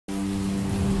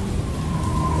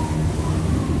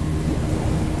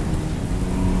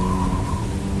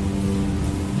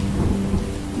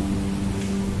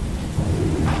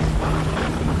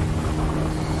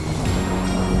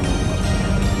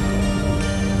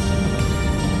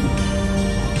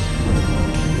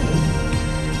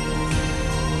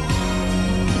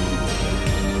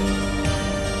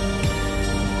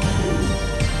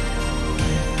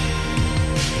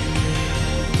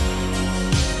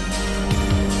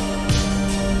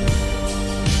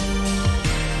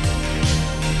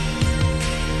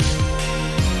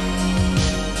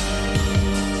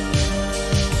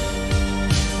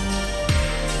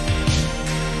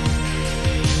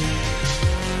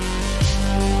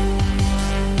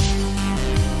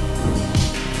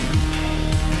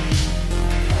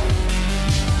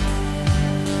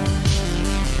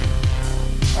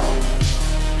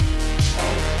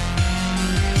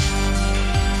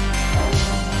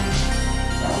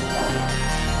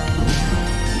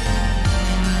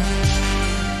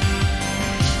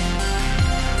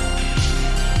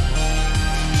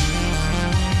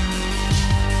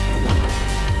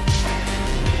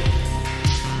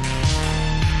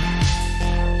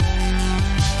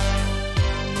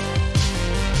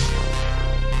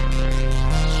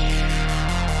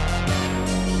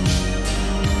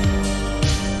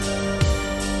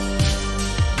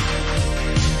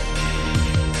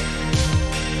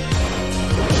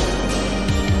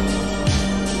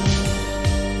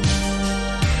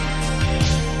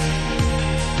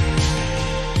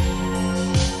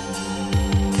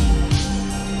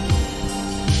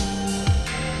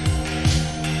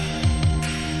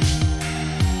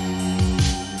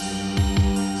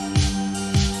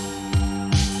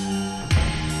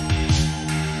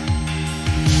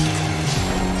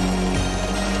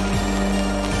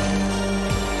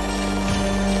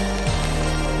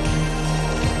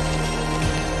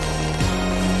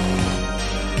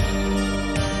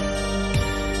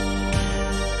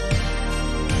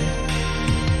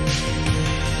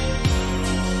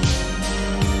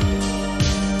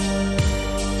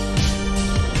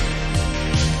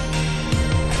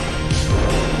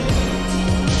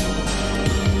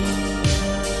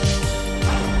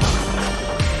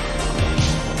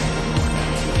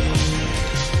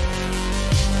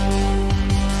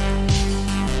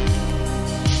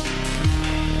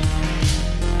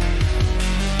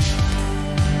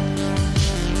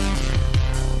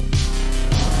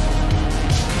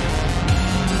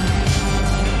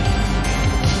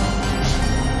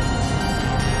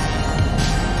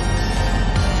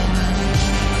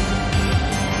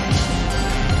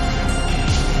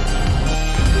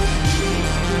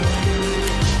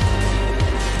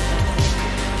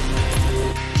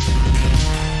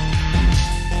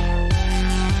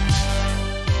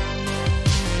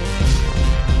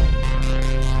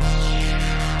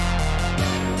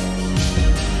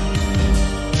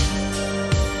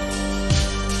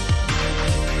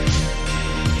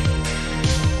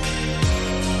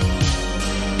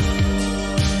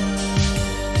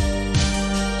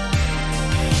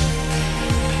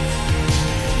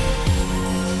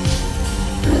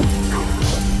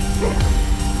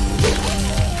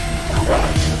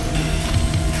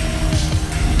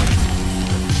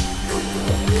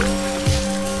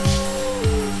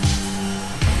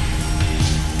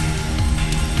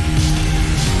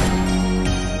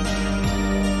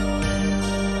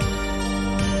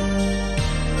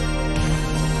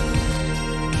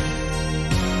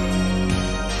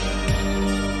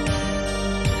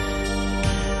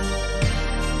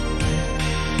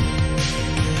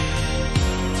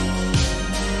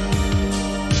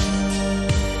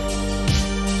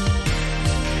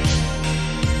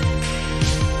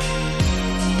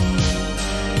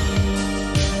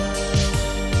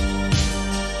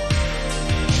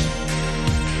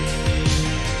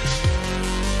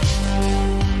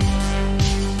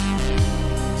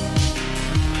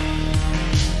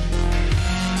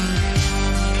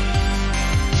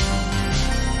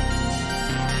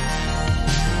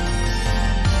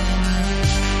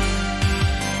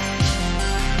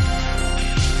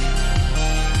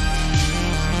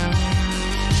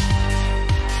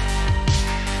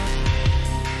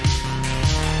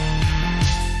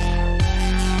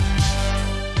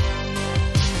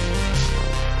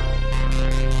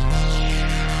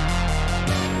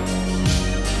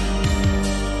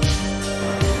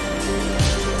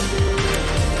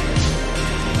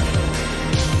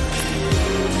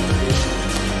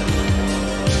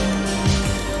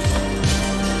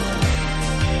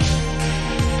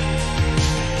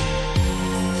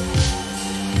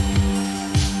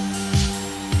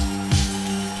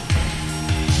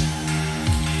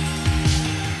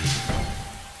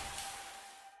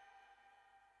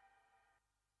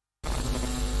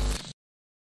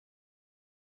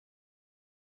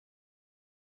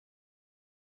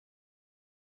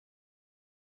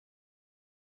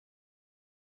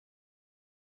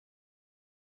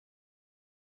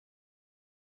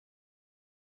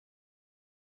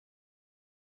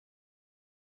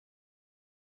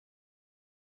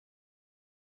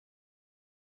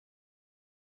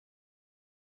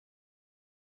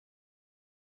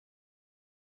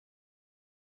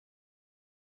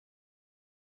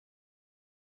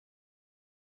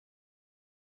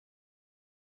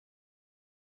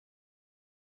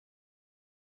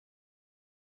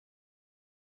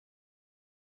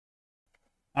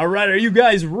All right, are you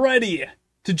guys ready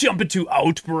to jump into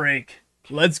Outbreak?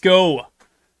 Let's go.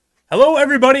 Hello,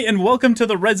 everybody, and welcome to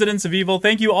the Residents of Evil.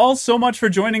 Thank you all so much for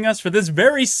joining us for this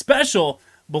very special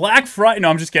Black Friday, no,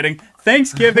 I'm just kidding,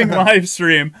 Thanksgiving live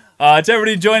stream. To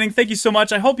everybody joining, thank you so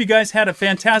much. I hope you guys had a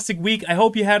fantastic week. I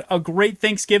hope you had a great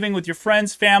Thanksgiving with your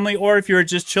friends, family, or if you're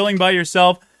just chilling by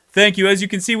yourself. Thank you. As you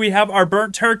can see, we have our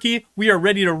burnt turkey. We are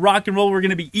ready to rock and roll. We're going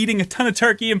to be eating a ton of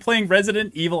turkey and playing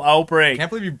Resident Evil Outbreak. Can't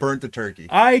believe you burnt the turkey.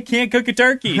 I can't cook a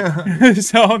turkey.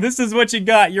 So this is what you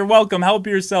got. You're welcome. Help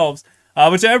yourselves.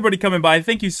 But to everybody coming by,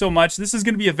 thank you so much. This is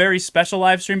going to be a very special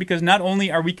live stream because not only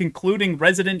are we concluding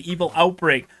Resident Evil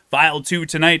Outbreak File 2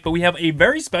 tonight, but we have a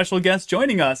very special guest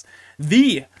joining us.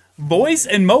 The voice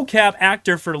and mocap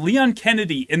actor for Leon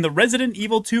Kennedy in the Resident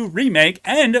Evil 2 remake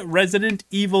and Resident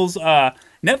Evil's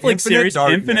Netflix series,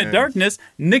 Infinite Darkness.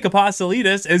 Nick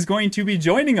Apostolides is going to be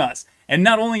joining us. And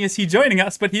not only is he joining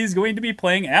us, but he's going to be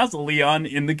playing as Leon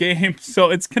in the game. So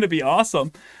it's going to be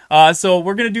awesome. So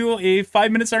we're going to do a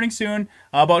 5-minute starting soon.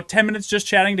 About 10 minutes just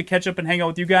chatting to catch up and hang out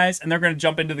with you guys. And they're going to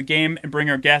jump into the game and bring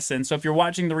our guests in. So if you're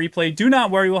watching the replay, do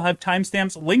not worry. We'll have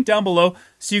timestamps linked down below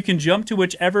so you can jump to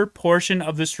whichever portion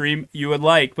of the stream you would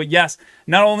like. But yes,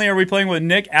 not only are we playing with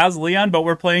Nick as Leon, but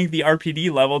we're playing the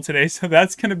RPD level today. So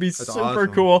that's going to be super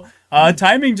awesome. Cool.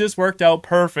 Timing just worked out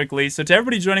perfectly. So to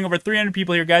everybody joining, over 300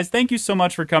 people here, guys, thank you so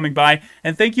much for coming by.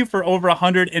 And thank you for over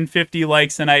 150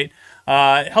 likes tonight.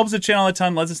 It helps the channel a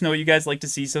ton, lets us know what you guys like to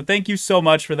see. So thank you so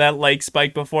much for that like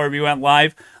spike before we went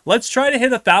live. Let's try to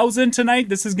hit 1,000 tonight.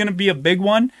 This is going to be a big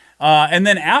one. And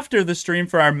then after the stream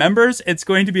for our members, it's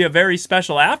going to be a very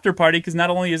special after party because not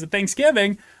only is it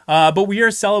Thanksgiving, but we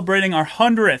are celebrating our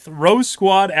 100th Rose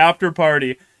Squad after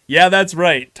party. Yeah, that's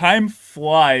right. Time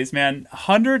flies, man.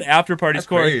 100 after parties.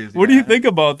 Corey, what do you think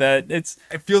about that? It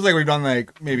feels like we've done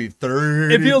like maybe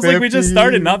 30. It feels 50, like we just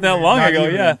started not that long ago,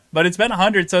 yeah. But it's been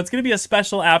 100, so it's going to be a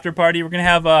special after party. We're going to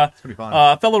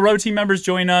have fellow ROE team members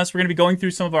join us. We're going to be going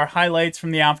through some of our highlights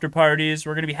from the after parties.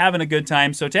 We're going to be having a good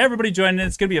time. So to everybody joining,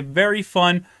 it's going to be a very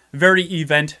fun, very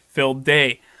event-filled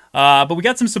day. But we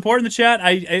got some support in the chat.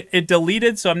 It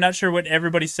deleted, so I'm not sure what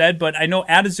everybody said, but I know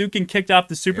Adazukin kicked off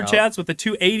the super chats with the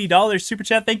 $280 super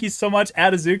chat. Thank you so much,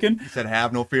 Adazukin. He said,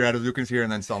 "Have no fear, Adazukin's here,"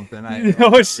 and then something.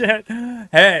 Oh shit!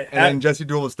 Hey, and then Jesse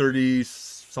Duel was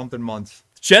 30-something months.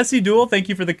 Jesse Duel, thank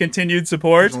you for the continued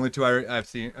support. There's only two I've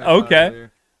seen. Okay.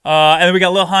 And then we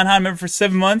got Lil Han Han, member for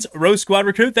 7 months. Rose Squad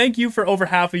recruit, thank you for over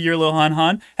half a year, Lil Han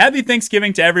Han. Happy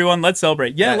Thanksgiving to everyone. Let's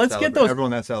celebrate. Yeah, let's get those.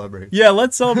 Everyone that celebrates. Yeah,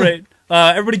 let's celebrate.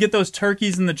 Everybody get those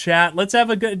turkeys in the chat. Let's have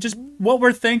a good, just what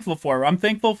we're thankful for. I'm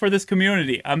thankful for this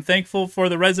community. I'm thankful for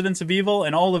the Residents of Evil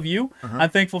and all of you. I'm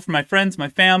thankful for my friends, my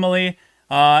family,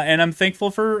 and I'm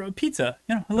thankful for pizza.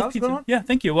 You know, I love pizza. Yeah,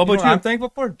 thank you. What about you? I'm thankful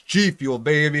for G Fuel,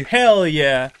 baby. Hell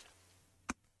yeah.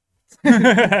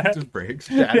 Just breaks.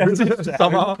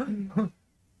 Somehow.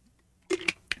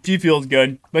 G Fuel's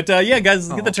good. But yeah, guys,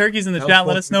 let's get the turkeys in the chat.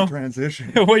 Let us know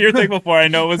what you're thankful for. I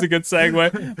know it was a good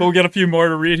segue, but we'll get a few more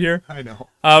to read here. I know.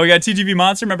 We got TGV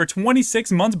Monster, member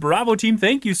 26 months. Bravo team,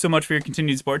 thank you so much for your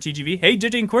continued support, TGV. Hey,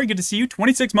 JJ and Corey, good to see you.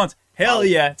 26 months. Hell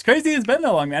yeah. It's crazy it's been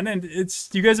that long, man. And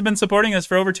you guys have been supporting us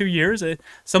for over 2 years.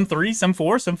 Some 3, some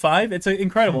 4, some 5. It's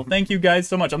incredible. Thank you guys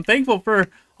so much. I'm thankful for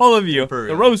all of you.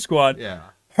 The Rose Squad. Yeah.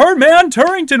 Herman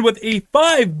Turrington with a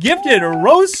 5 gifted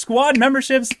Rose Squad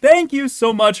memberships. Thank you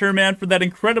so much, Herman, for that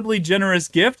incredibly generous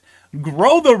gift.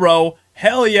 Grow the row.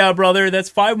 Hell yeah, brother. That's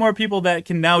 5 more people that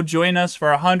can now join us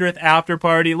for our 100th after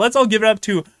party. Let's all give it up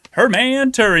to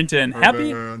Herman Turrington.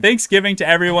 Happy Thanksgiving to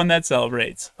everyone that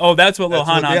celebrates. Oh, that's what Lil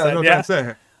Han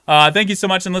said. Yeah. Thank you so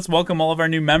much, and let's welcome all of our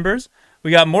new members. We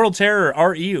got Mortal Terror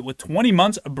RE with 20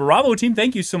 months. Bravo team.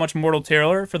 Thank you so much, Mortal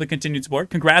Terror, for the continued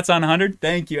support. Congrats on 100.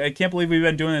 Thank you. I can't believe we've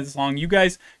been doing this long. You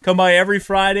guys come by every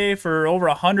Friday for over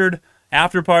 100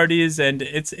 after parties, and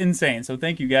it's insane. So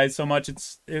thank you guys so much.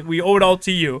 We owe it all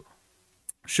to you.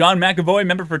 Sean McAvoy,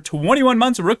 member for 21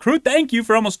 months. Recruit. Thank you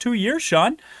for almost 2 years,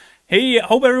 Sean. Hey,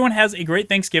 hope everyone has a great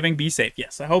Thanksgiving. Be safe.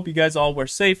 Yes, I hope you guys all were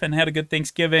safe and had a good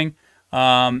Thanksgiving.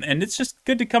 And it's just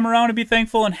good to come around and be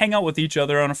thankful and hang out with each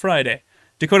other on a Friday.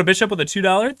 Dakota Bishop with a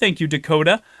 $2. Thank you,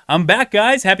 Dakota. I'm back,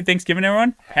 guys. Happy Thanksgiving,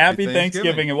 everyone. Happy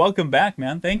Thanksgiving, and welcome back,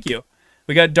 man. Thank you.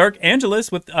 We got Dark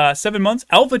Angelus with 7 months.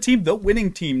 Alpha Team, the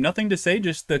winning team. Nothing to say,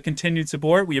 just the continued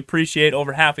support. We appreciate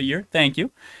over half a year. Thank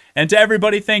you. And to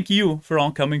everybody, thank you for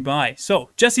all coming by. So,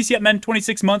 Jesse Sietman,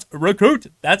 26 months.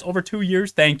 Recruit. That's over 2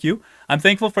 years. Thank you. I'm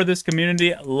thankful for this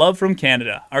community. Love from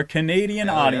Canada. Our Canadian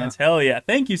audience. Yeah. Hell yeah.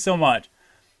 Thank you so much.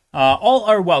 All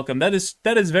are welcome. That is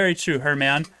very true,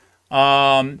 Herman.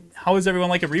 How is everyone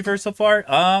like a Reaper so far?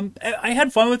 I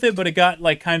had fun with it, but it got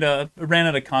like kind of ran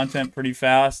out of content pretty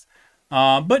fast.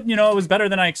 But you know, it was better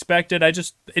than I expected.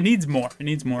 It needs more. It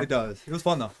needs more. It does. It was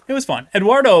fun though. It was fun.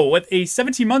 Eduardo with a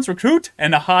 17 months recruit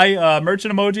and a high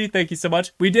merchant emoji. Thank you so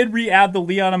much. We did re-add the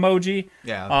Leon emoji.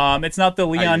 Yeah. It's not the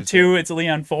Leon 2, it's a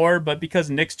Leon 4, but because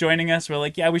Nick's joining us, we're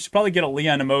like, yeah, we should probably get a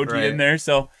Leon emoji in there.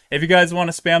 So if you guys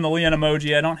want to spam the Leon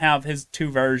emoji, I don't have his 2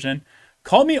 version.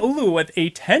 Call Me Ulu with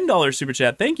a $10 super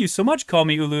chat. Thank you so much, Call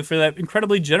Me Ulu, for that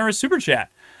incredibly generous super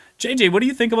chat. JJ, what do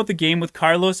you think about the game with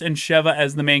Carlos and Sheva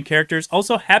as the main characters?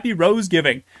 Also, happy Rose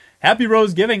Giving. Happy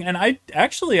Rose Giving. And I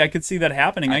could see that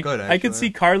happening. I could see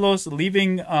Carlos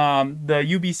leaving the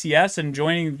UBCS and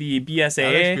joining the BSAA.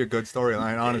 That'd be a good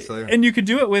storyline, honestly. And you could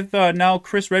do it with now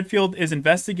Chris Redfield is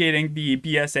investigating the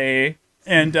BSAA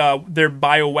and their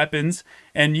bioweapons.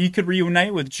 And you could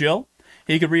reunite with Jill.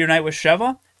 He could reunite with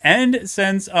Sheva. And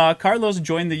since Carlos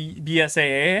joined the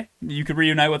BSAA, you could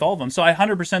reunite with all of them. So I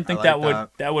 100% think that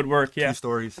would work. Yeah. 2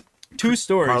 stories. 2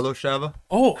 stories. Carlos, Sheva.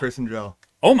 Oh. Chris and Joe.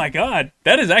 Oh my God,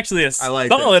 that is actually a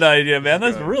solid idea, man.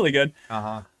 That's really good.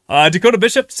 Dakota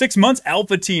Bishop, 6 months,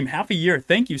 Alpha Team, half a year.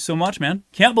 Thank you so much, man.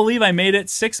 Can't believe I made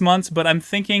it 6 months, but I'm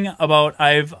thinking about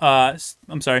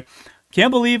Can't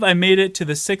believe I made it to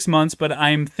the 6 months, but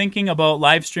I'm thinking about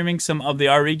live streaming some of the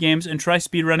RE games and try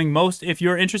speedrunning most. If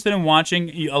you're interested in watching,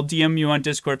 I'll DM you on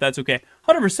Discord if that's okay.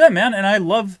 100%, man, and I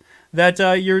love that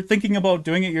you're thinking about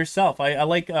doing it yourself.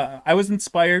 I was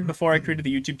inspired before I created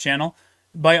the YouTube channel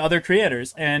by other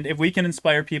creators, and if we can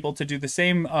inspire people to do the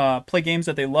same, play games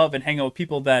that they love and hang out with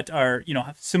people that are, you know,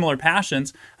 have similar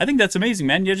passions, I think that's amazing,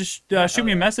 man. You just shoot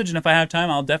me a message, and if I have time,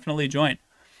 I'll definitely join.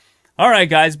 All right,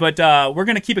 guys, but we're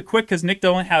going to keep it quick because Nick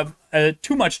don't have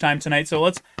too much time tonight, so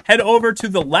let's head over to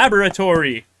the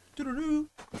laboratory.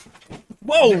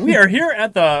 Whoa, we are here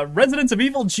at the Resident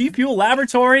Evil G Fuel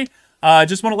Laboratory.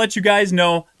 Just want to let you guys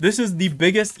know, this is the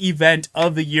biggest event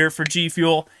of the year for G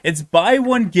Fuel. It's buy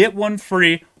one, get one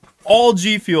free. All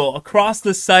G Fuel across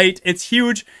the site. It's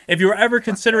huge. If you're ever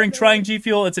considering trying G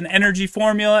Fuel, it's an energy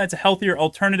formula. It's a healthier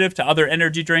alternative to other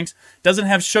energy drinks. Doesn't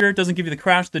have sugar. Doesn't give you the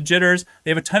crash, the jitters. They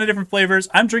have a ton of different flavors.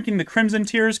 I'm drinking the Crimson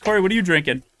Tears. Corey, what are you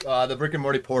drinking? The Rick and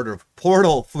Morty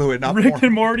portal fluid, not Rick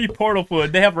and Morty portal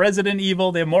fluid. They have Resident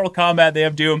Evil. They have Mortal Kombat. They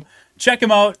have Doom. Check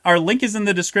them out. Our link is in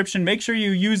the description. Make sure you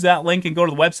use that link and go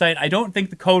to the website. I don't think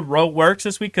the code ROE works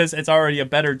this week because it's already a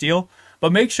better deal.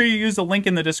 But make sure you use the link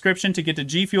in the description to get to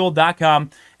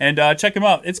gfuel.com and check them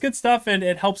out. It's good stuff, and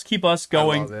it helps keep us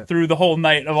going through the whole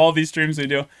night of all these streams we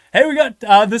do. Hey, we got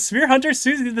the Sphere Hunter.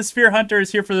 Susie the Sphere Hunter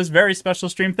is here for this very special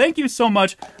stream. Thank you so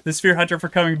much, the Sphere Hunter, for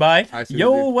coming by. Hi, Susie.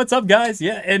 Yo, what's up, guys?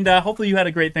 Yeah, and hopefully you had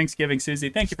a great Thanksgiving, Susie.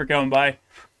 Thank you for coming by.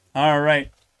 All right.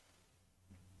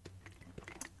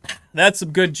 That's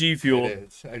some good G Fuel. It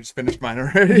is. I just finished mine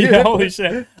already. Yeah, holy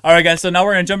shit. All right, guys, so now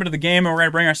we're going to jump into the game, and we're going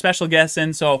to bring our special guests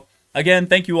in. So, again,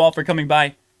 thank you all for coming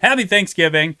by. Happy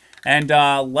Thanksgiving, and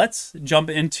let's jump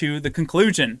into the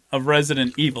conclusion of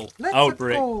Resident Evil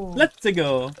Outbreak. Let's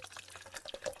go.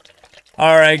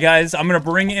 All right, guys, I'm going to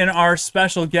bring in our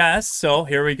special guest. So,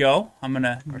 here we go.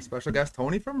 Our special guest,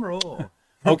 Tony from Roll.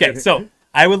 Okay, so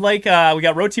I would like, we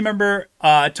got road team member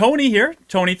Tony here.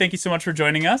 Tony, thank you so much for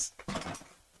joining us.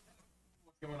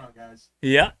 What's going on, guys?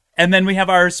 Yeah, and then we have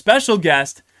our special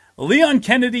guest, Leon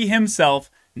Kennedy himself,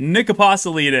 Nick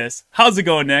Apostolides. How's it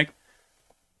going, Nick?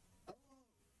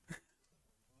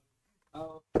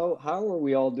 So how are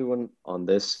we all doing on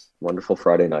this wonderful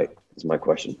Friday night is my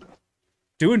question.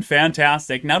 Doing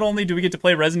fantastic. Not only do we get to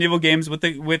play Resident Evil games with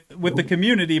the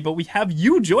community, but we have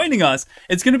you joining us.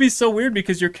 It's going to be so weird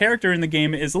because your character in the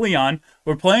game is Leon.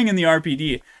 We're playing in the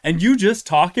RPD, and you just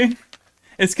talking,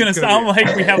 it's going to sound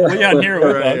like we have Leon here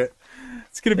with us.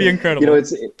 It's going to be incredible. You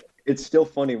know, it's still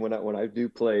funny when I do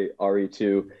play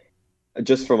RE2,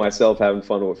 just for myself having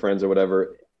fun with friends or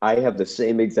whatever. I have the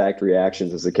same exact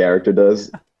reactions as the character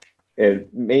does, and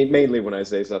mainly when I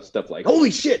say stuff like "Holy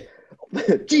shit,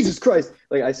 Jesus Christ!"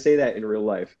 Like I say that in real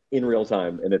life, in real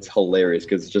time, and it's hilarious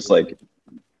because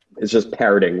it's just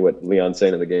parroting what Leon's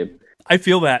saying in the game. I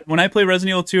feel that when I play Resident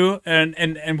Evil 2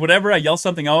 and whatever I yell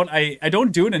something out, I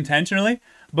don't do it intentionally.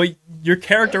 But your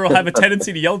character will have a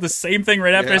tendency to yell the same thing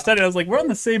right after I said it. I was like, we're on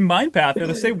the same mind path. We're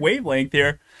the same wavelength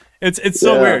here. It's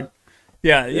so weird.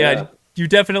 Yeah. You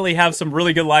definitely have some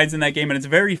really good lines in that game, and it's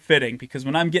very fitting because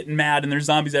when I'm getting mad and there's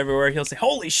zombies everywhere, he'll say,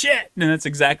 "Holy shit!" And that's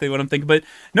exactly what I'm thinking. But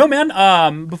no,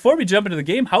 man, before we jump into the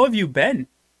game, how have you been?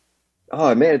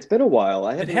 Oh, man, it's been a while.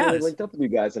 I haven't really linked up with you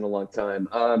guys in a long time.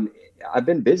 I've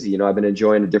been busy. You know, I've been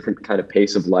enjoying a different kind of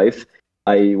pace of life.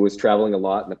 I was traveling a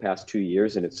lot in the past 2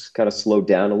 years, and it's kind of slowed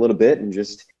down a little bit, and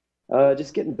just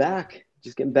getting back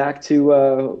just getting back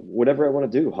to whatever I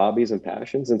want to do, hobbies and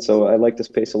passions. And so I like this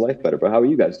pace of life better. But how are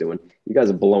you guys doing? You guys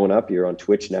are blowing up. You're on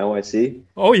Twitch now, I see.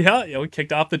 Oh yeah, we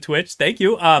kicked off the Twitch. Thank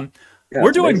you. Yeah,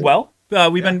 We're doing amazing. well.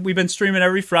 We've been streaming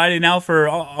every Friday now for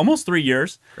almost 3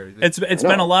 years. Crazy. It's I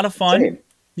been know. a lot of fun. Same.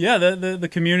 Yeah, the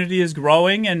community is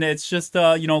growing, and it's just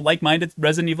like-minded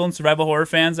Resident Evil and survival horror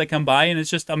fans that come by, and it's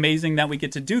just amazing that we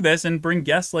get to do this and bring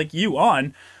guests like you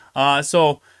on.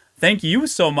 So thank you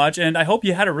so much, and I hope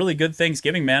you had a really good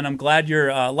Thanksgiving, man. I'm glad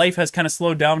your life has kind of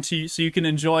slowed down so you can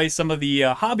enjoy some of the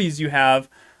hobbies you have.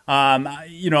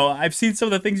 I've seen some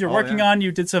of the things you're working on.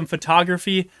 You did some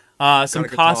photography, some a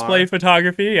guitar. cosplay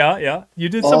photography. Yeah. You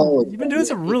did some. You've been doing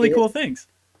some really cool things.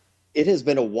 It has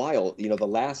been a while. You know, the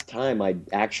last time I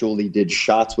actually did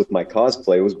shots with my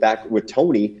cosplay was back with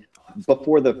Tony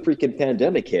before the freaking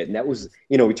pandemic hit. And that was,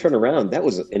 we turn around, that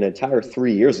was an entire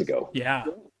 3 years ago. Yeah,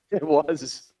 It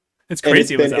was. it's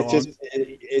crazy.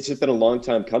 It's just been a long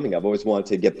time coming. I've always wanted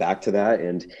to get back to that.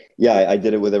 And yeah, I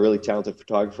did it with a really talented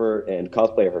photographer and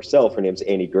cosplayer herself. Her name's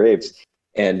Annie Graves.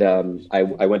 And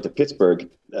I went to Pittsburgh,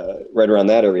 right around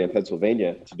that area in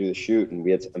Pennsylvania, to do the shoot. And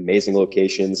we had amazing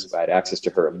locations. I had access to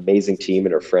her amazing team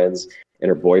and her friends and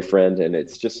her boyfriend. And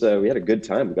it's just, we had a good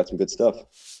time. We got some good stuff.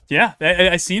 Yeah,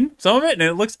 I seen some of it, and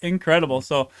it looks incredible.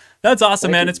 So that's awesome,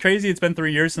 Thank man. you. It's crazy. It's been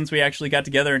 3 years since we actually got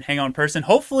together and hang out in person.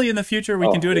 Hopefully in the future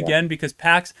we can do it again, because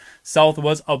PAX South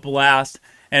was a blast.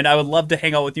 And I would love to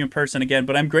hang out with you in person again,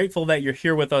 but I'm grateful that you're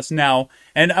here with us now.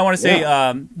 And I want to say,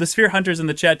 the Sphere Hunters in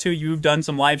the chat too, you've done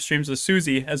some live streams with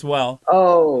Susie as well.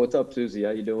 Oh, what's up, Susie?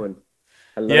 How you doing?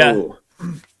 Hello.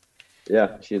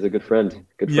 Yeah, she's a good friend.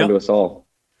 Good friend to us all.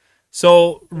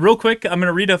 So real quick, I'm going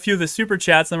to read a few of the super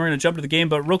chats, then we're going to jump to the game.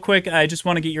 But real quick, I just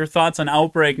want to get your thoughts on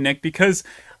Outbreak, Nick, because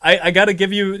I got to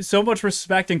give you so much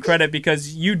respect and credit,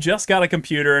 because you just got a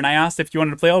computer, and I asked if you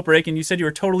wanted to play Outbreak, and you said you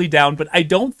were totally down, but I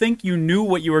don't think you knew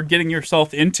what you were getting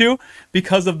yourself into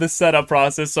because of the setup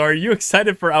process. So are you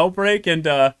excited for Outbreak? And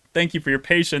thank you for your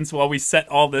patience while we set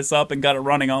all this up and got it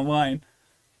running online.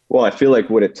 Well, I feel like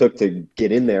what it took to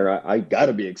get in there, I got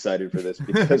to be excited for this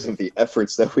because of the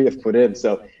efforts that we have put in.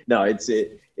 So, no, it's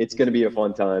going to be a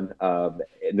fun time. And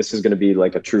this is going to be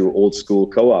like a true old school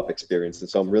co-op experience. And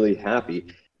so I'm really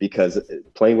happy, because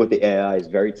playing with the AI is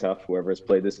very tough. Whoever has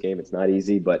played this game, it's not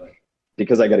easy. But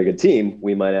because I got a good team,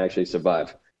 we might actually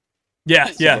survive.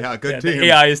 Yeah, Good the team.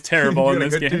 AI is terrible in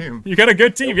this game. Team. You got a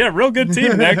good team. Yeah, real good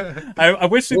team, Nick. I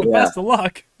wish you the best of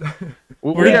luck.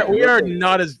 We are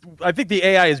not as. I think the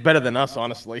AI is better than us,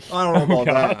 honestly. I don't know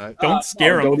about that. Don't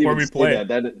scare him don't before even we say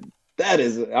play. That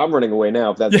is, I'm running away now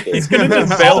if that's the case. He's gonna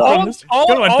just bail from this. All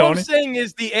Good one, I'm Tony. saying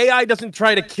is the AI doesn't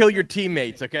try to kill your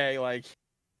teammates. Okay, like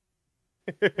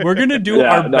We're gonna do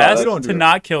our best to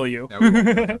not kill you.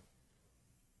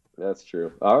 That's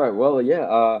true. All right. Well,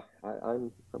 yeah.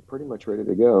 I'm pretty much ready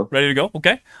to go. Ready to go?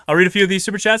 Okay. I'll read a few of these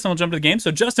super chats and we'll jump to the game. So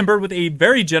Justin Bird with a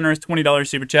very generous $20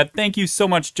 super chat. Thank you so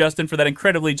much, Justin, for that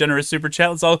incredibly generous super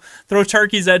chat. Let's all throw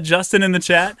turkeys at Justin in the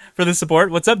chat for the support.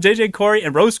 What's up, JJ Corey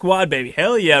and Rose Squad, baby?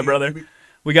 Hell yeah, brother.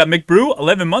 We got McBrew,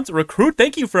 11 months. Recruit,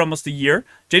 thank you for almost a year.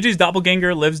 JJ's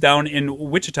doppelganger lives down in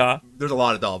Wichita. There's a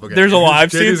lot of doppelgangers. There's a lot.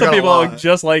 I've seen JJ's some got a people lot. look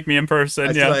just like me in person.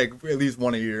 I see like at least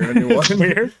one a year. A new one.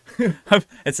 Weird.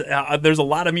 It's there's a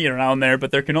lot of meat around there,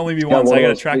 but there can only be got one, so one I of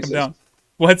gotta those track them faces. down.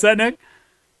 What's that, Nick?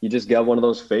 You just got one of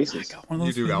those faces. One of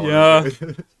You those- do got one.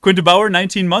 yeah. Quinton Bauer,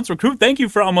 19 months. Recruit, thank you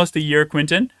for almost a year,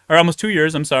 Quinton. Or almost 2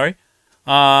 years, I'm sorry.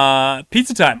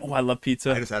 Pizza time. Oh, I love I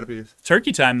pizza. just had a piece.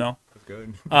 Turkey time, though. That's good.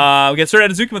 We got Sir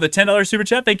Adazukin with a $10 super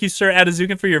chat. Thank you, Sir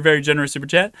Adazukin, for your very generous super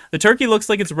chat. The turkey looks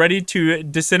like it's ready to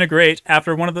disintegrate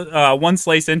after one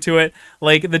slice into it,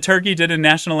 like the turkey did in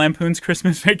National Lampoon's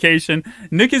Christmas Vacation.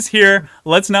 Nick is here.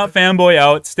 Let's not fanboy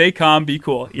out. Stay calm. Be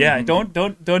cool. Yeah, don't.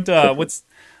 What's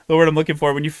the word I'm looking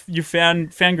for? When you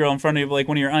fangirl in front of like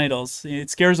one of your idols, it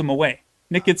scares them away.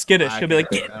 Nick gets skittish. He'll be like,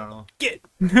 I don't know. get.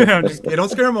 Hey, don't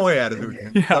scare him away, attitude.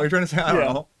 Yeah. What are you trying to say? I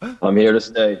don't know. I'm here to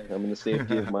stay. I'm in the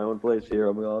safety of my own place here.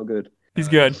 I'm all good. He's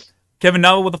good. Kevin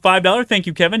Nowell with a $5. Thank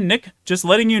you, Kevin. Nick, just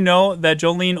letting you know that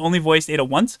Jolene only voiced Ada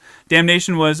once.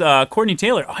 Damnation was Courtney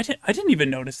Taylor. Oh, I didn't even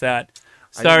notice that.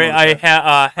 Sorry, I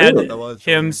had that was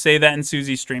him Jolene. say that in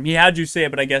Susie's stream. He had you say it,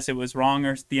 but I guess it was wrong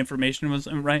or the information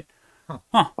wasn't right. Huh.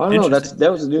 I don't know. Interesting.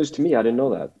 That was news to me. I didn't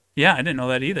know that. Yeah, I didn't know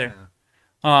that either.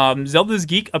 Zelda's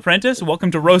Geek Apprentice,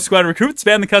 welcome to Rose Squad Recruit.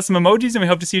 Spam the custom emojis, and we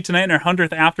hope to see you tonight in our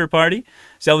 100th after party.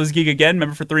 Zelda's Geek again,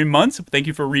 member for 3 months. Thank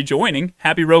you for rejoining.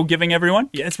 Happy rogue giving,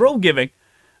 everyone. Yeah, it's rogue giving.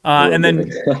 And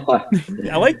then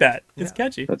I like that. It's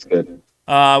catchy. That's good.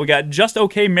 We got Just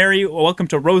Okay Mary. Welcome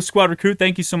to Rose Squad Recruit.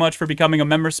 Thank you so much for becoming a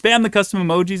member. Spam the custom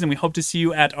emojis, and we hope to see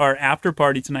you at our after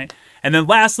party tonight. And then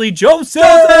lastly, Joseph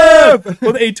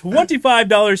with a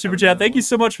 $25 super chat. Thank you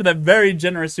so much for that very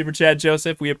generous super chat,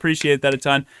 Joseph. We appreciate that a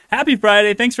ton. Happy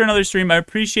Friday. Thanks for another stream. I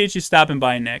appreciate you stopping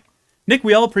by, Nick. Nick,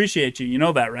 we all appreciate you. You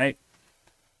know that, right?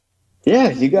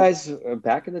 Yeah, you guys,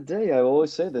 back in the day, I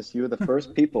always say this, you were the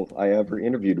first people I ever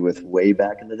interviewed with way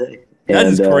back in the day. That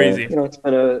is crazy. You know,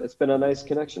 it's been a nice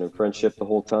connection and friendship the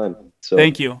whole time. So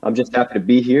thank you. I'm just happy to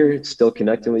be here, still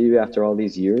connecting with you after all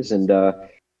these years, and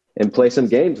play some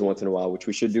games once in a while, which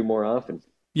we should do more often.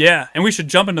 Yeah, and we should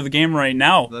jump into the game right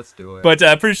now. Let's do it. But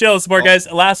appreciate all the support,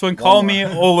 guys. Last one, Call Me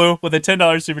Olu with a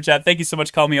 $10 super chat. Thank you so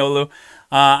much, Call Me Olu.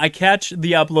 I catch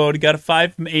the upload. Got a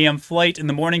 5 a.m. flight in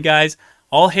the morning, guys.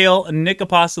 All hail Nick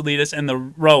Apostolides and the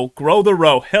row. Grow the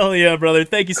row. Hell yeah, brother.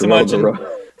 Thank you so much. And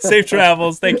safe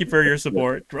travels. Thank you for your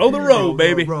support. Grow the row,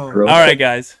 baby. All right,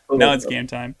 guys. Now it's game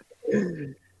time.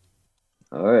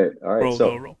 All right. Roll.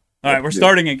 All right, we're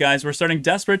starting it, guys. We're starting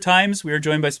Desperate Times. We are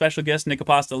joined by special guest Nick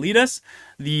Apostolides,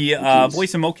 the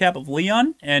voice and mocap of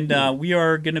Leon. And we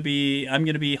are going to be, I'm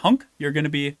going to be Hunk. You're going to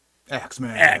be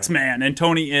X-Man. And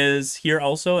Tony is here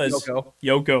also as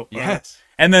Yoko. Yes.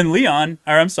 And then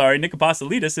Nick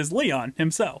Apostolides is Leon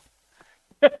himself.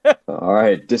 All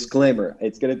right, disclaimer.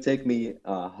 It's going to take me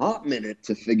a hot minute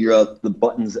to figure out the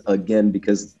buttons again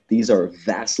because these are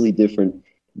vastly different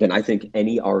than I think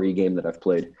any RE game that I've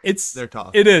played. They're tough.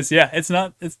 It is, yeah. It's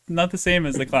not the same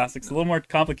as the classics. A little more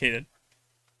complicated.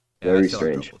 Very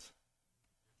strange.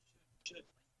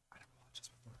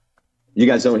 You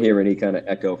guys don't hear any kind of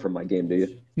echo from my game, do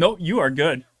you? No, you are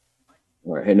good.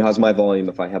 All right, and how's my volume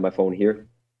if I have my phone here?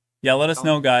 Yeah, let us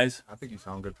know, guys. I think you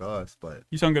sound good for us, but...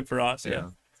 You sound good for us, yeah.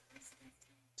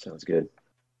 Sounds good.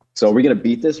 So are we going to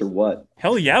beat this or what?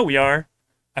 Hell yeah, we are.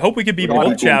 I hope we could beat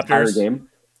both chapters. Game?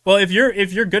 Well, if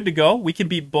you're good to go, we can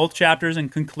beat both chapters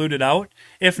and conclude it out.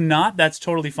 If not, that's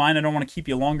totally fine. I don't want to keep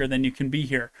you longer than you can be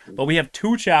here. But we have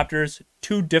 2 chapters,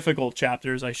 2 difficult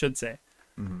chapters, I should say.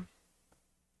 Mm-hmm.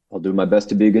 I'll do my best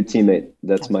to be a good teammate.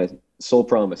 That's my sole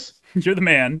promise. You're the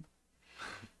man.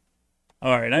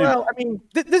 All right. Well, I mean,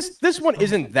 this one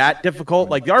isn't that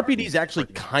difficult. Like, the RPD is actually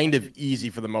kind of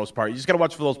easy for the most part. You just got to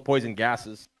watch for those poison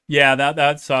gases. Yeah,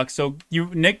 that sucks. So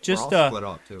Nick, just we're all split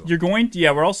up too.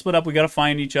 We're all split up. We got to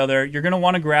find each other. You're going to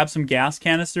want to grab some gas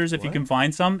canisters if you can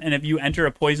find some. And if you enter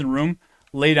a poison room,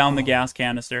 lay down the gas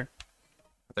canister.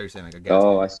 I thought you were saying like a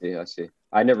gas I see.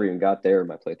 I never even got there in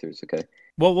my playthroughs. Okay.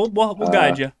 Well, we'll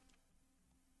guide you.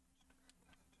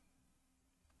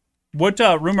 What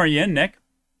room are you in, Nick?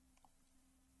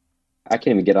 I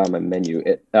can't even get on my menu.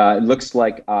 It looks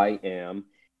like I am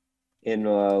in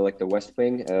like the West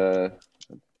Wing.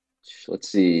 Let's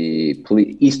see,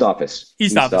 East Office.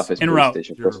 East Office in route.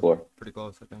 Station, first floor. Pretty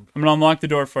close, I think. I'm gonna unlock the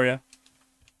door for you.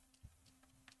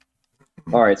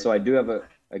 All right, so I do have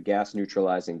a gas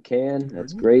neutralizing can.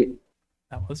 That's great.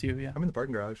 That was you, yeah. I'm in the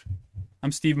parking garage.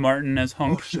 I'm Steve Martin as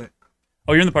Hunk. Oh shit.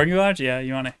 Oh, you're in the parking garage? Yeah,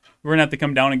 we're gonna have to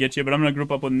come down and get you, but I'm gonna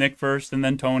group up with Nick first and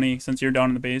then Tony since you're down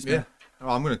in the basement. Yeah. Oh,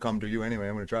 I'm gonna come to you anyway.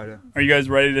 I'm gonna try to. Are you guys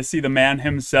ready to see the man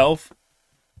himself?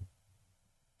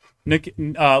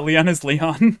 Leon is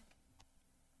Leon.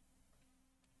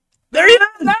 There he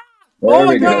is! Oh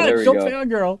my god! Don't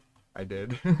fangirl. I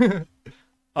did. Cool.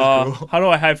 How do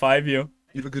I high five you?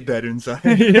 You look better inside.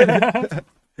 Yeah.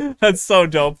 That's so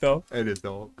dope, though. It is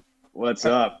dope. What's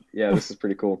up? Yeah, this is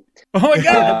pretty cool. Oh my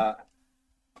god!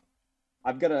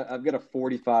 I've got a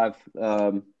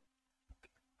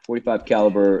 45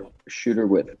 caliber shooter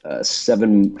with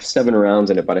seven rounds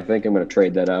in it, but I think I'm going to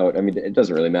trade that out. I mean, it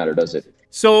doesn't really matter, does it?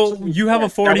 So you have a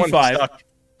 45.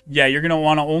 Yeah, you're going to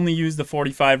want to only use the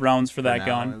 45 rounds for that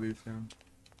gun. At least, yeah.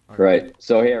 Right.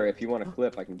 So here, if you want to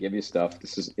clip, I can give you stuff.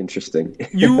 This is interesting.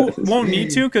 You won't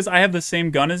need to because I have the same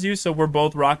gun as you, so we're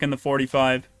both rocking the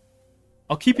 45.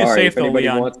 I'll keep you safe, though,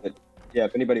 Leon.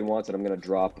 If anybody wants it, I'm going to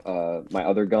drop my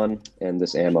other gun and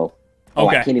this ammo. Oh,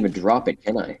 okay. I can't even drop it,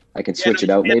 can I? I can switch it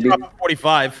out, maybe?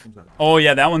 45. Oh,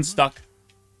 yeah, that one's stuck.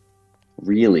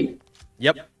 Really?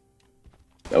 Yep.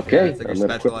 Okay, yeah, like I'm going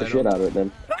to equip the shit out of it, then.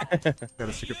 Got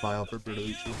a secret file for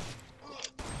Brutally.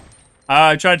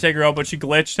 I tried to take her out, but she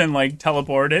glitched and, like,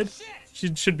 teleported.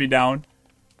 She should be down.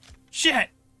 Shit!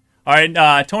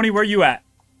 Alright, Tony, where you at?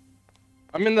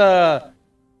 I'm in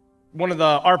one of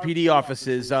the RPD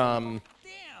offices. Oh,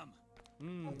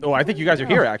 I think you guys are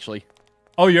here, actually.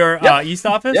 Oh, you're East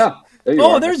Office? Yeah. There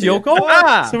there's Yoko.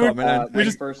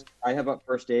 So I have up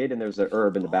first aid, and there's an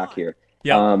herb in the back here.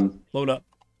 Yeah. Load up.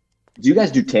 Do you guys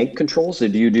do tank controls, or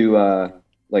do you do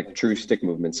like true stick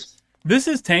movements? This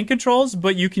is tank controls,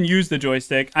 but you can use the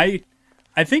joystick. I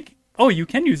think Oh, you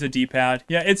can use a D-pad.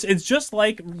 Yeah, it's just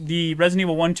like the Resident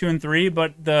Evil 1, 2, and 3,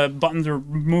 but the buttons are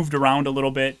moved around a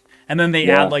little bit. And then they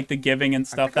add like the giving and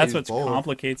stuff. That's what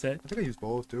complicates it. I think I use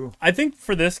both too. I think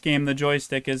for this game, the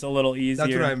joystick is a little easier.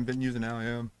 That's what I've been using now,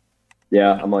 yeah.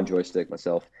 Yeah, I'm on joystick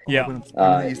myself. Yeah.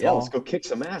 Yeah, let's go kick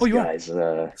some ass, guys.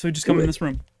 So just come in this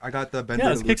room. I got the Ben. Yeah,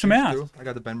 let's kick some ass. Too. I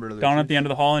got the Ben down at the end of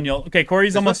the hall, and you'll. Okay,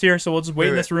 Corey's almost here, so we'll just wait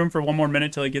in this room for one more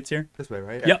minute till he gets here. This way,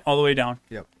 right? Yep, all the way down.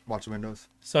 Yep. Watch the windows.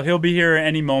 So he'll be here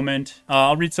any moment.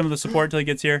 I'll read some of the support till he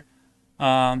gets here.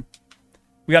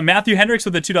 We got Matthew Hendricks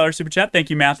with a $2 super chat. Thank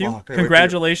you, Matthew. Okay,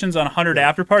 congratulations on 100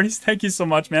 after parties. Thank you so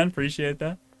much, man. Appreciate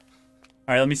that.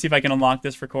 All right, let me see if I can unlock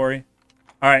this for Corey.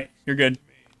 All right, you're good.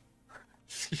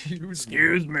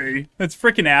 Excuse me. That's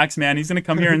freaking Axe, man. He's gonna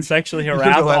come here and sexually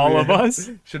harass all of us.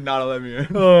 Should not have let me in.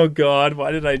 Oh God,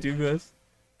 why did I do this?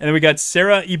 And then we got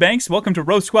Sarah E. Banks. Welcome to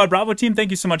Rogue Squad Bravo team.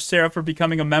 Thank you so much, Sarah, for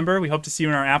becoming a member. We hope to see you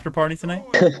in our after party tonight.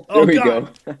 There we go.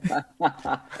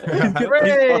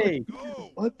 Hooray!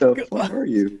 What the fuck are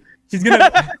you? He's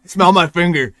gonna smell my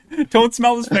finger. Don't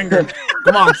smell his finger.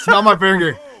 Come on, smell my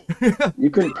finger. You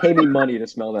couldn't pay me money to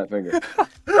smell that finger.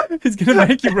 He's gonna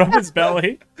make you rub his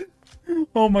belly.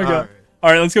 Oh my God.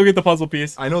 All right, let's go get the puzzle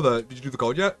piece. I know the. Did you do the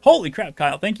code yet? Holy crap,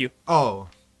 Kyle. Thank you. Oh.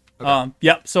 Okay.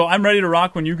 Yep. So I'm ready to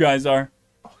rock when you guys are.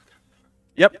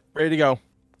 Yep. Ready to go.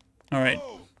 All right.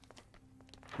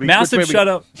 Massive shut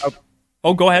up.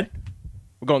 Oh, go ahead.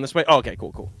 We're going this way. Oh, okay.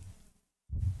 Cool.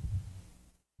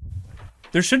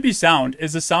 There should be sound.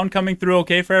 Is the sound coming through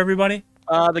okay for everybody?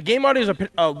 The game audio is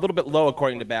a little bit low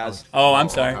according to Baz. Oh, I'm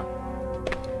sorry.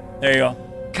 There you go.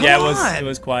 It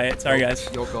was quiet. Sorry, guys.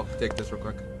 Yoko, take this real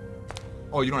quick.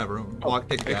 Oh, you don't have a room. Oh,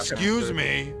 take Excuse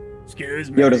me.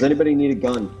 Excuse me. Yo, does anybody need a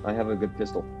gun? I have a good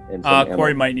pistol. And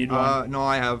Corey might need one. No,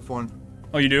 I have one.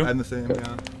 Oh, you do? I'm the same,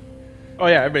 yeah. Oh,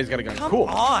 yeah, everybody's got a gun. Come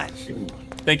on.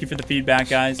 Thank you for the feedback,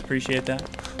 guys. Appreciate that.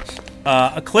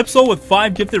 Eclipso with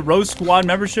 5 gifted Row Squad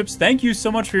memberships. Thank you so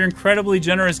much for your incredibly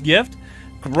generous gift.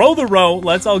 Grow the row.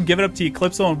 Let's all give it up to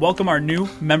Eclipso and welcome our new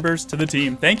members to the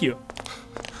team. Thank you.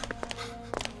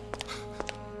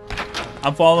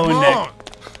 I'm following Nick.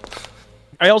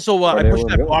 I also I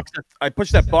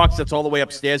pushed that box that's all the way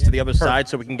upstairs to the other side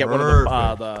so we can get one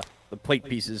of the plate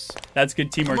pieces. That's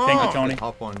good teamwork. Thank you, Tony.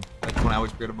 Top one. That's one I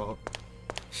always forget about.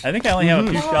 I think I only have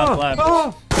a few shots left.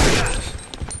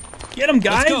 Get him,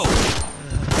 guys!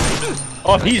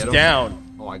 Oh, he's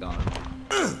down. Oh, I got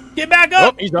him. Get back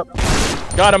up! Oh, he's up.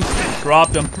 Got him.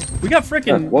 Dropped him. We got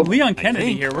freaking Leon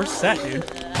Kennedy here. We're set, dude.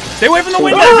 Stay away from the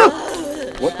windows!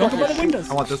 Don't go by the windows.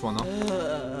 I want this one,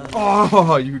 though.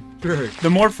 Oh, you jerk. The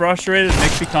more frustrated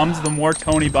Nick becomes, the more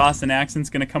Tony Boston accent's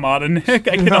gonna come out of Nick.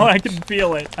 I can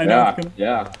feel it. I know.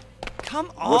 Yeah. Come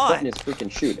on. What button is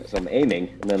freaking shoot? So I'm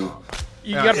aiming, and then...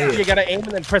 You gotta aim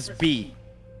and then press B.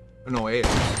 No, A.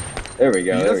 There we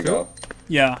go, there we go.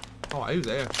 Yeah. Oh, I use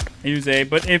A. I use A,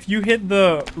 but if you hit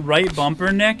the right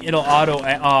bumper, Nick, it'll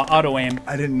auto aim.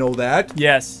 I didn't know that.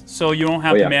 Yes, so you don't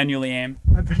have to manually aim.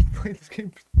 I've been playing this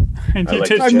game.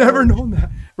 I've never known that.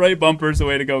 Right bumper's the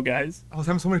way to go, guys. I was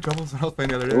having so many troubles when I was playing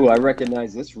the other day. Ooh, I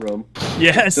recognize this room.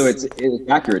 Yes. So it's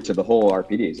accurate to the whole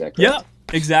RPD, is that correct? Yeah,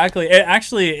 exactly.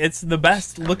 It's the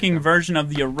best looking version of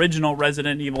the original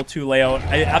Resident Evil 2 layout.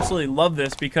 I absolutely love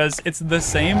this because it's the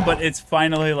same, but it's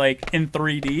finally like in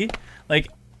 3D. Like,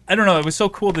 I don't know, it was so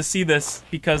cool to see this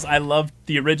because I loved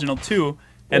the original 2.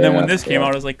 And then when this came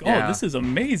out, I was like, oh, this is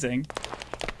amazing.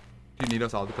 Do you need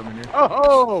us all to come in here?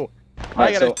 Oh!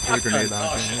 I got a grenade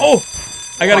launcher. Oh!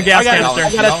 I got a gas canister.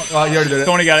 You already did it.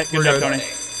 Tony got it. Good job, Tony.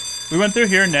 We went through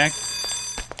here, Nick.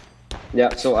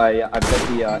 Yeah, so I've got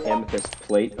the amethyst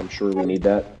plate. I'm sure we need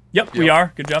that. Yep, we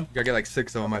are. Good job. You gotta get like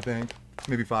 6 of them, I think.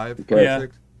 Maybe 5. Okay. Yeah.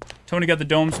 6. Tony got the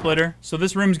dome splitter. So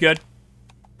this room's good.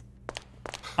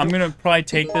 I'm going to probably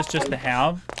take this just to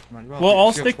have. We'll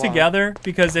all stick together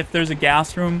because if there's a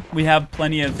gas room, we have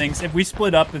plenty of things. If we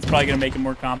split up, it's probably going to make it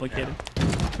more complicated.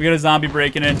 We got a zombie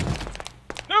breaking in.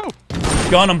 No!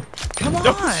 Gun him. Come on!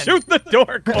 Don't shoot the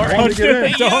door, Corey! Don't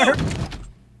shoot the door!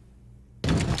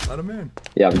 Let him in.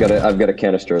 Yeah, I've got a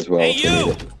canister as well. Hey,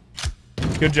 you!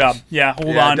 Good job. Yeah,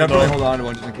 hold on to definitely those. hold on to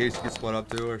one just in case you get split up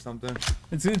too or something.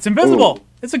 It's invisible. Ooh.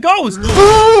 It's a ghost.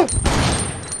 All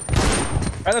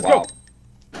right, let's go.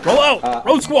 Roll out.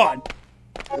 Road Squad.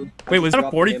 Wait, was that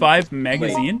a 45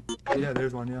 magazine? Yeah,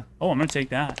 there's one, yeah. Oh, I'm going to take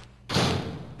that.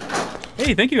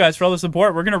 Hey, thank you guys for all the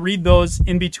support. We're going to read those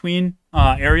in between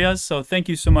areas, so thank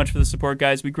you so much for the support,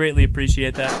 guys. We greatly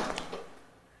appreciate that.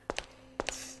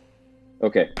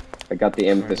 Okay, I got the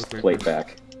amethyst plate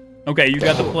back. Okay, you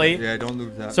got the plate. Yeah, don't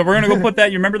lose that. So we're gonna go put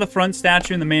that. You remember the front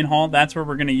statue in the main hall? That's where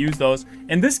we're gonna use those.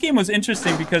 And this game was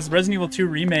interesting because Resident Evil 2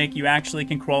 Remake, you actually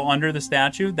can crawl under the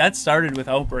statue. That started with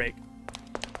Outbreak.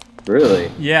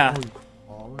 Really? Yeah.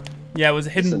 Oh, Yeah, it was a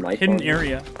hidden night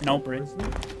area in Outbreak.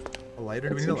 a lighter?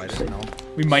 Do we need a lighter? No.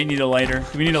 We might need a lighter.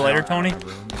 Do we need a lighter, Tony?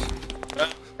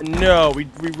 No, we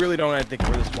really don't, I think,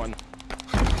 for this one.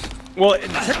 Well,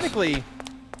 technically...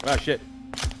 Oh, shit.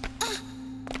 I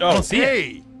Oh, don't see it.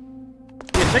 Hey!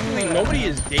 yeah, technically nobody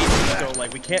is David, so,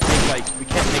 like, we can't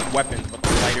make weapons, but the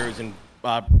lighters and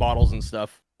bottles and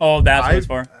stuff. Oh, that's what it's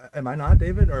for. Am I not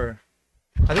David, or...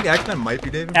 I think Axeman might be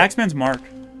David. Axeman's Mark.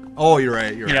 Oh, you're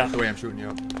right. You're Yeah. right. The way I'm shooting you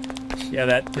up. Yeah,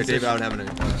 that. Yeah, David, I would have an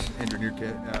engineer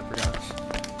kit. Yeah, I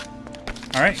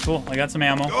forgot. All right, cool. I got some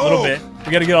ammo. A little bit.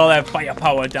 We gotta get all that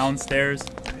firepower downstairs.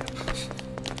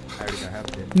 I already have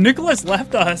it. Nicholas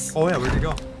left us. Oh, yeah, where'd you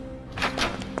go?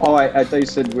 Oh, I thought you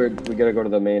said we gotta go to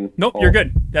the main. Nope, hall. you're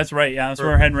good. That's right. Yeah, that's where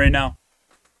we're heading right now.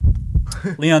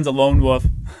 Leon's a lone wolf.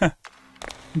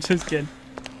 Just kidding.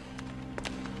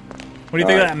 What do you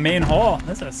think of that main hall?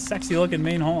 That's a sexy looking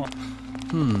main hall.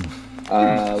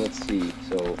 Let's see.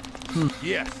 So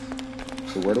Yes.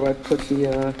 where do I put the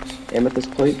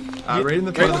amethyst plate? Right in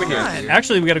the front of the Come on. character.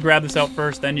 Actually, we got to grab this out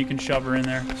first, then you can shove her in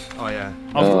there. Oh, yeah.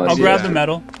 I'll see grab that. the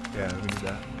metal. Yeah, we need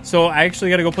that. So I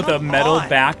actually got to go put the Come metal on.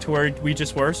 back to where we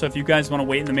just were. So if you guys want to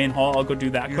wait in the main hall, I'll go do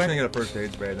that You're just quick. gonna get a first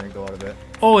aid spray, I think, go out of it.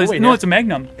 Oh, wait, no, yeah. it's a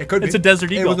Magnum. It could be. It's a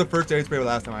Desert It Eagle. was a first aid spray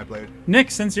last time I played.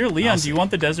 Nick, since you're Leon, do you want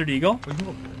the Desert Eagle? We can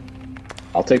go.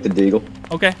 I'll take the deagle.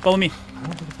 Okay, follow me. I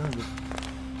don't think it's gonna be.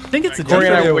 I think it's a Corey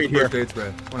Desert and I It will was wait here. first aid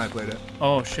spray when I played it.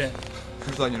 Oh, shit.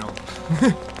 Just letting you know.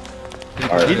 All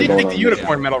right, You we're didn't going take on the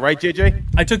unicorn medal, right, JJ?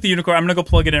 I took the unicorn. I'm going to go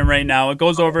plug it in right now. It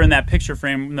goes over in that picture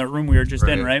frame in the room we were just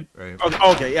in, right? Right.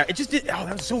 Oh, okay, yeah. It just did. Oh,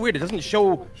 that was so weird. It doesn't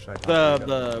show Should I talk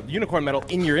the unicorn medal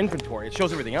in your inventory. It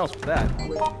shows everything else with that.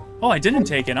 Oh, I didn't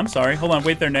take it. I'm sorry. Hold on.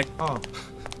 Wait there, Nick. Oh.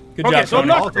 Good Okay, job, so I'm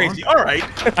Tony. not crazy. All right.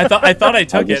 I thought I I'll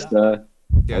took it. just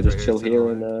Yeah, I'll just it's chill right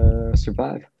here it's and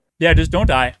survive. Yeah, just don't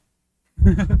die.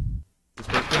 His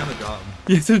first day on the job.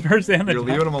 It's his first day on the You're job.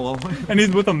 leaving him alone. And he's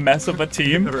with a mess of a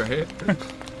team. Right.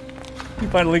 He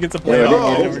finally gets to play Yeah, it it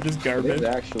all, is- and we're just It garbage.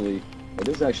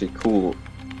 is actually cool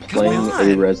playing a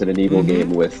on. Resident Evil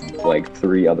game with like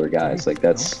 3 other guys. Like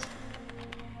it's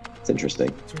interesting.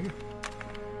 It's right here.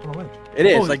 On the ledge. It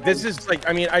is. Oh, Like, this is, like,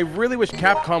 I mean, I really wish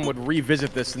Capcom would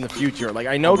revisit this in the future. Like,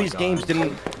 I know Oh my these God. games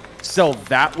didn't sell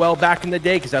that well back in the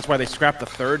day, because that's why they scrapped the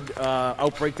third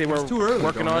Outbreak they were It's too early.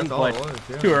 working Dylan, on. That's all it But was.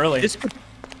 Yeah. Too early. this could,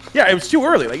 yeah, it was too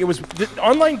early. Like, it was,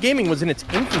 online gaming was in its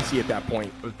infancy at that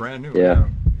point. It was brand new. Yeah.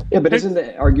 Yeah, but isn't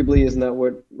that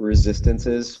what Resistance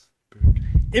is?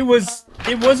 It was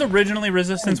originally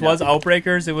Resistance was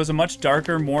Outbreakers. It was a much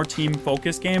darker, more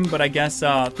team-focused game, but I guess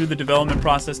through the development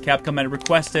process, Capcom had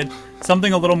requested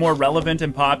something a little more relevant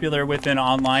and popular within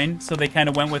online, so they kind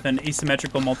of went with an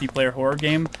asymmetrical multiplayer horror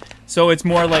game. So it's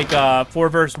more like 4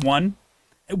 vs. 1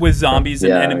 with zombies and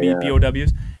Yeah, enemy yeah.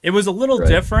 BOWs. It was a little Right.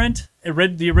 different.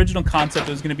 The original concept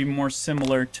was going to be more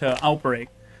similar to Outbreak.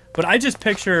 But I just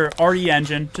picture RE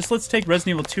Engine. Just let's take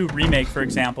Resident Evil 2 Remake, for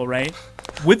example, right?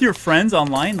 With your friends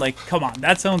online, like, come on,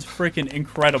 that sounds freaking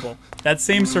incredible. That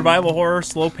same survival horror,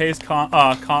 slow-paced Come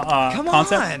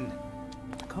concept. on.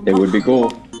 It would be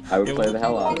cool. I would play the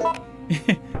hell out of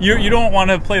it. You don't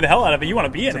want to play the hell out of it. You want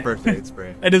to be in It's a it. first aid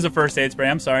spray. It is a first aid spray.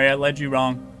 I'm sorry, I led you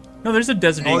wrong. No, there's a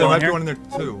Desert Oh, there Eagle might in be here. one in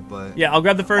there too, but. Yeah, I'll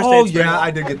grab the first Oh aid spray. yeah,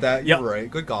 I did get that. Yep. You're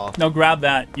right. Good call. No, grab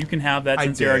that. You can have that I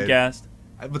since you're a did. guest.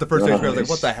 With the first aid spray, I was like, Nice.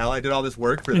 "What the hell? I did all this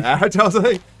work for that." I was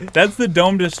like, That's the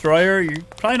Dome Destroyer. You're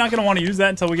probably not going to want to use that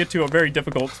until we get to a very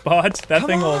difficult spot. That Come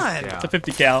thing will... on. It's a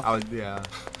 50 cal. I was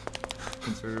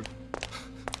conserve.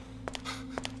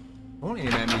 Don't aim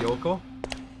at me, Yoko.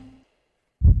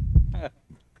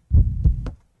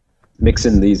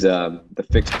 Mixing these the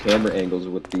fixed camera angles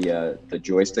with the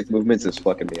joystick movements is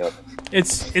fucking me up.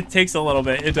 It takes a little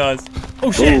bit. It does. Oh,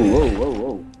 Whoa, shit. whoa, whoa,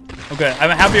 whoa. Okay, I'm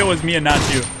happy it was me and not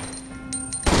you.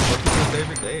 What's your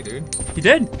favorite day, dude? He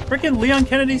did. Freaking Leon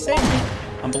Kennedy saved me.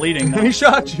 I'm bleeding now. He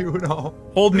shot you, no.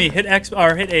 Hold me. Hit X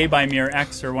or hit A by me or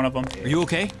X or one of them. Are you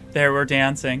okay? There, we're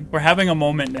dancing. We're having a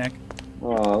moment, Nick.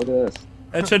 Oh, look at this.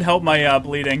 That should help my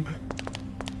bleeding.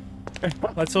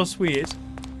 That's so sweet.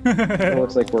 It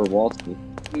looks like we're waltzing.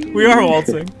 We are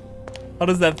waltzing. How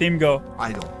does that theme go?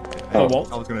 I don't. Oh,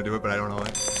 waltz? I was gonna do it, but I don't know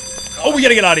it. Oh, we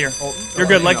gotta get out of here. You're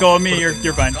good. Let enough. go of me. Put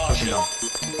You're it fine. No.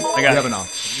 I We got have it.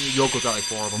 enough. Yoko's got like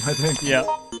 4 of them, I think. Yeah.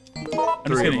 I'm just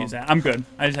 3 of gonna them. use that. I'm good.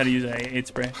 I just had to use a 8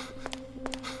 spray. You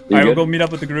Alright, we'll good? go meet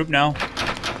up with the group now.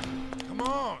 Come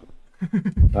on.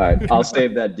 Alright, I'll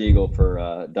save that deagle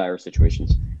for dire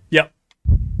situations. Yep.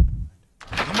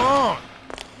 Come on.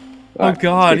 Oh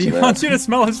God, he wants you to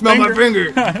smell his Smell my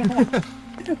finger. finger.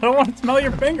 I don't want to smell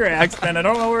your finger, Axman. I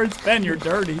don't know where it's been. You're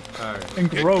dirty and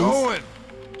Get gross. going.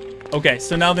 Okay,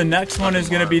 so now the next one is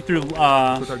going to be through. We'll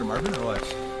talk to Marvin or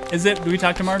what? Is it? Do we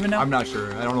talk to Marvin now? I'm not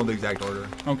sure. I don't know the exact order.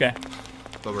 Okay.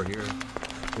 But we're here.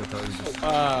 He'll tell you just...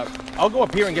 I'll go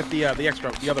up here and get the other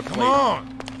plate. Come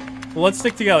on. Well, let's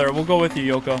stick together. We'll go with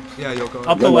you, Yoko. Yeah, Yoko.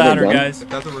 Up the ladder, guys. If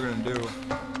that's what we're gonna do.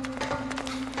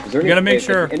 Is there You gotta make if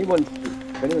sure. anyone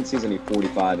sees any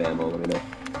 45 ammo, let me know.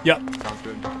 Yep. Sounds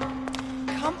good.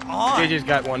 Come on. JJ's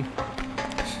got one.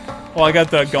 Well, I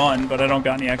got the gun, but I don't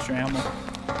got any extra ammo.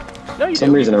 No, you For some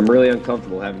do. reason, I'm really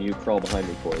uncomfortable having you crawl behind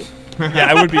me, Corey. Yeah,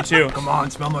 I would be too. Come on,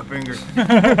 smell my finger.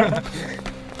 I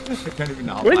can't even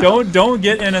know. Don't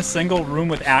get in a single room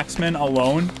with Axman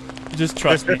alone. Just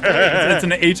trust me. It's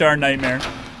an HR nightmare.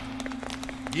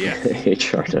 Yes.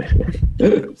 HR nightmare.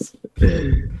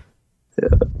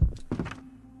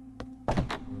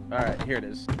 All right, here it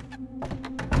is.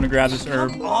 I'm gonna grab this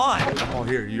herb. Come on. Oh,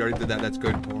 here, you already did that. That's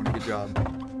good, Tony. Good job.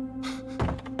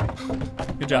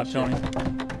 Good job, Tony.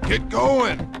 Get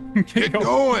going. Get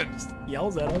going. Just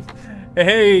yells at us.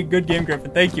 Hey, good game,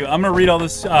 Griffin. Thank you. I'm gonna read all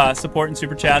this support and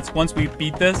super chats once we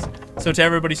beat this. So to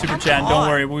everybody super chatting, don't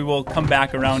worry, we will come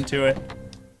back around to it.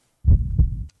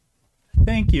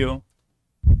 Thank you.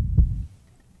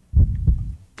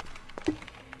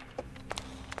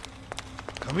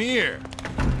 Come here.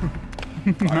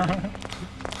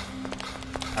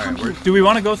 Alright, Do we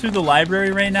want to go through the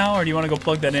library right now, or do you want to go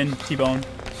plug that in, T-Bone?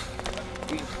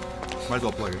 might as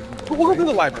well plug it. We'll go through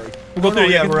the library. We'll go through.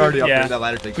 Yeah, we're already up yeah. there. That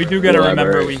ladder takes We do forever. gotta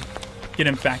remember Library. we get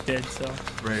infected. So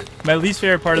Right. my least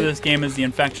favorite part of this game is the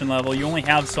infection level. You only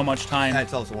have so much time.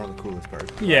 That's also one of the coolest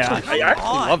parts. Yeah. I actually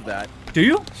love that. Do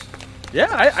you?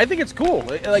 Yeah, I think it's cool.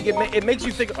 It makes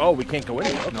you think, oh, we can't go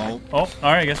anywhere. Okay. No. Oh, all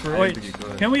right. I guess we're. I Wait. didn't think you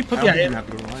could. Can we put I the? don't think you have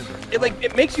to go to the library.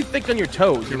 It makes you think on your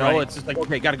toes. You You're know, right. it's just like,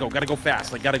 okay, gotta go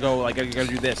fast. Like gotta go, like gotta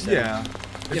do this. And, Yeah.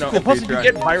 you know, and plus you can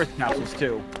get virus capsules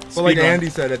too. But like Speed run. Andy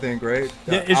said, I think, right?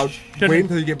 Yeah, it I'll shouldn't- wait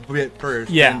until you get bit first.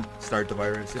 Yeah. Then start the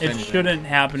virus. if It anything. shouldn't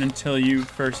happen until you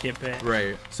first get bit.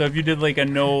 Right. So if you did like a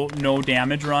no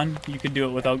damage run, you could do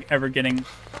it without ever getting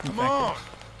Come on.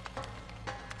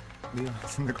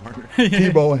 Leon's in the corner.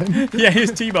 infected. Yeah,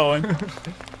 he's T-bowing. All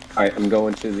right, I'm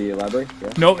going to the library.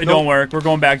 Yeah. Nope, it don't work. We're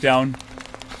going back down.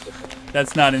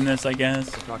 That's not in this, I guess.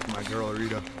 Talk to my girl,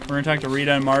 Rita. We're gonna talk to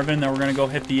Rita and Marvin, then we're gonna go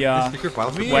hit the Sticker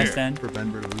files for West End. For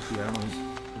Ben Bertolucci. I don't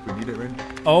know if we need it,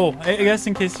 right? Oh, I guess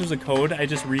in case there's a code, I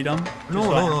just read them.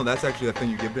 No. That's actually the thing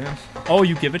you give to him. Oh,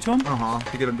 you give it to him?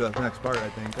 To get him to the next part, I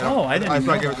think. Oh, I didn't I even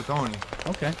thought I know gave it to Tony.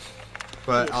 Okay.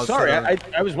 But I'll Sorry,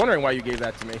 set I was wondering why you gave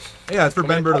that to me. Yeah, it's for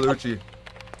Ben Bertolucci.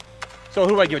 So who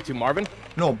do I give it to, Marvin?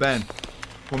 No, Ben.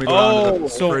 When we go down to the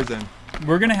so- prison.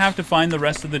 We're gonna have to find the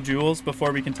rest of the jewels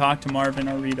before we can talk to Marvin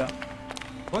or Rita.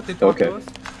 What? They talk to Okay. us?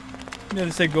 Yeah, they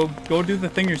say go do the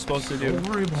thing you're supposed to do. Don't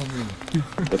worry about me.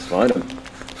 Let's find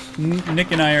him.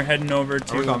 Nick and I are heading over We're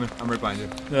to coming. I'm right behind you.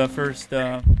 the first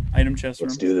item chest room.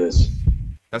 Let's do this.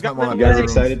 That's not got one of You my guys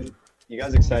bedrooms. excited? You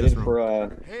guys excited This room.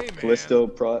 for Hey, man. Callisto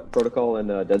Protocol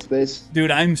and Dead Space? Dude,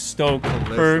 I'm stoked for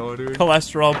Callisto, dude.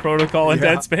 Cholesterol Protocol and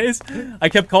Yeah. Dead Space. I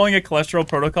kept calling it Cholesterol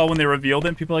Protocol when they revealed it,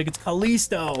 and people are like, it's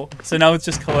Callisto. So now it's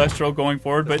just Cholesterol going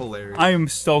forward, That's but hilarious. I am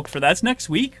stoked for that. It's next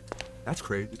week. That's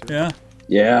crazy. Dude.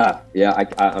 Yeah. Yeah,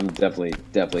 I'm definitely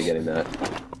getting that.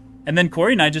 And then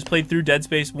Corey and I just played through Dead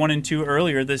Space 1 and 2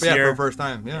 earlier this But yeah, for year. the first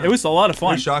time. Yeah. It was a lot of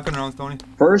fun. First shotgun rounds, Tony.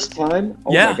 First time?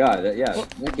 Oh Yeah. my god,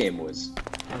 that game was.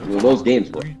 Well, those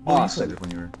games were You awesome. played it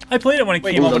when you were. I played it when it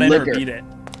Wait, came it out, was but a I never liquor. beat it.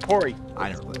 Corey, I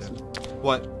never played it.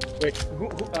 What?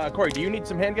 wait, Corey, do you need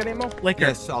some handgun ammo? Liquor.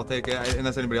 Yes, I'll take it.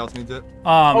 Unless anybody else needs it.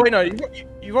 Oh wait, no,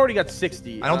 you've already got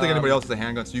 60. I don't think anybody else has a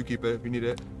handgun, so you keep it if you need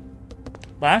it.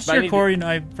 Last But I year, need to- Corey and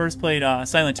I first played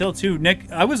Silent Hill 2.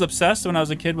 Nick, I was obsessed when I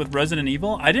was a kid with Resident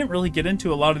Evil. I didn't really get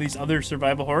into a lot of these other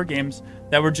survival horror games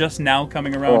that were just now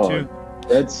coming around, too.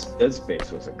 Dead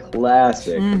Space was a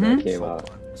classic when that came out.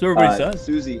 So everybody says.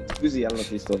 Susie, I don't know if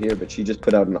she's still here, but she just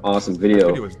put out an awesome video,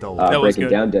 Video was dope. That was breaking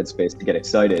good. down Dead Space to get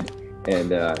excited.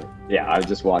 And yeah, I was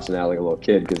just watching that like a little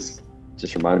kid because it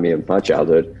just reminded me of my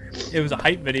childhood. It was a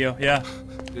hype video, yeah.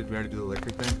 Did we already do the liquor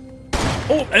thing?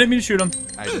 Oh, I didn't mean to shoot him.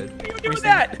 I did. What are you doing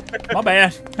that? My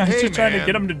bad. I was Hey, just trying to man.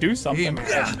 get him to do something. Hey, man.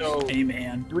 Yeah, so Hey,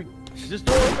 man. is this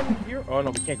door open here? Oh no,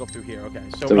 we can't go through here. Okay,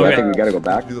 so, So Okay. I think we gotta go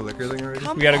back. Do the liquor thing already?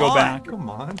 Come We gotta go on. back. Come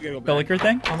on. we gotta go The back. liquor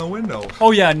thing? On the window.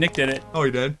 Oh, yeah, Nick did it. Oh,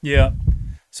 he did? Yeah.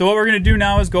 So what we're going to do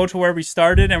now is go to where we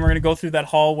started, and we're going to go through that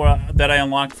hall that I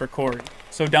unlocked for Corey.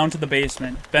 So down to the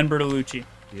basement. Ben Bertolucci.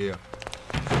 Yeah.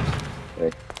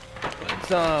 Okay. It's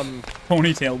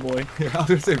Ponytail boy. Yeah, I was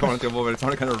gonna say ponytail, but it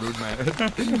sounded kind of rude,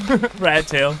 man. Rat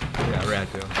tail. Yeah, rat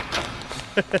tail.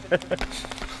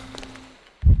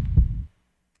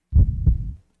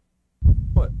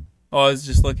 What? Oh, I was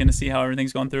just looking to see how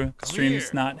everything's going through. The stream's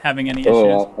here. not having any issues.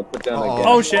 Oh, I'll put down that gas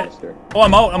Oh, shit. canister. Oh,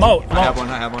 I'm out. I'm out. I'm I have out. one.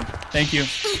 I have one. Thank you.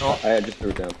 I just threw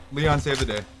it down. Leon saved the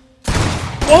day.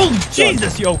 Oh,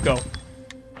 Jesus, Yoko.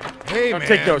 Hey, Don't man.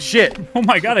 take no shit. Oh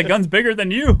my god, a gun's bigger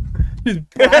than you. Just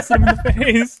blast him in the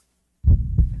face.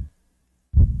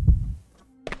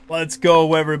 Let's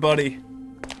go, everybody.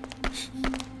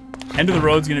 End of the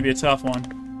road's gonna be a tough one.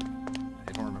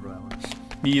 I don't remember that one.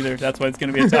 Me either. That's why it's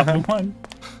gonna be a tough one.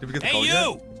 Did we get the Hey, code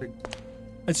you! yet?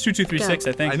 It's 2236,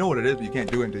 I think. I know what it is, but you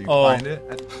can't do it until you Oh. find it.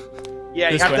 Yeah,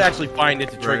 you This have way. to actually find it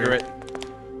to trigger Right.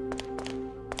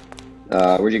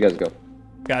 it. Where'd you guys go?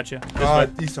 Gotcha. This way.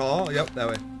 East Hall? Yep, that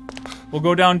way. We'll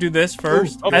go down and do this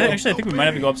first. okay. Actually, I think we might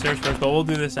have to go upstairs first, but we'll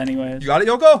do this anyways. You got it,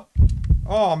 Yoko?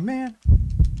 Oh, man. All right,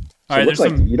 So it there's looks like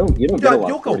some. you don't get a lot of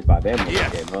Yoko. 45 ammo in Yeah.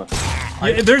 this game, huh?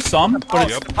 Yeah, there's some,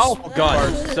 but it's. Powerful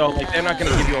guns, so like they're not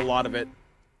gonna give you a lot of it.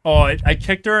 Oh, I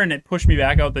kicked her and it pushed me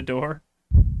back out the door.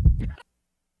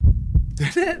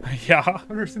 Did it? Yeah. I've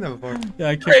never seen that before. Yeah,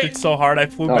 I kicked it so hard I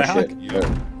flew Oh back. shit. Yeah.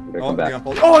 Better Oh, come back. Leon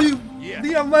pulled. Oh, you! Yeah.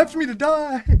 Leon left me to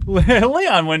die.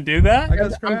 Leon wouldn't do that. I got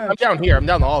I'm scratched. down here. I'm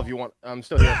down the hall if you want. I'm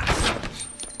still here.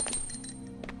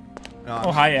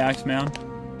 Oh, hi, Axe Man.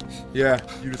 Yeah,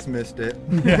 you just missed it.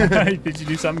 Yeah. Did you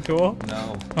do something cool?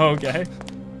 No. Okay.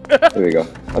 There we go.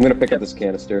 I'm gonna pick up this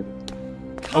canister.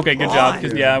 Okay, good job.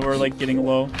 Because yeah, we're like getting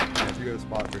low. Yeah, you got a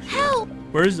spot for sure.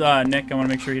 Where's Nick? I want to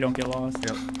make sure he don't get lost.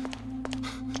 Yep.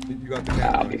 You got the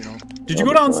camera, you know. Did you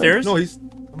go downstairs? No, he's.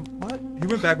 What? He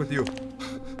went back with you.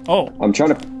 Oh, I'm trying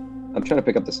to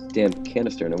pick up this damn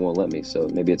canister and it won't let me. So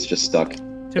maybe it's just stuck. Yeah,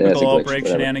 it's a typical glitch, Outbreak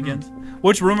whatever. shenanigans.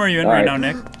 Which room are you in All right right.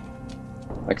 now, Nick?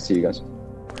 I can see you guys.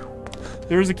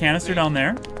 There was a canister down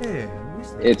there. Yeah.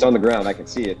 It's on the ground. I can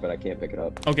see it, but I can't pick it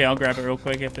up. Okay, I'll grab it real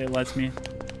quick if it lets me.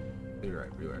 You're right.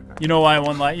 You're right. You know why it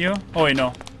won't let you? Oh wait,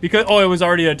 no. Because it was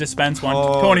already a dispense one.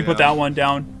 Oh, Tony put yeah. that one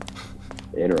down.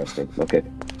 Interesting. Okay.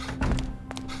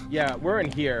 Yeah, we're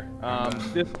in here.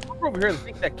 This door over here, I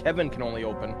think that Kevin can only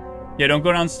open. Yeah, don't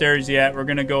go downstairs yet. We're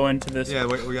gonna go into this Yeah,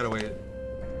 wait. We gotta wait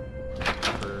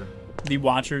for the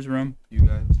Watcher's room. you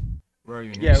guys. Where are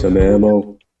you? In Yeah, Some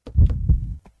ammo.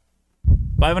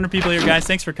 500 people here, guys.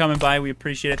 Thanks for coming by. We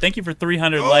appreciate it. Thank you for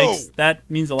 300 Go! likes. That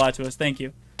means a lot to us. Thank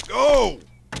you. Go!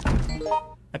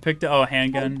 I picked a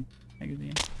handgun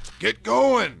magazine. Get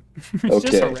going! It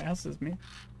just Okay. harasses me.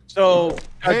 So,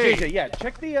 Hey. JJ, yeah,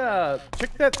 check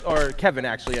that, or Kevin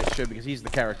actually, I should, because he's the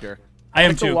character. I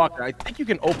am Check the too. locker. I think you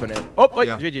can open it. Oh, wait,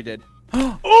 Yeah. JJ did.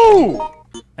 Oh!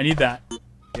 I need that.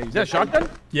 Is that a shotgun?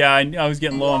 Yeah, I was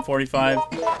getting low on 45.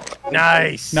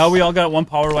 Nice. Now we all got one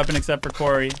power weapon except for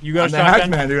Corey. You got I'm a the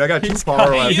shotgun? Hackman, dude. I got 2 He's power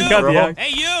got- weapons, he's got bro. the axe. Hey,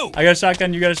 you! I got a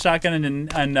shotgun, you got a shotgun, and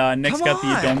Nick's Come got the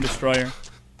on. dome destroyer.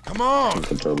 Come on!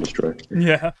 The dome destroyer.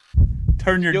 Yeah.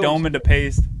 Turn your Yo. dome into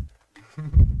paste.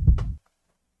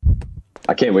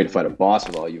 I can't wait to fight a boss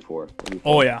with all you four.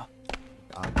 Oh yeah.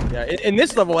 Yeah, in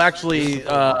this level, actually,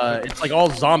 it's like all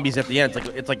zombies at the end.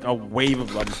 It's like a wave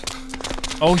of them.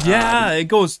 Oh yeah, it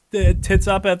goes tits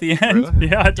up at the end. Really?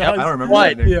 Yeah, it does. I don't remember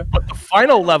But, that. Yeah. but the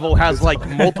final level has like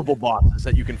multiple bosses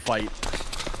that you can fight.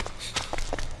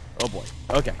 Oh boy.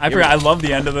 Okay. I here we forgot. I love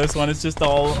the end of this one. It's just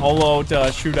all out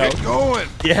shootout. Get going!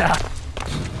 go. Yeah.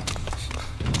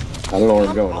 I don't know where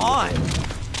I'm going. on.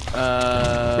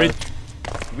 Right.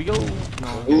 Here we go.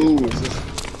 Ooh, is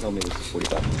this? Tell me this is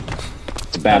 45.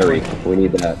 It's a battery. We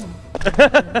need that.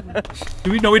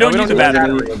 Do we? No, we don't we need don't the need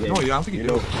battery. that. No, you don't think you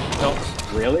do. No.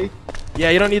 Really? Yeah,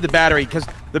 you don't need the battery because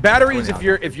the battery is if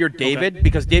you're David,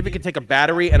 because David can take a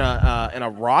battery and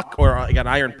a rock or like an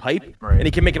iron pipe, Right. and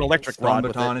he can make an electric Stone rod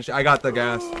with baton it. and shit. I got the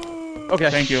gas. Okay.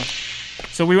 Thank you.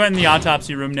 So we went in the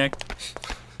autopsy room, Nick.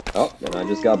 Oh, and I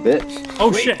just got bit.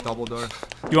 Oh shit. Double door.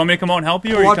 You want me to come out and help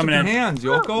you, or are you Watch coming with in? your hands,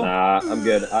 Yoko. Nah, I'm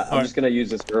good. I'm Alright. just gonna use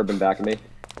this herb in back of me.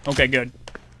 Okay, good.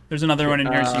 There's another one in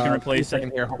here, so you can replace Second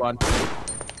it. here. Hold on.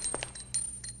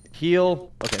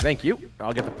 Heal. Okay, thank you.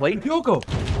 I'll get the plate. Yoko.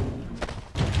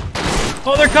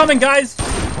 Oh, they're coming, guys.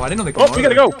 Oh, I didn't know they Oh, come we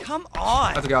gotta over. go. Come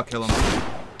on. That's okay, I'll kill him.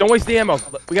 Don't waste the ammo.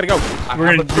 We gotta go. I We're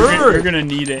have gonna, a you're, gonna, third. you're gonna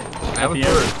need it. I at have a the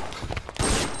end.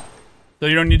 third. So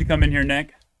you don't need to come in here,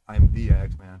 Nick. I'm the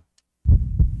X-Man.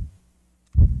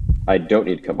 I don't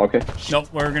need to come. Okay.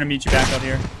 Nope, we're gonna meet you back out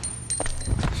here.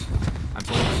 I'm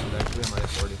so excited, actually. I'm right at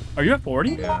 40. Are you at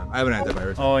 40? Yeah, I have an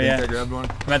antivirus. Oh, Think yeah. I grabbed one.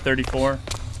 I'm at 34. All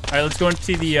right, let's go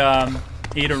into the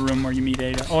Ada room where you meet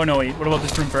Ada. Oh no, wait. What about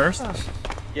this room first?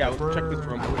 Yeah, we'll check this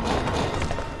room.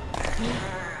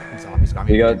 Zombies got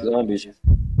me. You got zombies.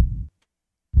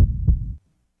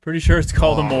 Pretty sure it's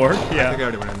called a morgue. I think I Yeah.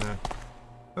 already went in there.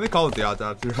 I think they call it the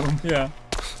autopsy room. Yeah.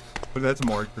 But that's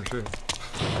more for sure.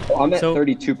 Oh, I'm at So-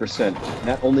 32%.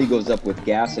 That only goes up with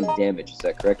gas and damage. Is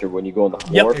that correct? Or when you go on the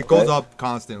floor? It goes right? up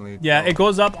constantly. Yeah, it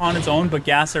goes up on its own, but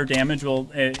gas or damage will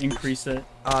increase it.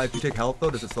 If you take health though,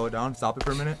 does it slow it down? Stop it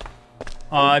for a minute.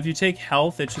 If you take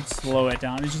health, it should slow it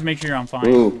down. Just make sure you're on fire.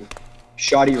 Ooh.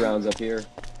 Shoddy rounds up here.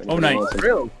 Oh, nice.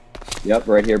 Really? Yep,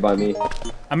 right here by me.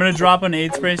 I'm gonna drop an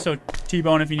aid spray, so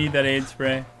T-Bone if you need that aid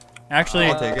spray. Actually,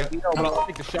 I'll take it. No, but I'll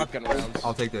take the shotgun rounds.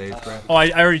 I'll take the aid spray. oh, I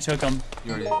already took them.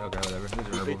 You already okay? Whatever. There's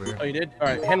a herb over here. Oh, you did? All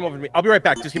right, hand them over to me. I'll be right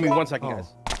back. Just give me 1 second, Oh.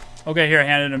 guys. Okay, here, I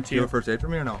handed them to You you. have a first aid for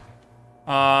me or no?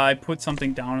 I put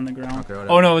something down on the ground. Okay, whatever.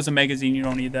 Oh no, it was a magazine. You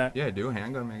don't need that. Yeah, I do.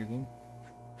 Handgun magazine.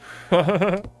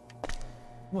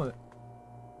 What?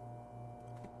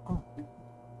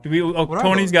 Do we? Oh, What are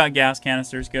Tony's those? got gas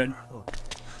canisters. Good.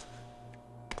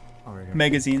 Oh, right here.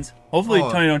 Magazines. Hopefully,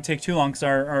 Oh. Tony don't take too long because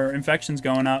our infection's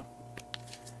going up.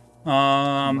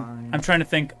 I'm trying to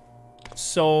think.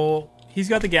 So he's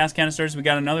got the gas canisters. We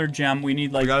got another gem. We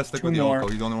need like We gotta stick 2 with more. Yoko.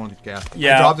 He's the only one with gas.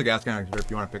 Yeah. I dropped the gas canister if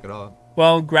you want to pick it up.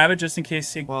 Well, grab it just in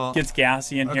case it Well, gets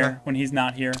gassy in okay. here when he's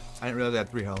not here. I didn't realize I had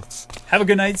 3 healths. Have a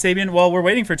good night, Sabian. While we're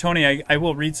waiting for Tony, I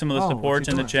will read some of the Oh, what's supports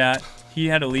he in the doing? chat. He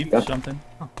had to leave Yeah. for something.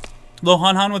 Lil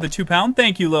Han Han with a £2.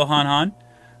 Thank you, Lil Han Han.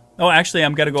 Oh, actually,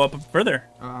 I'm gonna go up further.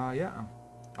 Yeah.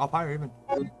 I'll fire even.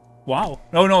 Wow.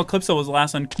 Oh no, Eclipso was the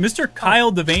last one. Mr.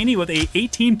 Kyle Devaney with a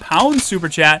 £18 super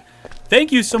chat.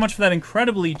 Thank you so much for that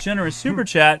incredibly generous super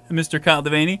chat, Mr. Kyle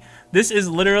Devaney. This is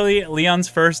literally Leon's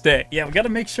first day. Yeah, we got to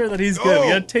make sure that he's good. We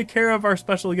got to take care of our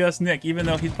special guest Nick, even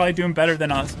though he's probably doing better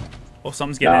than us. Oh,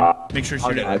 something's getting in. Make sure you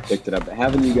shoot I it. picked it up.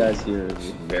 Having you guys here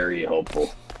is very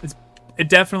helpful. It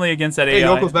definitely against that Hey, AI.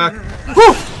 Yoko's back.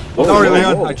 Whoa, Sorry, whoa,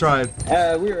 Leon. whoa. I tried.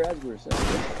 We were as we were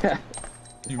saying.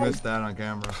 You missed that on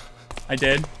camera. I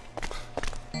did.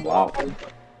 Wow.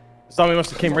 Somebody must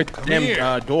have came right to the here.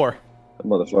 damn door. That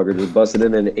motherfucker just busted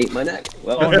in and ate my neck.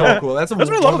 Well, Oh, no, cool. That's That's what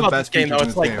I one love of the about this best game, though. features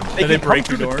It's in like this game. They they can break break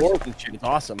through through the doors. doors and shit. It's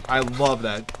awesome. I love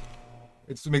that.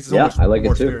 It makes it so Yeah, much I like it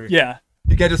more too. scary. Yeah.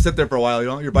 You can't just sit there for a while. You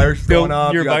know, your virus Still- going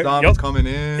up. your You got vi- zombies yup. coming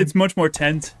in. It's much more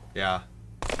tense. Yeah.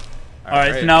 All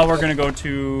right, so now we're going to go to...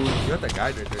 You got that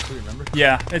guide right there too. Remember?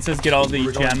 Yeah, it says get all the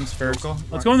We're going- gems first. we'll go?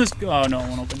 Let's go in this... Oh, no, it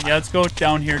won't open. Yeah, let's go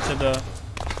down here to the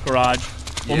garage.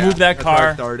 We'll Yeah, move that that's where I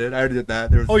car. started. I already did that.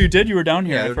 There was, Oh, you did? You were down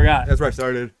here. I there- forgot. That's where I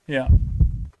started. Yeah.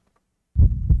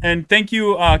 And thank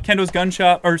you, Kendo's Gun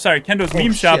Shop, or sorry, Kendo's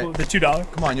Meme Shop shit. with the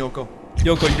 $2. Come on, Yoko.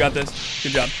 Yoko, you got this.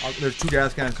 Good job. There's 2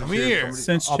 gas cans. Come here.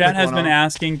 Since I'll chat pick has one been up.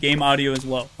 asking, game audio is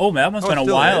low. Oh, man, that must Oh, have been a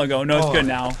still while is? ago. No, it's Oh. good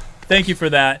now. Thank you for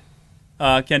that,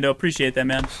 Kendo. Appreciate that,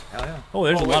 man. Hell yeah. Oh,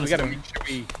 there's a lot we of gotta stuff.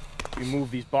 make sure we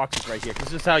move these boxes right here. 'Cause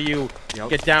this is how you Yep.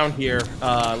 get down here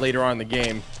later on in the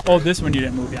game. Oh, this one you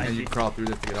didn't move. Yeah, And you can crawl through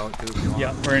this to get out too if you want.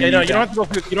 yeah, we're gonna Yeah, need no, you that. don't have to go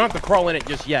through, you don't have to crawl in it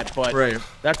just yet, but Right.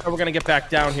 that's how we're gonna get back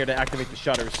down here to activate the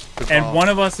shutters. And one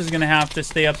of us is gonna have to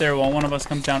stay up there while one of us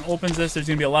comes down, opens this. There's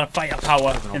gonna be a lot of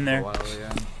firepower in there. For a while,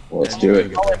 yeah. well, let's do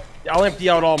it. I'll empty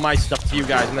out all my stuff to you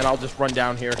guys, and then I'll just run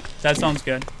down here. That sounds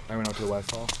good. I went out to the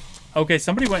west hall. Okay,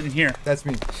 somebody went in here. That's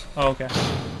me. Oh, okay.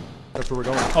 That's where we're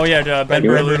going. Oh yeah, Ben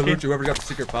Whoever Berlucci. whoever's got the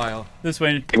secret file. This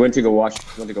way. He went to go wash.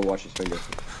 His finger.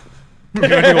 You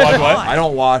want to watch what? I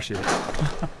don't wash it.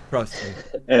 Trust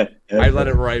me. I let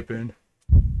it ripen.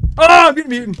 Oh, I'm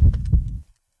getting eaten.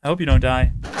 I hope you don't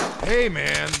die. Hey,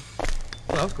 man.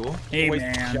 Oh, that was cool. Hey Waste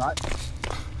man. shot.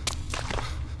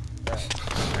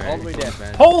 All the way down.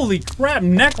 Holy crap!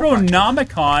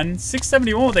 Necronomicon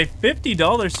 671 with a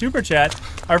 $50 super chat.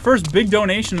 Our first big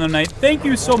donation of the night. Thank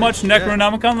you so much,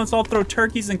 Necronomicon. Let's all throw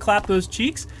turkeys and clap those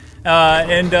cheeks.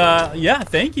 Yeah,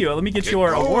 thank you. Let me get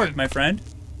your going. award, my friend.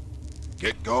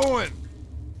 Get going.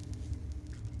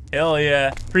 Hell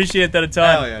yeah. Appreciate that a ton.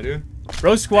 Hell yeah, dude.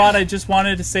 Rose Squad, I just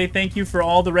wanted to say thank you for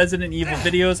all the Resident Evil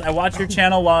videos. I watched your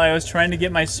channel while I was trying to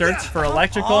get my certs for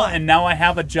electrical, and now I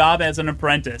have a job as an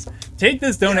apprentice. Take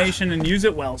this donation and use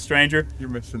it well, stranger. You're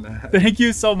missing that. Thank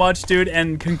you so much, dude,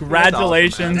 and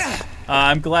congratulations.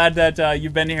 I'm glad that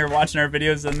you've been here watching our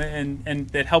videos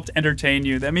and it helped entertain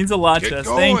you. That means a lot to Get us.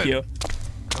 Thank going. you.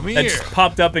 Come That here. just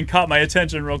popped up and caught my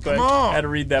attention real quick. Come on. I had to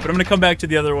read that, but I'm going to come back to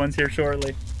the other ones here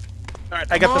shortly. All right,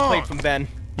 I got the Come plate on. from Ben.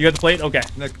 You got the plate? Okay.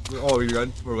 Nick, oh, you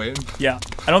good? We're waiting. Yeah.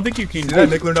 I don't think you can. See that?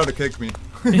 Nick learned how to kick me.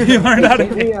 You learned how to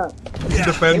To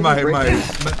defend my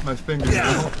fingers. You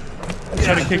know?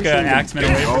 try to kick an axeman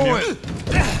away from you.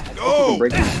 Going. Go.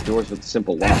 Break these doors with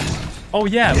simple locks. Oh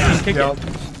yeah, we can kick Yep.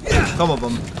 it. Some of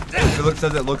them.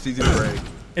 Says it looks easy to break.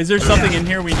 Is there something in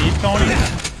here we need, Tony?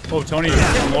 Oh, Tony's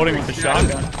unloading with the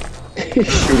shotgun.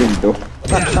 Shooting door.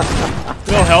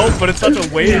 Will help, but it's such a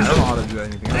I waste. don't know how to do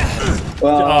anything else.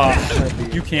 Well,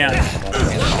 You can't.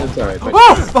 it's alright.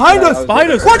 Oh! Behind us!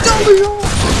 Behind us! Watch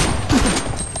out!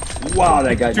 Wow,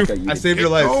 that guy just got I saved your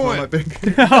life. going. My big.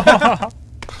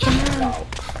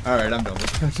 All right, I'm done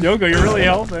with that. Yoko, you're really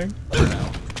helping.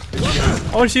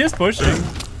 Oh, she is pushing.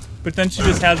 But then she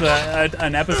just has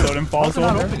an episode and falls How's it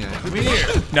not over. open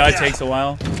yet? No, it takes a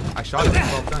while. I shot it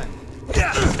 12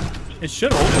 times. It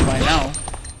should open by now.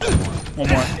 One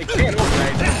more. It can't open.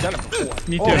 I've done it before.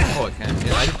 Me too. Oh, it can.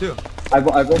 Yeah, I did too. I've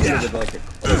opened it with like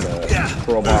a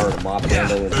crowbar or a mop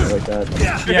handle and shit like that.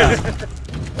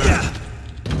 Yeah.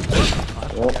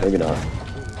 Well, maybe not.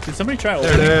 Did somebody try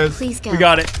There it opening? is. Please go. We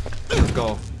got it. Let's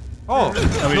go. Oh, we no,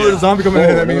 did. there's a zombie coming in.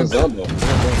 Oh, That means. zombie.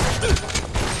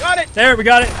 Got it. There, we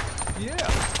got it. Yeah.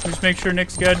 Just make sure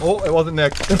Nick's good. Oh, it wasn't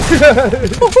Nick.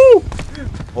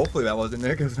 Hopefully that wasn't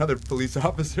Nick. It was another police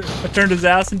officer. I turned his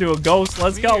ass into a ghost.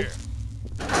 Let's go.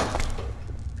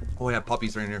 Oh yeah,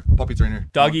 puppies right in here. Puppies right in here.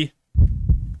 Doggy.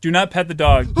 Do not pet the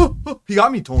dog. He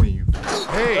got me, Tony. You.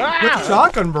 Hey, Get the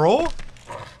shotgun, bro.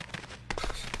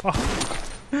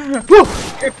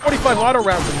 Get 45 auto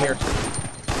rounds in here.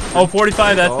 Oh,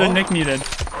 45. That's what Nick needed.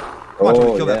 Come on,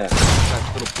 Tony, Oh, kill yeah.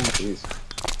 that little pooch. Jeez.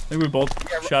 I think we both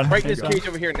shot him. Right in this cage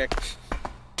over here, Nick.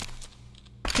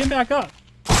 Get back up.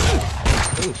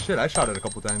 Oh shit, I shot it a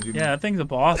couple times. Even. Yeah, that thing's a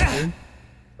boss, dude.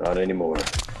 Not anymore.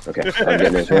 Okay, I'm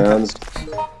getting his rounds.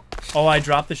 Oh, I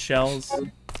dropped the shells.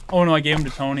 Oh no, I gave them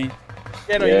to Tony.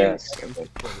 Yeah, no, Yes.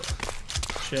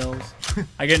 Shells.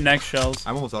 I get next shells.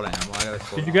 I'm almost out of ammo. I gotta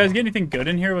slow Did you down. guys get anything good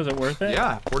in here? Was it worth it?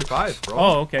 Yeah, 45, bro.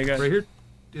 Oh, okay, good. Right here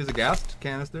is a gas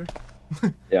canister.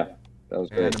 Yeah, that was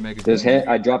And great. a magazine. There's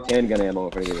I dropped handgun ammo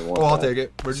if anybody wants Oh, I'll that. take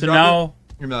it. Where'd you So drop now, it?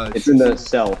 You're in It's in the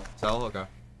cell. cell. Okay.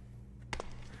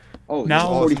 Oh, Now- now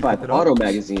Oh, so you 45 picked it up? auto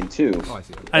magazine too. Oh, I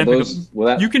see it. I Are didn't pick those, up- will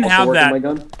that You can also have work on that. my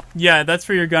gun? Yeah, that's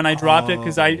for your gun. I dropped it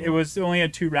because Oh. it was only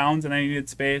had 2 rounds and I needed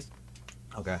space.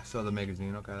 Okay, so the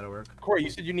magazine. Okay, that'll work. Corey, you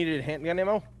said you needed handgun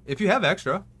ammo? If you have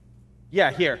extra. Yeah,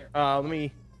 here. Let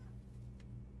me.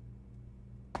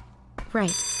 Right.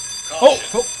 Oh,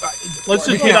 let's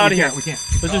just get out of here. We can't.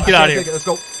 Let's just get out of here. Let's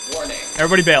go.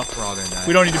 Everybody bail. We're all gonna die.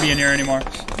 We don't need to be in here anymore.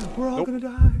 We're all gonna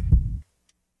die.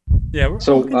 Yeah. We're,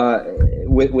 So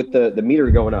with the meter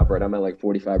going up, right? I'm at like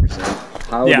 45%.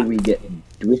 How Yeah. do we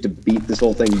have to beat this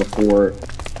whole thing before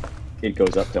it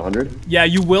goes up to 100? yeah,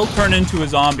 you will turn into a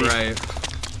zombie. Right.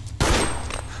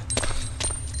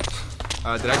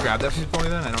 Did I grab that from you, Tony?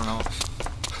 Then I don't know.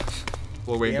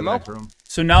 We'll wait in the Ammo? next room.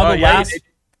 So now Oh, the yeah,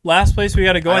 last place we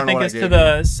got to go, I I don't know think, what is I to gave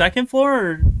the second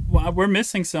floor. Or we're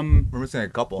missing some We're missing a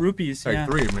couple. rupees. Like Yeah.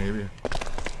 3 maybe.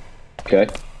 Okay.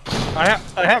 I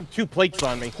have 2 plates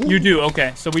on me. You do.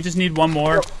 Okay. So we just need one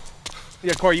more.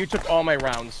 Yeah, Corey, you took all my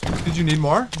rounds. Did you need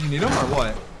more? Did you need them or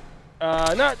what?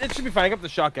 No, it should be fine. I got the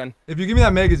shotgun. If you give me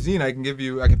that magazine, I can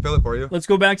fill it for you. Let's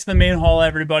go back to the main hall,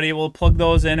 everybody. We'll plug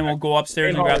those in and we'll go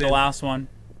upstairs Main and grab hall the it is. last one.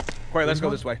 Corey, let's go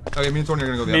this way. Okay, me and Tony are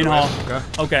gonna go the Main other hall. way.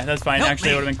 Okay. Okay, that's fine.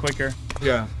 Actually, it would have been quicker.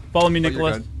 Yeah. Follow me, But you're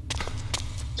Nicholas. good.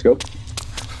 Let's go.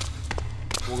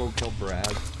 We'll go kill Brad.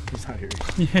 He's not here.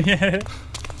 Yeah.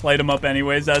 Light him up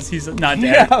anyways, as he's not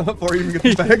dead. Yeah, before you even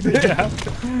get back there.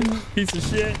 Yeah. Piece of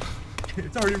shit.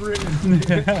 It's already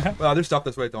written. Well, there's stuff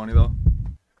this way, Tony, though.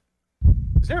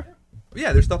 Is there?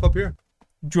 Yeah, there's stuff up here.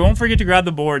 Don't forget to grab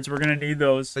the boards. We're gonna need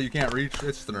those. So you can't reach.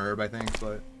 It's just an herb, I think,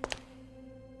 but...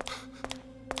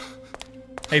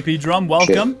 AP Drum,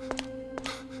 welcome.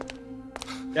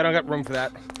 Yeah, I don't got room for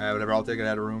that. Whatever, I'll take it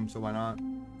out of room, so why not?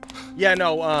 Yeah,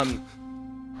 no,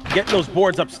 getting those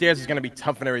boards upstairs is gonna be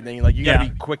tough and everything. Like, you gotta Yeah.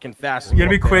 be quick and fast. You gotta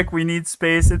be up there. quick. We need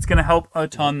space. It's gonna help a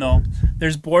ton, though.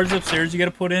 There's boards upstairs you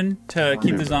gotta put in to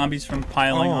keep the zombies from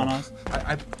piling on us.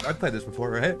 I've played this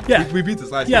before, right? Yeah. We beat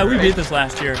this last Yeah, year, we right? beat this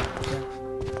last year.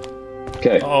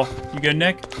 Okay, Oh, you good,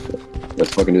 Nick?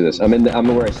 let's fucking do this. I'm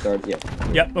where I started. Yeah.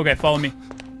 Yep. Okay, follow me.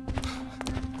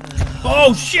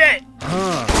 Oh shit!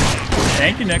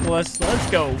 Thank you, Nicholas. Let's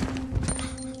go.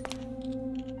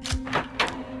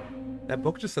 That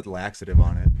book just said laxative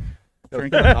on it.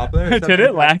 Drink On top there, Did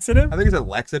it laxative? I think it said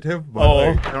laxative, but Oh.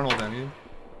 like, I don't know what that means.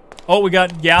 Oh, we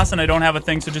got gas and I don't have a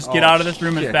thing, so just get Oh, out of this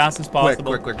room as shit. fast as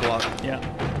possible. Quick, go up. Yeah.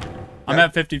 I'm That-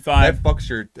 at 55. That fucks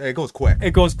your... It goes quick.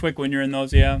 It goes quick when you're in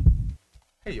those, yeah.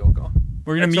 Hey, Yoko.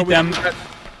 We're gonna And so meet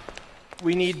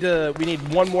them. we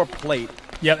need one more plate.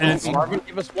 Yep, and it's Marvin,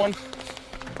 give us one.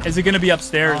 is it gonna be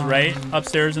upstairs, right?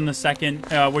 Upstairs in the second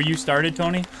where you started,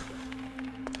 Tony?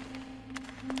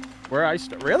 Where I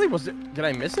start? Really? Was it? Did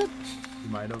I miss it? You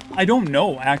might have. I don't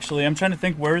know actually. I'm trying to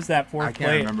think where is that fourth I can't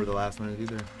plate? remember the last one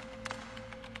either.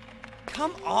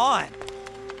 Come on.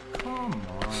 Come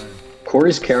on.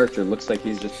 Corey's character looks like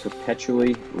he's just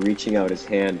perpetually reaching out his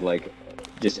hand, like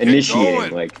just initiating,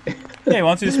 going. like Yeah, he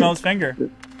wants you to smell his finger.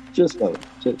 just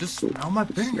Just smell my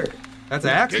finger. That's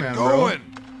Axeman, bro. going.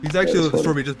 He's actually Yeah, the that's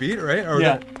story we just beat, right? Or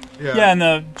Yeah. that- Yeah, in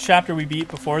the chapter we beat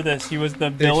before this, he was the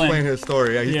They villain. explain his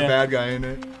story. Yeah, he's Yeah. the bad guy in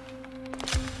it.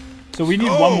 So we need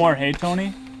one more, hey,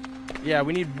 Tony? Yeah,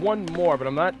 we need one more, but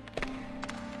I'm not...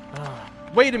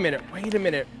 Wait a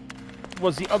minute.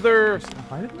 Was the other...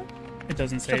 It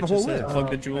doesn't say, It's it the just whole says list. plug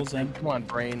the jewels in. Come on,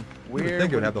 brain. You would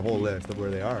think it would have the whole list of where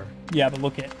they are. Yeah, but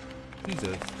look it.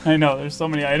 Jesus. I know, there's so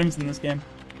many items in this game.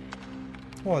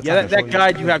 Well, it's Yeah, not that gonna show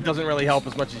guide you. you have doesn't really help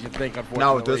as much as you think, unfortunately.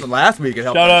 No, it doesn't. Last week it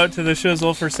helped. Shout out to the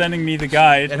Shizzle for sending me the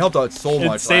guide. It helped out so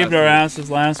much. It saved last our week.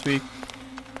 asses last week.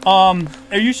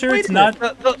 Are you sure Wait it's a not?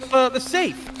 minute, the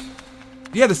safe.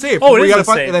 Yeah, the safe. Oh, it We is gotta the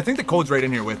find- safe. and I think the code's right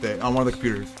in here with it on one of the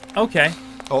computers. Okay.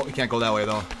 Oh, you can't go that way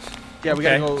though. Yeah, we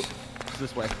Okay. gotta go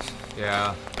this way. Yeah.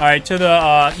 All right, to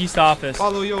the east office.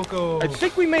 Follow Yoko. I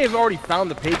think we may have already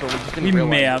found the paper. We just didn't We realize.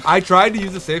 may have. I tried to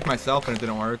use the safe myself and it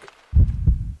didn't work.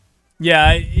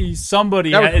 Yeah,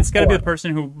 somebody. That was It's got to be the before.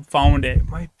 person who found it.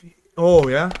 Might be. Oh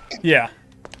yeah. Yeah.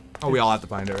 Oh, we all have to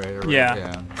find it, right?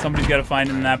 Yeah. Somebody's got to find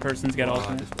it, and that person's got to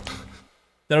open it. This way.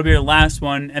 That'll be our last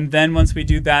one, and then once we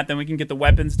do that, then we can get the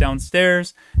weapons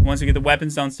downstairs. And once we get the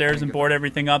weapons downstairs and board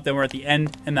everything up, then we're at the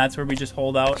end, and that's where we just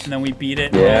hold out, and then we beat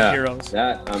it. And we're all heroes.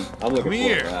 That I'm looking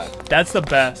forward to that. That's the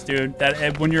best, dude.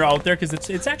 That when you're out there, because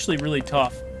it's actually really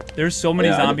tough. There's so many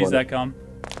Yeah, I zombies just that come.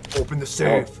 Open the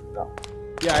safe. Oh,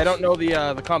 Yeah, I don't know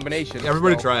the combination.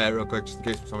 Everybody so- try it real quick, just in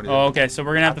case somebody. Oh, okay. So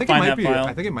we're gonna have to find that file.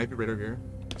 I think it might be right over here.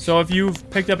 So if you've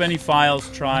picked up any files,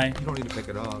 try. You don't need to pick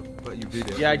it up, but you did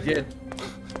it. Yeah, I did.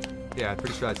 Yeah, I'm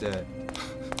pretty sure that's it.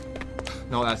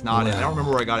 No, that's not it. I don't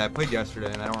remember where I got it. I played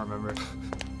yesterday, and I don't remember.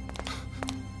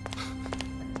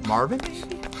 Marvin,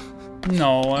 maybe?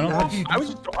 No, I don't think.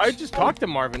 I just talked to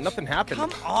Marvin. Nothing happened.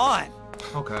 Come on.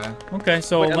 Okay. Okay,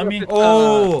 so Wait, I let me. looked at,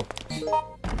 Oh!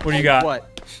 What do you got? What?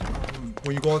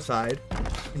 When you go outside,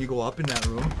 and you go up in that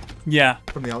room Yeah,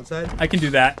 from the outside. I can do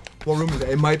that. What room is it?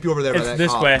 It might be over there. by It's that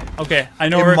this cop. way. Okay, I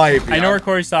know It where. might be, I know yeah. where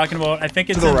Corey's talking about. I think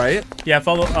it's To the in- right. Yeah,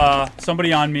 follow.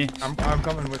 Somebody on me. I'm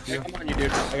coming with you. Come on, you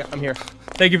dude. I'm here.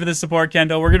 Thank you for the support,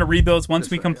 Kendo. We're gonna read those once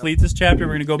This we way, complete this chapter.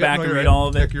 We're gonna go back no, and you're read right. all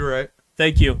of it. Nick, you were right.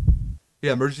 Thank you.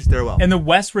 Yeah, emergency stairwell. In the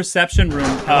west reception room.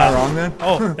 Am I wrong then?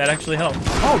 Oh, that actually helps.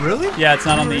 Oh, really? Yeah, it's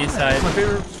not on the east That's side. my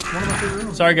favorite. One of my favorite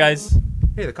rooms. Sorry, guys.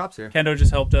 Hey, the cop's here. Kendo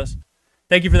just helped us.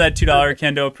 Thank you for that $2,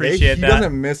 Kendo. Appreciate he that.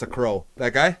 doesn't miss a crow.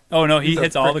 That guy? Oh no, he He's a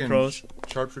hits all the frickin' crows.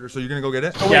 Sharpshooter. So you're gonna go get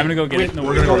it? Yeah, I'm gonna go get it. No,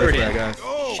 We're gonna go this Already. way, guys.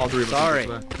 All three of us. Sorry. This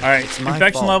way. All right, my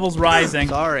infection fault. levels rising.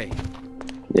 Sorry.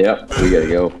 Yep, we gotta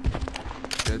go.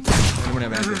 Good. Anyone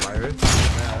have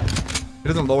antivirus? It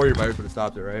doesn't lower your virus, but it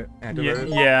stops it, right? Yeah, Antivirus?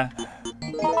 yeah.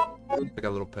 Like a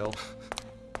little pill.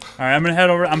 All right, I'm gonna head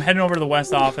over. I'm heading over to the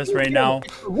west office right now.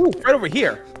 Roof, right over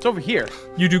here. It's over here.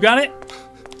 You do got it?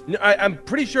 No, I'm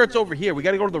pretty sure it's over here. We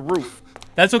got to go to the roof.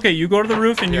 That's okay. You go to the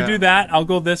roof and you Yeah. do that. I'll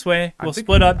go this way. I We'll think-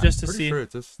 split up just to I'm pretty see. Sure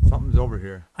it's just something's over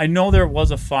here. I know there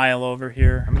was a file over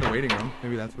here. I'm in the waiting room.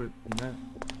 Maybe that's what you meant.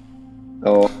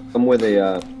 Oh, I'm with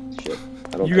a shit.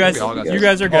 I don't You think guys, we all got you this.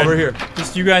 guys are good. Over here.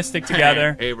 Just you guys stick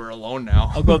together. Hey, we're alone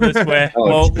now. I'll go this way. Oh,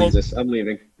 Well, Jesus, I'm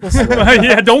leaving.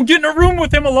 yeah, don't get in a room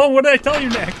with him alone. What did I tell you,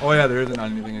 Nick? Oh yeah, there isn't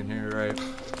anything in here, right?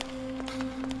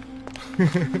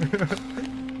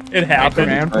 It happened.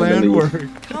 Grand I plan believe.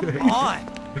 worked. Come on.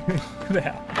 It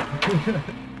happened.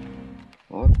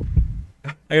 Awkward.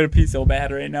 I gotta pee so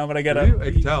bad right now, but I gotta. Really?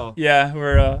 I can tell. Yeah,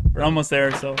 we're almost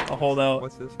there, so I'll hold out.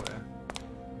 What's this way?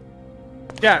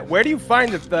 Yeah, where do you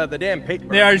find the damn paper?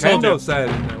 They already told Nintendo you. said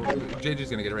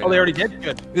JJ's gonna get it right Oh, they now. already did?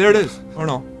 Good. There it is. Oh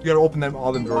no, you gotta open them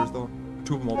all them drawers though.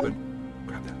 Two of them open.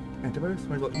 Grab that. Antivirus?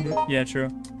 Might as well eat it. Yeah, true.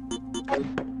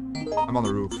 I'm on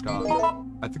the rooftop.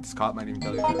 I think this cop might even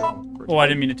tell you that now. Oh, I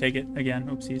didn't mean to take it again.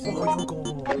 Oopsies. Oh, you go.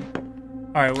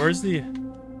 All right, where's the?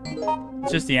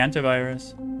 It's just the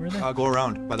antivirus. Where are they? Go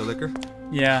around by the liquor.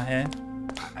 Yeah,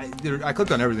 yeah. I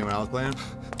clicked on everything when I was playing.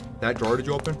 That drawer did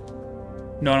you open?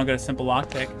 No, I don't got a simple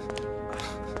lockpick.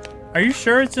 Are you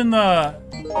sure it's in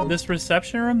this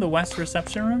reception room, the west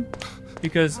reception room?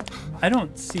 Because I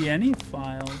don't see any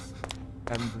files.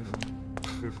 I haven't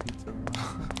played for pizza.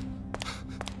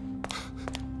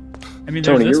 I mean,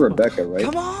 Tony, there's you're this Rebecca, right?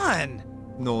 Come on.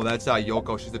 No, that's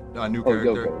Yoko. She's a new Oh,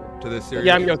 character Yoko. to this series.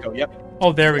 Yeah, I'm Yoko. Yep.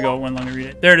 Oh, there we go. One, let me read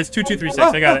it. There it is.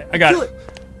 2236. I got it. I got it.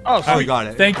 Oh, Oh, sweet. you got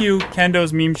it. Thank you,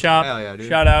 Kendo's Meme Shop. Hell yeah, dude.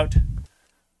 Shout out.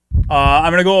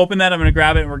 I'm gonna go open that. I'm gonna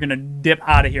grab it, and we're gonna dip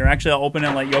out of here. Actually, I'll open it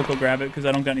and let Yoko grab it because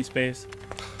I don't got any space.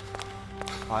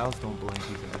 Files don't blink.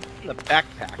 He said. The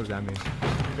backpack. What does that mean?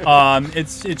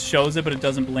 It shows it, but it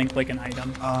doesnn't blink like an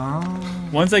item. Oh.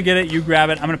 Once I get it, you grab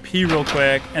it. I'm gonna pee real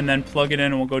quick and then plug it in,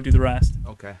 and we'll go do the rest.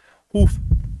 Okay. Oof.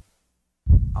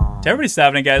 To everybody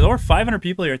stopping in, guys. Over 500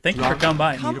 people here. Thank you for coming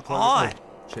by. Come Need a plug? on.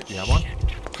 Oh, shit, do you have one?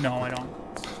 No, I don't.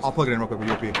 I'll plug it in real quick with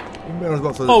UP.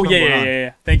 Oh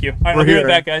yeah. Thank you. All right, I'll be right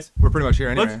back, guys. We're pretty much here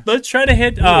anyway. Let's try to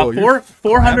hit Ooh,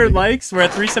 400 likes. We're at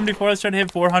 374. Let's try to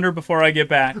hit 400 before I get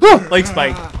back. Like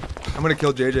spike. I'm gonna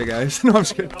kill JJ, guys. No, I'm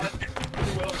just kidding.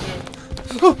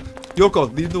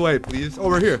 Yoko, lead the way, please.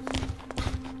 Over here.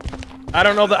 I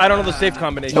don't know the safe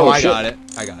combination. No, Oh, I shit. got it.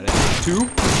 2,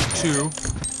 2,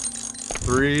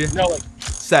 3, No, like,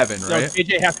 7, no, right?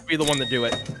 JJ has to be the one to do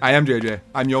it. I am JJ.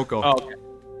 I'm Yoko. Oh, okay.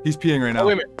 He's peeing right now. Oh,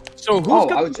 wait a minute. So who's Oh,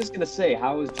 got... I was just gonna say,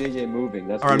 how is JJ moving?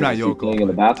 That's Or I'm weird. not Is he Yoko, playing in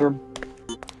the but- bathroom.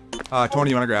 Tony,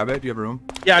 you wanna grab it? Do you have room?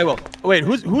 Yeah, I will. Oh, wait,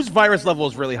 whose virus level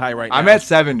is really high right now? I'm at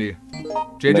 70.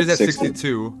 JJ's at 60.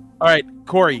 62. All right,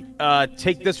 Corey,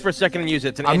 take this for a second and use it.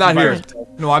 It's an I'm not here. antivirus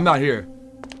pill. No, I'm not here.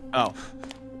 Oh.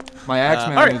 My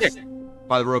Axeman all right, is Nick.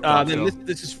 by the rope. Then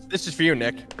this is for you,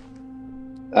 Nick.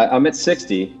 I'm at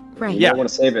 60. Right. You Yeah. might want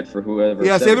to save it for whoever.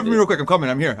 Yeah, save it for me 70. real quick. I'm coming.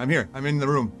 I'm here. I'm in the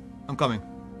room. I'm coming.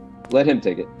 Let him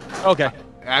take it. Okay.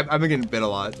 I've been getting bit a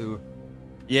lot too.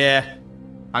 Yeah.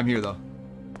 I'm here though.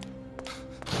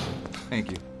 Thank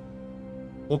you.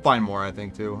 We'll find more, I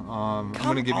think, too. I'm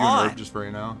gonna give you an herb just for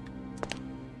right now.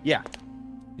 Yeah.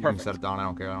 You Perfect. can set it down. I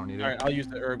don't care. I don't need it. All right, I'll use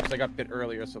the herb because I got bit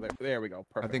earlier. So there we go.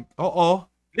 I Perfect. think. Oh.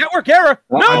 Network error.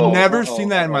 No. I've never seen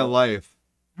that in my life.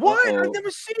 What? Uh-oh. I've never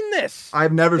seen this.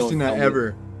 I've never Don't seen that tell me.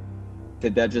 ever.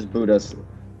 Did that just boot us?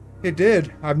 It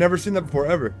did. I've never seen that before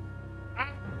ever.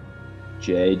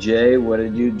 JJ, what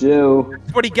did you do?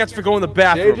 That's what he gets for going to the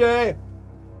bathroom. JJ,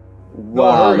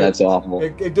 Wow, hurry. that's awful.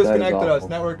 it That is disconnected us. awful.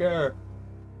 Network error.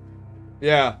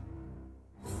 Yeah.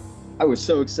 I was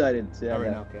so excited to see All right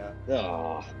that. now, cat.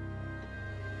 Oh,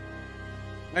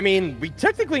 I mean, we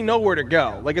technically know where to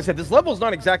go. Like I said, this level's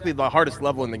not exactly the hardest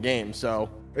level in the game, so.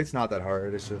 It's not that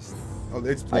hard. It's just. Oh,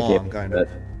 it's I long, can't. kind of.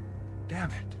 Damn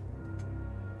it.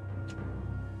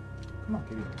 Come on,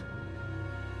 kitty.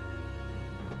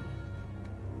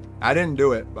 I didn't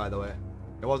do it, by the way.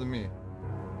 It wasn't me.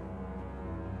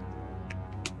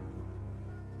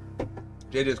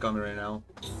 JJ's coming right now.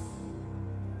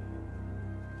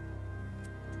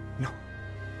 No.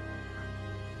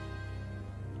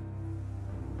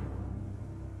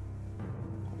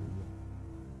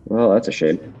 well, that's a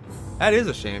shame. That is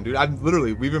a shame, dude.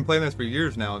 We've been playing this for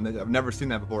years now, and I've never seen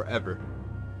that before, ever.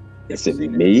 Is it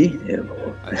me?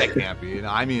 That can't be.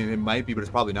 I mean, it might be, but it's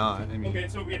probably not. I mean, Okay,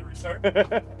 so we had to restart.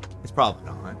 it's probably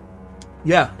not.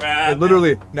 Yeah, Crap. it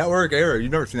literally network error.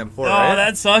 You've never seen that before, Oh, right?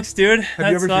 that sucks, dude. Have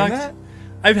you ever sucks. seen that?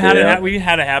 I've had Yeah. we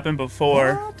had it happen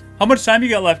before. What? How much time you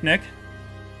got left, Nick?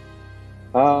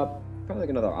 Probably like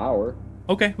another hour.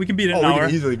 Okay, we can beat it in Oh, an we hour.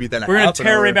 can easily beat that. In We're gonna half an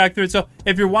tear hour. right back through it. So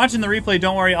if you're watching the replay,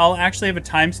 don't worry. I'll actually have a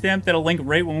timestamp that'll link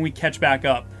right when we catch back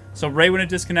up. So right when it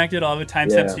disconnected, I'll have a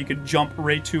timestamp Yeah. so you could jump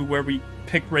right to where we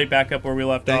picked right back up where we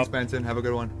left Thanks, off. Benson. Have a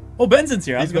good one. Oh, Benson's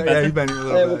here. How's He's it been, going, yeah, he's Benson? been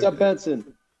here a Hey, little what's bit. up,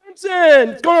 Benson? Benson,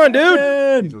 what's going on,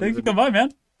 dude? Ben, thanks for coming by,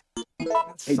 man.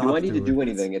 Hey, do I need to do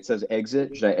anything? It says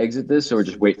exit. Should I exit this or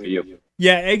just wait for you?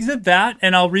 Yeah, exit that,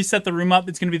 and I'll reset the room up.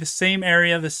 It's gonna be the same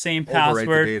area, the same Overwrite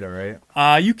password. the data,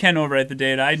 right? You can overwrite the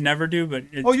data. I'd never do, but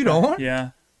it's Oh, you don't?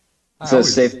 Yeah. It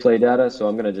says save play data, so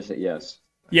I'm gonna just hit yes.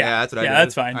 Yeah, that's what I did.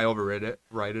 that's fine. I overwrote it,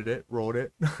 righted it, rolled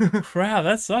it. Crap,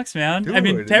 that sucks, man. Dude, I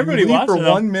mean, to everybody you leave watching for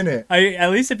though, 1 minute.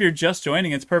 at least if you're just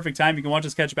joining, it's perfect time. You can watch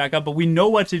us catch back up. But we know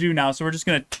what to do now, so we're just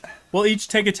gonna we'll each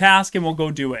take a task and we'll go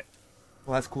do it.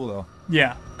 Well, that's cool though,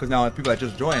 Yeah, because now people that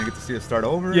just join get to see us start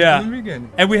over. Yeah. From the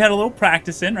beginning. and we had a little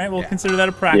practice in, right? We'll Yeah. consider that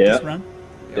a practice Yeah. run.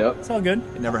 Yep. It's all good.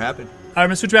 It never happened. All right, I'm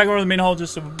gonna switch back over to the main hall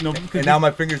just so no. And now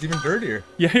my finger's even dirtier.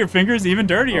 Yeah, your finger's even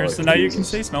dirtier, Oh, so now you can Jesus.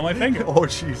 say, "Smell my finger." Oh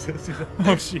Jesus!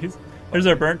 Oh, jeez. There's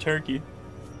our burnt turkey.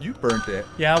 You burnt it.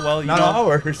 Yeah, well, you Not know.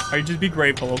 ours. Or you just be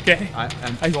grateful, okay? I'm so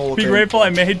Be thankful. grateful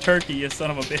I made turkey, you son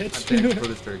of a I'm bitch. thankful for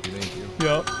this turkey. Thank you.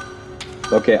 Yep.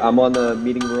 Okay, I'm on the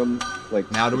meeting room. Like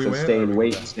Now do it we says win, stay or and we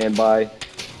wait, go back? stand by.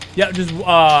 Yeah, just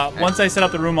once I set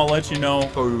up the room, I'll let you know.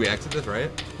 So we exit this, right?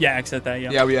 Yeah, exit that.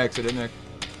 Yeah. Yeah, we exit it, Nick.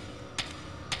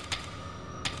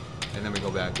 And then we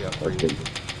go back. Yeah. Okay.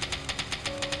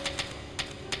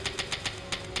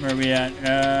 Where are we at?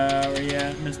 Where you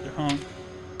at, Mr. Hunk?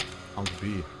 Uncle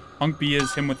B. Hunk B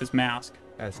is him with his mask.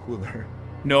 That's cooler.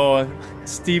 No,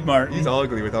 Steve Martin. He's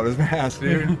ugly without his mask,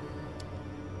 dude.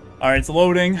 All right, it's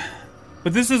loading.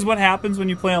 But this is what happens when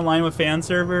you play online with fan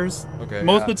servers. Okay.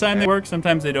 Most yeah. of the time they work,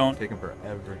 sometimes they don't. Taking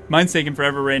forever. Mine's taking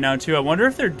forever right now too. I wonder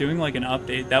if they're doing like an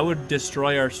update. That would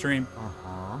destroy our stream.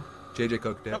 JJ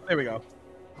cooked it. Oh, there we go.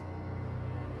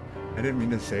 I didn't mean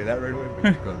to say that right away,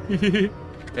 but it's good.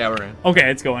 Yeah, we're in. Okay,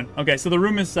 it's going. Okay, so the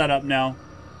room is set up now.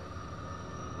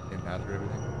 Didn't pass through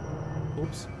everything.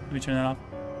 Oops, let me turn that off.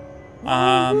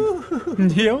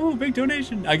 Yeah, oh, big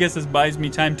donation. I guess this buys me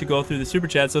time to go through the super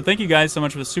chats. So thank you guys so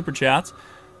much for the super chats.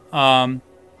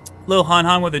 Lil Han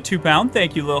Han with a £2.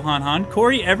 Thank you, Lil Han Han.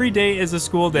 Corey, every day is a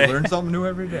school day. Learn something new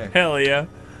every day. Hell yeah.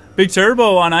 Big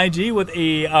Turbo on IG with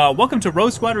a welcome to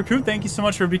Rogue Squad Recruit. Thank you so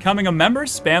much for becoming a member.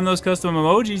 Spam those custom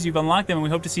emojis. You've unlocked them, and we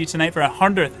hope to see you tonight for a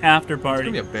 100th after party.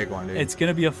 It's going to be a big one, dude. It's going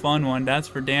to be a fun one. That's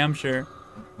for damn sure.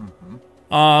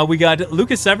 We got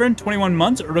Lucas Severin, 21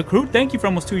 months. Recruit, thank you for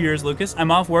almost 2 years, Lucas.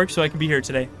 I'm off work, so I can be here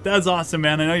today. That's awesome,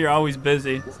 man. I know you're always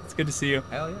busy. It's good to see you.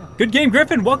 Hell yeah. Good game,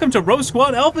 Griffin. Welcome to Rogue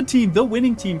Squad Alpha Team, the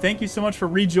winning team. Thank you so much for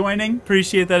rejoining.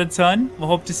 Appreciate that a ton. We'll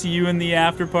hope to see you in the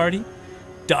after party.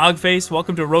 Dogface,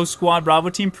 welcome to Rogue Squad Bravo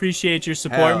Team. Appreciate your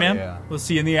support, Hell man. yeah. We'll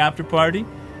see you in the after party.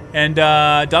 And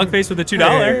Dogface with a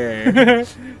 $2. Hey.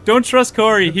 Don't trust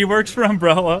Corey. He works for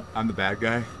Umbrella. I'm the bad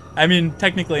guy. I mean,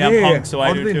 technically, I'm Punk, so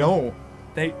I do they too. know?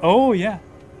 Oh, yeah.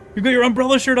 You got your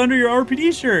Umbrella shirt under your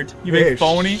RPD shirt. You big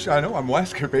phony. I know, I'm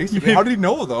Wesker, basically. How did he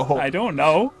know, though? I don't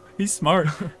know. He's smart.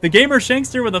 The Gamer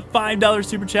Shankster with a $5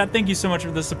 super chat. Thank you so much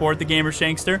for the support, the Gamer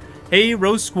Shankster. Hey,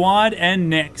 Rose Squad and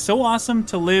Nick. So awesome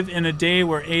to live in a day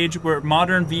where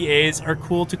modern VAs are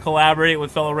cool to collaborate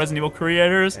with fellow Resident Evil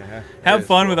creators. Yeah, Have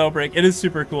fun with Outbreak. It is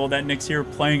super cool that Nick's here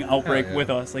playing Outbreak yeah. with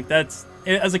us. Like, that's...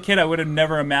 As a kid, I would have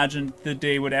never imagined the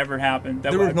day would ever happen.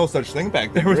 There was no such thing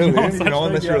back then, was really. no such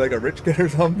Unless thing, you're like a rich kid or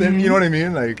something. You know what I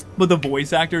mean? Like, But the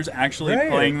voice actors actually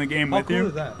Right. playing the game How with cool you.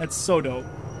 is that? That's so dope.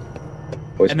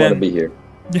 Always And fun to then- be here.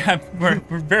 Yeah, we're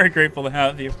very grateful to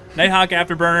have you. Nighthawk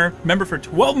Afterburner, member for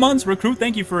 12 months. Recruit,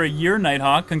 thank you for a year,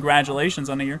 Nighthawk. Congratulations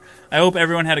on a year. I hope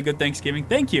everyone had a good Thanksgiving.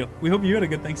 Thank you. We hope you had a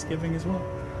good Thanksgiving as well.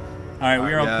 All right,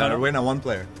 we are all yeah, cut we're up. waiting on one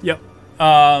player. Yep.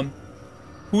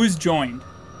 Who's joined?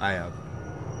 I have.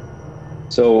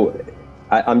 So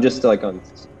I'm just like on.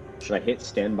 Should I hit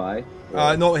standby?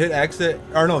 No, hit exit.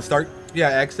 Or no, start. Yeah,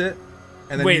 exit.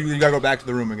 And then Wait. you gotta go back to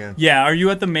the room again. Yeah, are you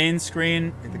at the main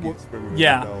screen? I think it's where we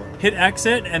Yeah. go. Hit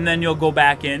exit, and then you'll go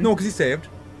back in. No, because he saved.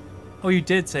 Oh, you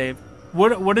did save.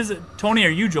 What is it? Tony, are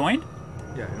you joined?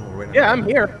 Yeah, I know we're waiting. Yeah, I'm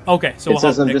here. Okay, so It we'll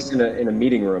says help I'm Nick. just in a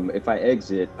meeting room. If I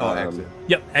exit, Oh, exit.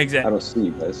 Yep, exit. I don't see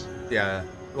you guys. Yeah.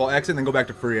 Well, exit and then go back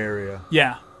to free area.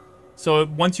 Yeah. So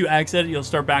once you exit, you'll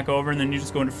start back over, and then you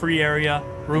just go into free area,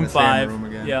 room the same 5. room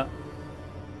again. Yeah.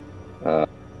 Well,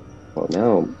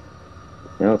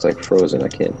 now it's like frozen. I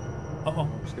can't.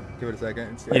 Just give it a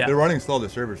second. Yeah. They're running slow, the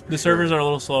servers. The servers are a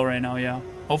little slow right now, yeah.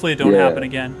 Hopefully it don't Yeah. happen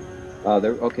again.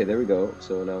 Okay, there we go.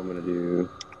 So now I'm gonna do.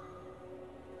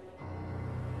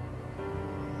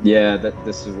 Yeah,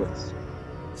 this is what's.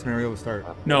 Scenario will start.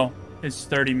 No, it's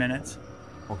 30 minutes.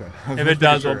 Okay. If it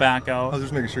does, we'll back I was out.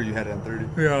 just making sure you had it on 30.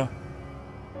 Yeah.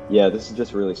 Yeah, this is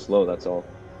just really slow. That's all.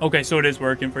 Okay, so it is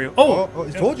working for you. Oh! Oh,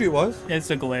 he told you it was. It's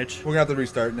a glitch. We're gonna have to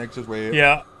restart. Nick, just wait.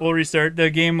 Yeah, we'll restart. The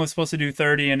game was supposed to do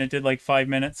 30, and it did like 5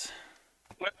 minutes.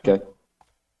 Okay.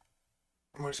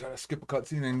 I'm just gonna skip a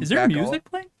cutscene and Is there back music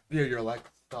out. playing? Yeah, your Alexa.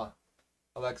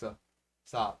 Alexa,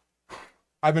 stop.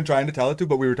 I've been trying to tell it to,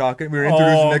 but we were talking. We were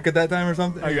introducing Oh. Nick at that time or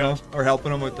something. I you know, got or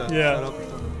helping him with the Yeah. setup or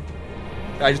something.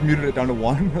 I just muted it down to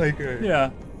 1. Like.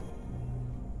 Yeah.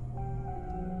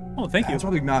 Oh, thank you. That's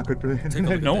probably not good for the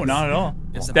internet. No, not at all.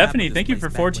 There's a map Stephanie, of this thank you place for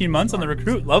back 14 when months on the Ibarra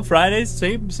recruit. was Love Fridays.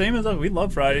 Same as us. We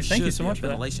love Fridays. Thank you Should so be a much for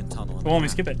that. ventilation tunnel in Go on, we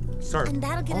the skip it. Start. And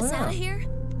that'll get us out of here?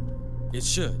 It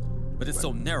should, but it's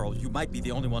so narrow you might be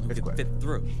the only one who can fit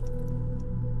through.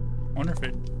 Wonder if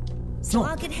it. So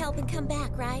I'll get help and come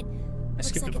back, right? I Looks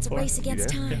skipped like it it's a before. race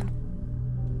against You did? time.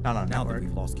 Not on Now that network.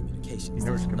 we've lost communications.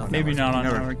 never skipped none of Maybe us- not on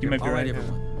Never. network. You might be All right, right.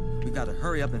 everyone. We've got to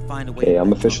hurry up and find a way. Okay, to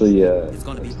I'm that officially tunnel. It's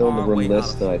gonna be still in the our room way out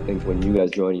list, of and I think when you guys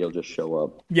join, you'll just show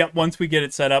up. Yep, once we get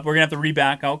it set up, we're gonna have to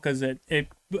re-back out because it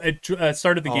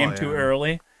started the Oh, game too yeah.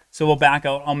 early. So we'll back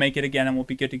out. I'll make it again, and we'll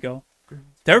be good to go. To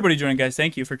everybody joining, guys,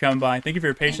 thank you for coming by. Thank you for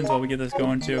your patience while we get this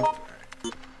going too. All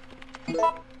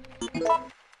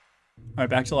right,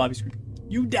 back to lobby screen.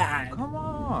 You died. Come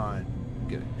on.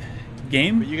 Get it. But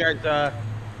Game? you guys,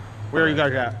 where are you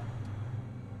guys at?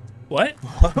 What?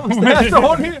 Was that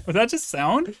Tony? Was that just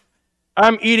sound?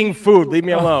 I'm eating food. Leave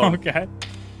me alone. Okay.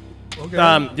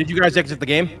 Okay. Did you guys exit the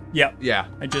game? Yep, Yeah.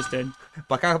 I just did.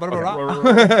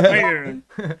 Okay.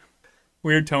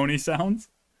 Weird Tony sounds.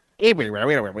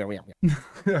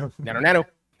 Nano.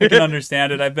 I can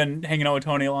understand it. I've been hanging out with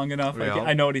Tony long enough. Yeah.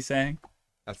 I know what he's saying.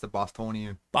 That's the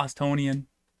Bostonian. Bostonian.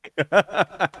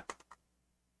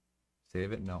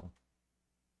 Save it? No.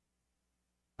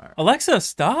 Alexa,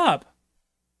 stop.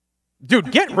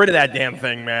 Dude, get rid of that damn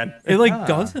thing, man. It like Yeah.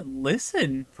 doesn't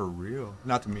listen. For real.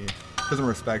 Not to me. Doesn't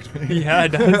respect me. Yeah, it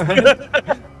does.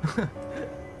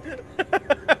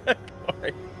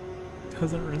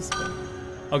 Doesn't respect.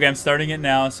 Okay, I'm starting it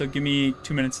now, so give me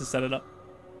 2 minutes to set it up.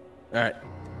 All right.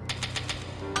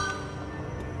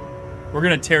 We're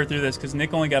gonna tear through this because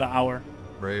Nick only got an hour.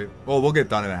 Right. Well, we'll get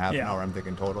done in a half an Yeah. hour, I'm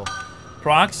thinking total.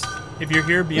 Prox, if you're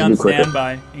here, be on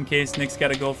standby in case Nick's got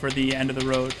to go for the end of the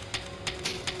road.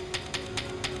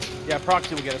 Yeah,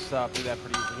 Proxy will get us through that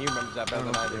pretty easy. He remembers that better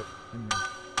than I do.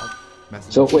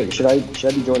 So wait, should I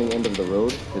be joining end of the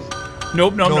road? 'Cause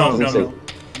Nope, no.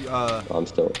 I'm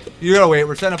still. You gotta wait.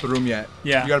 We're setting up the room yet.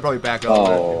 Yeah. You gotta probably back up.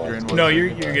 Oh. If you're in No, one. you're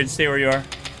good. Stay where you are.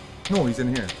 No, he's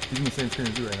in here. He's in the same screen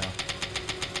as you right now.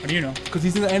 How do you know? Because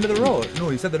he's in the end of the road. No,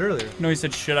 he said that earlier. No, he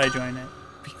said, should I join it?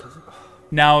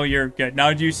 Now you're good.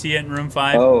 Now do you see it in room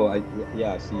 5? Oh,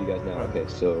 yeah, I see you guys now. Okay,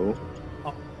 so.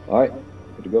 Oh. All right,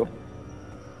 good to go.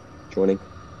 Joining.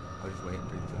 I'll just wait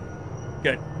for you.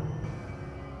 Good.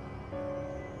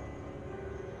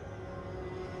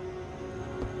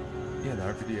 Yeah, the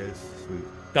RPG is sweet.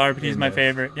 The RPG is my Yes.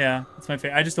 favorite. Yeah, it's my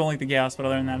favorite. I just don't like the gas, but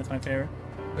other than that, it's my favorite.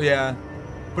 Yeah,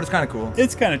 but it's kind of cool.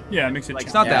 It's kind of, yeah, it makes it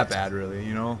It's not that bad, really,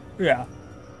 you know? Yeah.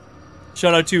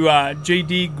 Shout out to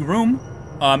JD Groom,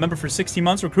 member for 16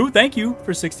 months. Recruit, thank you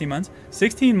for 16 months.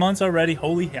 16 months already,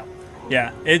 holy hell.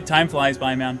 Yeah, time flies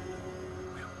by, man.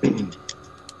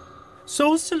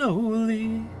 So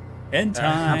slowly, and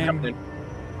time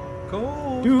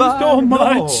Go do by, so no.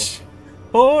 much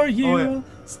for you, yeah.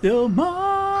 still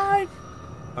mine.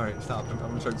 All right, stop. I'm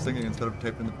gonna start singing instead of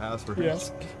typing the password.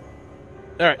 Yes.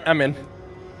 All right, I'm in.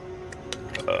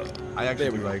 I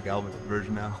actually do like Alvin's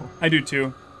version now. I do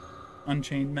too.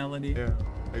 Unchained Melody. Yeah.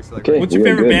 I used to like Okay. What's your we're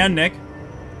favorite good. band, Nick?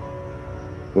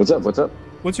 What's up? What's up?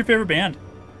 What's your favorite band?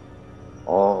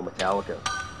 Oh, Metallica.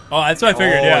 Oh, that's what I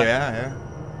figured, Oh, yeah. yeah.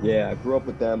 Yeah, I grew up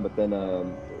with them, but then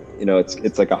you know,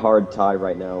 it's like a hard tie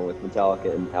right now with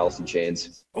Metallica and Alice in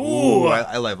Chains. Ooh,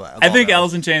 I love I think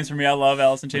Alice in Chains for me. I love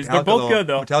Alice in Chains. They're both good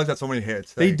though. Metallica's got so many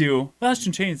hits. They like, do. Alice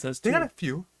in Chains does too. They got a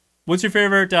few. What's your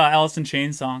favorite Alice in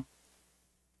Chains song?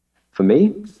 For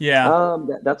me, Yeah,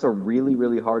 that's a really,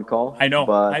 really hard call. I know.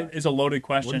 but It's a loaded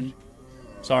question.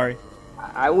 Sorry.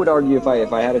 I would argue if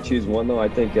I had to choose one though, I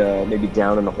think maybe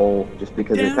Down in the Hole, just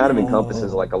because it kind of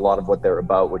encompasses like a lot of what they're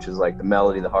about, which is like the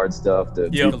melody, the hard stuff, the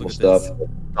Yep. beautiful Look at stuff. this.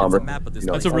 Somber, It's a map of this you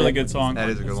know, That's a really good song. That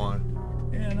is a good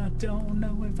one. And I don't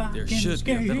know if I There can should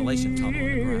be a ventilation tunnel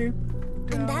underground.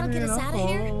 And that'll get us out of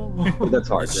here. That's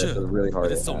hard. It That's should, a really hard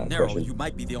but it's so narrow, question. you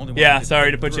might be the only one. Yeah, who sorry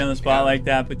can to put you on the get spot through. like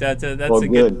that, but that's a Well, good.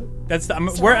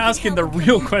 good. We're asking the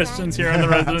real questions here on the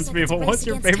residence people. What's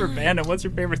your favorite band and what's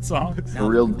your favorite song?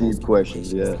 Real deep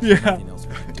questions, yeah. Yeah. Nothing else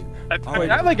we can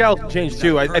do. I like Alice in Chains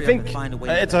too. I think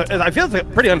I feel it's a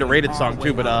pretty underrated song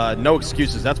too. But No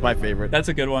Excuses, that's my favorite. That's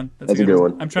a good one. That's a good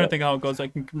one. I'm trying Yeah. to think how it goes. I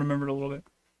can remember it a little bit.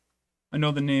 I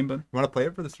know the name, but You want to play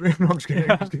it for the stream? No, I'm just kidding.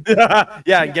 Yeah. I'm just kidding.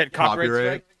 Yeah, and get copyright.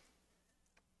 Copyright.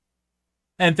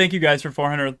 and thank you guys for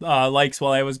 400 likes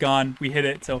while I was gone. We hit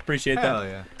it, so appreciate that. Hell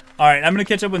yeah. All right, I'm gonna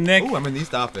catch up with Nick. Oh, I'm in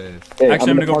these office. Hey,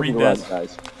 Actually, I'm in gonna go the read parking lot,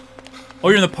 this. guys. Oh,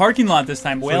 you're in the parking lot this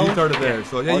time. So Well, you started there.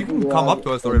 So yeah, you can Parking come lot, up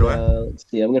to us and, right away. Let's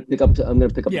see. I'm gonna pick up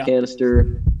Yeah. a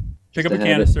canister. pick up just a to have it.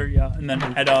 canister, yeah, and then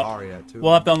head up. Oh, yeah, too.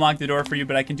 We'll have to unlock the door for you,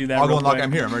 but I can do that. I'll go real unlock. quick.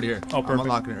 I'm here. I'm already here. Oh, I'm perfect.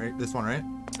 unlocking it. Right? This one, right?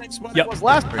 That's what Yep. it was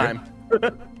last Right time.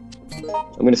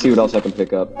 I'm gonna see what else I can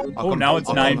pick up. I'll come- now it's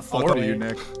I'll come- I'll come to 9:40. you,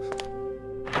 Nick.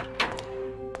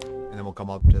 And then we'll come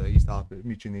up to the east office.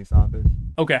 Meet you in the east office.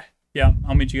 Okay, yeah,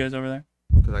 I'll meet you guys over there.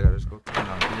 Because I gotta just go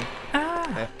down to you.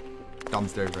 Ah. Eh,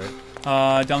 downstairs,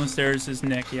 right? Down the stairs is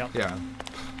Nick. Yep. Yeah.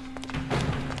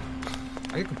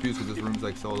 I get confused because this room's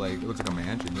like so like it looks like a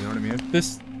mansion. You know what I mean?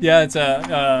 This, yeah, it's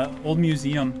a old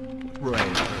museum.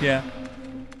 Right. Yeah.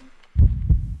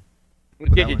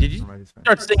 Did you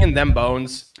start singing Them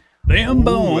Bones? Damn Ooh,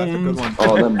 bones. that's a good one.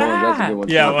 Oh, them bones. That's a good one.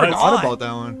 Yeah, I well, forgot about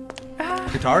that one.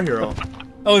 Guitar Hero.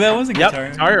 Oh, that was a Yep, guitar.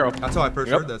 Guitar Hero. That's how I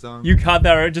first Yep. heard that song. You caught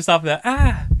that right just off of that.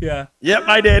 Ah, yeah. Yep,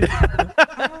 I did.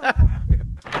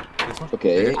 This one?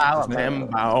 Okay. Them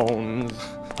Bones. He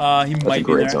That's might a be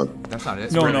great there. song. That's not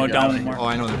it. No, Really? no, Yeah, down like- more. Oh,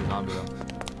 I know there's a zombie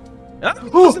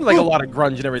though. Listen to like a lot of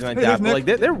grunge and everything like Hey, that. isn't But it?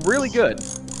 like they're really good.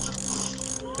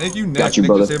 Thank you, Nick. Got you, Nick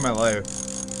brother. just saved my life. Good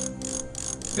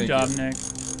Thank job, you. Nick.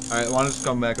 Alright, why don't you just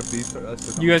come back up to east?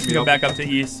 You guys can go back up to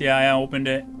east. Yeah, I opened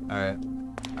it. Alright.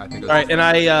 I think All right, and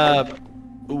I.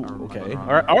 Ooh, okay. All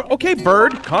right. Okay,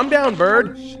 Bird. Calm down,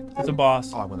 Bird. It's a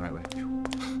boss. Oh, I went the right way.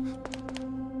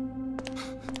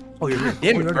 Oh, you're here.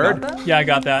 Damn Oh, it, you already Bird. got that? Yeah, I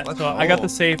got that. Let's So I got go. the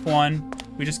safe one.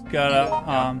 We just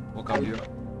gotta. We'll come to you.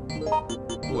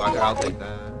 Ooh, I'll take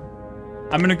that.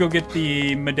 I'm gonna go get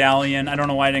the medallion. I don't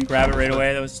know why I didn't grab it right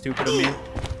away. That was stupid of me.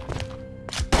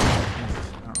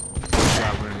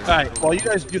 All right. While you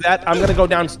guys do that, I'm gonna go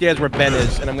downstairs where Ben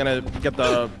is, and I'm gonna get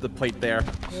the plate there.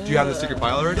 Do you have the secret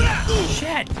file already?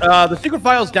 Shit. The secret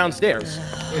file's downstairs.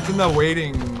 It's in the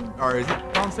waiting, or is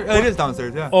it down downstairs? Oh, it is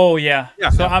downstairs, yeah. Oh, yeah.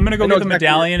 So I'm going to go I know get the exactly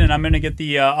medallion, and I'm going to get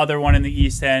the other one in the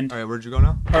east end. All right, where'd you go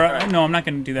now? Or, no, I'm not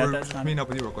going to do that. We're That's not meeting up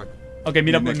with you real quick. Okay,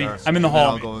 meet up with me. Next, I'm in the and then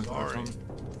hall. I'll go Sorry.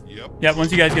 Yep. Yeah,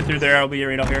 once you guys get through there, I'll be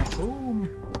right out here.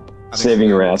 Saving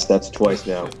your ass. That's twice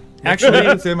now. Actually,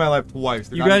 You saved my life twice.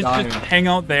 Dude. you I'm guys dying. just hang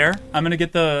out there. I'm going to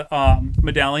get the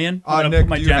medallion. I'm going to Nick, put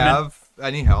my do you gem in. have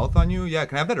any health on you? Yeah,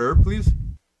 can I have that herb, please?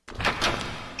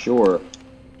 Sure.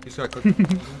 You just gotta click.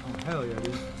 Oh, hell yeah,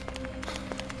 dude.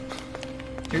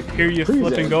 Here you Freeze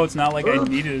flip it. and go. It's not like I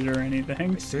needed it or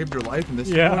anything. Saved your life in this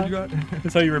Yeah. one you got?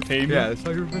 That's how you repay me. Yeah, that's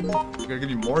how you're paying. Gotta give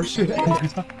you more shit.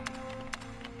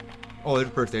 Oh, there's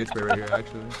a first aid spray right here,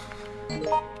 actually.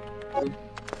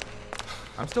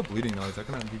 I'm still bleeding though. Is that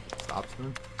gonna stop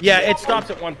soon? Yeah, it stops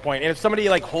at one point, and if somebody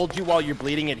like holds you while you're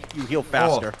bleeding, you heal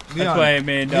faster. Oh, That's why I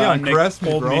made Leon Nick caressed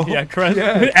me, hold bro. me. Yeah, caress.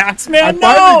 Yeah. Axeman, I no!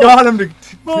 finally got him to.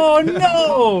 Oh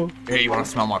no! Hey, you wanna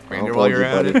smell my finger I'll while hold you're you,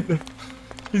 at buddy. it?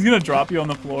 He's gonna drop you on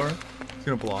the floor. He's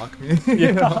gonna block me.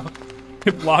 Yeah.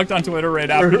 Get blocked on Twitter right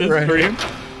after this Right. stream.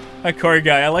 That Corey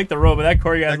guy, I like the robe, but that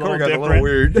Corey guy's That a little car guy's a different.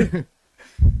 little weird.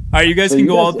 Alright, you guys So can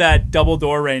you go guys- out that double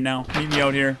door right now. Meet me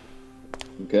out here.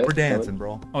 Okay. We're dancing,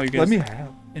 bro. Oh, you guys. Let me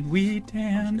have. And we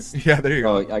dance. Yeah, there you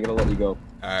go. Oh, I gotta let you go.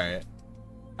 Alright.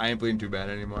 I ain't bleeding too bad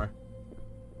anymore.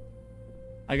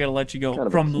 I gotta let you go Kind of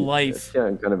a from cute- life. Yeah,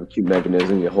 kind of a cute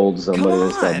mechanism. You hold somebody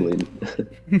and stop on. bleeding.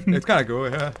 It's kind of cool,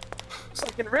 yeah. It's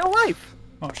like in real life.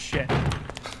 Oh shit.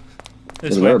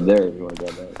 There's This an way. herb there if you want to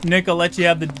grab that. Nick, I'll let you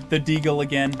have the deagle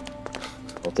again.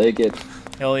 I'll take it.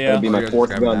 Hell yeah. That'd be Oh, my you guys fourth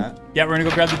grabbing gun. that? Yeah, we're gonna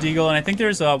go grab the deagle, and I think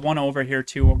there's one over here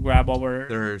too. We'll grab while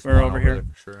There's we're one over here. there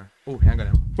for sure. Oh, handgun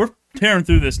ammo. We're tearing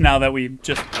through this now that we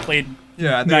just played.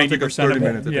 Yeah, I think it'll take us 90% 30 of it,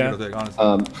 minutes. I think yeah. it'll take,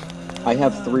 honestly. I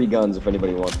have 3 guns if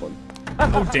anybody wants one.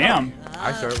 Oh damn!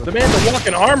 I started with The man's a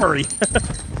walking armory.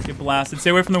 Get blasted. Stay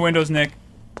away from the windows, Nick.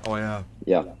 Oh, yeah.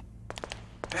 Yeah.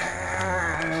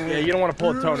 Yeah, you don't want to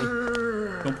pull a Tony.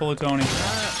 Don't pull a Tony.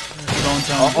 Don't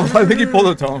Tony. Oh, I think he pulled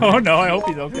a tone. Oh no! I hope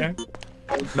he's okay.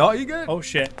 No, you good? Oh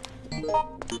shit.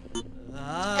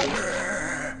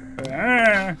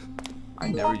 Ah. I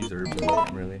never use herbs in the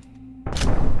game, really.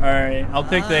 Alright, I'll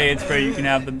take the aid spray. You can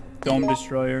have the dome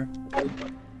destroyer.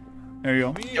 There you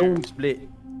go. Don't split.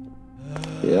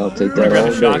 Yeah, I'll take I'm gonna that grab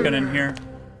all a shotgun day. in here.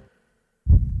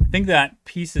 I think that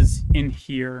piece is in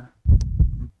here.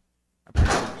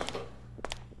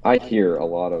 I hear a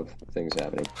lot of things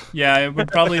happening. Yeah, I would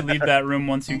probably leave that room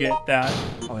once you get that.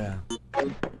 Oh, yeah.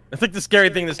 I think the scary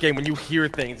thing in this game, when you hear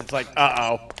things, it's like,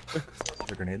 uh-oh.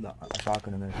 There's a grenade, a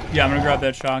shotgun in there. Yeah, I'm gonna grab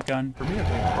that shotgun. For me, I think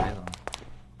it's a grenade launcher.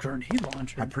 Grenade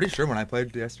launcher. I'm pretty sure when I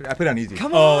played yesterday, I played on easy.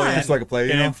 Oh, yeah. Just so I could play,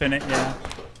 you Get know? infinite, yeah.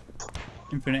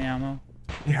 Infinite ammo.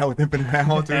 Yeah, with infinite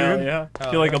ammo, too. Hell dude. yeah.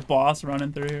 Hell feel like yeah. a boss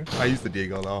running through here. I used the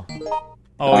Deagle, though.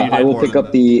 Oh, you I did. will more pick than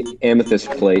up the amethyst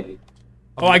plate.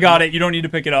 Oh, I got it. You don't need to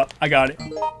pick it up. I got it.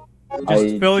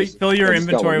 Just fill your I just got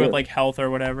inventory one with here. like health or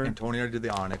whatever. Antonio did the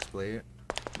Onyx plate.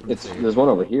 There's one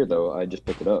over here though. I just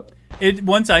picked it up.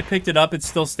 Once I picked it up, it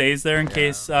still stays there in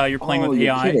case you're playing with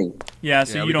you're AI. kidding. Yeah,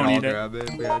 so Yeah, you we don't can all need it. grab it.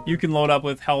 if we had to. You can load up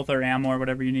with health or ammo or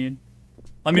whatever you need.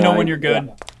 Let me know when you're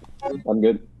good. Yeah. I'm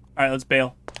good. All right, let's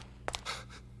bail.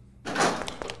 There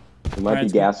might Alright, be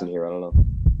let's gas in here. I don't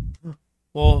know.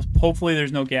 Well, hopefully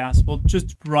there's no gas. We'll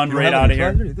just run You don't right have out a of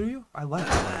here. neutralizer, do you? I like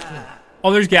that.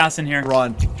 Oh, there's gas in here.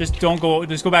 Run. Just don't go.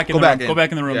 Just go back in Go the back room. in. Go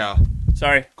back in the room. Yeah.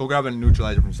 Sorry. Go grab a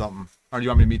neutralizer from something. Or do you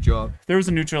want me to meet you up? There was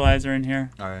a neutralizer in here.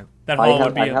 All right. That I hall have,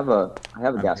 would be. I have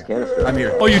a gas canister. I'm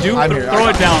here. Oh, you do? I'm Th- here. throw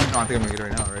it down. No, I think I'm gonna get it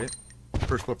right now, right?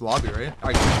 First flip lobby, right?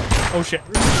 Oh shit.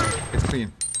 It's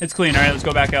clean. It's clean. All right, let's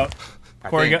go back out. I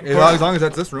Corey, think. Corey- As long as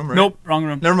that's this room, right? Nope, wrong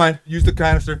room. Never mind. Use the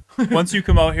canister. Once you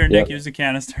come out here, Nick, Yep. use the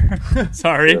canister.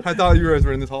 Sorry. I thought you guys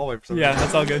were in this hallway for some Yeah, reason.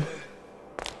 that's all good.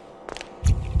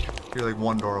 You're like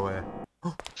one door away.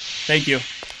 Thank you.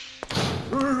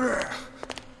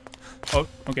 Oh,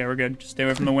 okay, we're good. Just stay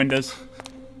away from the windows.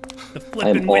 The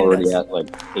flipping I'm already windows. at like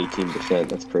 18%.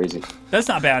 That's crazy. That's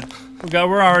not bad.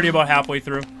 We're already about halfway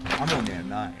through. I'm only at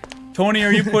 9. Tony,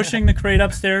 are you pushing the crate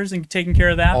upstairs and taking care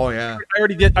of that? Oh yeah. I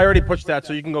already did. I already pushed that,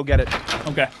 so you can go get it.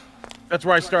 Okay. That's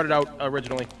where I started out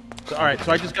originally. So, all right,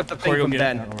 so I just got the thing Corey, go from get it.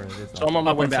 I Ben. don't know where it is. So I'm on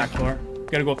my Up way on the back. floor.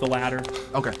 Gotta go up the ladder.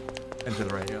 Okay. And to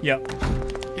the right, yeah. Yep.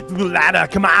 Get to the ladder.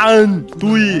 Come on.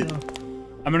 Do it.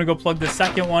 I'm gonna go plug the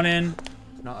second one in,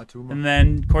 Not a tumor. and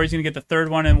then Corey's gonna get the third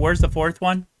one. And where's the fourth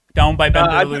one? Down by Ben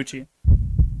I've- Bertolucci.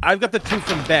 I've got the 2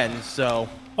 from Ben, so.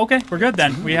 Okay, we're good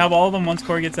then. We have all of them once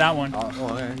Corey gets that one. Oh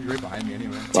yeah, you're right behind me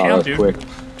anyway. Wow, Damn, that's dude. quick.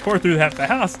 Tore through that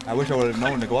fast. I wish I would have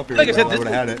known to go up here. Like I said, I this would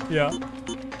have had it. Yeah.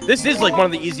 This is like one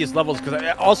of the easiest levels because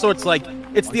also it's like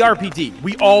it's the RPG.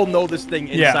 We all know this thing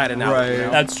inside and out. Right. You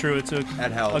know? That's true. It's a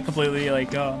helps. completely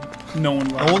like known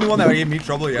level. The only one that gave me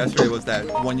trouble yesterday was that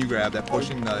one you grabbed, that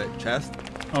pushing the chest.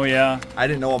 Oh yeah. I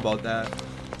didn't know about that.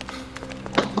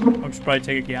 I should probably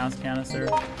take a gas canister.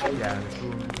 Yeah.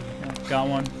 Yeah, got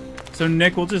one. So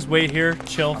Nick, we'll just wait here,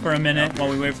 chill for a minute while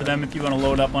we wait for them. If you want to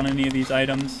load up on any of these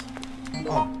items.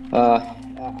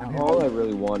 All I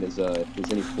really want is if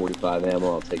there's any 45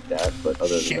 ammo, I'll take that. But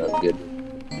other than that, I'm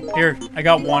good. Here, I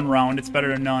got 1 round. It's better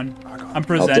than none. I'm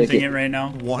presenting it right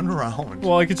now. 1 round.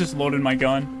 Well, I could just load in my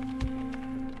gun.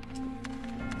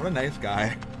 What a nice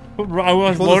guy. I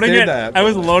was loading it. I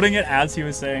was loading it as he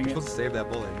was saying it. You're supposed to save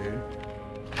that bullet, dude.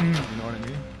 You know what I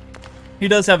mean? He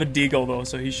does have a deagle though,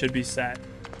 so he should be set.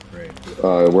 Great.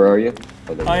 Where are you?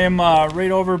 Oh, I am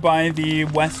right over by the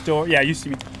west door. Yeah, you see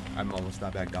me. I'm almost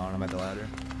not back down. I'm at the ladder.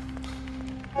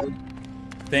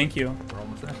 Thank you. We're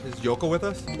almost there. Is Yoko with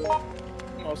us?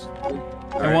 Almost.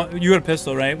 You got a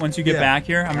pistol, right? Once you get Yeah. back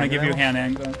here, I'm gonna give you a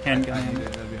handgun. I need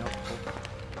it. That'd be helpful.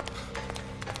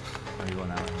 Are you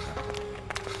going out?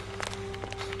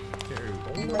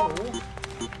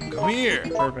 Come here.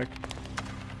 Perfect.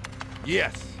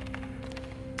 Yes.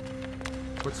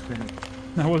 What's spinning?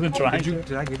 I wasn't trying to.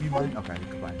 Did I give you mine? Okay,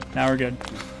 goodbye. Now we're good.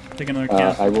 Take another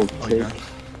can. I will take.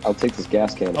 I'll take this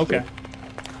gas can. Okay.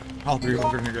 All 3 of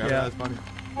us are gonna grab it. Yeah. That's funny.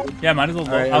 Yeah, might as well.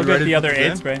 Alright, I'll are we get ready the to other put this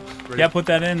aid in? spray. Ready? Yeah, put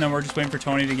that in, then we're just waiting for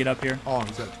Tony to get up here. Oh,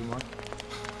 is that 2 more?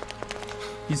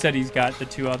 He said he's got the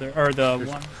 2 other, or the There's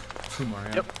 1. 2 more,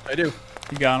 yeah. Yep, I do.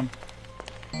 You got him.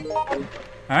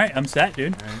 Alright, I'm set,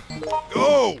 dude.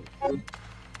 Go.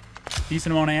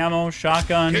 Decent amount of ammo,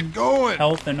 shotgun, Get going.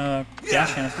 health, and a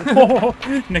gas canister. Oh,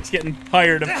 Nick's getting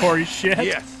tired of Corey's shit.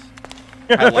 Yes.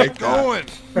 I like Get going.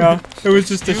 Yeah, it was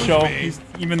just to Excuse show. me.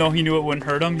 Even though he knew it wouldn't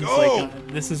hurt him, he's Go. like,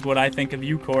 this is what I think of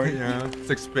you, Corey. Yeah, it's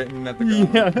like spitting at the ground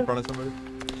Yeah. in front of somebody.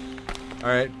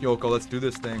 Alright, Yoko, let's do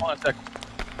this thing. Hold on a sec.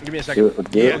 Give me a Do second. it. I'll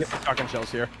Do it. get the shotgun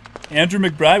shells here. Andrew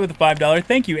McBride with a $5.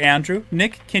 Thank you, Andrew.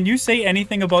 Nick, can you say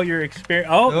anything about your experience?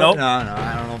 Oh, nope. No,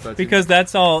 I don't know if that's Because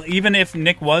that's all, even if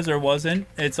Nick was or wasn't,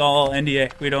 it's all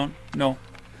NDA. We don't know.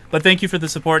 But thank you for the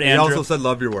support, He Andrew. also said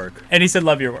love your work. And he said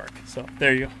love your work. So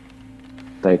there you go.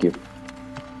 Thank you.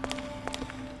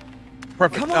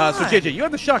 Perfect. Come So on. JJ, you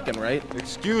have the shotgun, right?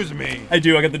 Excuse me. I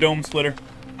do. I got the dome splitter.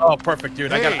 Oh, perfect,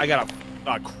 dude. Hey. I got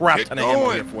a crap Get ton of ammo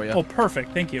going. here for you. Oh,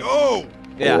 perfect. Thank you. Go.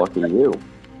 Yeah. Lucky you.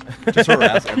 Just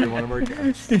harass every one of our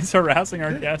guests. He's harassing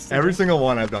our guests. Every single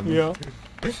one I've done this. Yeah.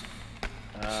 Let's see.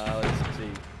 All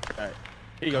right.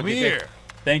 Here you go. Come JJ. here.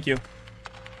 Thank you.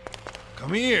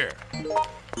 Come here.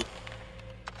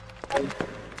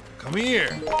 Come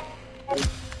here.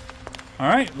 All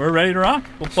right, we're ready to rock.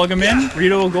 We'll plug him in.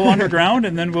 Rito will go underground,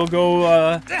 and then we'll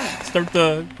go start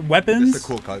the weapons. It's a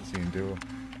cool cutscene too.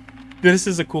 This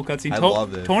is a cool cutscene. I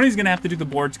love this. Tony's gonna have to do the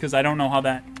boards because I don't know how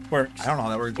that works. I don't know how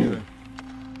that works either.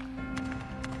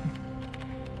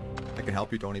 I can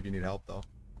help you, Tony, if you need help though.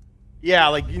 Yeah,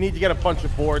 like you need to get a bunch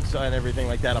of boards and everything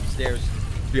like that upstairs.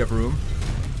 Do you have room?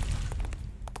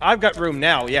 I've got room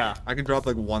now. Yeah. I can drop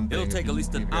like one thing. It'll if take you at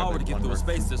least need an me to have, hour like, to get one through a or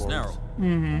space two this boards. narrow.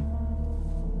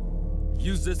 Mm-hmm.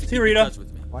 Use this to See, keep Rita? in touch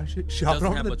with me. Why should she It hop doesn't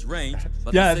over have the... much range,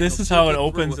 but Yeah, the this signal is how should it get through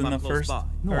opens if in I'm the close first. by.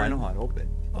 No, I know how to open.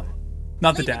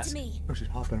 Not the Leave it to desk. me. Oh, she's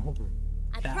hopping over.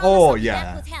 I promise Oh, I'll be yeah.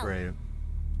 back with help. Right.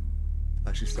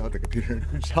 She still at the computer.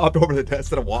 She hopped over the desk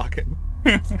instead of walking.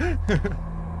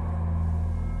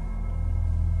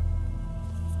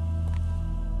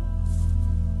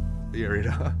 Yeah,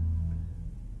 Rita.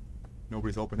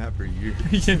 Nobody's opened that for years.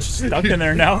 He's just stuck in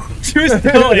there now. She was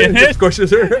still in it.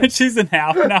 Squishes her. She's in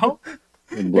half now.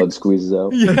 And blood squeezes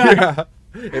out. Yeah.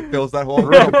 It fills that whole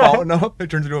room, fountain up. It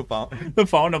turns into a fountain. The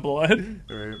fountain of blood.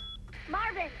 Right.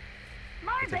 Marvin!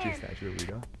 It's actually a Marvin! statue of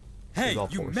Rita. Hey, It's all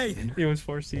you forced. made it. It was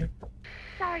 4C.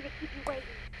 Sorry to keep you waiting.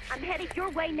 I'm headed your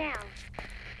way now.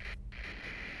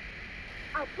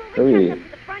 I'll pull the Very truck up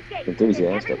to the front gate.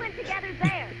 enthusiastic. And everyone together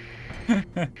there.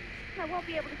 I won't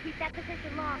be able to keep that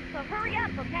position long, so hurry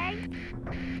up, okay?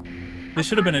 This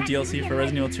should have been a DLC for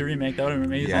Resident Evil 2 Remake. That would have been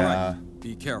amazing. Yeah.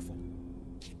 Be careful.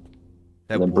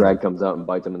 That And then would- Brad comes out and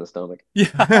bites him in the stomach. Yeah,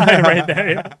 right there.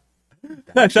 Yeah.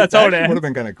 That's how it would have ends.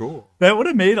 been kind of cool. That would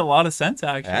have made a lot of sense,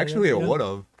 actually. Actually, it Yeah. would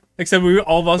have. Except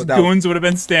all of us But that- goons would have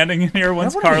been standing in here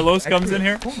once Carlos comes in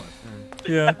here.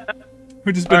 Yeah.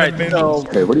 We've just been All right. admitted. So,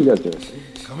 Hey, what are you guys doing?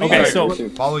 Come Okay, here. so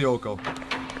Follow Yoko.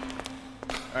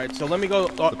 all right. So let me go.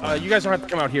 You guys don't have to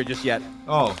come out here just yet.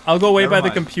 Oh. I'll go wait never by the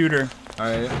mind. computer.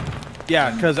 Alright.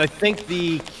 Yeah, because I think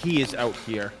the key is out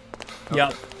here.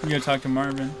 Yep. I'm gonna talk to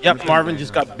Marvin. Yep. Marvin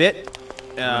just got bit.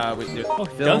 Oh,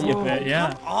 he does get bit,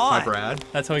 yeah. Hi, Brad.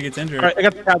 That's how he gets injured. All right, I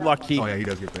got the padlock key. Oh yeah, he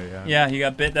does get bit. Yeah. Yeah, he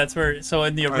got bit. That's where. So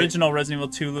in the original Resident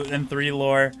Evil 2 and 3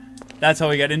 lore, that's how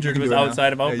he got injured. Was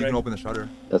outside of Outbreak. Yeah, you can open the shutter.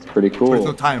 That's pretty cool. But it's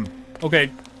no time.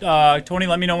 Okay, Tony,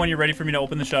 let me know when you're ready for me to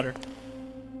open the shutter.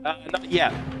 Not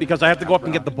yet, because I have to go up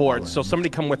and get the board. So somebody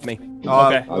come with me.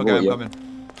 Okay. Okay, I'm coming.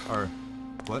 Or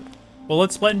what? Well,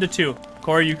 let's split into two.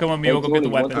 Corey, you come with me. Hey, we'll go get the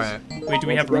Tony, weapons. Alright. Wait, do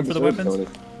we have room for the weapons?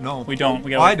 No. We don't. We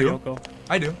got. Oh, I do. Yoko.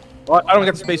 I do. Well, I don't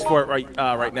get space for it right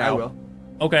now. I will.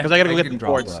 Okay. Because I gotta go You get can the draw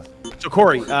boards. left. So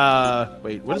Corey,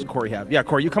 wait, what does Corey have? Yeah,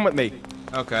 Corey, you come with me.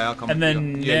 Okay, I'll come. And with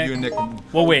then you. Yeah, Nick- you and Nick. Can...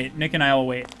 We'll wait. Nick and I will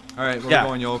wait. All right, we're Yeah.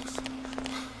 going yolks.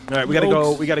 All right, we gotta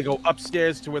go. We gotta go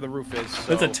upstairs to where the roof is. So.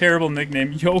 That's a terrible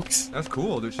nickname, Yolks. That's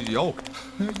cool, dude. She's yoked.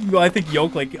 Well, I think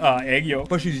yolk like egg yolk.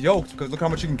 But she's yoked because look how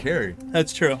much she can carry.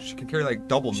 That's true. She can carry like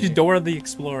double She's me. Dora the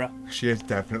Explorer. She is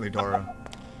definitely Dora.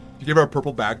 You give her a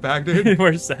purple backpack, dude.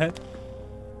 Where's that?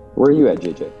 Where are you at,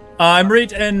 JJ? I'm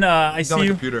right, and I He's see on the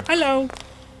you. computer. Hello.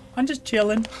 I'm just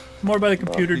chilling. More by the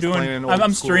computer He's doing. playing old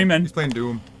I'm school. streaming. He's playing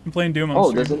Doom. I'm playing Doom. I'm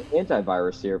Oh, streaming. there's an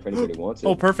antivirus here if anybody wants it.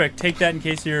 Oh, perfect. Take that in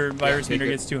case your virus take meter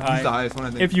it. gets too He's the high. highest one, I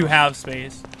think. If you have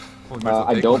space. Oh, we might as well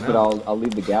I take don't, one but now. I'll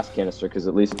leave the gas canister because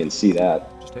at least you can see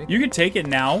that. Just take You could take it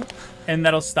now, and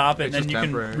that'll stop it, It's and then just you can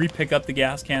temporary. re-pick up the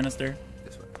gas canister.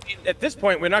 this way. At this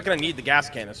point, we're not gonna need the gas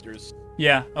canisters.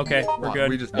 Yeah, okay, we're Well, good.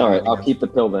 We just All right, I'll keep the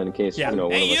pill then in case Yeah. you know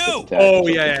one Hey, of us you! gets attacked. Oh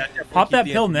yeah. Pop that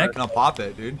Keep the pill, antivirus. Nick. No, pop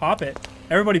it, dude. Pop it.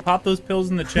 Everybody pop those pills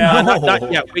in the chat. No.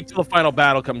 Not yet. Wait till the final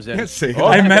battle comes in. Can't say Oh,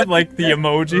 I meant like the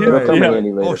emoji. It'll come in Yeah.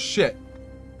 handy later. Oh shit.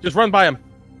 Just run by him.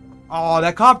 Oh,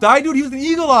 that cop died, dude. He was an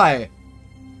eagle eye.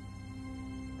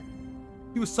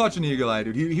 He was such an eagle eye,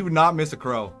 dude. He would not miss a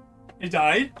crow. He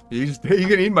died? He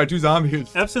get eaten by two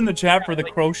zombies. F's in the chat for the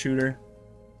crow shooter.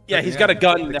 Yeah, he's got a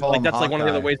gun. They call Like him that's like one of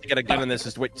the other Hawkeye. ways to get a gun in this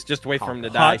is just wait for him to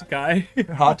die. Hot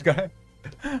guy.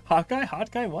 Hot guy.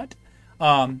 Hot guy, what?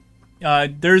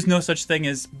 There's no such thing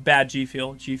as bad G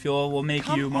Fuel. G Fuel will make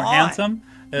you more handsome.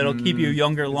 It'll keep you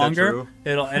younger longer. true?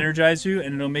 It'll energize you,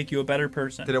 and it'll make you a better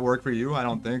person. Did it work for you? I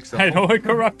don't think so. I know it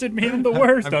corrupted me in the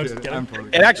worst. I'm I was just kidding. kidding. I'm totally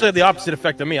It actually had the opposite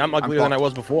effect on me. I'm uglier than I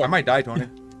was before. I might die, Tony.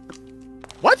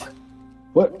 What?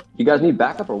 What? You guys need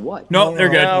backup or what? No, they're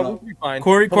good. We'll be fine.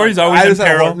 Corey's always I in just had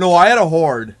a peril. horde. No, I had a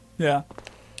horde. Yeah.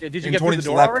 Yeah, did you And get through Tony the just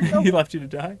door left. already? though? He left you to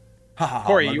die. Ha, ha, ha,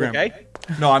 Corey, my you grandma. okay?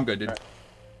 No, I'm good, dude.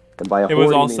 And by a It was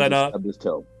horde, all he means set he up. stubbed his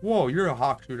toe. Whoa, you're a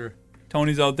hawk shooter.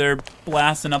 Tony's out there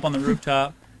blasting up on the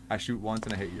rooftop. I shoot once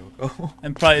and I hit Yoko.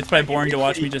 And it's probably boring to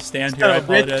watch me just stand here. I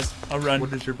apologize. I'll run.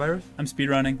 What is your virus? I'm speed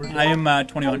running. I am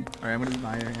 21. All right, I'm gonna do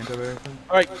my antivirus.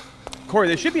 All right, Corey,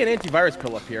 there should be an antivirus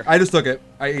pill up here. I just took it.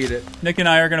 I ate it, Nick and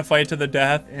I are gonna fight to the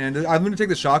death. and I'm gonna take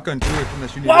the shotgun too,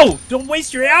 unless you need Whoa! it. Don't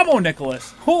waste your ammo,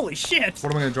 Nicholas. Holy shit!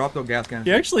 What am I gonna drop though? Gas can.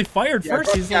 He actually fired Yeah,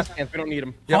 first. He's like gas cans. We don't need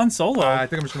them. Yep. Han Solo. I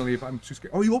think I'm just gonna leave. I'm too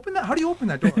scared. Oh, you open that? How do you open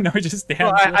that door? no, he just stands.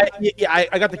 No, there.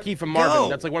 I got the key from Marvin. Go.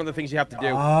 That's like one of the things you have to do.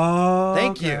 Oh,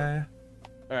 Thank you. okay.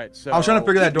 All right, so I was trying to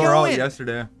figure that Keep door out going.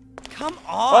 yesterday. Come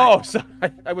on. Oh, so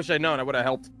I wish I'd known. I would have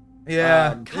helped.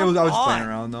 Yeah, Come I was just playing on.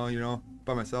 around though, you know,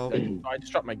 by myself. I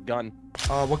just dropped my gun.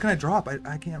 What can I drop?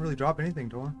 I can't really drop anything,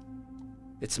 Tor.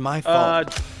 It's my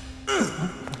fault.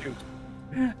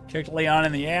 Kicked Leon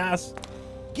in the ass.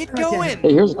 Get going.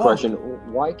 Hey, here's a question.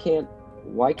 Why can't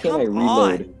I Come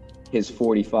reload on. his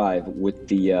 45 with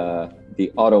the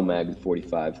auto mag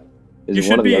 45? Is You it should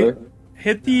one or be- the other?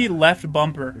 Hit the left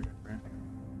bumper.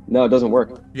 No, it doesn't work.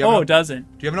 Do you have Oh, enough, it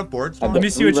doesn't. do you have enough boards? I've Tor? Let me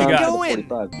got see what 3 you rounds got. of Go in.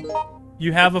 45.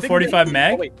 You have a 45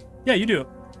 mag? Oh, wait. Yeah, you do.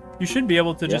 You should be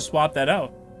able to Yeah. just swap that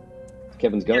out.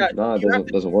 Kevin's gun? Yeah, No, it you have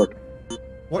doesn't work.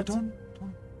 What, Tor?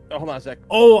 Oh, hold on a sec.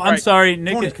 Oh, I'm Right. sorry,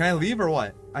 Nick. Tony, can I leave or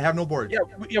what? I have no boards.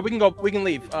 Yeah, we can go. We can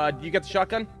leave. Do you get the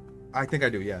shotgun? I think I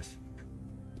do. Yes.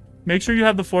 Make sure you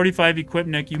have the 45 equipped,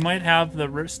 Nick. You might have the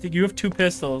you have 2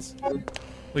 pistols. Well,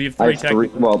 you have 3 I have 3.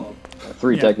 technically. Well,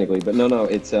 3 Yeah. technically, but no,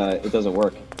 it doesn't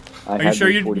work. I you had sure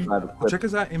the you- 45 Well, equipped. check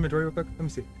his inventory real quick. Let me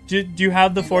see. Do you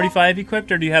have the 45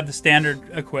 equipped, or do you have the standard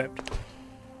equipped?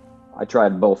 I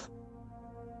tried both.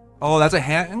 Oh, that's a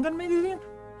handgun magazine.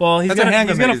 Well, he's That's a got a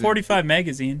handgun 45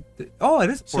 magazine. Oh,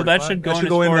 it is. So that 45. should go That in should his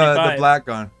go in the 45. black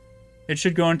gun. It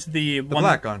should go into the The one.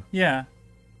 black gun. Yeah.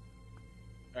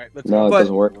 All right, let's No, go. it But-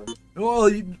 doesn't work.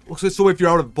 Well, so if you're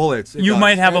out of bullets, it You does.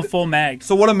 might have a And- full mag.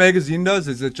 So what a magazine does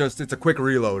is it's a quick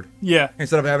reload. Yeah.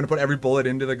 Instead of having to put every bullet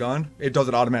into the gun, it does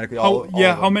it automatically. All Oh,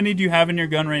 yeah. of How them. many do you have in your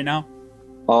gun right now?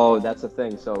 Oh, that's the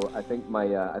thing. So I think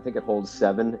I think it holds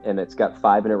 7, and it's got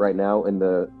 5 in it right now, and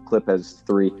the clip has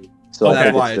 3. So Oh, I that's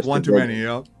think why it's just one a too big- many.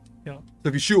 Yep. Yeah. So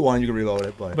if you shoot one, you can reload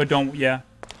it. But But don't. Yeah.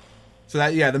 so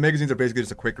that the magazines are basically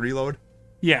just a quick reload.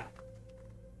 Yeah.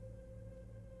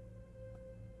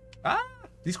 Ah.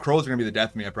 These crows are gonna be the death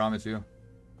of me, I promise you.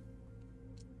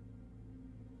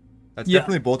 That's Yeah.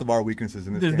 definitely both of our weaknesses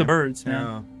in this There's game. the birds,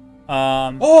 man.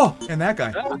 Yeah. Oh, and that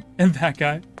guy. And that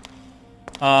guy.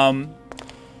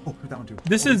 Oh, that one too.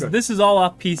 This is all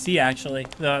off PC actually.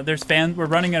 There's fan. We're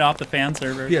running it off the fan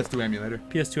servers. PS2 emulator.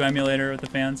 PS2 emulator with the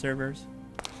fan servers.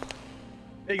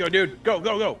 There you go, dude. Go,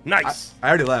 go, go. Nice. I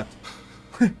already left.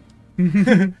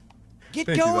 Get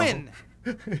Thank going.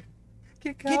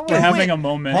 Get going. We're having a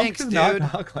moment. Thanks, Punk does dude.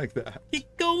 not talk like that.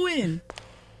 Get going.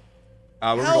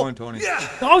 Where we Help. going, Tony?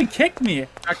 Oh, he kicked me.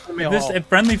 Back to me If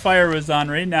friendly fire was on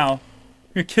right now,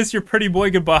 you kiss your pretty boy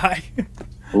goodbye.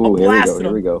 Ooh, here we blast go. Here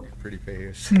him. we go. Pretty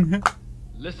face.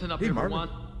 Listen up, Hey, everyone.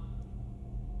 Marvin.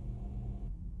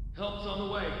 Help's on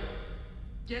the way.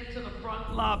 Get to the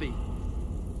front lobby.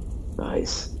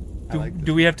 Nice.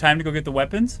 Do we have time to go get the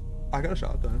weapons? I got a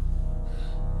shotgun.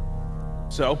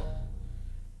 So?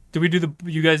 Do we do the?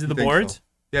 You guys do the Think boards? so.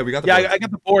 Yeah, we got the Yeah, boards. I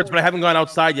got the boards, but I haven't gone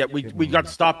outside yet. We got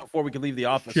stopped before we could leave the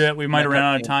office. Shit, we might have ran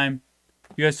out of time.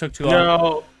 You guys took too long.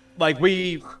 No, like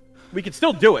we could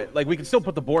still do it. Like we can still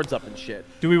put the boards up and shit.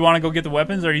 Do we want to go get the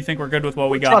weapons, or do you think we're good with what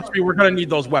we got? Trust me, we're gonna need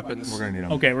those weapons. We're gonna need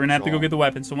them. Okay, we're gonna have to go get the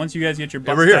weapons. So once you guys get your Yeah,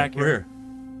 butts we're here. back We're here.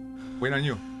 Waiting on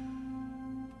you.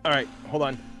 All right, hold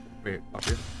on. Wait, up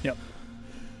here. Yep.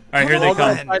 All right, here they I'll go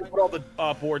come. inside and put all the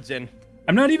boards in.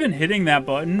 I'm not even hitting that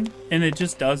button, and it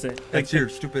just does it. That's your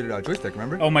stupid joystick,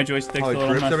 remember? Oh, my joystick's Oh, a it little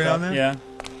trips messed every now up. and then? Yeah.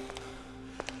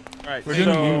 All right, We're doing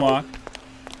the moonwalk.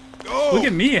 Go. Look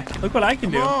at me. Look what I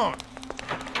can do. Come on.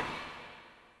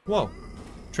 Whoa.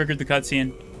 Triggered the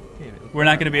cutscene. We're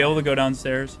not going to be able to go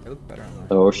downstairs. It looks better on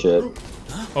Oh shit.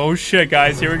 Oh shit,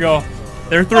 guys. Here we go.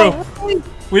 They're through.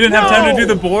 We didn't have time to do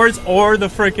the boards or the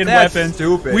freaking That's weapons.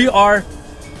 stupid. We are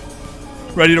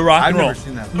ready to rock I've and roll. never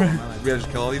seen that before in my life. We gotta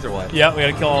just kill all these or what? Yeah, we got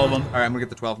to kill all of them. All right, I'm gonna get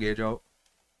the 12 gauge out.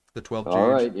 The 12 gauge. All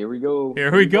right, here we go.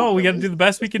 Here we go. We got to do the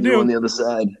best we can You're on do. the other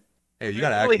side. Hey, you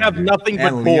gotta I really act. have nothing but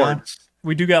And Leon. boards.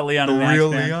 We do got Leon The and Max,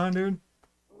 real man. Leon, dude.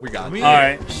 We got him. All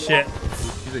right, shit.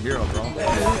 He's a hero, bro.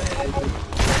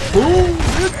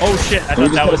 Oh shit, I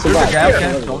thought that was. There's a Survive. gas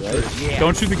Yeah. can. Don't shoot it.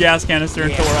 Don't shoot the gas canister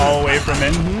until we're all away from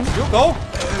it. You go.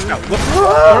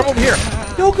 We're over here.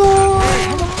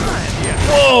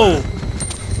 Whoa!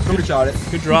 Somebody shot it.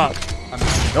 Good drop.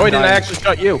 No, he didn't. I dying. actually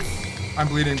shot you. I'm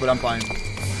bleeding, but I'm fine.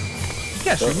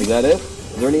 Yeah, So, is that it?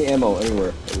 Is there any ammo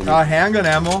anywhere? handgun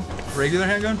ammo. Regular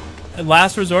handgun?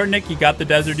 Last resort, Nick, you got the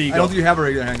Desert I don't Eagle. think you have a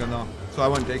regular handgun though, so I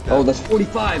wouldn't take that. Oh, that's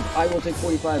 45. I will take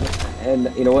 45.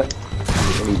 And you know what?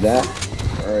 I need that.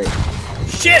 All right.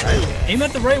 Shit! Aim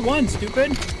at the right one,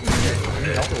 stupid.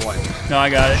 No, I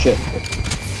got it. Shit.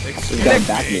 This guy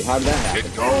backed me. How did that happen?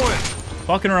 Get going.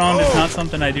 Fucking around is not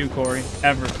something I do, Corey.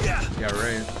 Ever. Yeah,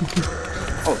 right.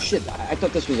 Oh shit! I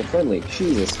thought this was a friendly.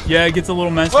 Jesus. Yeah, it gets a little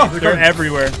messy. Oh, they're They're coming.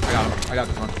 everywhere. I got him. I got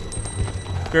this one.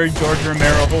 Very George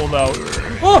Romero holdout.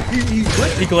 Oh, he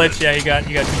glitched. He glitched. Yeah, he got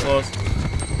too close.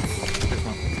 This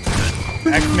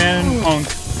one. X-Men and Punk.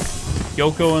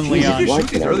 Yoko and Jesus, Leon. you Why shoot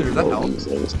these can't I earlier, does that reload help? these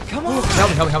things? Come on. Help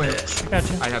me.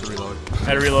 Gotcha. I had to reload. Had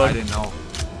to I reload. didn't know.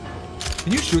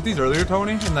 Can you shoot these earlier,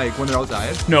 Tony? And like when they're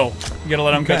outside? No, you gotta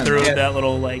let him cut can, through yeah. that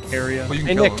little like area. Well, you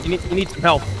Hey can kill Nick, them. you need some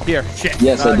help. Here. Shit.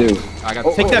 Yes, I do. I got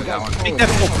Oh, Take oh, that. that one. Take that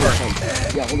full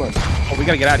first. Yeah, hold on. Oh, we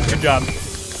gotta get out of here. Good job.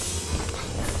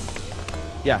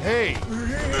 Yeah. Hey.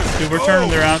 Dude, we're turning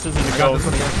their ounces into gold.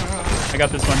 I got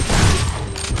this one.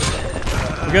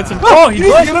 We got some. Oh, he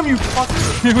Get glitched. him, you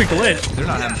fucker! We glitched. They're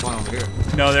not having fun over here.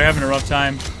 No, they're having a rough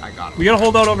time. I got him. We gotta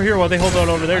hold out over here while they hold out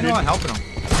over there, I know, dude. I'm helping them.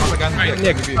 I'm the guy in the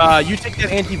Nick, maybe. you take that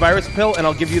antivirus pill, and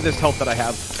I'll give you this health that I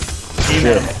have. Aim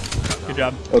at him. Good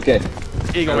job. Okay.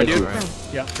 Here you go, my dude.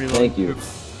 Yeah, reload. Thank you.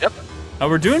 Yep.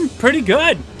 We're doing pretty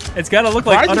good. It's gotta look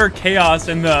like utter chaos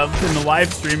in the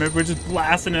live stream. We're just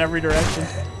blasting in every direction.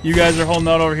 You guys are holding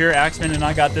out over here, Axeman, and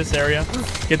I got this area.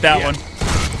 Get that one.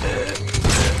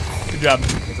 Good job.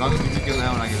 As long as you get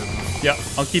that one, I get it. Yep,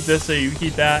 I'll keep this so you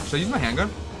keep that. Should I use my handgun?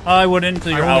 I wouldn't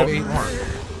until you're I out. only have 8 more.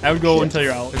 I would go until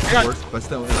you're out. It's worse, but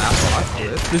still, the last one.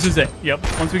 That's good. This is it. Yep.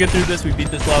 Once we get through this, we beat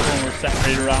this level and we're set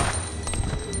ready to rock.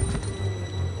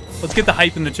 Let's get the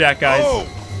hype in the chat, guys. Oh.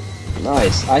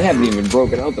 Nice. I haven't even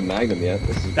broken out the Magnum yet.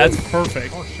 This is That's good.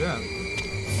 perfect. Oh shit.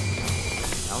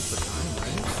 Now's the time,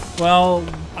 right? Well,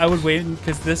 I would wait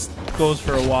because this goes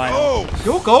for a while. Oh.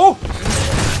 Go!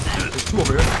 There's 2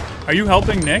 over here. Are you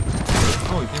helping Nick?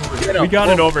 Oh, he came over here. We got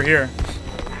it over here.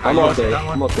 I'm Oh, okay. that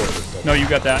one? I'm okay. No, you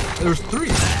got that. There's 3.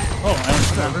 Oh, I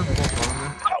don't know. Whatever, both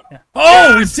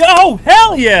of them. Oh,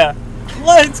 hell yeah!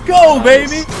 Let's go,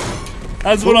 baby!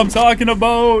 That's what I'm talking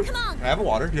about. I have a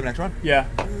water. Do you have an extra one? Yeah.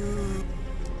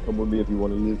 Come with me if you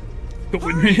want to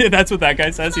leave. That's what that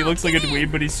guy says. He looks like a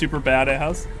dweeb, but he's super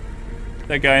badass.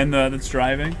 That guy in the that's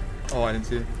driving. Oh, I didn't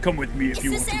see it. Come with me if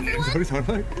you want to live. Is that what he's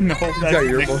talking like? No, He's that's got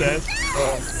your Nick voice. said.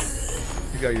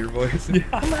 Oh. You got your voice. Yeah.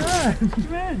 Come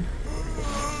on.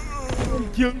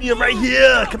 Give me right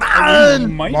here. Come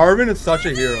on. Marvin is such a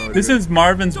hero. This is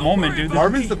Marvin's moment, dude.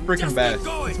 Marvin's the freaking best.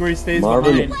 That's where he stays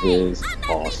Marvin behind. is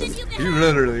awesome. He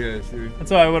literally is, dude.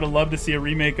 That's why I would have loved to see a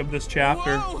remake of this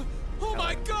chapter. Whoa. Oh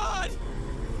my God.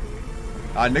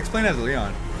 Nick's playing as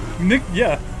Leon. Nick,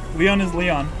 yeah. Leon is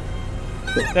Leon.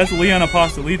 That's Leon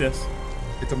Apostolides.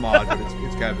 It's a mod, but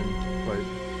it's Kevin. But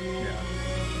yeah.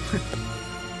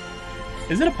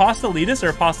 Is it Apostolides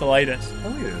or Apostolitis?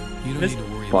 Apostolides. You don't This- need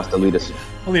to worry Apostolides.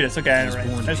 Apostolides, okay, I know, right. I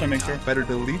just want to make sure. Better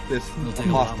delete this. It'll take a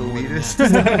lot more than that Apostolides. to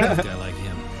stop a guy like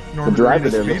him. The driver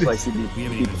there looks Reedus. like he'd We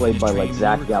haven't be even played by finished like training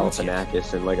Zach the recruits yet.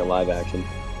 Galifianakis in like a live action.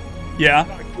 Yeah.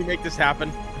 Can you make this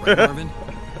happen? Right, Marvin?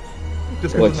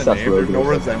 Just Like because of the Seth name, there's Rogen no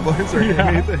or something. resemblance or Yeah.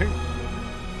 anything.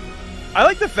 I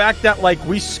like the fact that like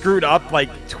we screwed up like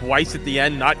twice at the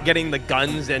end, not getting the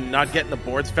guns and not getting the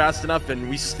boards fast enough, and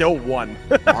we still won.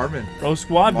 Marvin. Row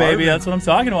Squad, baby. Marvin. That's what I'm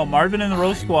talking about. Marvin and the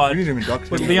Row Squad. We didn't even duck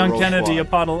With him. Leon Row Kennedy,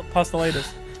 Squad.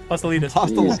 Apostolides. Apostolides.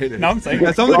 Apostolides. Now I'm saying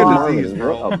That sounds like a Marvin, disease, what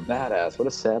bro. a badass. What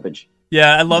a savage.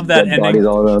 Yeah, I love that Dead bodies ending.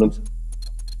 all around him.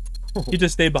 He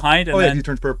just stayed behind, and Oh yeah, then he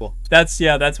turns purple. that's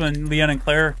when Leon and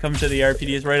Claire come to the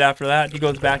RPDs. Right after that, he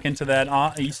goes back into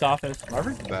that East office.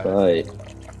 Marvin's bad. Right.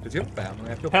 Does he have a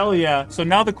family? I feel Hell yeah. So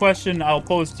now the question I'll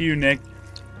pose to you, Nick.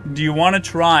 Do you want to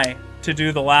try to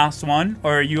do the last one,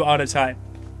 or are you out of time?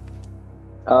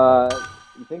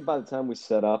 You think by the time we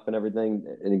set up and everything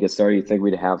and get started, you think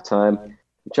we'd have time?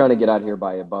 I'm trying to get out here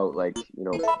by about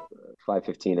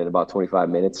 5:15 in about 25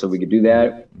 minutes, so we could do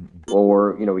that,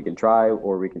 or we can try,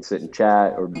 or we can sit and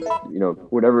chat, or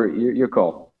whatever your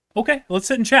call. Okay, let's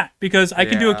sit and chat, because I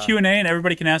can do a Yeah. Q&A and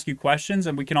everybody can ask you questions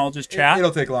and we can all just chat. It'll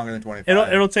take longer than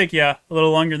 25. It'll take a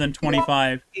little longer than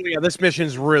 25. Yeah, this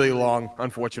mission's really long,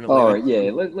 unfortunately. All right, yeah,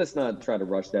 let's not try to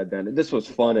rush that then. This was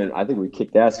fun, and I think we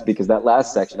kicked ass because that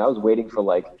last section, I was waiting for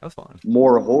That was fun.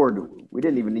 more horde. We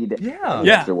didn't even need Yeah.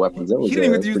 Yeah. extra weapons. That was, He didn't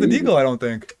even use the pretty easy. deagle, I don't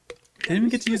think. Didn't even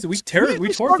get to use it. We We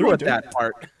tore struggled through it, with dude. that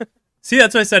part. See,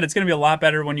 that's what I said. It's going to be a lot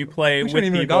better when you play We with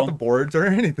shouldn't even got the people. boards or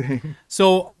anything.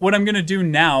 So what I'm going to do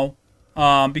now,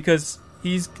 because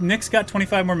Nick's got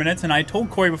 25 more minutes, and I told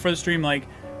Corey before the stream, like,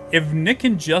 if Nick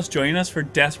can just join us for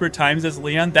Desperate Times as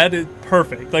Leon, that is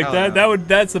perfect. Like, Oh,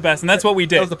 that's the best, and that's what we That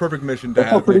did. was the perfect mission to That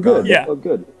felt have. pretty Nick on. good. Yeah. That felt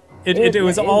good. It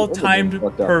was Yeah, all everything timed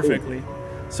worked out perfectly.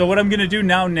 So what I'm going to do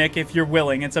now, Nick, if you're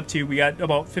willing, it's up to you. We got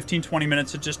about 15-20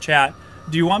 minutes to just chat.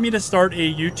 Do you want me to start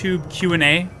a YouTube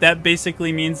Q&A? That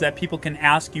basically means that people can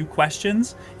ask you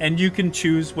questions, and you can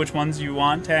choose which ones you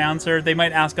want to answer. They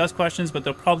might ask us questions, but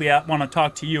they'll probably want to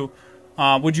talk to you.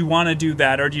 Would you want to do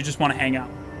that, or do you just want to hang out?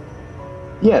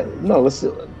 Yeah, no,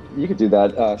 you could do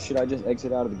that. Should I just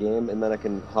exit out of the game and then I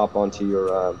can hop onto your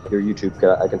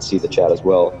YouTube? I can see the chat as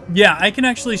well. Yeah, I can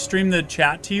actually stream the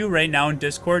chat to you right now in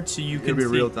Discord, so you can It'll be see.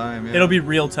 real time, yeah. It'll be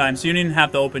real time, so you don't even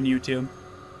have to open YouTube.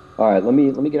 All right, let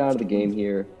me get out of the game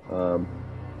here. Okay,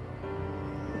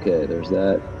 there's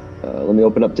that. Let me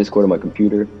open up Discord on my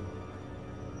computer.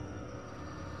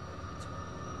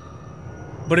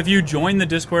 But if you join the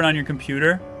Discord on your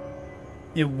computer,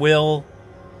 it will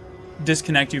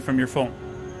disconnect you from your phone.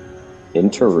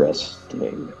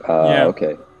 Interesting. Yeah.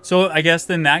 Okay. So I guess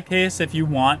in that case, if you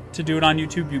want to do it on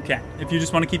YouTube, you can. If you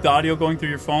just want to keep the audio going through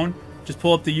your phone, just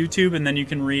pull up the YouTube and then you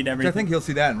can read I everything. think he'll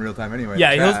see that in real time anyway.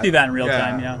 Yeah, the he'll chat. see that in real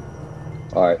time, yeah.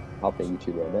 All right, hop on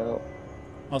YouTube right now.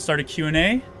 I'll start a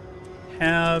Q&A.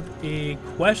 Have a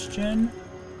question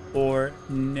for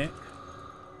Nick.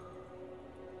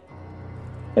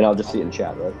 And I'll just see it in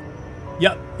chat, right?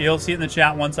 Yep, you'll see it in the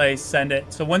chat once I send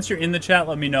it. So once you're in the chat,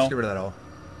 let me know. Just get rid of that all.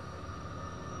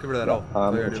 Get rid of that all.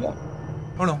 I'm Clear in it. chat.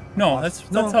 Oh no. No, that's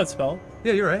how it's spelled.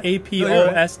 Yeah, you're right.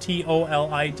 Apostolides.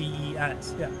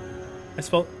 Yeah.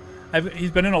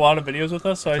 He's been in a lot of videos with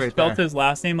us, so I Right spelled there. his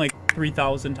last name like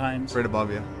 3,000 times. Right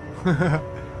above you.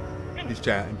 He's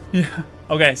chatting. Yeah.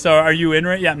 Okay, so are you in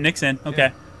right? Yeah, Nick's in. Okay.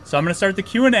 Yeah. So I'm going to start the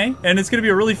Q&A, and it's going to be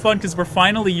really fun because we're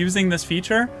finally using this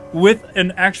feature with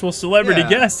an actual celebrity Yeah.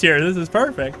 guest here. This is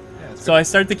perfect. Yeah, it's So I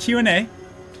start the Q&A. Did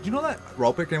you know that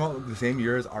Outbreak came out the same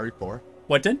year as RE4?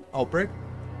 What did? Outbreak?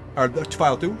 Or the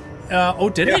File 2? Did Yeah,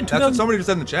 it? that's what somebody just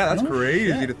said in the chat. That's Oh,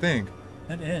 crazy shit. to think.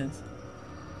 That is.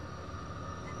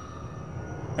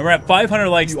 And we're at 500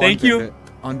 likes. Thank you. unpicked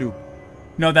it. Undo.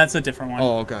 No, that's a different one.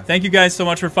 Oh, okay. Thank you guys so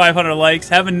much for 500 likes.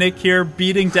 Having Nick here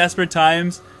beating Desperate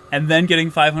Times and then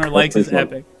getting 500 likes is pretty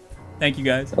fun. epic. Thank you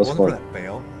guys. That was Wasn't for fun. that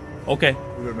fail. Okay.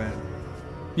 We would have been.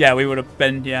 Yeah, we would have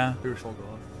been, yeah. We were so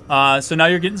close. So now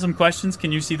you're getting some questions.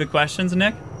 Can you see the questions,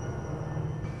 Nick?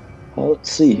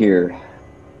 Let's see here.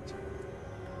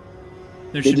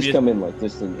 There They should just be come in like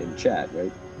this in chat,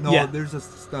 right? No, Yeah. there's a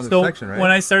another so section, right?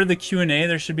 when I started the Q&A,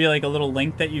 there should be like a little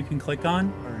link that you can click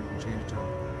on Alright, change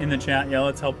it. in the chat. Yeah,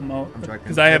 let's help him out. I'm checking.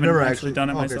 Because I I've haven't never actually done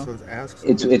it okay, myself. So it asks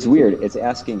It's weird. It's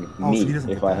asking Oh, so me he doesn't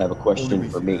if get I that. have a Only question we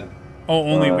for see me. that. Oh,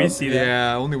 only we see that.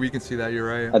 Yeah, only we can see that. You're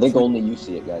right. I think only you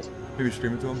see it, guys. Maybe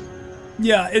stream it to him.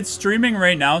 Yeah, it's streaming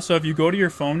right now. So if you go to your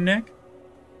phone, Nick,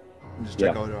 And just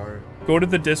check Yeah. out our. go to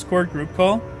the Discord group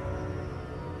call.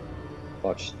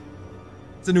 Watch.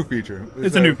 It's a new feature.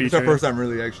 It's a new It's feature, our first time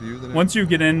really actually using it. Once you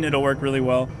get in, it'll work really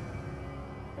well.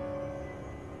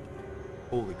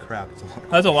 Holy crap! It's a lot.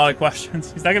 That's a lot of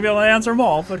questions. He's not gonna be able to answer them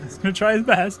all, but he's gonna try his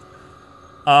best.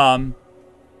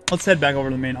 Let's head back over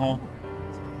to the main hall.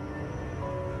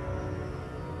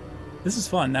 This is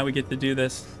fun. Now we get to do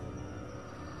this.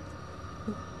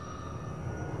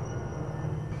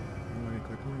 When you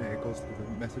click on it, it goes to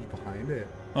the message behind it.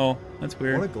 Oh, that's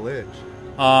weird. What a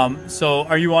glitch. So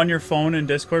are you on your phone in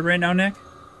Discord right now, Nick?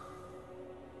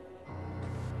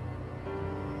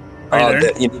 Are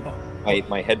you there?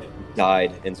 My head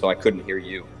died, and so I couldn't hear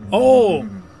you. Oh,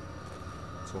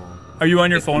 So are you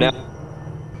on your phone? Now,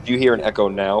 do you hear an echo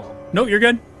now? No, you're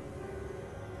good.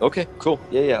 Okay, cool.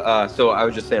 Yeah. So I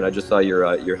was just saying, I just saw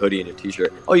your hoodie and your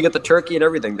t-shirt. Oh, you got the turkey and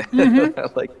everything.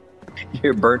 Like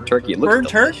your burnt turkey. It looks Burnt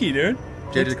delicious. turkey, dude.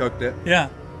 JJ cooked it. Yeah,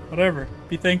 whatever.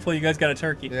 Be thankful you guys got a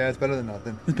turkey. Yeah, it's better than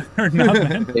nothing. Or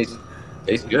nothing.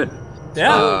 Tastes good.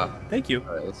 Yeah. Thank you.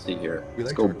 All right, let's see here. We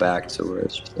Let's like go turkey. back to where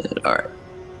it's just at. All right.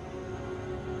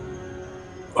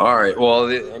 All right. Well,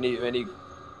 any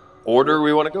order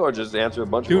we want to go, or just answer a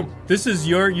bunch Dude, of them? this is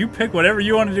you pick whatever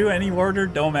you want to do, any order,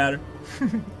 don't matter.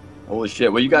 Holy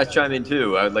shit. Well, you guys chime in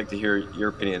too. I would like to hear your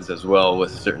opinions as well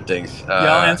with certain things. Yeah,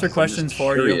 I'll answer so I'm questions just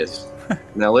for you. curious.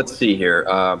 Now, let's see here.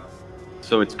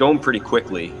 So it's going pretty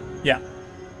quickly. Yeah.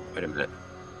 Wait a minute.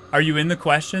 Are you in the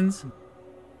questions?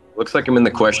 Looks like I'm in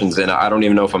the questions, and I don't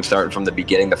even know if I'm starting from the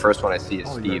beginning. The first one I see is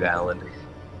Oh, Steve yeah. Allen.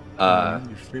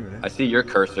 You're streaming I it. see your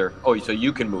cursor. Oh, so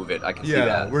you can move it. I can see Yeah,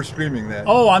 that. we're streaming that.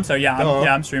 Oh, I'm sorry. Yeah, Duh.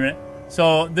 I'm streaming it.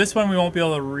 So this one we won't be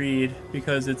able to read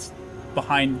because it's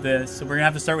behind this. So we're gonna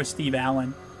have to start with Steve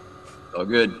Allen. Oh,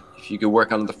 good. If you could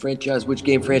work on the franchise, which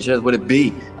game franchise would it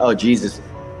be? Oh, Jesus.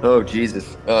 Oh,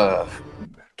 Jesus.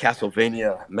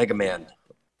 Castlevania, Mega Man,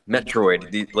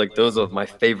 Metroid. Like, those are my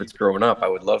favorites growing up. I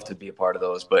would love to be a part of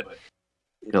those, but,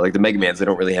 you know, like the Mega Mans, they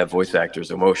don't really have voice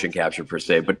actors or motion capture per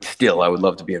se, but still, I would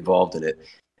love to be involved in it.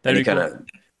 That'd be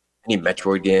Any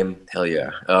Metroid game, hell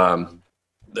yeah.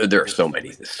 There are so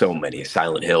many.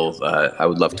 Silent Hill. I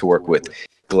would love to work with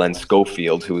Glenn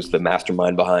Schofield, who is the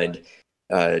mastermind behind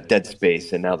Dead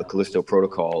Space and now the Callisto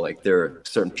Protocol. Like, there are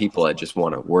certain people I just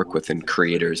want to work with, and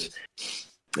creators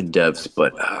and devs.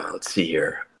 But let's see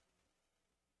here.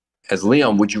 As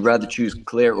Leon, would you rather choose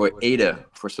Claire or Ada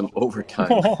for some overtime?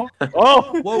 Oh,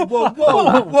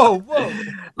 Whoa.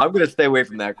 I'm gonna stay away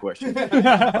from that question.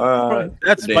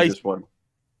 That's a dangerous one.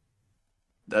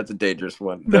 That's a dangerous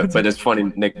one. But it's funny,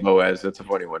 Nick Boaz. That's a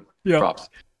funny one. Yeah. Props.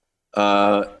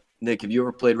 Nick, have you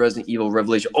ever played Resident Evil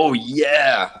Revelation? Oh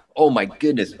yeah. Oh my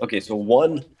goodness. Okay, so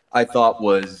 1 I thought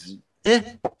was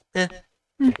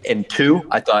and 2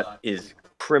 I thought is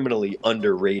criminally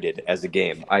underrated as a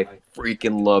game. I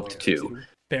freaking loved 2.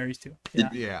 Barry's too. Yeah.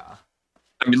 Yeah.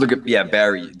 I mean, look at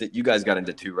Barry. You guys got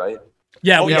into 2, right?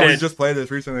 Yeah, Oh, we yeah, we did. just played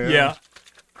this recently. Yeah.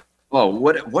 Oh,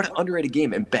 what an underrated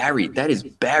game. And Barry, that is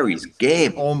Barry's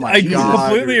game. Oh my I god.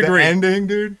 completely dude. agree. The ending,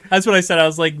 dude. That's what I said. I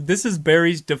was like, this is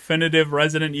Barry's definitive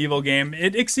Resident Evil game.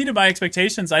 It exceeded my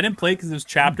expectations. I didn't play it because it was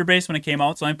chapter based when it came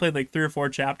out, so I played like 3 or 4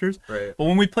 chapters. Right. But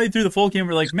when we played through the full game,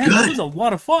 we're like, man, this was a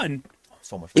lot of fun.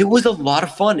 So much. It was a lot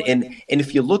of fun, and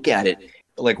if you look at it,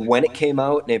 like when it came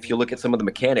out, and if you look at some of the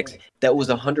mechanics, that was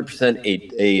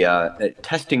 100% a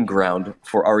testing ground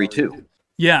for RE2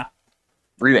 Yeah.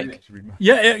 remake.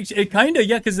 Yeah, it kind of,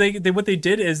 yeah, because they what they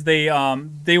did is they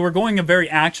were going a very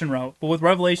action route, but with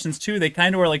Revelations 2, they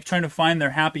kind of were like trying to find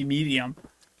their happy medium.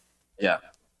 Yeah,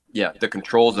 the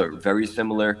controls are very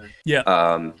similar.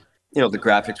 Yeah. You know, the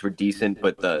graphics were decent,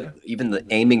 but even the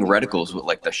aiming reticles with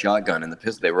like the shotgun and the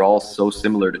pistol, they were all so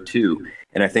similar to 2,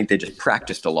 and I think they just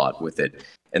practiced a lot with it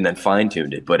and then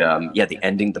fine-tuned it. But yeah, the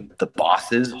ending, the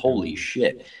bosses, holy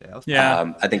shit.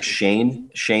 Yeah. I think Shane,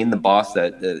 the boss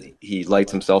that he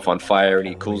lights himself on fire and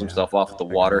he cools himself off with the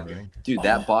water. Dude,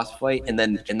 that boss fight, and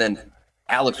then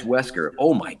Alex Wesker.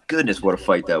 Oh my goodness, what a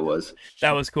fight that was.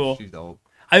 That was cool. She's dope.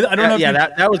 I don't know. Yeah,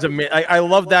 that was amazing. I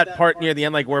love that part near the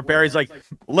end, like where Barry's like,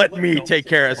 "Let me take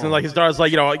care of this," and like his daughter's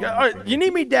like, "You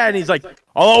need me, Dad?" And he's like,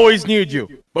 "I'll always need you,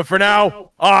 but for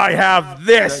now, I have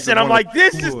this." And I'm like,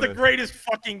 "This is the greatest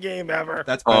fucking game ever."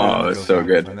 That's it's so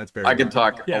good. That's I can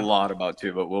talk a lot about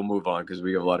too, but we'll move on because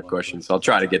we have a lot of questions. So I'll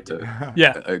try to get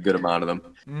to a good amount of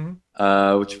them.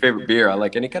 What's your favorite beer? I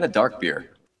like any kind of dark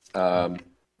beer.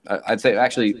 I'd say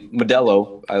actually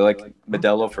Modelo. I like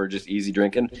Modelo for just easy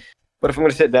drinking. But if I'm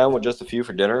going to sit down with just a few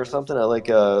for dinner or something, I like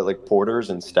porters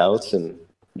and stouts and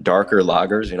darker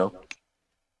lagers,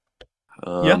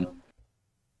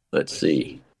 Let's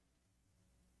see.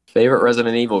 Favorite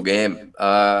Resident Evil game?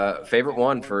 Favorite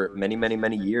one for many, many,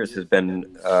 many years has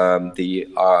been Resident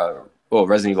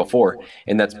Evil 4.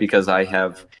 And that's because I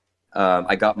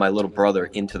got my little brother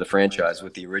into the franchise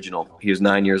with the original. He was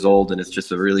 9 years old, and it's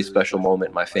just a really special moment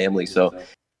in my family. So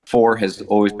 4 has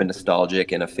always been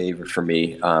nostalgic and a favorite for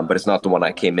me, but it's not the one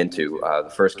I came into. The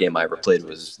first game I ever played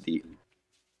was the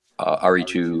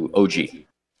RE2 OG,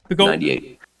 the GOAT.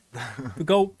 98. The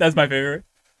GOAT. That's my favorite.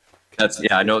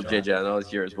 I know, JJ, I know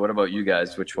it's yours. What about you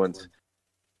guys? Which ones?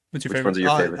 What's your Which favorite? ones are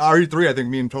your favorites? RE3, I think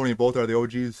me and Tony both are the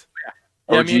OGs.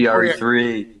 OG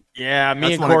RE3. Yeah, me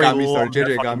That's and when Corey got me loved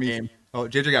started. that JJ got me. game. Oh,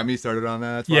 JJ got me started on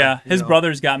that. That's Yeah, why, his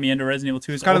brothers got me into Resident Evil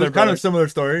 2. His kind older of brothers. similar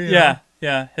story. Yeah.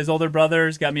 His older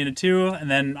brothers got me into 2, and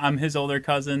then I'm his older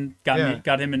cousin got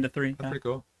him into 3. That's pretty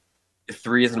cool.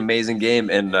 3 is an amazing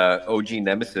game, and OG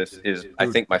Nemesis is, I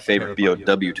think, my favorite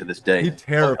BOW to this day. He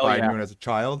terrified me when I was a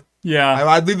child. Yeah.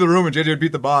 I'd leave the room and JJ would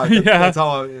beat the boss. That's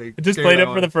how I just played it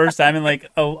for the first time in like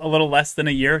a little less than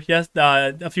a year. Yes,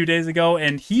 a few days ago,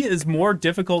 and he is more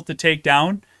difficult to take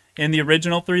down in the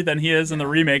original 3 than he is in the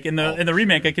remake. In the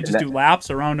remake, I could just do laps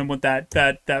around him with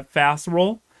that fast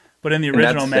roll. But in the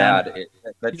original, sad.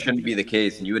 That shouldn't be the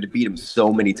case. And you had to beat him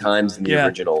so many times in the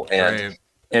original.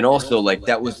 And also, like,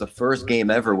 that was the first game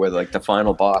ever where, like, the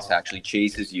final boss actually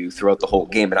chases you throughout the whole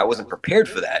game. And I wasn't prepared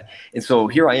for that. And so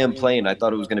here I am playing. I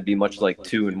thought it was going to be much like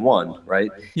 2 and 1, right?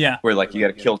 Yeah. Where, like, you got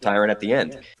to kill Tyrant at the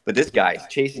end. But this guy's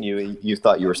chasing you. And you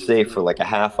thought you were safe for, like, a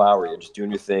half hour. You're just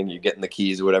doing your thing. You're getting the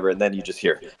keys or whatever. And then you just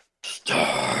hear,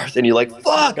 stars. And you're like,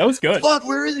 fuck. That was good. Fuck,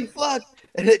 where is he? Fuck.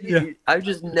 I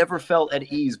just never felt at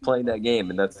ease playing that game.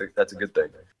 And that's a good thing.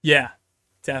 Yeah.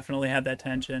 Definitely had that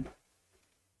tension.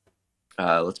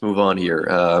 Let's move on here.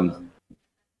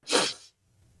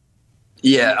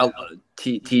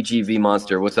 TGV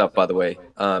Monster, what's up, by the way?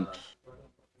 A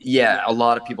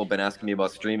lot of people have been asking me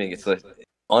about streaming. It's like,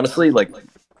 honestly, like,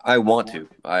 I want to.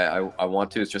 I want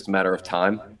to. It's just a matter of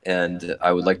time, and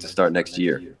I would like to start next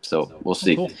year. So we'll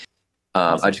see. Cool.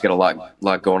 I just got a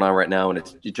lot going on right now, and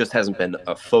it just hasn't been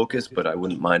a focus, but I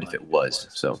wouldn't mind if it was.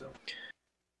 So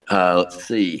let's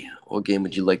see. What game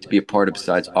would you like to be a part of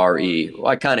besides RE? Well,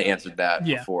 I kind of answered that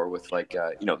before with like,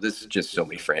 this is just so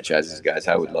many franchises, guys.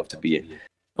 I would love to be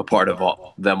a part of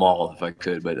them all if I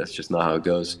could, but that's just not how it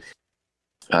goes.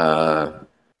 Let's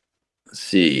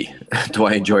see. Do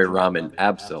I enjoy ramen?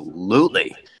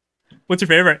 Absolutely. What's your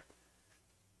favorite?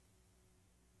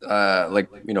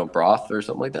 Broth or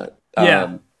something like that.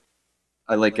 Yeah.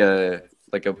 I like a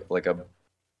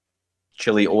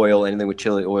chili oil, anything with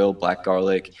chili oil, black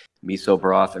garlic, miso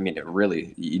broth. I mean,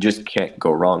 you just can't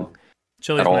go wrong.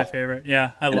 Chili's my favorite.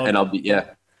 Yeah, I love it.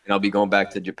 I'll be going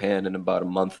back to Japan in about a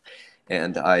month,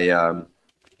 and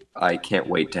I can't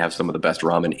wait to have some of the best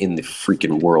ramen in the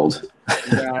freaking world.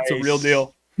 It's a real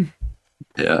deal.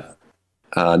 Yeah.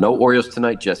 No Oreos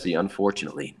tonight, Jesse.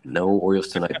 Unfortunately, no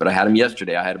Oreos tonight. But I had them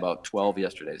yesterday. I had about 12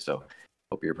 yesterday, so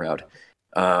hope you're proud.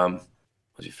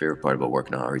 What's your favorite part about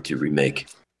working on RE2 Remake?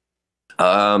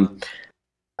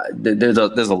 There's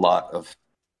a lot of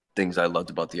things I loved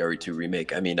about the RE2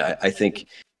 Remake. I mean, I think,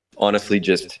 honestly,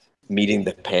 just meeting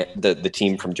the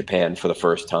team from Japan for the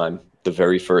first time, the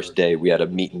very first day, we had a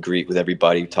meet and greet with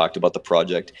everybody, talked about the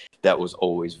project. That was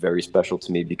always very special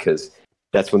to me because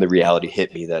that's when the reality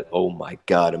hit me that, oh my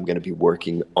God, I'm going to be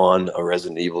working on a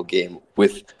Resident Evil game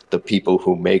with the people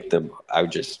who make them. I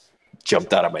just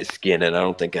jumped out of my skin, and I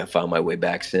don't think I found my way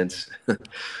back since. Would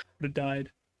have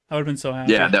died. I would have been so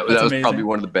happy. Yeah, that was probably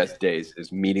one of the best days,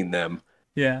 is meeting them.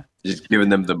 Yeah. Just giving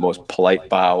them the most polite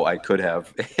bow I could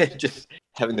have. Just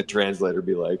having the translator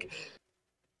be like,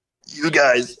 you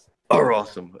guys are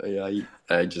awesome.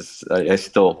 I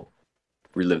still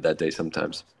relive that day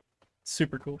sometimes.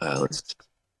 Super cool. Let's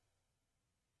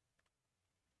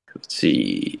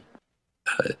see.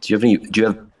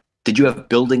 Did you have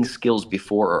building skills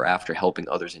before or after helping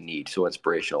others in need? So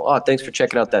inspirational. Oh, thanks for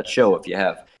checking out that show if you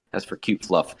have. That's for cute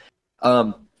fluff.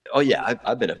 I've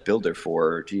been a builder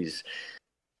for,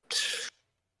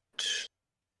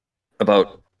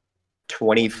 about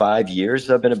 25 years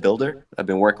I've been a builder. I've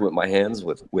been working with my hands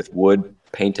with wood,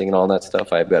 painting, and all that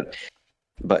stuff. I've got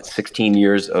about 16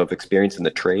 years of experience in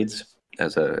the trades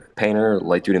as a painter,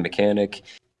 light duty mechanic,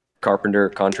 carpenter,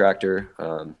 contractor,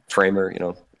 framer,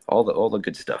 all the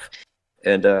good stuff.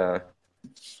 And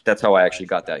that's how I actually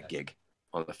got that gig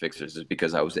on the Fixers, is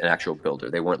because I was an actual builder.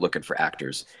 They weren't looking for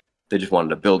actors. They just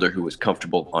wanted a builder who was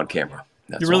comfortable on camera.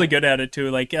 You're really good at it too.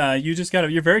 Like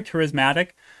you're very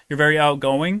charismatic. You're very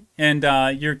outgoing, and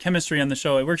your chemistry on the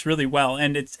show, it works really well.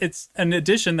 And it's an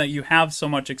addition that you have so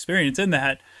much experience in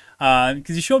that,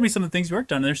 because you showed me some of the things you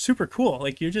worked on. And they're super cool.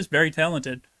 Like you're just very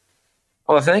talented.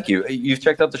 Oh, thank you. You've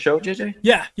checked out the show, JJ?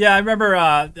 Yeah. I remember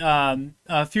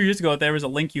a few years ago there was a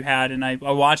link you had, and I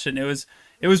watched it. And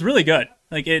it was really good.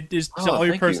 Like all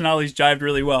your personalities jived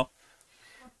really well.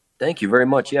 Thank you very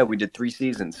much. Yeah, we did 3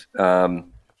 seasons.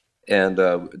 And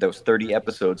there was 30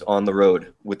 episodes on the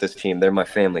road with this team. They're my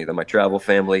family. They're my travel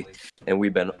family, and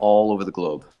we've been all over the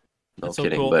globe. No That's so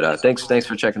kidding. cool. But thanks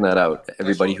for checking that out.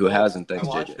 Everybody who hasn't, thanks, I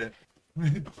watched JJ.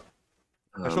 it.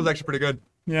 That show's actually pretty good.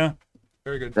 Yeah.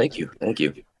 Very good. Thank you.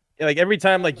 Yeah, like every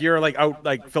time like you're like out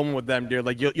like filming with them, dude,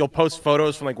 like you'll post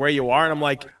photos from like where you are, and I'm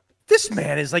like, this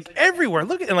man is like everywhere.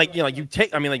 Look at, and like you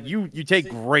take, I mean, like you take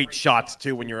great shots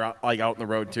too when you're out, like out on the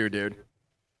road too, dude.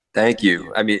 Thank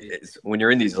you. I mean, when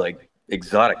you're in these like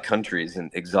exotic countries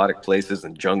and exotic places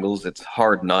and jungles, it's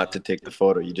hard not to take the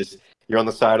photo. You're on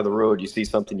the side of the road, you see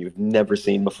something you've never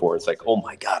seen before. It's like, oh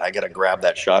my God, I got to grab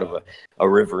that shot of a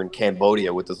river in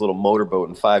Cambodia with this little motorboat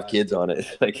and 5 kids on it.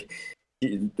 It's like,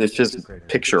 it's just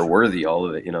picture worthy, all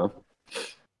of it,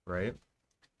 Right.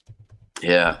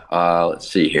 Yeah. Let's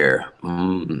see here.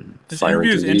 This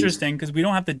interview is interesting because we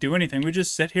don't have to do anything. We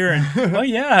just sit here and oh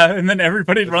yeah, and then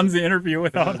everybody runs the interview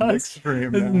without us.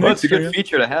 Well, it's a good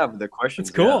feature to have. The questions.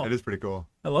 It's cool. Yeah, it is pretty cool.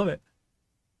 I love it.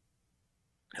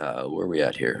 Where are we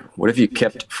at here? What have you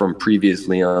kept from previous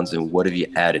Leons, and what have you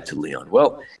added to Leon?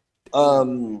 Well,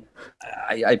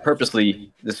 I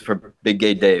purposely, this is for Big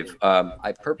Gay Dave.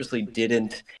 I purposely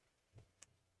didn't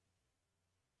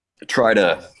try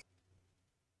to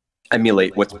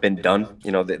emulate what's been done.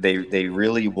 They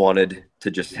really wanted to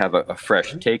just have a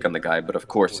fresh take on the guy, but of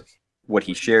course what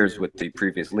he shares with the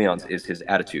previous Leons is his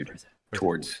attitude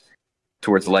towards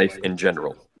life in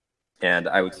general. And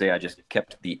I would say I just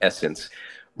kept the essence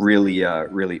really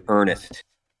earnest,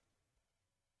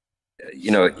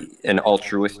 and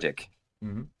altruistic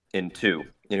in 2.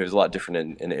 It was a lot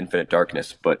different in Infinite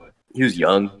Darkness, but he was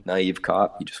young, naive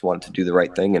cop. He just wanted to do the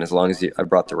right thing. And as long as I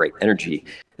brought the right energy,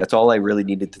 that's all I really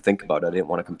needed to think about. I didn't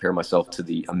want to compare myself to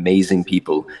the amazing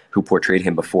people who portrayed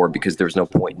him before, because there was no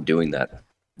point in doing that.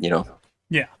 Yeah.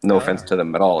 No offense to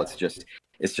them at all. It's just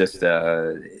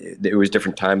it was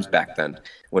different times back then.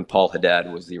 When Paul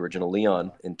Haddad was the original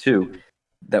Leon in 2,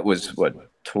 that was what,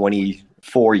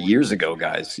 24 years ago,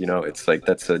 guys. It's like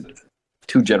that's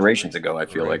 2 generations ago, I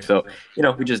feel like. So,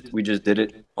 we just did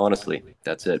it honestly.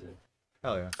 That's it.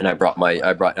 Hell yeah. And I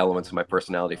brought elements of my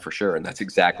personality for sure, and that's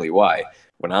exactly why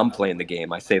when I'm playing the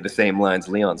game, I say the same lines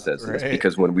Leon says. Right. It's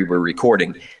because when we were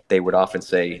recording, they would often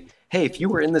say, "Hey, if you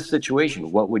were in this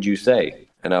situation, what would you say?"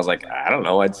 And I was like, "I don't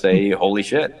know. I'd say, holy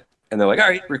shit." And they're like, "All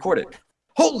right, record it."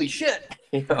 Holy shit.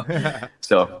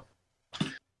 So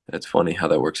that's funny how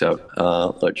that works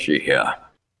out. Let's see here.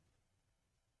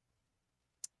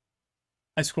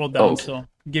 I scrolled down, so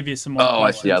give you some more questions.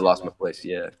 I see. I lost my place.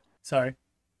 Yeah. Sorry.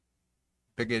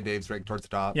 Big Gay Dave's right towards the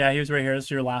top. Yeah, he was right here. This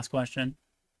is your last question.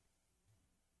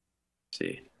 Let's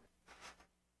see.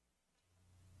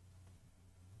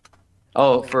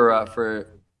 Oh, for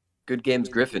Good Games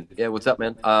Griffin. Yeah, what's up,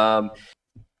 man? I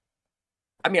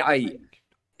mean,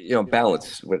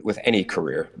 balance with any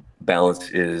career. Balance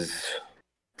is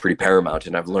pretty paramount,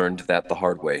 and I've learned that the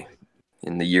hard way.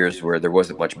 In the years where there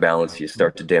wasn't much balance, you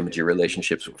start to damage your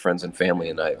relationships with friends and family,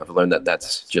 and I've learned that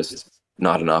that's just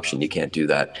not an option. You can't do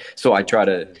that. So I try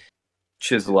to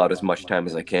chisel out as much time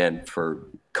as I can for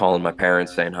calling my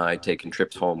parents, saying hi, taking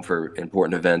trips home for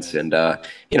important events, and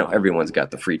everyone's got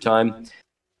the free time.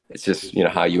 It's just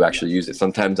how you actually use it.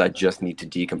 Sometimes I just need to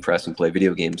decompress and play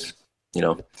video games.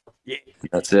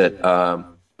 That's it.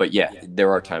 But yeah,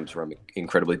 there are times where I'm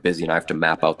incredibly busy, and I have to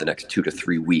map out the next 2 to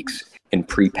 3 weeks and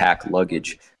pre-pack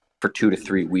luggage for 2 to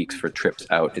 3 weeks for trips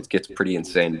out. It gets pretty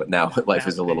insane, but now life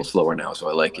is a little slower now, so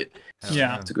I like it.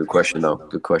 Yeah. It's a good question, though.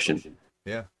 Good question.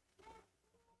 Yeah.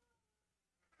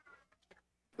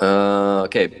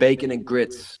 Okay, bacon and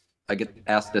grits. I get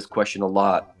asked this question a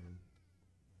lot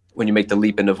when you make the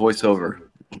leap into voiceover.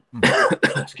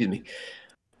 Excuse me.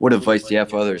 What advice do you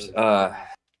have for others?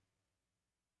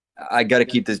 I got to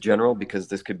keep this general because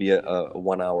this could be a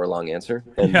 1 hour long answer.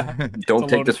 And Yeah. don't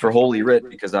take this for holy writ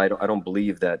because I don't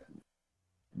believe that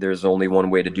there's only one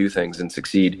way to do things and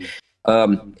succeed.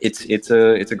 It's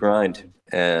a grind,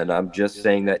 and I'm just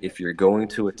saying that if you're going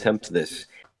to attempt this,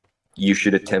 you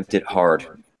should attempt it hard.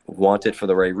 Want it for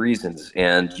the right reasons,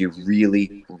 and you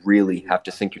really, really have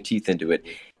to sink your teeth into it.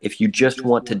 If you just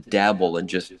want to dabble and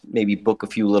just maybe book a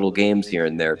few little games here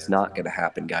and there, it's not going to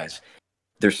happen, guys.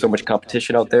 There's so much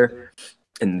competition out there,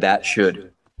 and that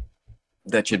should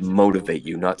motivate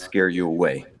you, not scare you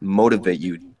away. Motivate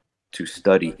you to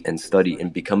study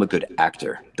and become a good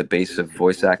actor. The base of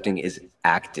voice acting is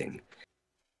acting.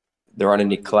 There aren't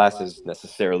any classes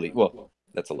necessarily. Well,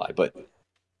 that's a lie, but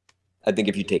I think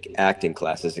if you take acting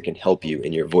classes, it can help you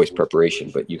in your voice preparation,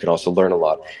 but you can also learn a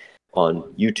lot on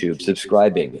YouTube,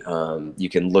 subscribing. You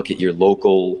can look at your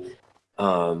local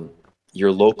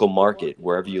market,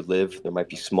 wherever you live. There might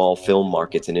be small film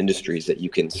markets and industries that you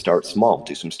can start small,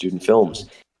 do some student films,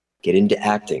 get into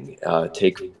acting,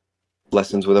 take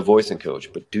lessons with a voicing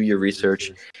coach, but do your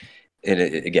research. And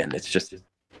again, it's just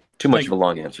too much of a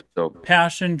long answer. So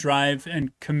passion, drive,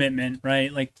 and commitment,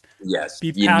 right? Like, yes,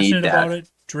 be passionate about it,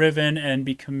 driven, and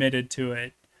be committed to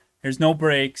it. There's no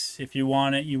breaks. If you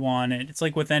want it, you want it. It's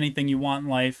like with anything you want in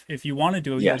life. If you want to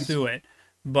do it, you'll do it.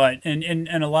 But and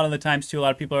a lot of the times too, a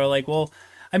lot of people are like, well,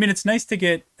 I mean, it's nice to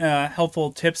get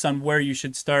helpful tips on where you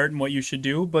should start and what you should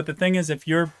do. But the thing is, if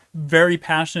you're very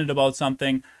passionate about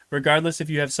something, regardless if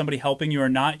you have somebody helping you or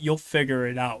not, you'll figure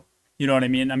it out. You know what I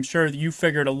mean? I'm sure you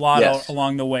figured a lot out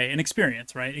along the way. And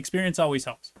experience, right? Experience always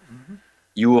helps. Mm-hmm.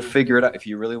 You will figure it out. If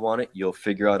you really want it, you'll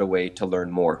figure out a way to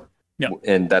learn more. Yeah.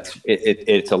 And that's it.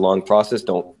 It's a long process.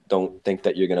 Don't think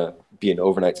that you're gonna be an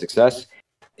overnight success.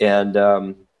 And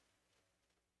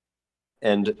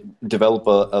develop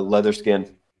a leather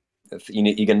skin.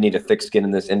 You're gonna need a thick skin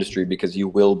in this industry because you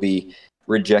will be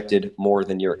rejected more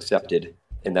than you're accepted.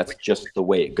 And that's just the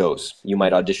way it goes. You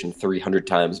might audition 300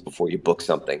 times before you book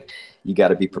something. You got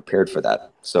to be prepared for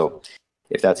that. So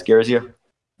if that scares you,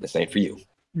 this ain't for you.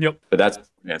 Yep. But that's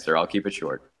the answer. I'll keep it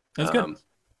short. That's good.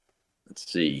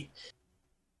 Let's see.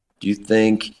 Do you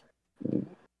think there'll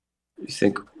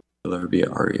ever be a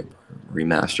RE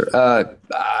remaster?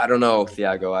 I don't know,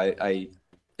 Thiago.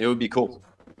 It would be cool.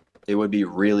 It would be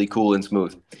really cool and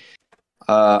smooth.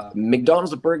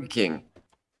 McDonald's or Burger King?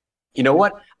 You know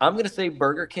what? I'm going to say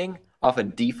Burger King off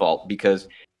of default because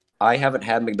I haven't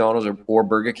had McDonald's or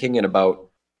Burger King in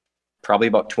probably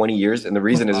about 20 years. And the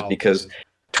reason is because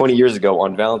 20 years ago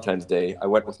on Valentine's Day, I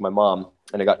went with my mom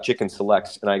and I got chicken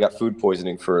selects and I got food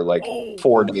poisoning for like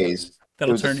 4 days. It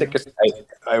was the sickest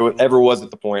I ever was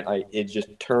at the point. It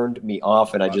just turned me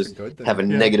off and I just have a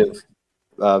negative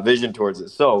vision towards it.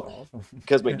 So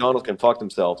because McDonald's can fuck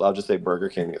themselves, I'll just say Burger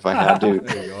King if I have to.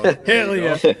 Hell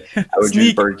yeah. I would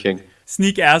choose Burger King.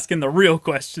 Sneak asking the real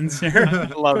questions here.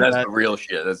 That's the real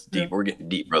shit. That's deep. We're getting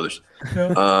deep, brothers.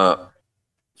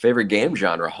 Favorite game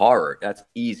genre? Horror. That's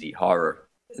easy. Horror.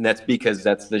 And that's because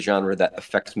that's the genre that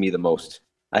affects me the most.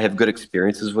 I have good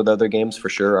experiences with other games for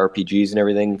sure, RPGs and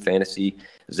everything, fantasy,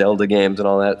 Zelda games and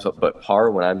all that. But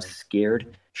horror, when I'm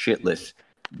scared shitless,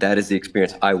 that is the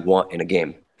experience I want in a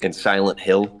game. And Silent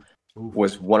Hill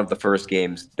was one of the first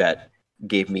games that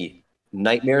gave me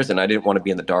nightmares, and I didn't want to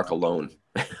be in the dark alone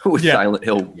with Silent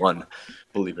Hill 1,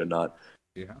 believe it or not.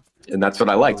 Yeah. And that's what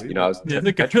I liked. You know, I was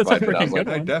petrified, but I was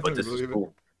like, but this is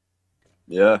cool.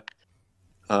 Yeah.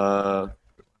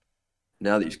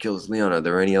 Now that you've killed as Leon, are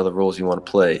there any other roles you want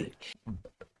to play?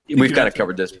 We've kind of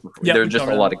covered this before. There are just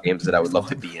a lot of games that I would love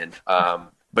to be in.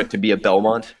 But to be a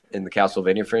Belmont in the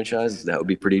Castlevania franchise, that would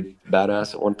be pretty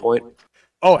badass at one point.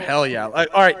 Oh, hell yeah.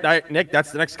 All right, Nick,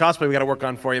 that's the next cosplay we got to work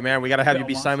on for you, man. We got to have you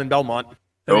be Simon Belmont.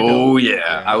 Oh,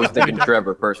 yeah. I was thinking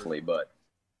Trevor personally, but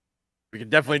we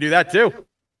could definitely do that, too.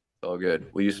 Oh,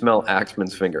 good. Will you smell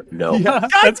Axeman's finger? No. Yeah,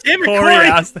 God damn it,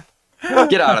 Corey.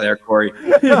 Get out of there, Corey.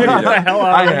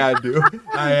 I had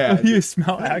to. You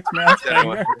smell Axeman's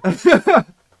finger.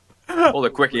 Hold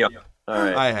it quickie up. All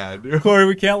right. I had to. Corey,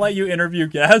 we can't let you interview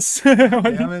guests.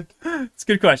 Damn it. It's a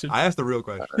good question. I asked the real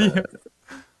question.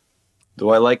 Do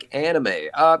I like anime?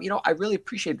 I really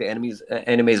appreciate the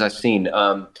animes I've seen.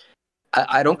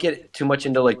 I don't get too much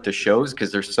into like the shows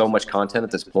because there's so much content at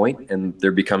this point, and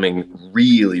they're becoming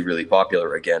really, really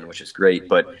popular again, which is great.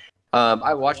 But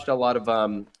I watched a lot of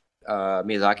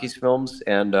Miyazaki's films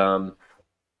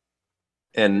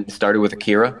and started with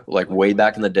Akira like way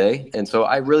back in the day, and so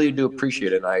I really do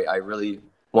appreciate it. I really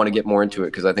want to get more into it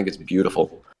because I think it's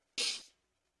beautiful.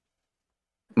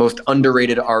 Most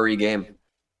underrated RE game.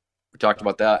 We talked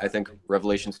about that. I think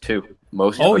Revelations 2,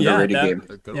 most underrated game.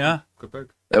 Good pick.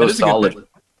 That was solid.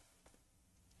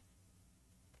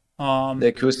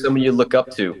 Nick, who's someone you look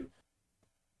up to?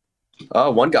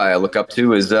 One guy I look up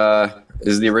to is the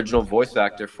original voice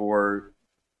actor for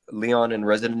Leon in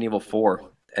Resident Evil 4,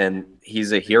 and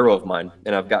he's a hero of mine,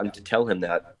 and I've gotten to tell him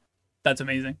that. That's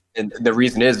amazing. And the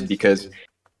reason is because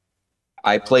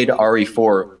I played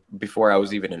RE4 before I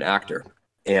was even an actor,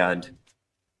 and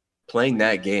playing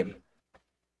that game,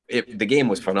 the game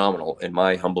was phenomenal in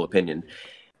my humble opinion.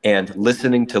 And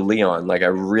listening to Leon, like I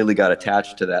really got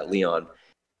attached to that Leon,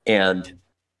 and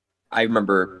I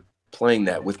remember playing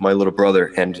that with my little brother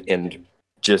and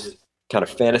just kind of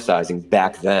fantasizing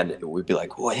back then. We'd be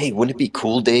like, well, hey, wouldn't it be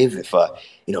cool, Dave,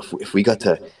 if we got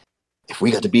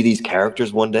to be these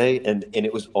characters one day? And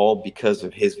it was all because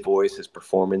of his voice, his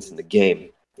performance in the game.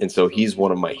 And so he's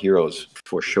one of my heroes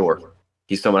for sure.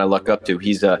 He's someone I look up to.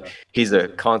 He's a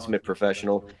consummate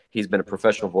professional. He's been a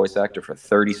professional voice actor for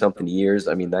 30-something years.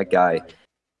 I mean, that guy,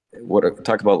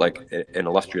 talk about like an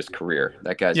illustrious career.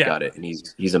 That guy's got it, and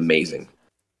he's amazing.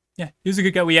 Yeah, he was a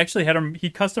good guy. We actually had him. He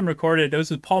custom recorded. It was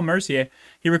with Paul Mercier.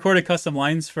 He recorded custom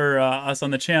lines for us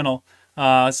on the channel.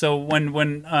 So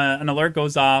when an alert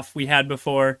goes off, we had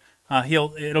before.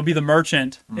 It'll be the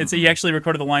merchant. He actually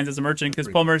recorded the lines as a merchant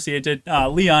because Paul Mercier did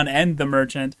Leon and the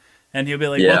merchant. And he'll be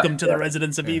like, welcome to the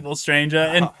residents of evil, stranger.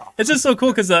 And it's just so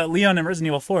cool because Leon in Resident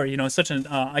Evil 4, is such an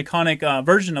iconic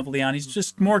version of Leon. He's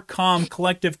just more calm,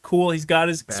 collective, cool. He's got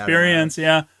his experience,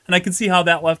 And I can see how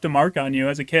that left a mark on you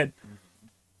as a kid.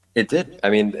 It did. I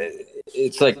mean,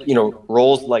 it's like,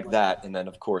 roles like that. And then,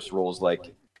 of course, roles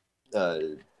like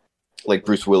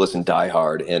Bruce Willis in Die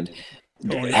Hard and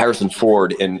Harrison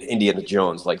Ford in Indiana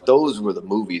Jones. Like, those were the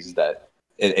movies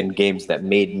and games that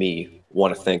made me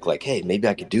want to think like, hey, maybe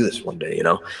I could do this one day,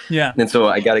 Yeah. And so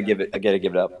I gotta give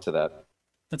it up to that.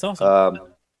 That's awesome.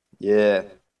 Yeah.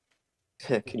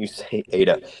 Can you say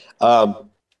Ada?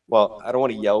 Well, I don't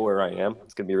want to yell where I am.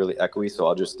 It's gonna be really echoey, so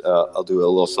I'll just I'll do a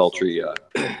little sultry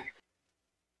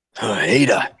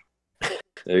Ada.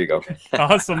 There you go.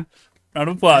 Awesome. Round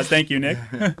of applause. Thank you, Nick.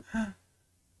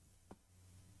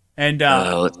 And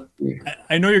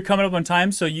I know you're coming up on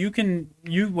time, so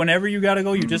whenever you gotta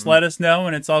go, you just let us know,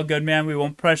 and it's all good, man. We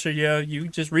won't pressure you. You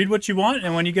just read what you want,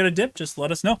 and when you get a dip, just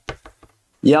let us know.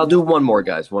 Yeah, I'll do one more,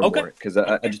 guys. One more, because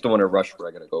I just don't want to rush where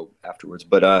I gotta go afterwards.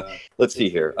 But let's see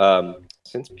here.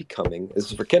 This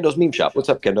is for Kendo's Meme Shop. What's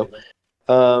up, Kendo?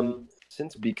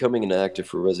 Since becoming an actor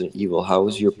for Resident Evil, how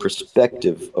has your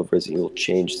perspective of Resident Evil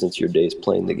changed since your days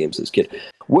playing the games as a kid?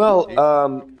 Well,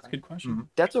 that's a good question.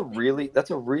 That's a really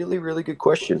good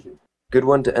question. Good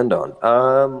one to end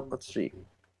on. Let's see.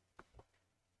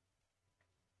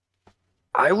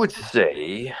 I would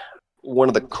say one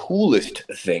of the coolest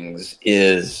things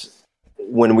is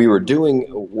when we were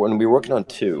working on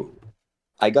 2,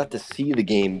 I got to see the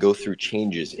game go through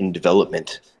changes in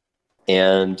development.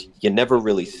 And you never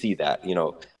really see that.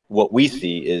 What we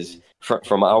see is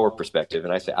from our perspective,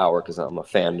 and I say our because I'm a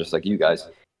fan just like you guys.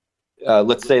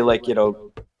 Let's say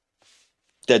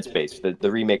Dead Space,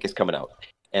 the remake is coming out,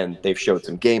 and they've showed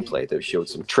some gameplay, they've showed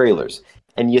some trailers,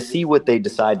 and you see what they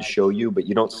decide to show you, but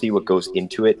you don't see what goes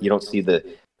into it. You don't see the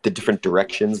different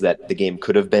directions that the game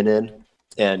could have been in.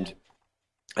 And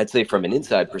I'd say from an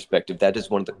inside perspective, that is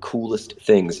one of the coolest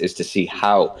things, is to see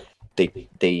how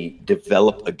they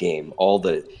develop a game, all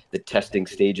the testing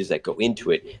stages that go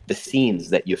into it, the scenes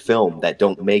that you film that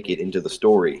don't make it into the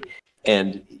story,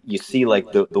 and you see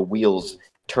like the wheels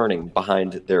turning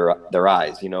behind their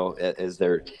eyes, as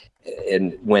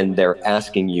and when they're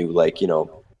asking you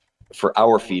for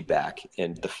our feedback,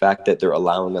 and the fact that they're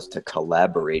allowing us to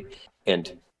collaborate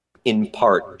and in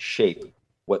part shape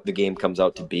what the game comes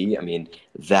out to be. I mean,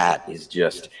 that is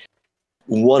just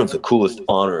one of the coolest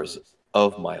honors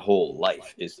of my whole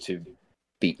life, is to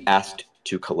be asked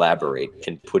to collaborate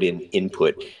and put in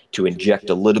input, to inject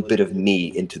a little bit of me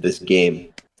into this game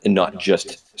and not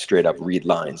just straight up read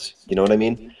lines. You know what I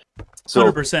mean? So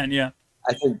 100%, yeah.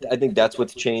 I think that's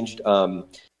what's changed.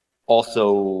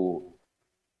 Also,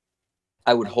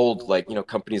 I would hold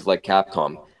companies like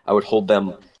Capcom, I would hold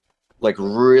them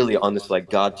really on this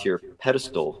god tier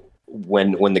pedestal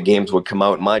when the games would come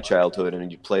out in my childhood,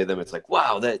 and you play them, it's like,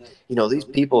 wow, that these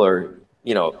people are,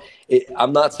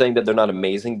 I'm not saying that they're not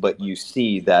amazing, but you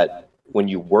see that when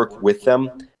you work with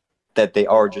them, that they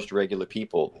are just regular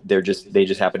people. They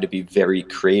just happen to be very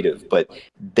creative, but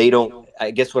they don't.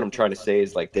 I guess what I'm trying to say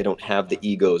is they don't have the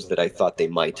egos that I thought they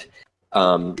might.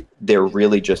 They're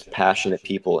really just passionate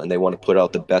people, and they want to put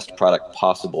out the best product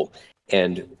possible.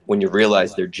 And when you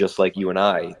realize they're just like you and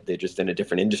I, they're just in a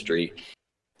different industry,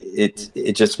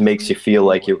 it just makes you feel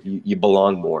like you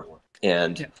belong more.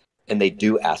 And they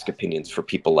do ask opinions for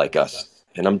people like us.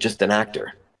 And I'm just an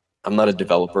actor. I'm not a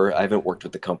developer. I haven't worked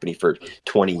with the company for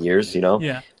 20 years, you know?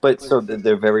 Yeah. But so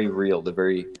they're very real. They're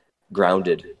very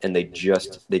grounded, and they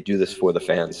do this for the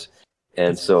fans.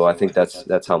 And so I think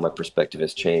that's how my perspective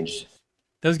has changed.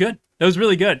 That was good. That was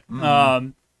really good.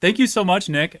 Thank you so much,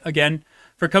 Nick, again,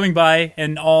 for coming by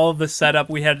and all the setup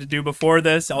we had to do before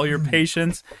this, all your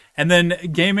patience. And then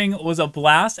gaming was a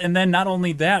blast. And then not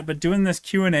only that, but doing this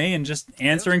Q&A and just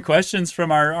answering questions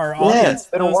from our audience.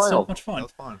 It's been a while. Was so much fun. That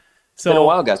was fun. It's been a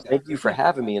while, guys. Thank you for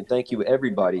having me, and thank you,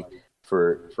 everybody,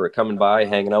 for coming by,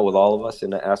 hanging out with all of us,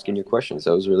 and asking your questions.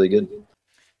 That was really good.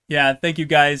 Yeah, thank you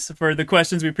guys for the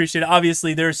questions. We appreciate it.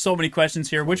 Obviously, there's so many questions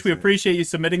here, which we appreciate you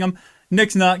submitting them.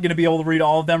 Nick's not going to be able to read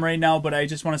all of them right now, but I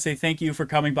just want to say thank you for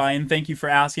coming by and thank you for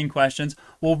asking questions.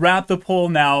 We'll wrap the poll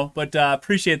now, but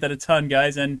appreciate that a ton,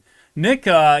 guys. And Nick,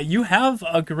 you have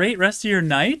a great rest of your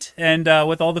night, and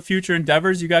with all the future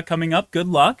endeavors you got coming up, good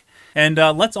luck. And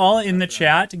let's all in the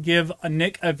chat give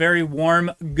Nick a very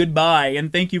warm goodbye,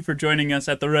 and thank you for joining us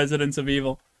at the Residence of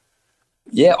Evil.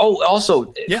 Yeah. Oh,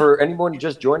 also, for anyone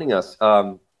just joining us,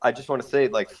 I just want to say,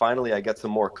 like, finally, I got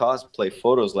some more cosplay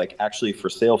photos, like, actually for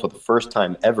sale for the first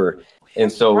time ever.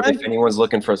 And so, if anyone's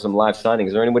looking for some live signing,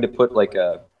 is there any way to put like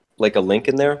a link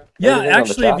in there? Yeah,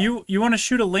 actually, if you want to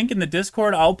shoot a link in the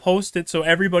Discord, I'll post it so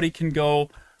everybody can go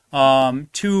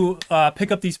to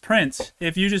pick up these prints.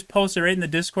 If you just post it right in the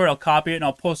Discord, I'll copy it and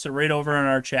I'll post it right over in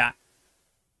our chat.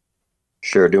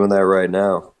 Sure, doing that right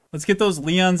now. Let's get those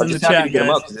Leons in the chat,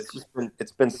 guys.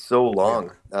 It's been so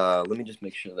long. Let me just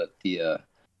make sure that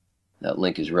that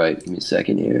link is right. Give me a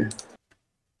second here.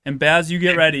 And Baz, you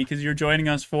get ready because you're joining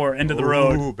us for End of the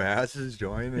Road. Ooh, Baz is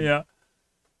joining. Yeah.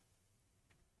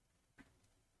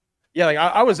 Yeah, like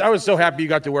I was so happy you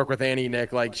got to work with Annie,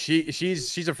 Nick. Like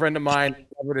she's a friend of mine,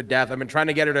 love her to death. I've been trying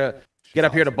to get her to get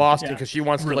up here to Boston because she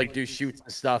wants to like do shoots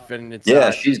and stuff. And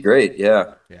it's she's great.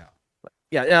 Yeah.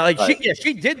 Like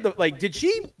she did the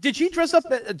did she dress up?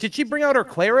 Did she bring out her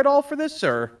Claire at all for this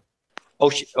or?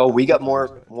 We got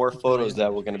more photos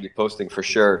that we're going to be posting for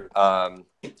sure.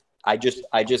 I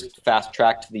just fast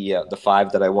tracked the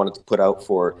 5 that I wanted to put out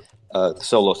for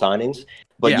solo signings.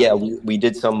 But we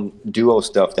did some duo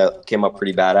stuff that came up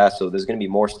pretty badass. So there's going to be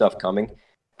more stuff coming.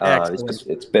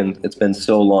 It's been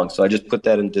so long. So I just put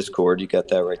that in Discord. You got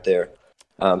that right there.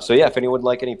 So yeah, if anyone would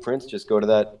like any prints, just go to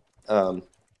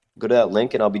that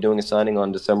link, and I'll be doing a signing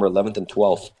on December 11th and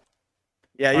 12th.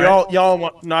 Yeah,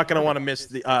 y'all not gonna want to miss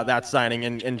that signing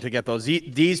and to get those.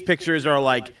 These pictures are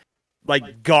like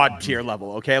god tier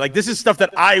level. Okay, like this is stuff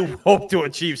that I hope to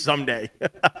achieve someday.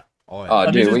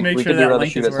 Dude, we can do another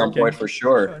shoot at some point for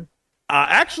sure.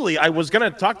 Actually, I was gonna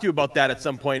talk to you about that at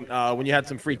some point when you had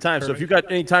some free time. So if you got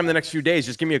any time in the next few days,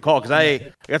 just give me a call because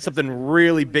I got something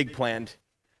really big planned.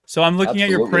 So I'm looking at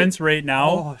your prints right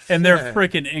now, and they're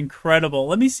freaking incredible.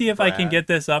 Let me see if I can get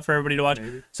this up for everybody to watch.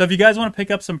 Maybe. So if you guys want to pick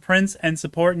up some prints and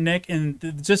support Nick, and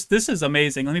this is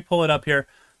amazing. Let me pull it up here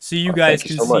so you guys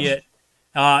can see it.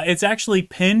 It's actually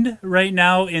pinned right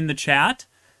now in the chat.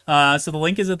 So the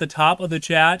link is at the top of the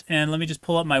chat, and let me just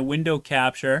pull up my window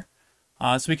capture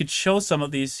so we could show some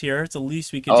of these here. It's the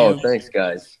least we could do. Oh, thanks,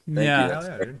 guys. Thank you. That's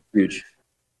huge.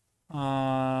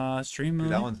 Stream mode.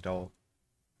 That one's dope.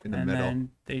 In the middle.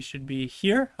 Then they should be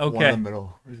here. Okay. One in the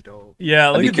middle is dope. Yeah,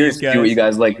 look at these guys. See what you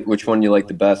guys like. Which one you like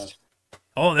the best?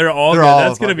 Oh, they're all good.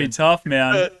 That's gonna be tough,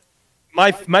 man.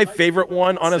 My favorite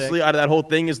one, honestly, out of that whole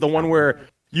thing is the one where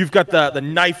you've got the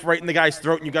knife right in the guy's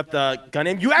throat and you got the gun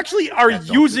in. You actually are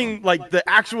using like the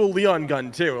actual Leon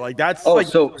gun too. Like that's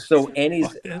so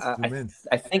Annie's.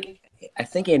 I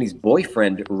think Annie's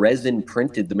boyfriend resin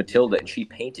printed the Matilda and she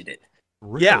painted it.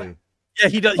 Really? Yeah,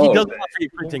 he does. He does 3D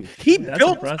printing. He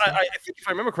built. I think if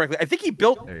I remember correctly, I think he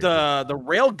built the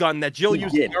rail gun that Jill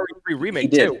used in the RE3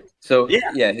 remake too. So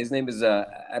yeah, his name is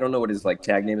I don't know what his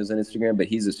tag name is on Instagram, but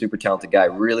he's a super talented guy,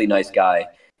 really nice guy,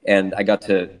 and I got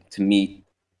to meet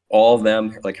all of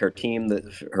them, like her team,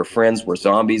 her friends were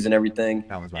zombies and everything.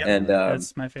 And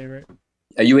that's my favorite.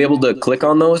 Are you able to click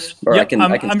on those? Or yep,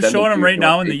 I'm showing them right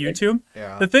now in the YouTube.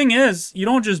 Yeah. The thing is, you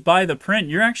don't just buy the print;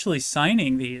 you're actually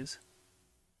signing these.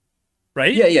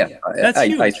 Right? Yeah.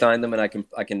 I sign them and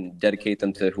I can dedicate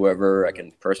them to whoever. I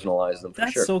can personalize them for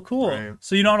sure. That's so cool. Right.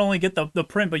 So you not only get the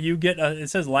print, but you get it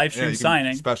says live stream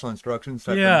signing. Special instructions.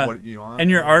 What you want.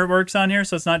 And your artwork's on here,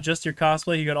 so it's not just your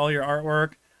cosplay. You got all your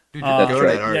artwork. Dude, that's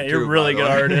right. Yeah, you're really good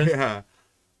artist. Yeah.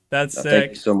 That's sick. Thank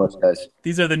you so much, guys.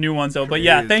 These are the new ones, though. But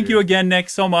yeah, thank you again, Nick,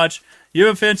 so much. You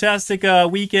have a fantastic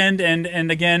weekend. And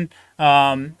again,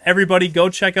 everybody go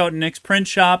check out Nick's print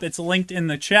shop. It's linked in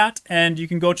the chat, and you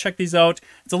can go check these out.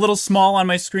 It's a little small on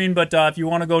my screen, but if you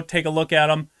want to go take a look at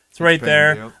them, It's right pinned,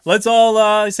 there. yep. Let's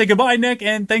all say goodbye, Nick,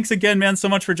 and thanks again, man, so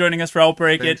much for joining us for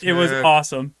Outbreak. Thanks, It was Nick.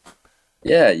 awesome.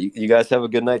 Yeah, you guys have a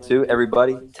good night too.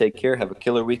 Everybody, take care. Have a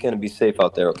killer weekend and be safe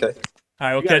out there. Okay. All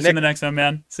right, we'll You got catch you in Nick. the next one,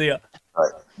 man. See ya. All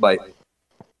right. Bye.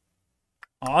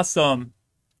 Awesome.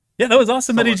 Yeah, that was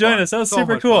awesome that he joined us. That was So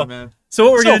super much cool. fun, man. So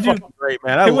what we're So gonna do? fucking great,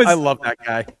 man. It was- I love that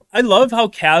guy. I love how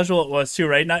casual it was too,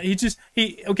 right? Not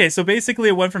okay, so basically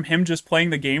it went from him just playing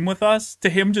the game with us to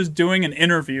him just doing an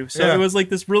interview. So Yeah. it was like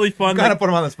this really fun. Kind like, of put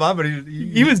him on the spot, but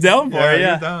he was down for it, he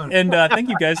yeah. was down. And thank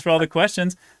you guys for all the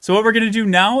questions. So what we're gonna do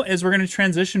now is we're gonna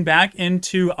transition back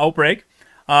into Outbreak.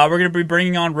 We're gonna be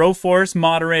bringing on Row Force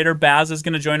moderator Baz is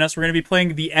gonna join us. We're gonna be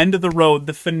playing the end of the road,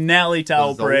 the finale to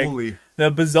Outbreak. Zoli. The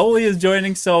Bazzoli is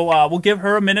joining, so we'll give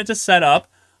her a minute to set up.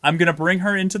 I'm gonna bring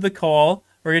her into the call.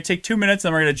 We're gonna take 2 minutes,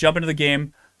 and we're gonna jump into the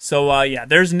game. So yeah,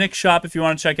 there's Nick's shop if you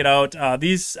want to check it out.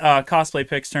 These cosplay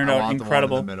pics turned I out want the one in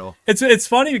incredible. the middle. It's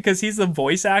funny because he's the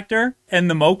voice actor and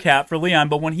the mocap for Leon,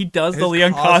 but when he does the His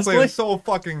Leon cosplay, is so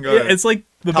fucking good. yeah, it's like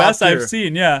the Top best tier. I've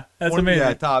seen. Yeah, that's amazing.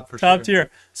 Yeah, top for Top sure. tier.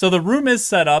 So the room is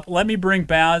set up. Let me bring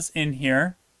Baz in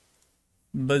here.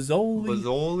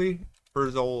 Bazzoli.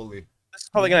 This is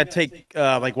probably gonna take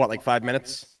like 5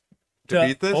 minutes. To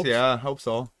beat this? Oops. Yeah, I hope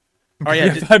so. Oh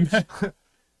yeah,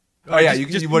 Oh yeah,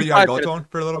 just what do you give me got to 5 go minutes.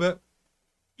 to for a little bit?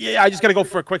 yeah. I just gotta go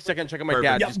for a quick second, check on my dad.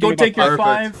 Perfect. Just Go give me take about your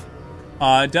 5.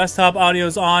 five. Desktop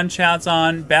audio's on, chat's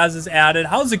on, Baz is added.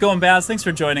 How's it going, Baz? Thanks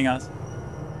for joining us.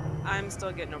 I'm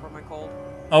still getting over my cold.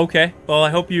 Okay, well, I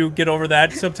hope you get over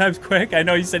that sometimes quick. I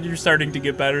know you said you're starting to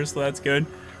get better, so that's good.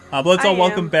 But let's all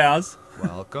welcome Baz.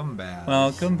 Welcome back.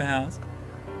 Welcome, Baz.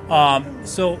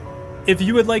 So if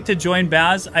you would like to join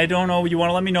Baz, I don't know, you want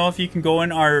to let me know if you can go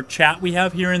in our chat we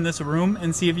have here in this room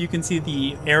and see if you can see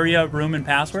the area, room, and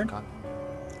password.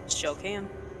 Still can.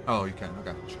 Oh, you can.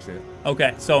 Okay, should see it.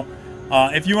 Okay, so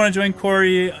if you want to join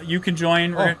Corey, you can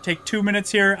join. We're going to take 2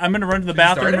 minutes here. I'm going to run to the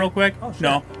bathroom started? real quick. Oh, shit.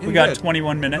 No, Yeah, we got good.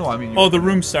 21 minutes. No, I mean, oh, the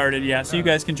room started, yeah, so you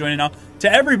guys can join it now.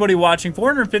 To everybody watching,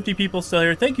 450 people still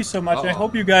here. Thank you so much. I Uh-oh.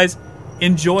 hope you guys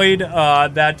enjoyed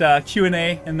that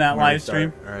Q&A in that live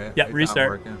stream. All right. Yeah, It's not restart.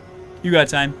 working. You got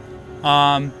time.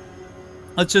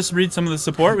 Let's just read some of the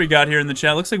support we got here in the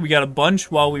chat. Looks like we got a bunch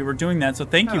while we were doing that, so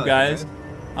thank you Hell yeah,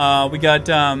 guys. We got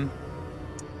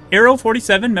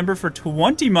Arrow47, member for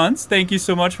 20 months. Thank you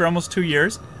so much for almost 2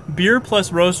 years. Beer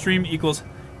plus roast stream equals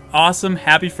awesome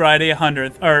happy Friday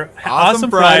 100th. Or awesome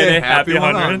Friday happy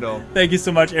 100th. 100th. Thank you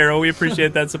so much, Arrow. We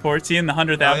appreciate that support. See you in the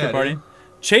 100th Hell after yeah, party. dude.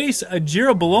 Chase,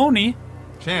 Giraboloni.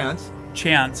 Chance.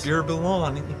 Chance.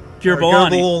 Giraboloni.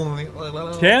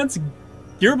 Chance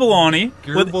Giraboloni.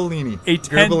 with Girabolini. A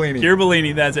 10 Girabolini.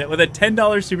 Girabolini, that's it. With a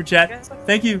 $10 super chat.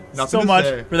 Thank you Nothing so to much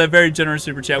say. for that very generous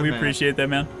super chat. Good We man. appreciate that,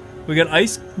 man. We got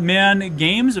Iceman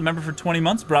Games, a member for 20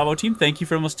 months. Bravo team. Thank you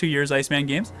for almost 2 years, Iceman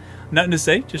Games. Nothing to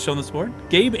say, just showing the support.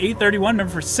 Gabe 831,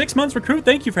 member for 6 months. Recruit,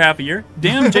 thank you for half a year.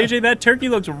 Damn, JJ, that turkey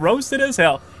looks roasted as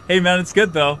hell. Hey, man, it's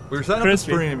good, though. We were setting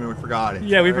Crispy. up the stream and we forgot it.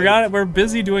 Yeah, we All right? forgot it. We're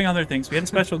busy doing other things. We had a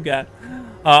special guest.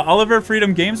 Oliver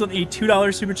Freedom Games with a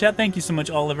 $2 super chat. Thank you so much,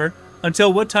 Oliver.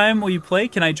 Until what time will you play?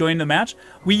 Can I join the match?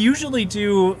 We usually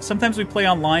do, sometimes we play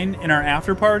online in our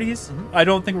after parties. I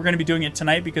don't think we're going to be doing it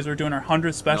tonight because we're doing our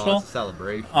 100th special. No, it's a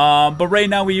celebration. But right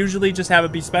now we usually just have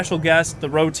it be special guests, the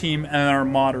row team, and our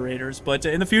moderators. But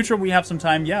in the future we have some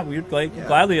time. Yeah, we would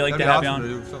gladly like That'd to be have awesome you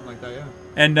to on. do something like that, yeah.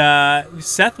 And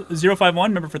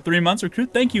Seth051, member for 3 months.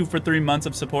 Recruit, thank you for 3 months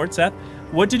of support, Seth.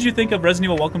 What did you think of Resident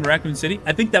Evil Welcome to Raccoon City?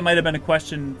 I think that might have been a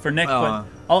question for Nick, but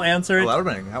I'll answer it. Well, that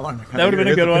would have been, That would have been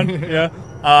a good one.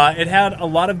 Yeah. It had a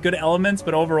lot of good elements,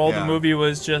 but overall the Yeah. movie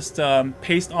was just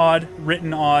paced odd,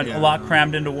 written odd, Yeah. a lot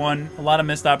crammed into one, a lot of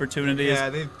missed opportunities. Yeah,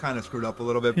 they've kind of screwed up a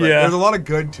little bit, but Yeah. there's a lot of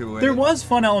good to it. There was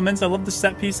fun elements. I love the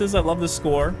set pieces. I love the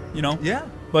score. You know. Yeah.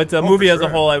 But the Oh, movie for as a sure.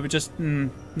 whole, I would just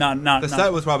not. The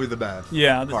set was probably the best.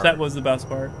 Yeah, the part. set was the best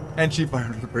part. And Chief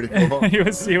Byron was pretty cool. he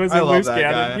was I a love loose that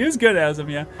cannon. guy. He was good as him,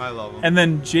 yeah. I love him. And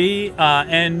then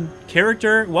J.N.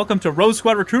 Character, welcome to Rose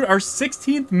Squad Recruit, our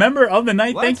 16th member of the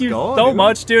night. Thank Let's you go, so dude.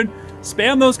 much, dude.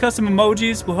 Spam those custom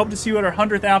emojis. We'll hope to see you at our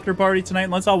 100th after party tonight.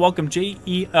 Let's all welcome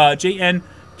J.N.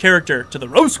 Character to the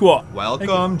Rose Squad.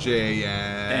 Welcome,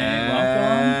 J.N.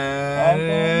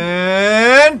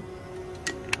 Welcome.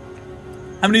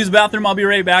 I'm going to use the bathroom. I'll be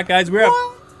right back, guys. We're at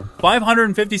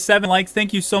 557 likes.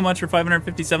 Thank you so much for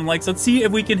 557 likes. Let's see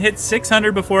if we can hit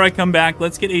 600 before I come back.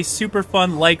 Let's get a super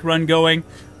fun like run going.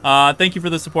 Thank you for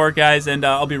the support, guys, and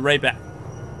I'll be right back.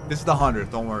 This is the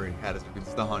 100th. Don't worry, Haddis. This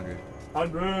is the 100th.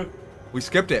 100. We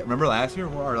skipped it. Remember last year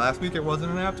or last week? It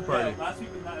wasn't an after party. Last week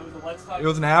it was a Let's Talk. It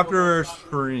was an after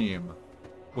stream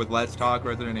with Let's Talk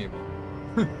Resident Evil.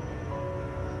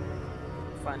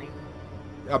 Funny.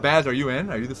 Baz, are you in?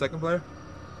 Are you the second player?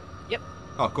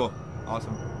 Oh, cool.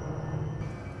 Awesome.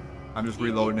 I'm just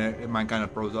reloading it. Mine kind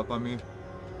of froze up on me.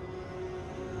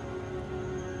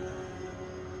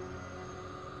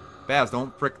 Baz,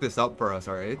 don't frick this up for us,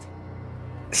 alright?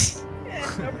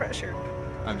 No pressure.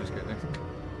 I'm just kidding.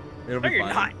 It'll No, be you're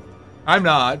fine. not. I'm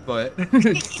not, but...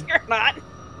 You're not.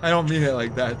 I don't mean it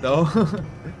like that, though.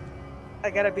 I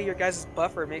gotta be your guys'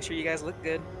 buffer, make sure you guys look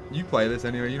good. You play this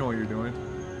anyway, you know what you're doing.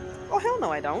 Oh, hell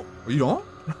no, I don't. Well, you don't?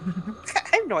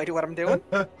 I have no idea what I'm doing.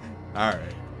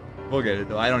 Alright. We'll get it,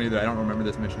 though. I don't either. I don't remember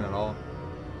this mission at all.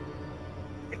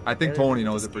 I think Tony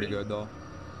knows it pretty good, though.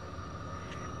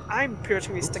 I'm pretty much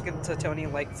gonna be sticking to Tony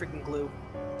like freaking glue.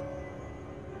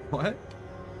 What?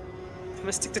 I'm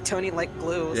gonna stick to Tony like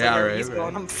glue. Yeah, like right, he's right.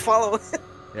 going, I'm following.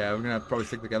 Yeah, we're gonna probably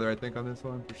stick together, I think, on this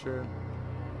one, for sure.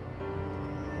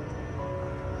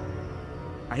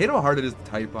 I hate how hard it is to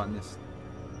type on this,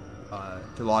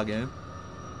 to log in.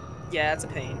 Yeah, it's a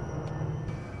pain.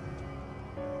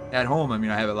 At home, I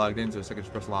mean, I have it logged in, so I can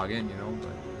just press log in, you know,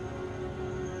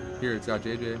 but... Here, it's got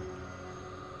JJ.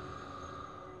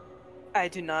 I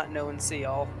do not know and see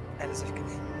all. As if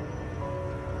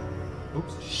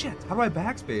Oops, shit. How do I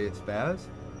backspace, Baz?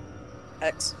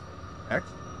 X. X?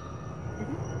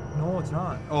 No, it's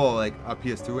not. Oh, like a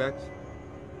PS2X?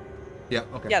 Yeah,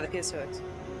 okay. Yeah, the PS2X.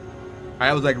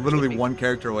 I was like literally one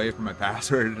character away from my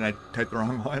password and I typed the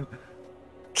wrong one.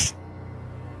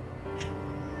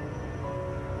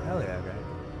 Hell yeah, guys.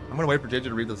 I'm gonna wait for JJ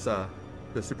to read this, the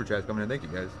super chat coming in. Thank you,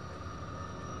 guys.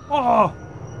 Oh!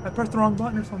 I pressed the wrong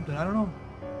button or something. I don't know.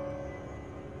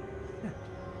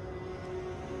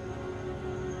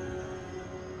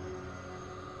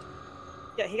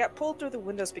 Yeah, he got pulled through the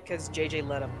windows because JJ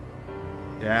let him.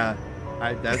 Yeah.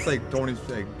 That's like Tony's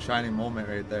like shining moment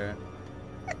right there.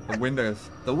 The windows.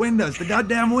 The windows! The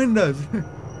goddamn windows!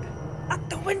 Out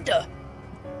the window!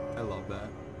 I love that.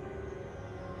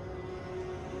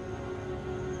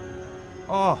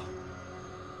 Oh!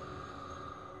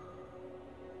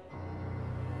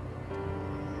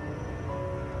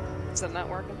 Is that not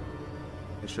working?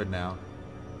 It should now.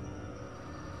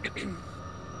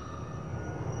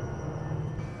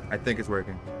 I think it's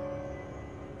working.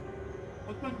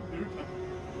 What's my computer temperature?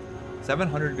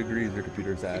 700 degrees your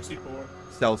computer's at. 64.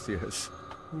 Celsius.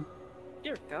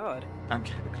 Dear God. I'm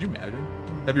kidding. Could you imagine?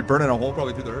 That'd be burning a hole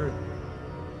probably through the earth.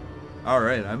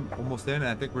 Alright, I'm almost in and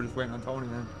I think we're just waiting on Tony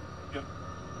then. Yep.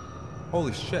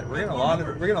 Holy shit, we're getting a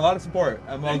lot of support.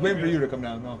 I was waiting for you to come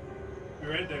down, no.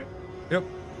 You're right there. Yep.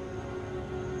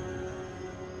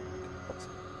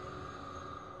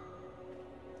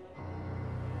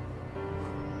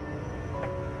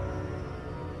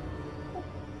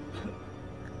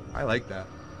 I like that.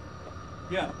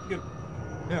 Yeah, good.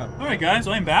 Yeah. All right, guys,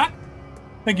 I'm back.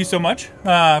 Thank you so much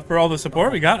for all the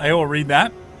support we got. I will read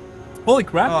that. Holy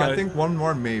crap, guys. I think one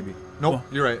more maybe. Nope,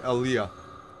 you're right. Aaliyah.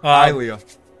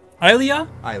 Ilea?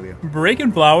 Ilea.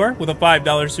 Bracken Flower with a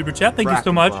 $5 super chat. Thank you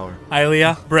so much.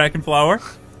 Ilea Bracken Flower.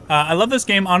 I love this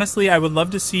game. Honestly, I would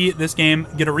love to see this game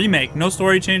get a remake. No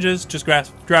story changes, just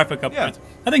graphic upgrades. Yeah.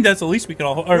 I think that's the least we could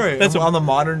all. Or right, that's on the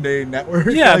modern day network.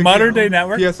 Yeah, like, modern day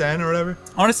network. PSN or whatever.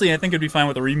 Honestly, I think it'd be fine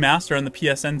with a remaster on the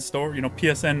PSN store. You know,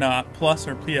 PSN Plus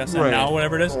or PSN Now,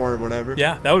 whatever it is. Or whatever.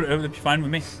 Yeah, it would be fine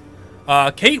with me.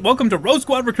 Kate, welcome to Rogue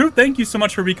Squad Recruit. Thank you so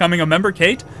much for becoming a member,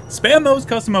 Kate. Spam those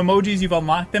custom emojis. You've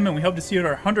unlocked them, and we hope to see you at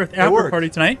our 100th after party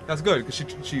tonight. That's good, because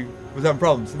she was having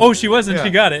problems. Oh, she was, and she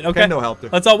got it. Okay. Kendo helped her.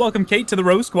 Let's all welcome Kate to the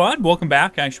Rogue Squad. Welcome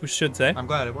back, I should say. I'm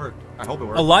glad it worked. I hope it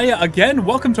worked. Alaya, again,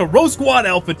 welcome to Rogue Squad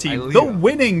Alpha Team, Ilea. the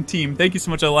winning team. Thank you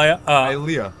so much, Alaya.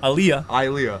 Ilea.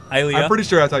 I'm pretty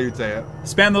sure that's how you'd say it.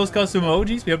 Spam those custom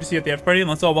emojis. We hope to see you at the after party, and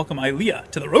let's all welcome Ilea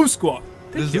to the Rogue Squad.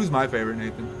 This is my favorite,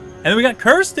 Nathan. And then we got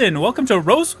Kirsten. Welcome to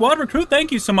Rogue Squad Recruit.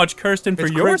 Thank you so much, Kirsten, for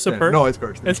your support. No, it's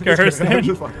Kirsten. It's Kirsten.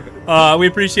 We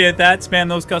appreciate that. Spam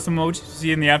those custom emojis. See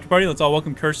you in the after party. Let's all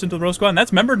welcome Kirsten to the Rogue Squad. And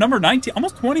that's member number 19.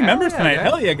 Almost 20 members tonight. Yeah.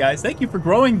 Hell yeah, guys. Thank you for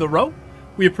growing the row.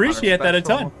 We appreciate that a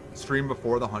ton. Stream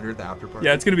before the 100th after party.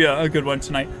 Yeah, it's going to be a good one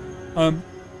tonight.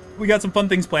 We got some fun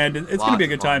things planned. It's going to be a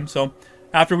good time. So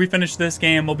after we finish this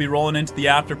game, we'll be rolling into the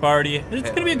after party.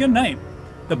 It's going to be a good night.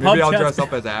 Maybe I'll dress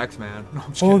up as Axeman.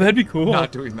 No, that'd be cool.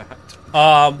 Not doing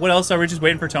that. What else? Are we just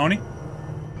waiting for Tony?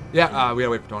 Yeah, we gotta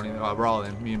wait for Tony. We're all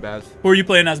in. Me and Baz. Who are you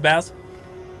playing as, Baz?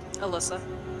 Alyssa.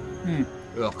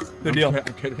 Ugh. Good deal. I'm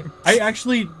kidding. I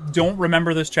actually don't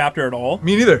remember this chapter at all.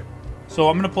 Me neither. So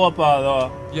I'm gonna pull up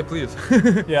the. Yeah, please.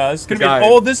 Yeah, this is gonna be.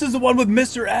 Oh, this is the one with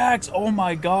Mr. X. Oh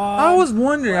my God. I was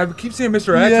wondering. I keep seeing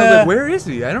Mr. X. I was like, where is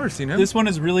he? I never seen him. This one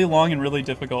is really long and really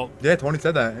difficult. Yeah, Tony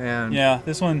said that. And yeah,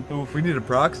 this one. Oof. We need a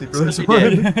proxy for this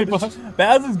one.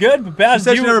 Baz is good, but Baz. She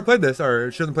said she never played this,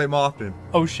 or she doesn't play them often.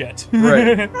 Oh shit.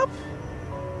 Right.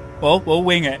 Well, we'll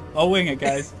wing it. I'll wing it,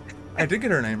 guys. I did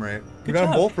get her name right. We Good got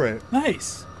them job. both right.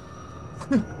 Nice.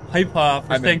 Hype for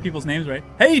saying people's names right.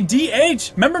 Hey,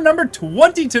 DH, member number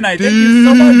 20 tonight. Thank you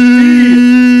so much,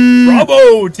 D.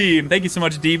 Bravo, team. Thank you so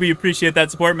much, D. We appreciate that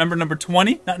support. Member number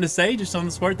 20. Nothing to say, just on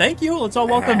the support. Thank you. Let's all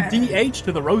welcome DH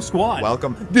to the Row Squad.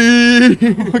 Welcome. D.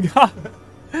 Oh, God.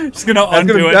 Just gonna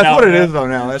undo it that's now. What it is, though,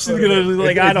 now. That's just gonna be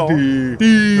like, I don't.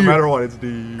 D. No matter what, it's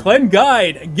D. Clen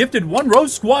Guide gifted 1 Row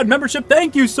Squad membership.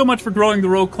 Thank you so much for growing the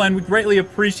row, Clen. We greatly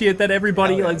appreciate that,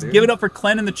 everybody. Yeah, Let's dude. give it up for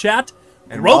Clen in the chat.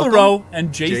 And Grow the welcome, row and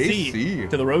JC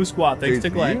to the Row Squad. Thanks to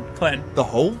Clen. The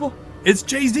Hove? It's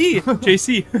JZ.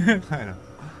 JC. I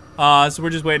know. So we're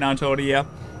just waiting on Tony. Yeah.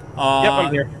 Yep,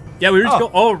 I'm here. Yeah, we were just go.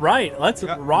 All right, let's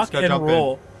rock and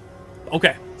roll.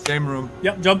 Okay. Same room.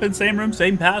 Yep. Jump in. Same room.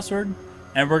 Same password.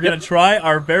 And we're gonna try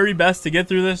our very best to get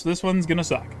through this. This one's gonna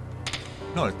suck.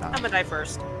 No, it's not. I'm gonna die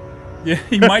first. Yeah,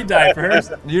 you might die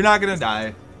first. You're not gonna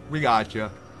die. We got you.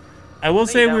 I will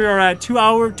say we are at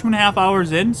 2.5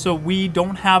 hours in, so we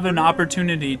don't have an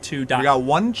opportunity to die. We got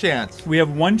one chance. We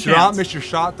have one Do not chance. miss your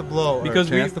shot to blow.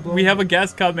 Because we have a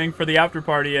guest coming for the after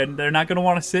party, and they're not going to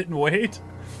want to sit and wait.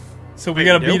 So we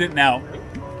got to beat it now.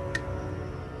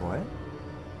 What?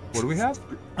 What do we have?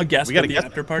 A guest at the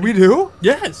after party. We do?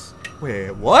 Yes.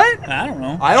 Wait, what? I don't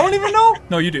know. I don't even know?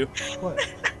 No, you do. What?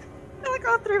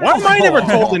 Why am I never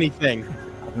told anything?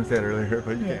 I was going to say it earlier,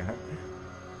 but you can't.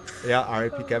 Yeah,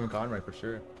 R.I.P. Kevin Conroy for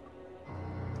sure.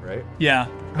 Right? Yeah,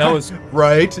 that was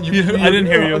right. I didn't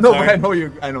hear you. I'm No, sorry. I know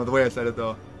you. I know the way I said it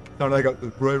though. Sounded like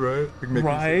right.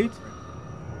 Right.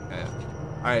 Yeah.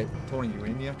 All right, Tony, you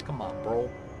in here? Come on, bro.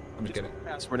 I'm just kidding.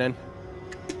 Password in.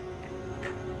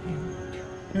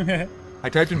 I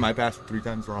typed in my password 3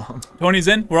 times wrong. Tony's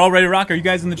in. We're all ready to rock. Are you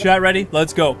guys in the chat ready?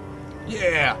 Let's go.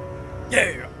 Yeah.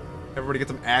 Yeah. Everybody get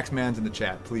some Axemans in the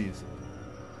chat, please.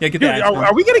 Yeah, get Dude, that.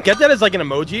 are we gonna get that as like an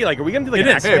emoji? Like, are we gonna do like It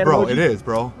an is. Axeman Hey, bro, emoji? it is,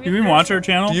 bro. Do you even watch our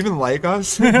channel? Do you even like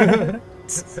us?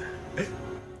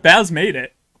 Baz made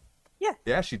it.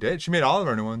 Yeah, she did. She made all of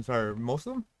our new ones, or most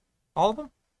of them? All of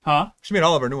them? Huh? She made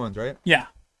all of our new ones, right? Yeah.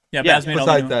 Yeah, Baz made all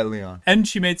besides the that, Leon. And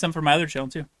she made some for my other channel,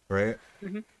 too. Right?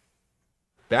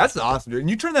 That's awesome, dude. And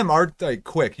you turn them art like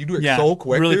quick. You do it Yeah, so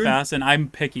quick, really dude. fast, and I'm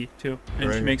picky, too. And she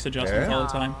Right. makes adjustments all the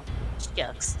time.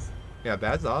 Yes. Yeah,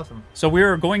 that's awesome. So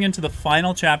we're going into the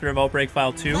final chapter of Outbreak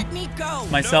File 2. Let me go.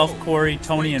 Myself, Corey,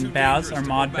 Tony, and Baz, our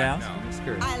mod Baz.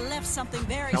 I left something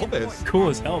very Elvis. important. Cool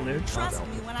as hell, dude. Trust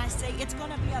me when I say it's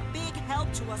gonna be a big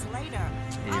help to us later.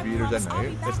 Maybe there's that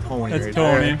night. That's Tony. That's right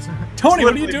Tony. there. Tony,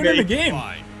 what are you doing in the game?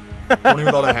 Tony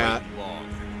without a hat.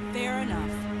 Fair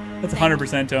enough. That's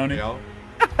 100% Tony. Yeah.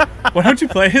 Why don't you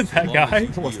play as that guy?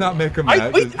 Let's not make him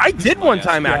mad. I did one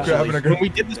time actually Having a good- when we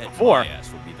did this before.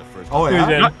 Oh Who yeah.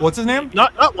 did? What's his name?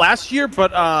 Not last year,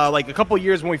 but like a couple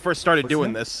years when we first started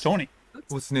doing this. Tony.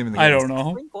 What's the name of the game? I don't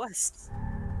know.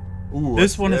 Ooh,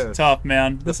 This what's one is tough,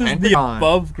 man. This is the Pentagon.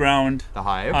 above ground The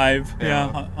Hive. hive.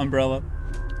 Yeah. Yeah, umbrella.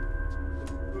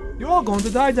 You're all going to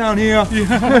die down here.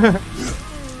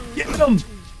 Get him!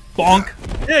 Bonk.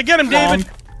 Yeah, get him, David. Bonk.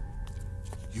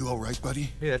 You all right,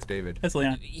 buddy? Hey, that's David. That's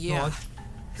Leon. Yeah.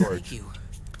 George.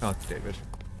 Oh, it's David.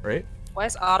 Right? Why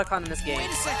is Otacon in this game?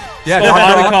 Yeah, Oh,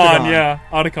 Dr. Otacon, yeah.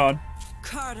 Otacon.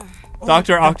 Carter.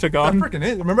 Dr. That Octagon. freaking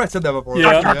is. Remember I said that before.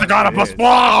 Yeah. Octagon plus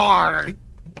one.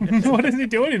 What is he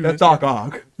doing in That's this? Doc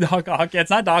Ock. Doc Ock. Yeah, it's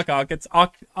not Doc Ock. It's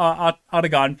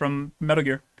Octagon from Metal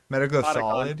Gear. Medical Otacon.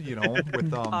 Solid, you know,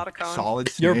 with Otacon. Solid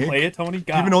You ever Snake. play it, Tony?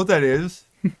 Do you even know what that is?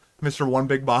 Mr. One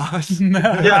Big Boss. Yeah,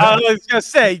 I was gonna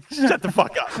say, shut the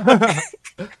fuck up.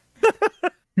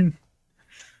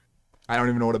 I don't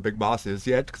even know what a Big Boss is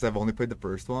yet because I've only played the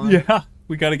first one. Yeah.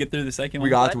 We got to get through the second one. We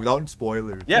got to without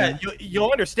spoilers. Yeah,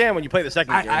 you'll understand when you play the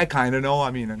second game. I kind of know. I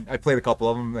mean, I played a couple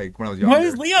of them like when I was younger. Why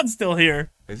is Leon still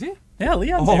here? Is he? Yeah,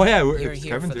 Leon's Oh here. yeah, You're it's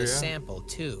here Kevin's for the here, yeah. sample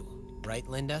too, right,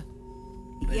 Linda?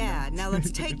 Yeah, now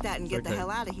let's take that and get the Okay.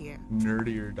 hell out of here.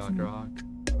 Nerdier Dr. Ock.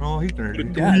 Oh, he's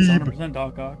nerdy. Yeah, it's 100%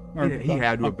 Doc Ock. Or He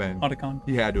had to have been. Otacon.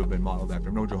 He had to have been modeled after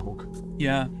him. No joke.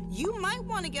 Yeah. You might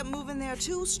want to get moving there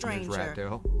too, It's stranger. Rat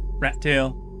Tail. Rat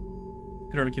tail.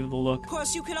 Could already give it a look. Of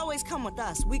course, you can always come with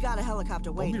us. We got a helicopter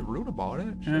Don't be waiting. rude about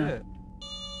it. Yeah. Shit.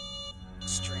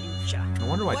 Stranger. No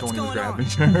wonder why What's Tony was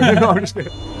going grabbing. No, I'm just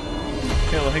kidding.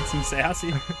 Tail likes some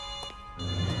sassy.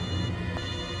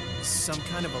 Some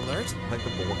kind of alert? Like the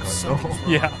bowl cut. Something's though.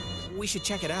 wrong. Yeah. We should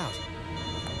check it out.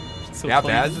 So Yeah,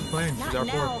 plain. Baz is playing. She's Not our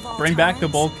now, fourth. of all Bring back the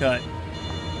times. bowl cut.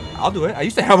 I'll do it. I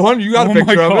used to have one. You got a Oh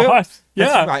picture my of gosh. it?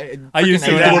 Yeah. That's- I used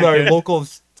to freaking as a go to our kid. local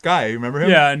Sky, you remember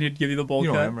him? Yeah, and he'd give you the bowl You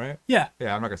cut. know him, right? Yeah.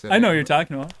 Yeah, I'm not gonna say. I know what you're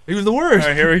talking about. He was the worst. All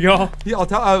right, here we go. Yeah, I'll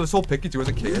tell. I was so picky too as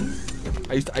a kid.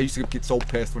 I used to get so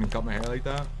pissed when he cut my hair like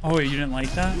that. Oh, you didn't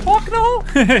like that? Fuck no.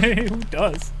 Who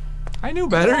does? I knew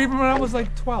better even when I was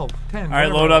like 12, 10. All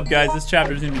right, load up, guys. This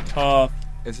chapter's gonna be tough.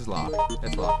 This is locked.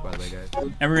 It's locked, by the way, guys.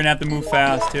 And we're gonna have to move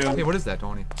fast too. Hey, what is that,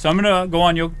 Tony? So I'm gonna go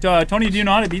on. Tony, do you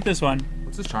know how to beat this one?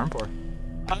 What's this charm for?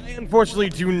 I unfortunately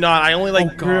do not. I only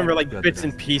remember like bits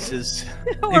and pieces.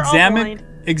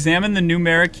 Examine the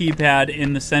numeric keypad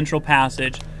in the central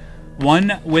passage.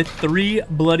 One with 3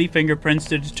 bloody fingerprints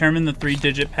to determine the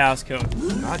 3-digit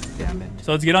passcode. God damn it.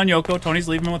 So let's get on Yoko. Tony's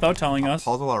leaving without telling us.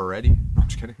 Puzzle already? No, I'm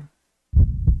just kidding.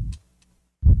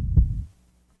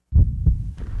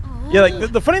 Yeah,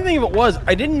 like the funny thing of it was,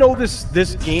 I didn't know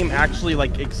this game actually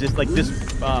like exists, like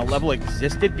this level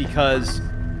existed, because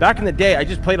back in the day I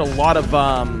just played a lot of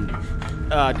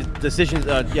decisions.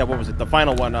 Yeah, what was it? The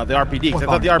final one, the RPD. 'Cause I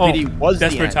thought the RPD was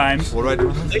Desperate the end. Times. What do I do?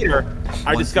 Later,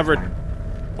 I discovered.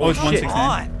 Oh, it's shit.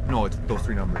 169. No, it's those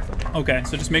 3 numbers. Okay,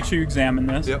 so just make sure you examine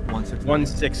this. Yep, 169.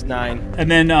 169. And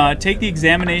then take the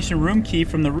examination room key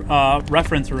from the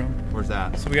reference room. Where's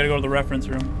that? So we gotta go to the reference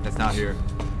room. It's not here.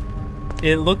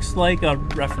 It looks like a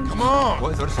reference room. Come on!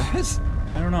 What is that what it says?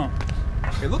 I don't know.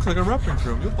 It looks like a reference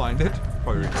room. You'll find it.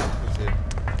 Probably right here. Let's see.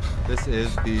 This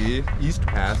is the East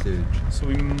Passage. So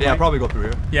we might... Yeah, probably go through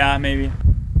here. Yeah, maybe.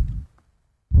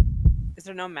 Is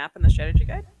there no map in the strategy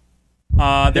guide?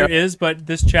 There is, but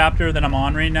this chapter that I'm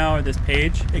on right now, or this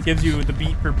page, it gives you the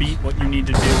beat for beat what you need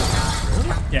to do. Really?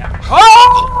 Yeah.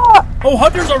 Oh! Oh,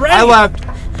 Hunter's already! I left.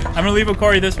 I'm gonna leave with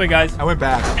Corey this way, guys. I went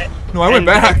back. No, I went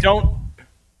back.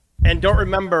 Don't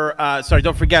remember. Sorry,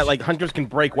 don't forget. Like hunters can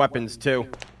break weapons too.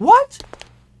 What?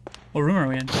 What room are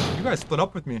we in? You guys split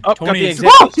up with me. Oh, Tony is...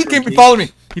 Whoa! He came. He followed me.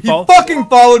 He fucking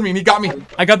followed me, and he got me.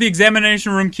 I got the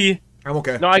examination room key. I'm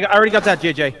okay. No, I already got that,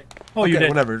 JJ. Oh, okay, you did.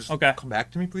 Whatever. Just okay. Come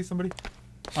back to me, please, somebody.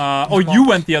 Oh, you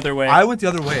went the other way. I went the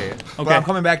other way. Okay. But I'm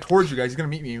coming back towards you guys. He's gonna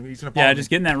meet me. He's gonna follow me. just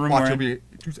get in that room. Watch,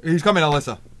 he's coming,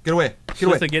 Alyssa. Get away. Get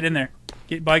away. Alyssa, get in there.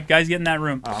 Guys, get in that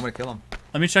room. Oh, I'm gonna kill him.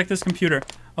 Let me check this computer.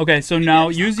 Okay, so now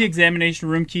use the examination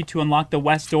room key to unlock the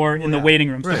west door in the waiting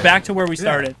room. So back to where we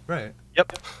started. Right.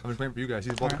 Yep. I'm just waiting for you guys.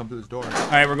 He's about to come through this door.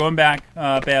 All right, we're going back.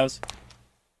 Baz.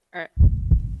 All right.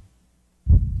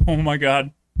 Oh my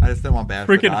God. I just didn't want Baz.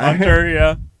 Freaking Hunter,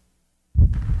 yeah.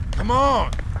 Come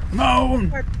on. Come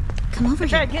on. Come over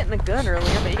here. I tried getting a gun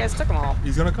earlier, but you guys took them all.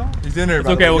 He's gonna come. He's in there. It's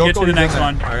okay. We'll get to the next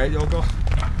one. All right, Yoko.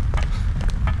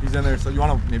 He's in there. So you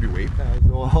want to maybe wait?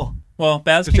 Well,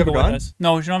 Baz can go with us.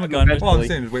 No, you don't have a gun. Well, I'm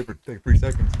saying just wait for like 3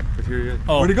 seconds. But here he is.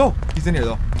 Oh. Where'd he go? He's in here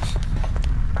though.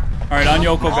 All right, on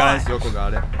Yoko, guys. Yoko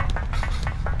got it.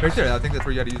 Right there. I think that's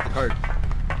where you got to use the card.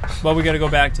 Well, we got to go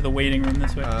back to the waiting room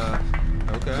this way.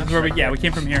 Okay. This is where we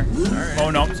came from here. All right.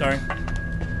 Oh no, sorry.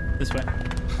 This way.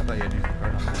 I thought you had to use the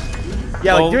card on that.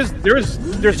 Yeah, like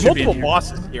there's multiple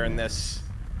bosses here in this.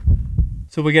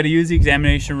 So we got to use the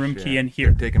examination room key in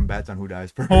here. They're taking bets on who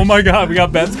dies first. Oh my God, we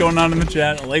got bets going on in the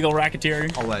chat. Illegal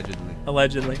racketeering. Allegedly.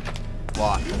 Allegedly.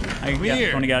 Lock.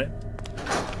 Yeah, Tony got it.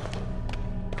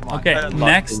 Okay,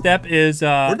 next step is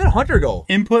where did Hunter go?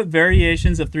 Input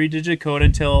variations of 3-digit code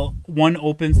until one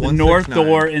opens the north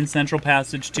door in Central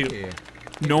Passage 2. Yeah.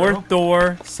 North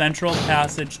door, Central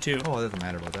Passage 2. Oh, it doesn't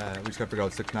matter about that. We just got to figure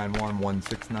out 691,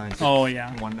 169, Oh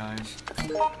yeah. 19.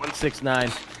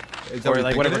 169. Is that or what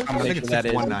like whatever combination that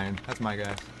is. 619. That's my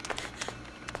guess.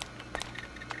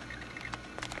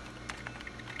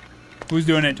 Who's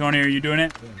doing it, Tony? Are you doing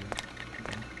it?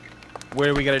 Where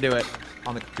do we gotta do it?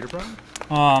 On the computer,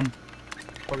 probably?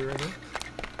 Probably right there.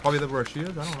 Probably where she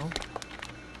is. I don't know.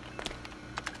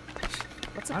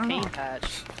 What's a pain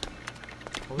patch?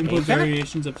 Input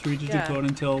variations of 3-digit code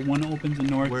until one opens the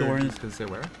north door. Does it say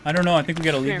where? I don't know. I think we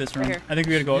gotta leave this room. I think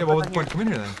we gotta go. Yeah, what was the point? Come in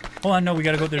here then. Hold on, no, we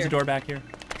gotta go. There's a door back here.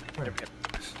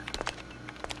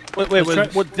 Wait, was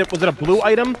it a blue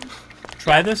item?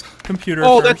 Try this computer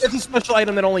Oh, first. that's a special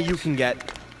item that only you can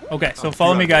get. Okay, so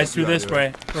follow me, guys, through this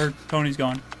way where Tony's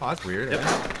going. Oh, that's weird.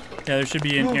 Yeah, there should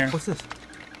be in here. What's this?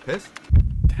 Piss?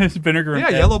 There's vinegar and Yeah,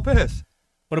 piss. yellow piss.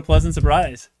 What a pleasant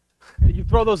surprise. You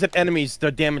throw those at enemies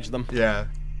to damage them. Yeah.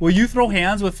 Will you throw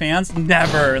hands with fans?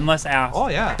 Never, unless asked. Oh,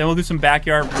 yeah. Then we'll do some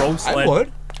backyard roast sled. I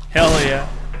would. Hell yeah.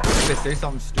 If they say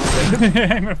something stupid.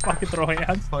 I'm gonna fucking throw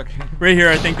hands. Fucking. Right here,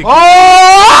 I think.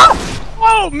 Oh!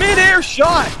 Oh, mid-air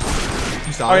shot!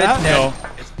 You saw that? No.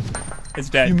 It's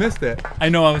dead. You missed it. I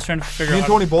know, I was trying to figure out. Me and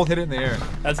Tony both hit it in the air.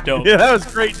 That's dope. Yeah, that was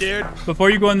great, dude. Before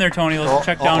you go in there, Tony, let's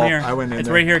check down here. I went in It's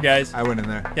there. right here, guys. I went in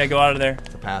there. Yeah, go out of there.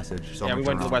 It's a passage. So Yeah, we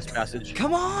went to the west passage.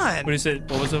 Come on! What is it?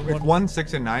 What was it? It's 1,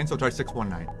 6, and 9, so try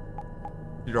 619.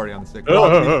 You're already on the 6.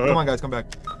 Uh, Come on, guys, come back.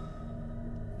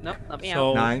 Nope, let me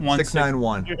So, out.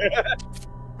 9691.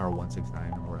 Or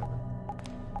 169 or whatever.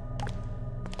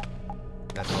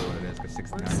 That's probably what it is, because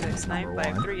 69 is number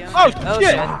 16953. one. Oh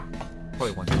shit!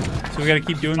 Probably 169. So we gotta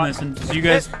keep doing this, and so you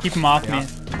guys keep them off me.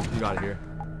 You got it here.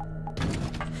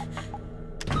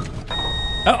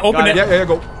 Oh, open it. Yeah,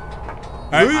 go.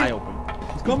 Alright.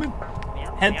 He's coming.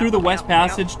 Head through the west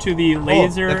passage to the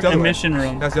laser that's the other way. emission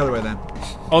room. That's the other way then.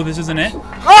 Oh, this isn't it?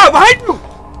 Oh, behind you!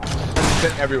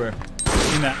 Shit everywhere.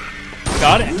 Seen that.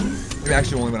 Got it. It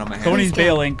actually only went on my hand. Tony's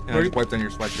bailing. And I just wiped on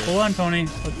your sweatshirt. Hold on, Tony.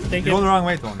 Let's take You're it. going the wrong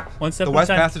way, Tony. One step The at a west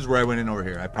time. passage is where I went in over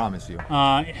here. I promise you.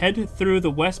 Head through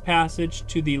the west passage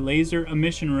to the laser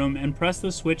emission room and press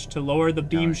the switch to lower the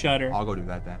beam shutter. I'll go do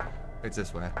that then. It's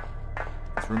this way.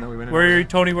 This room that we went in. Where are you,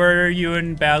 Tony? Where are you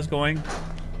and Baz going?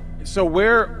 So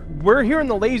we're here in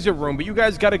the laser room, but you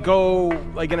guys got to go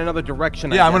like in another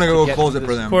direction. Yeah, I I'm gonna guess, go to get close to it for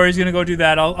this. them. Corey's gonna go do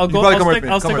that. I'll go.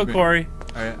 I'll stick with Corey.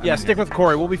 All right, Yeah, stick with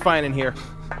Corey. We'll be fine in here.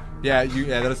 Yeah,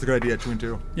 that's a good idea. 2 and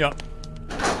 2. Yep.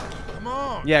 Come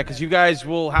on. Yeah, because you guys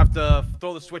will have to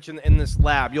throw the switch in this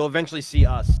lab. You'll eventually see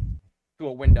us through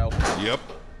a window. Yep.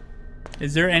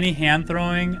 Is there any hand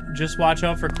throwing? Just watch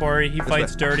out for Corey. He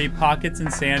fights dirty, pockets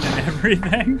and sand and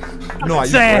everything. No, I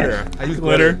use Sand. glitter. I use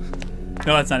glitter.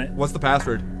 No, that's not it. What's the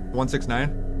password?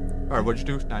 169? Or what'd you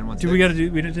do? 916? Dude, we gotta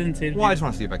do. We didn't say it. Well, I just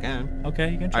want to see if I can. Okay,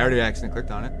 you can try. I already accidentally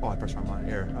clicked on it. Oh, I pressed wrong button.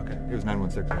 Here. Okay. It was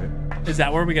 916, right? Is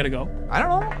that where we gotta go? I don't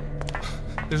know.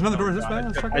 There's another door this way.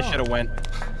 Let's check it I out. should have went.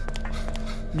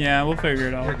 Yeah, we'll figure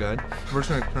it out. You're good. We're just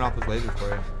gonna turn off those lasers for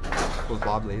you. Those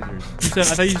Bob lasers. You said,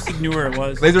 I thought you said knew where it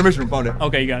was. Laser emission room, found it.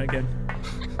 Okay, you got it. Good.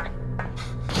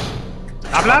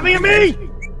 Stop laughing at me!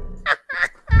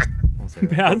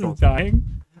 Baz is dying.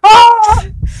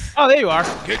 Oh, there you are.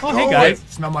 Oh, hey guys.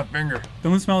 Smell my finger.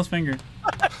 Don't smell his finger.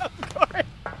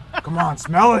 Come on,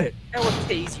 smell it. I will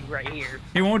tase you right here.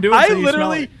 He won't do it. I till you smell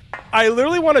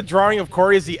literally want a drawing of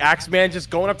Corey as the Axeman just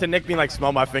going up to Nick being like,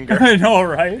 smell my finger. I know,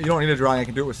 right? You don't need a drawing. I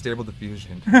can do it with stable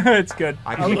diffusion. It's good.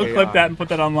 I I'll can clip that and put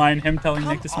that online. Him telling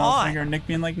Nick to smell his finger, and Nick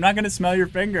being like, "I'm not gonna smell your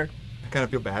finger." I kind of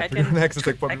feel bad I for can- doing that because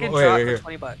it's like, I can wait, draw wait, it here. for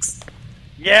 $20.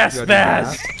 Yes, You gotta do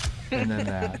Baz. that, and then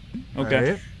that.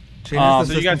 Okay. Right? Change the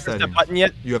So you guys system pressed that settings. button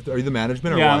yet? You have to. Are you the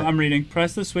management or Yeah, what? I'm reading.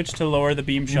 Press the switch to lower the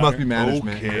beam You shutter. must be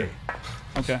management. Okay.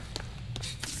 Okay.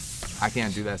 I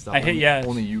can't do that stuff. I hit yes.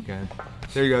 Only you can.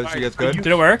 There you go. So you guys good? Did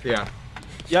it work? Yeah.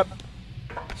 Yep.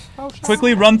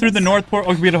 Quickly run through the north port.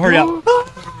 Oh, we had to hurry up.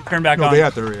 Turn back No, on. they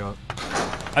have to hurry up.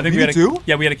 I think You we had too? to.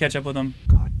 Yeah, we had to catch up with them.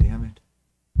 God damn it.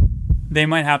 They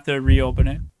might have to reopen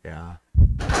it. Yeah.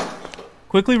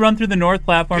 Quickly run through the north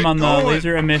platform Get on the going.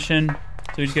 laser emission.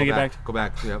 So we just gotta get back. Go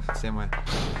back. Yep. Same way.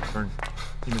 Turn.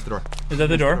 You missed the door. Is that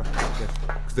the door? Yes.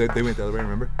 Because they went the other way.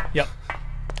 Remember? Yep.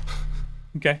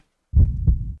 Okay.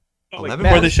 11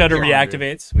 Where more the to shutter 600.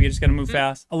 reactivates. We just gotta move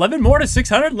fast. 11 more to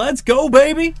 600. Let's go,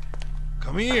 baby.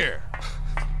 Come here.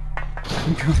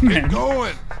 Come in.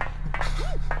 Going.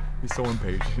 He's so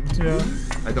impatient. Yeah.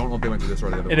 I don't know if they went to this or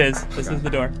the other It one. is. This is the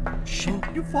door. Shit.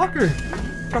 You fucker.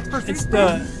 Press first. It's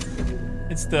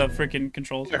the freaking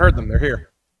controls. I heard them. They're here.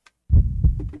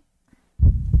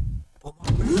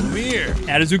 Come here.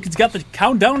 Adazuki's got the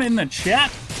countdown in the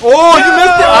chat. Oh, you missed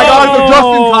it. I got it just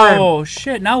in time. Oh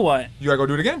shit! Now what? You gotta go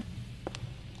do it again.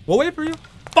 We'll wait for you.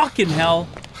 Fucking hell!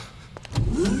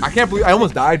 I can't believe I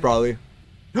almost died probably.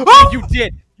 You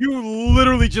did. You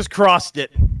literally just crossed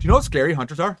it. Do you know how scary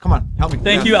hunters are? Come on, help me.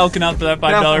 Thank you, Elkanaut, for that $5.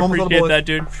 I'm almost out of Appreciate bullets. that,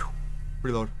 dude.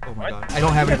 Reload. Oh my god. I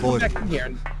don't have any bullets. Back in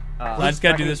here. I just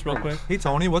gotta do this real quick. Hey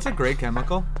Tony, what's a gray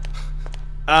chemical?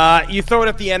 You throw it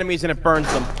at the enemies and it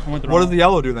burns them. What does the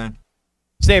yellow do then?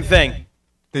 Same thing.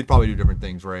 They probably do different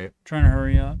things, right? Trying to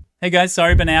hurry up. Hey guys,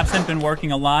 sorry, been absent, been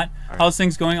working a lot. How's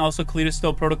things going? Also, Cletus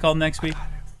still protocol next week.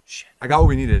 Shit. I got what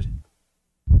we needed.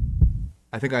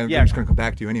 I think I'm just gonna come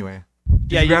back to you anyway.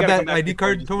 Did you grab gotta that come back ID before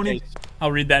card, just Tony? in case.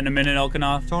 I'll read that in a minute,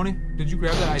 Elkanaut. Tony, did you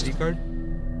grab that ID card?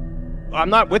 I'm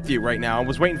not with you right now. I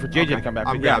was waiting for JJ to come back.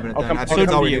 I'm but yeah, grabbing it I'll then. come- I I'll think that's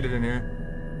come all to we you. needed in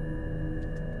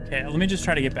here. Okay, let me just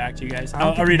try to get back to you guys. I don't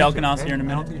I'll think read you need to, Elkanaut okay? here in a I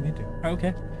minute. don't think you need to.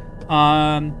 Okay.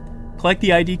 Collect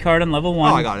the ID card on level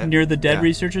 1 Oh, I got it. near the dead Yeah.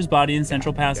 researcher's body in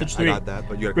Central Passage 3. I got that,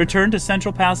 but you gotta Return to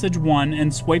Central Passage 1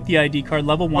 and swipe the ID card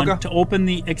level 1 Okay. to open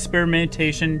the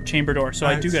experimentation chamber door. So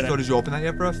I do get So it. did you open that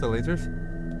yet for us, the lasers?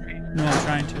 No, I'm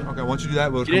trying to. Okay, once you do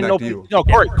that, we'll You come didn't back open. to you. No,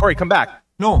 Corey, come back.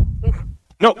 No.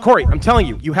 No, Corey, I'm telling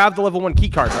you, you have the level 1 key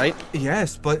card, right?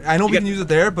 Yes, but I know we can use it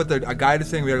there, but a guide is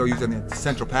saying we gotta go use it in the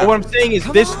central path. But what I'm saying is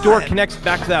this door connects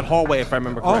back to that hallway, if I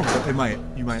remember correctly. Oh, it might.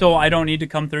 You might. So I don't need to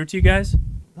come through to you guys?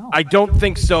 I don't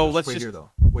think so. Let's wait just. here, though.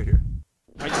 Wait here.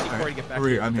 I just need All Corey right. to get back. Over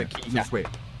to here. I'm the here. key. Just wait.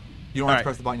 You don't have to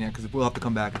press the button yet, because we'll have to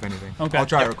come back if anything. Okay. I'll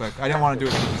try real quick. I didn't want to do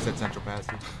it because you said central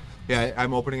passage. Yeah,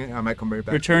 I'm opening it. I might come right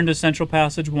back. Return to Central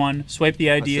Passage 1. Swipe the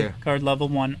ID Let's see. card level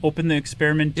 1. Open the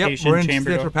experimentation Yep, we're in chamber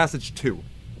Central door. Passage 2.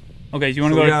 Okay, do you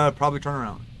want to So go we to gotta probably turn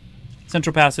around.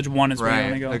 Central Passage 1 is where you Right.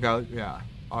 want to go. Like, yeah.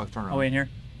 I'll turn around. Oh, wait, here.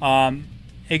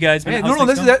 Hey, guys. Hey, how's no,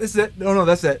 things this is going? it. No,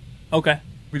 that's it. Okay.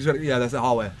 We just gotta, yeah, that's the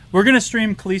hallway. We're going to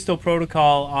stream Callisto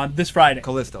Protocol on this Friday.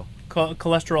 Callisto.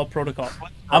 Cholesterol Protocol.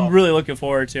 I'm really looking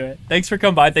forward to it. Thanks for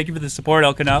coming by. Thank you for the support,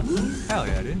 Elkanah. Hell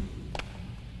yeah, dude.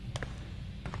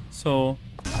 So...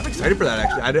 I'm excited for that,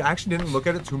 actually. I actually didn't look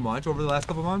at it too much over the last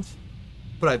couple months.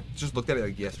 But I just looked at it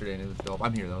like yesterday and it was dope.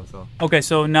 I'm here, though, so... Okay,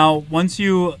 so now once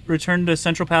you return to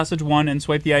Central Passage 1 and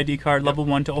swipe the ID card level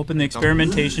 1 to open the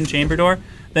experimentation chamber door,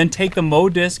 then take the Mo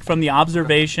disc from the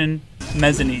observation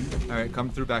mezzanine. Alright, come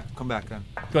back then.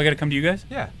 Do I gotta come to you guys?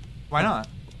 Yeah. Why not?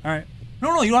 Alright.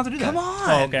 No, you don't have to do that. Come on.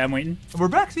 Oh, okay, I'm waiting. We're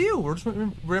back to you.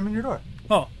 We're in your door.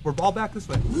 Oh. We're all back this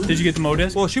way. Did you get the Mo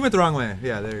disc? Well, she went the wrong way.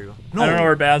 Yeah, there you go. I don't know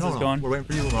where Baz is going. We're waiting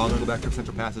for you. We're all gonna go back to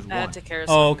Central Passage 1. Take care of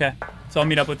Oh, okay. So I'll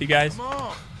meet up with you guys.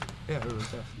 Yeah, it was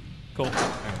that. Cool.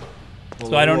 Right.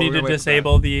 So I don't need to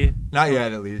disable the... Not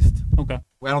yet, at least. Okay.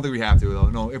 Well, I don't think we have to, though.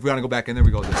 No, if we want to go back in there,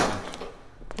 we go this way.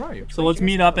 Where are you? So let's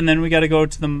meet up, and then we got to go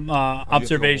to the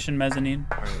observation mezzanine.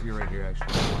 All right, you're right here,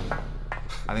 actually.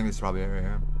 I think this is probably it right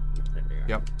here.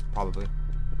 Yep, probably.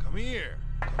 Come here.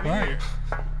 Come Where are here.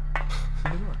 See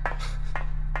the door.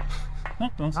 No,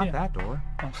 don't see Not it. that door.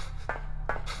 Oh.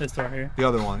 This door here. The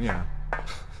other one, yeah.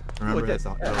 Remember, Look that's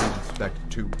at- the spec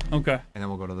 2. Okay. And then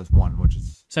we'll go to this one, which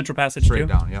is Central Passage straight 2?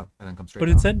 down, yep. And then come straight But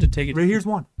down. it said to take it... Right here's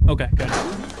one. Okay, good. All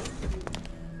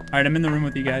right, I'm in the room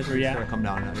with you guys. Where you Just at? gotta come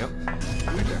down now, yep.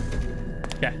 Right there.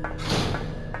 Okay.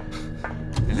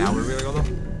 And now where do we gotta go,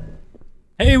 though?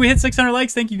 Hey, we hit 600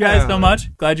 likes. Thank you guys so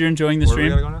much. Glad you're enjoying the Where do we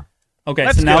stream. gotta go now? Okay,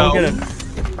 Let's so now go. we're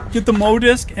gonna get the Mo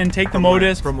disc and take the Mo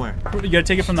disc. From where? You gotta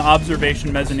take it from the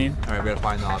observation mezzanine. All right, we gotta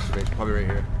find the observation. Probably right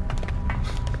here.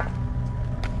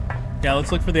 Yeah,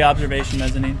 let's look for the observation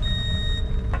mezzanine.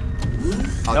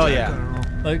 I'll check. yeah. I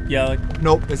don't know. Like,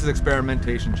 Nope, this is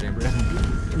experimentation chamber.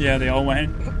 yeah, they all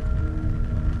went.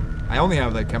 I only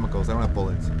have like chemicals. I don't have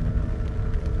bullets.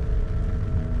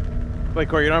 Wait,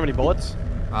 Corey, you don't have any bullets?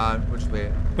 Which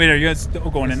way? Wait, are you guys still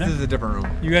going in This there? is a different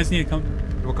room. You guys need to come.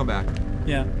 We'll come back.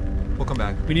 Yeah. We'll come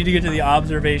back. We need to get to the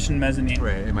observation mezzanine.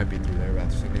 Right, it might be through there.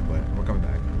 That's thinking, but we're coming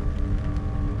back.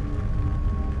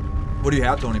 What do you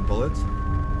have, Tony? Bullets?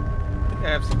 I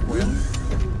have some for you.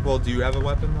 Well, do you have a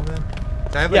weapon then?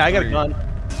 I have, Yeah, like, I got a 3. gun.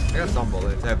 I got some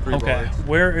bullets. I have 3 Okay, bullets.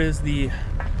 where is the...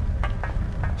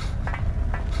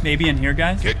 Maybe in here,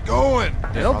 guys? Get going.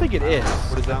 I don't think it is.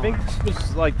 What is that I think one? it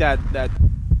was like that. That's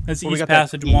Well, we East got that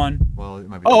Passage key. 1 Well, it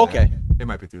might be. Oh, through there. okay. It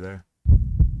might be through there.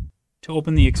 to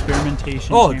open the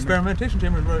experimentation Oh, chamber. experimentation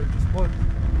chamber is right. Just what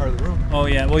part of the room. Oh,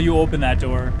 yeah. Well, you open that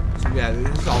door. So, yeah,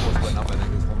 this is almost splitting up, I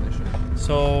think, this whole mission.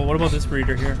 So, what about this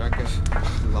reader here? Check it. This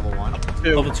is level 1.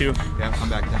 Level 2. Yeah, come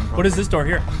back then. What is this door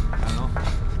here? I don't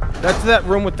know. That's that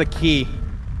room with the key.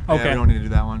 Okay. Yeah, we don't need to do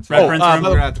that one. So Reference room. we're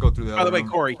gonna have to go through the By other the way, room.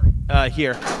 Corey,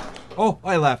 here. Oh,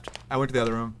 I left. I went to the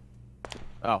other room.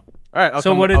 Oh. All right.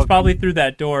 So it's probably through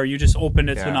that door. You just opened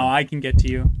it, so Yeah. now I can get to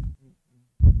you.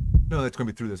 No, it's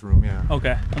gonna be through this room. Yeah.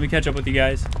 Okay. Let me catch up with you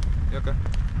guys. Yeah, okay.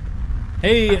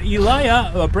 Hey,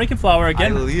 Elia, Breaking Flower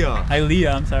again.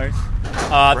 Ilea, I'm sorry.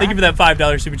 Thank you for that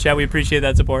 $5 super chat. We appreciate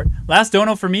that support. Last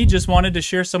dono for me, just wanted to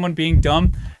share someone being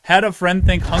dumb. Had a friend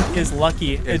think Hunk is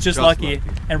lucky. It's just lucky.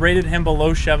 And rated him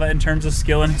below Sheva in terms of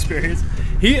skill and experience.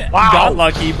 He got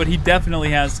lucky, but he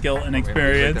definitely has skill and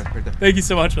experience. Right there. Thank you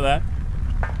so much for that.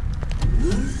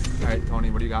 Alright, Tony,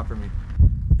 what do you got for me?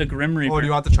 The Grim Reaper. Oh, do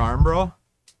you want the charm, bro?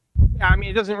 Yeah, I mean,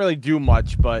 it doesn't really do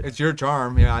much, but... It's your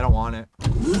charm. Yeah, I don't want it.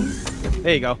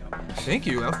 There you go. Thank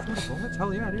you. That was 40 bullets.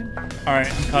 Hell yeah, dude.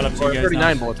 Alright, I'm caught up to Or you guys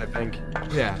 39 now. bullets, I think.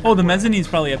 Yeah. Oh, the mezzanine's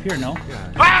probably up here, no?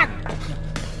 Yeah.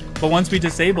 But once we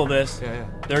disable this, Yeah.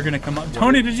 they're gonna come up.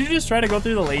 Tony, did you just try to go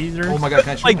through the lasers? Oh my god, can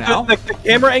I shoot Like, him now? the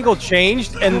camera angle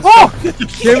changed, and... Oh!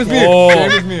 Same as me. Oh.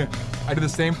 Same as me. I did the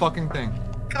same fucking thing.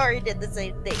 Corey did the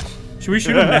same thing. Should we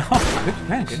shoot him now?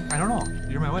 I don't know.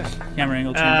 You're my way. Camera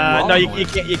angle change. no, you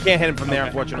can't hit him from there,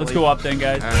 unfortunately. Let's go up then,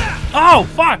 guys. Oh,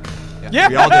 fuck! Yeah.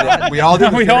 We all did it. We all did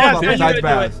it. We all did it. Besides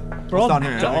Baz. We're all What's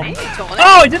down here? dumb.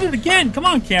 Oh, I did it again! Come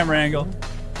on, camera angle.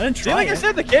 I didn't See, try like I it.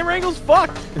 said, the camera angle's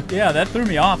fucked. Yeah, that threw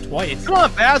me off twice. Come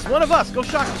on, Baz, one of us. Go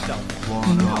shock yourself.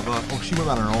 Oh, she went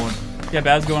on her own. Yeah,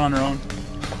 Baz going on her own.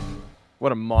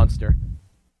 What a monster.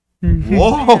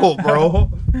 Whoa,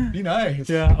 bro. Be nice.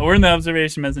 Yeah, we're in the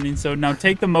observation mezzanine, so now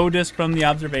take the Mo disc from the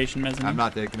observation mezzanine. I'm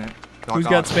not taking it. Who's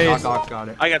got space? Doc's got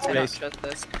it. I got space.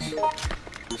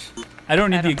 I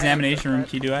don't need the examination room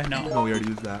key, do I? No. No, we already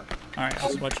used that. Alright, I'll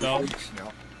switch it out. Yeah.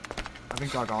 I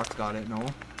think Doc's got it. No.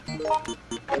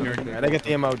 Alright, I get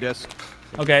the ammo disc.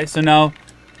 Okay, so now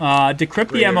decrypt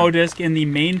the ammo disc in the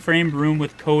mainframe room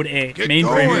with code A.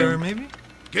 Mainframe room. Maybe?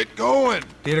 Get going.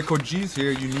 Data code G's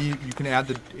here. You can add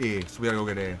the A. So we gotta go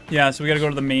get A. Yeah, so we gotta go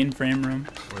to the mainframe room.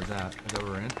 Where's that? Is that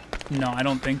where we're in? No, I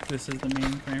don't think this is the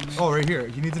mainframe room. Oh, right here.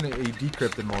 He needs a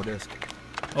decrypted mode disc.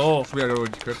 Oh. So we gotta go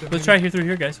decrypt it. Let's try here through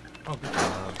here, guys. Oh, good.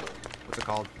 What's it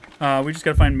called? We just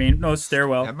gotta find No,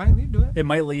 stairwell. That might lead to it. It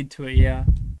might lead to it, yeah.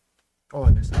 Oh,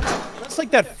 I missed it. That's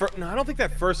like that. No, I don't think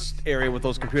that first area with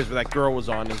those computers where that girl was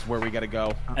on is where we gotta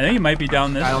go. I think it might be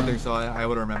down this. I don't think so. I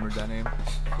would have remembered that name.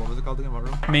 What was it called again? What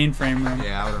room? Mainframe room.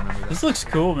 Yeah, I would remember that. This looks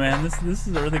cool, man. This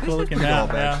is a really cool looking map.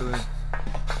 Yeah.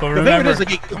 But The remember, thing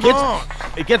is,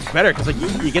 it gets better because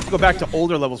like you get to go back to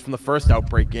older levels from the first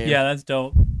Outbreak game. yeah, that's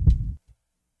dope.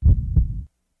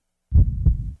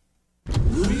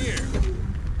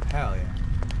 Hell yeah.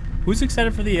 Who's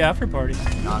excited for the after party?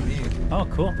 Not me. Oh,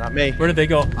 cool. Not me. Where did they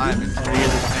go? I'm in.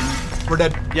 We're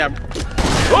dead. Yeah.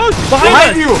 Oh,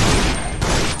 Behind you!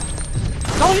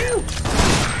 Oh, you!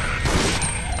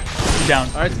 He's down.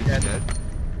 Alright, he's dead.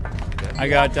 I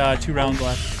got 2 rounds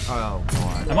left. Oh,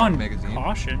 God. I'm on magazine.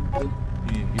 caution.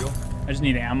 You need heal? I just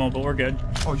need ammo, but we're good.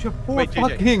 Oh, you have 4 Wait, JJ,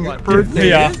 fucking what? birthdays?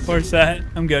 Yeah, 4 set.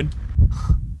 I'm good.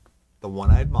 The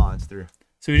one-eyed monster.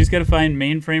 So we just gotta find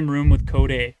mainframe room with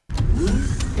code A.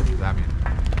 What does that mean?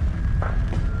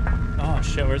 Oh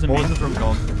shit, where's the What main? was this room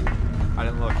called? I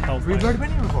didn't look. We've already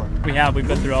been here before. We've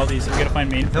been through all these. So we gotta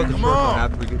find mainframe. Come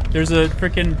on. There's a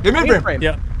freaking mainframe.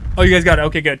 Yeah. Oh, you guys got it.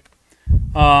 Okay, good.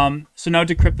 So now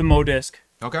decrypt the mo disc.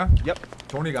 Okay. Yep.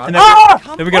 Tony got And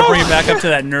it. then we gotta bring it back up to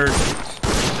that nerd.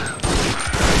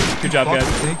 Good job, guys.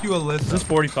 Thank you, Alyssa. This is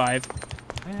 45.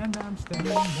 And I'm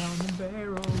standing down the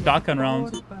barrel. Shotgun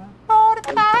rounds.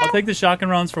 I'll take the shotgun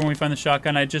rounds for when we find the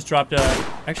shotgun. I just dropped a...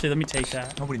 Actually, let me take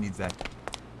that. Nobody needs that.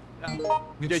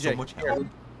 We have JJ, so much help.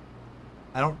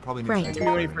 I don't probably need Right.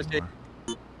 that.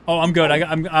 Oh, I'm good.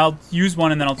 I'll use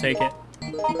one and then I'll take it.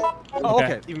 Oh,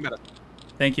 okay. Even better.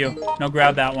 Thank you. Now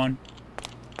grab that one.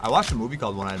 I watched a movie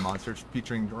called One-Eyed Monsters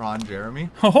featuring Ron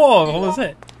Jeremy. Oh, what was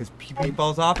it? His pee-pee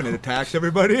falls off and it attacks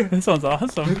everybody. That sounds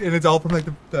awesome. And it's all from like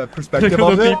the perspective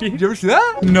Look of at the it. pee-pee. Did you ever see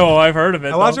that? No, I've heard of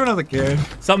it. I watched it when I was a kid.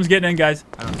 Something's getting in, guys.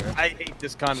 I don't care. I hate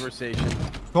this conversation.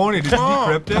 Tony, did you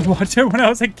decrypt I it? watched it when I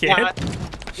was a kid.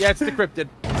 Yeah, it's decrypted.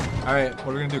 Alright, what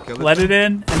are we gonna do? Kill it? Let it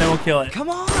in, and then we'll kill it. Come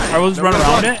on! Or we'll just run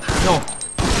around it? No.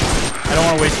 I don't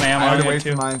want to waste my ammo. I already on it,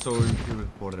 wasted too. mine, so it was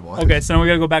what it was. Okay, so now we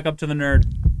gotta go back up to the nerd.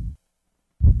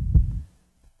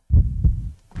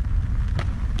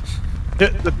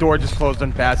 The door just closed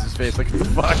on Baz's face. Like, what the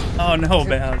fuck? Oh no,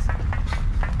 Baz.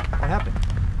 What happened?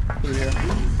 Through here.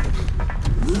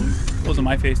 Close on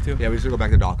my face too. Yeah, we should go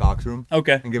back to Doc Ock's room.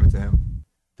 Okay. And give it to him.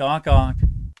 Doc Ock.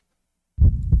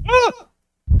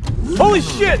 Holy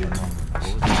shit!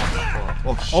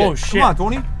 Oh shit. Oh shit. Come on,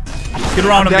 Tony. Get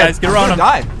around him, guys. Get around him.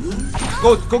 Die.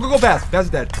 Go, Baz. Baz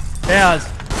is dead. Baz.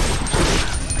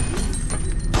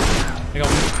 I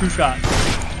got 2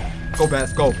 shots. Go,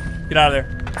 Baz. Go. Get out of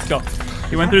there. Let's go.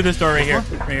 He went through this door right here.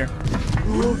 Right here.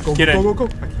 Go, Get it. Go.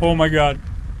 Oh my god.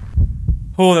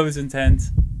 Oh, that was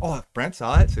intense. Oh, Brent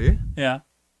saw it. See? Yeah.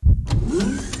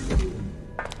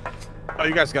 Oh,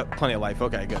 you guys got plenty of life.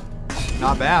 Okay, good.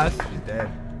 Not Baz. She's dead.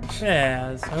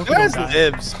 Baz. I hope you Baz don't die.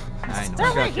 lives. I know.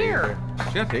 They're right here.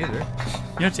 She got taser.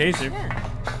 You have taser. Yeah.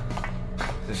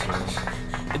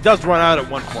 It does run out at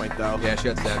one point, though. Yeah, she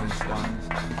got 7 stuns.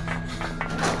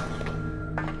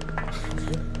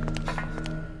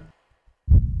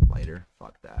 Lighter.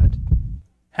 Fuck that.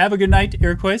 Have a good night,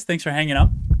 Iroquois. Thanks for hanging out.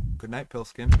 Good night,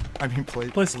 Pilskin. I mean,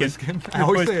 Pliskin. I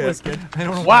always say Pliskin. it. I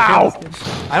don't know. Wow.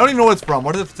 I don't even know what it's from.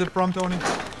 What is it from, Tony?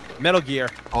 Metal Gear.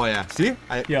 Oh yeah. See?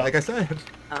 Yeah. Like I said.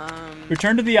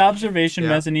 Return to the observation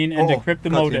mezzanine and decrypt the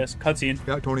cutscene. modus. Cutscene.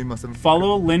 Yeah, Tony must have.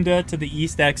 Follow Linda to the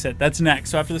east exit. That's next.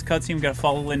 So after this cutscene, we gotta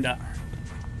follow Linda.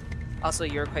 Also,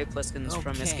 Iroquois Pliskin's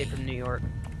from Escape from New York.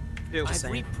 Just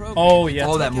saying. Oh yeah.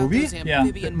 Oh, that movie? Yeah.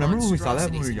 Remember when we saw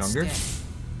that when we were younger?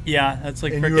 Yeah, that's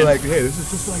like And freaking. you were like, hey, this is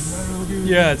just like Metal Gear.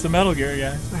 Yeah, it's a Metal Gear,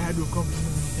 yeah. I had to have come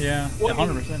from Yeah, Well,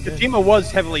 100%. Kojima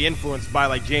was heavily influenced by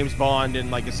like James Bond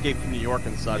and like Escape from New York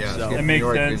and such. Yeah, so That makes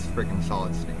sense. Is freaking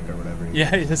Solid Snake or whatever.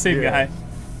 Yeah, he's the same Yeah. guy.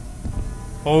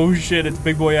 Oh shit, it's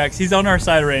Big Boy X. He's on our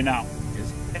side right now.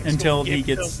 Until he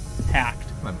gets hacked.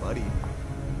 My buddy.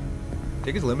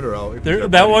 Take his limiter out.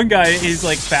 That one guy, he's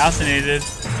like fascinated.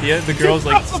 The girls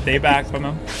like stay back from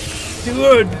him.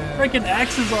 Dude, freaking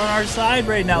X is on our side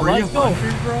right now. Let's go.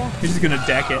 He's just gonna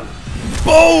deck it.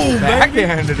 Boom!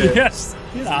 Backhanded it. Yes.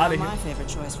 Get out of My here. favorite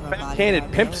choice for a backhanded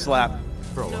bodyguard. pimp slap.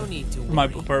 No need to My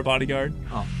worry. for a bodyguard.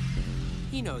 Oh.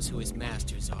 He knows who his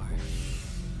masters are.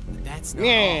 But that's not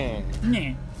Yeah.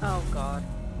 Yeah. Oh God.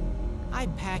 I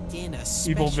packed in a Evil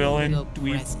special villain, little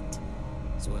dweeb. present.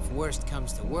 So if worst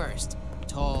comes to worst,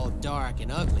 tall, dark,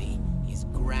 and ugly is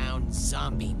ground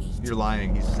zombie meat. You're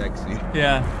lying. He's sexy.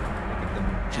 Yeah.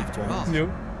 After all, Nope.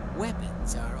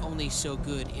 weapons are only so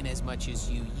good in as much as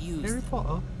you use Harry them.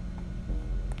 Potter.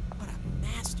 What a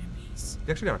masterpiece.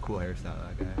 He actually got a cool hairstyle,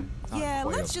 that guy. It's not Yeah,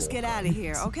 quite let's a just full get out of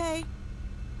here, okay?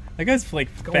 That guy's like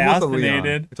It's almost a Leon.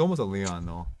 fascinated. It's almost a Leon,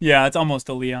 though. Yeah, it's almost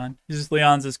a Leon. He's just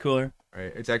Leon's is cooler.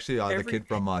 Right. It's actually the kid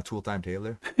from Tool Time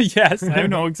Taylor. Yes, I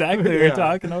know exactly what you're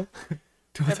talking about.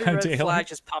 Every red flag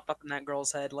just popped up in that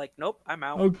girl's head. Like, nope, I'm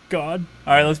out. Oh God!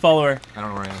 All right, let's follow her. I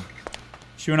don't know where I am.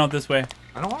 She went out this way.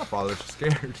 I don't want to follow her. She's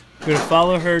scared. We're gonna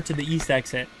follow her to the east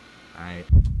exit. Alright.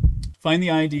 Find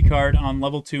the ID card on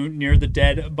level 2 near the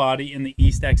dead body in the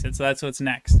east exit. So that's what's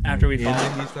next after we In follow.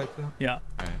 the east exit? Yeah.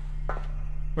 Alright.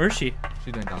 Where is she?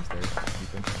 She went downstairs.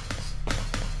 Sleeping.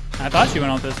 I thought she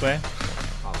went out this way.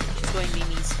 She's going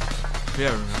Mimi's.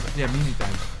 Yeah, remember? Yeah, Mimi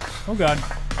time. Oh God.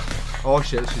 Oh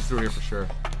shit, she's through here for sure.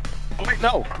 Oh, wait,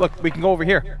 no. Look, we can go over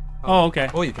here. Oh, okay.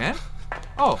 Oh, you can?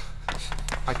 Oh.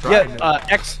 I tried. Yeah,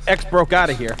 X broke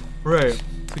out of here. Right.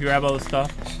 To grab all the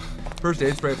stuff. First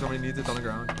aid spray if somebody needs it, it's on the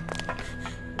ground.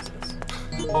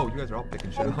 Oh, you guys are all picking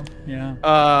shit up.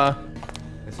 Yeah.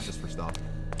 This is just for stuff.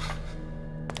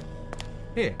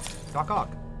 Hey, Doc Ock.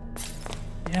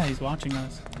 Yeah, he's watching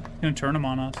us. He's gonna turn him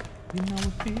on us. You know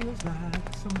it feels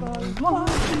like somebody's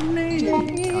watching me. Not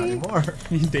anymore.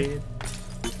 He's dead.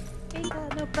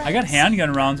 I got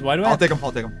handgun rounds. Why do I? I'll take them.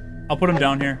 I'll take them. I'll put them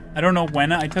down here. I don't know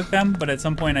when I took them, but at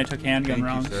some point I took handgun Thank you,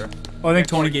 rounds. sir. Oh, I think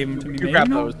Tony gave them to me. You Maybe grab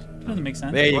no? those. Doesn't make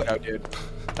sense. There you go, dude.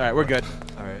 All right, we're good.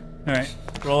 All right. All right.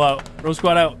 Roll out. Roll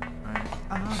squad out.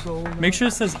 All right. Make sure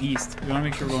it says east. We want to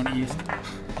make sure we're going east.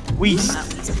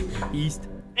 West. East.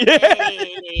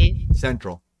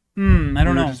 Central. I don't We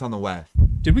were know. just on the west.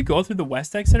 Did we go through the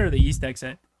west exit or the east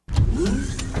exit?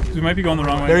 'Cause we might be going the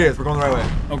wrong way. There he is. We're going the right way.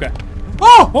 Okay.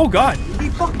 Oh! Oh God! He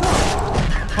fucked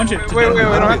up. Punch it. Wait, we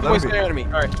don't have to Let waste me be. the enemy.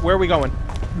 All right, where are we going?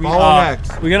 We, Follow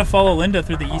next. we gotta follow Linda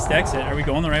through the east exit. Are we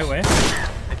going the right way?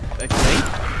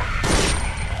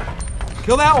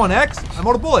 Kill that one, X. I'm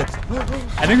out of bullets.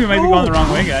 I think we might be going the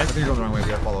wrong way, I guys. think you're going the wrong way. We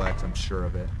gotta follow X. I'm sure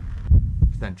of it.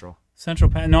 Central. Central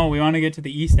path. No, we want to get to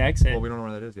the east exit. Well, we don't know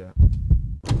where that is yet.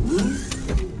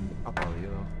 I'll follow you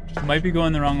though. Might be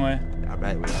going the wrong way. I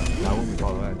bet we are. Why won't we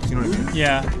follow X? You know what I mean?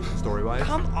 Yeah. Story-wise.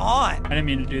 Come on. I didn't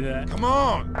mean to do that. Come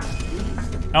on.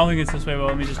 I don't think it's this way, but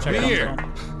let me just check it Here. out.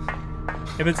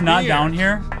 If it's not down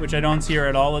here, which I don't see her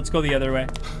at all, let's go the other way.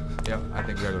 Yeah, I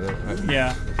think we gotta go there. Right.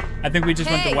 Yeah. I think we just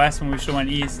went to west when we should have went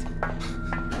east.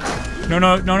 No,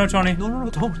 Tony. No, Tony.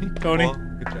 Tony. Well,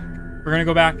 good check. We're gonna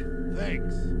go back.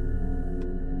 Thanks.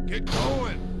 Get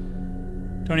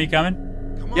going. Tony, you coming?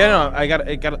 Come on. Yeah, no, I got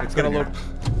It's gotta good in load. here.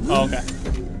 Oh, okay.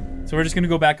 So we're just gonna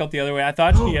go back out the other way. I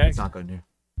thought she. It's not good in here.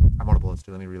 I'm out of bullets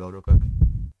too. Let me reload real quick.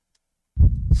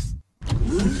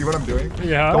 See what I'm doing?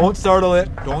 Yeah. Don't startle it.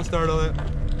 Don't startle it.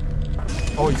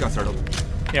 Oh, he's got startled.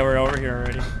 Yeah, we're over here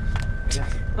already.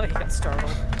 Oh, you got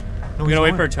startled. No, We he's gotta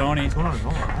wait going. for Tony. What's going on? No,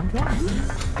 I'm going.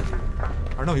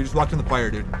 Or no, he just walked in the fire,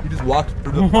 dude. He just walked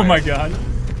through the fire. Oh my God.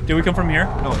 Did we come from here?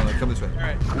 No, come this way. All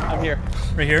right, I'm here.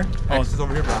 Right here? Oh, X is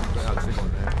over here, bro. I'll just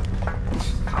going there.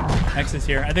 X is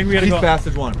here. I think we gotta East go.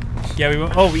 Passage 1. Yeah, we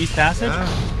went. Oh, East Passage?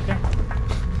 Yeah.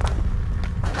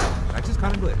 Okay. X is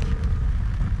kind of glitch.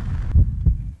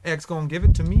 X gonna give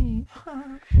it to me.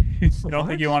 You don't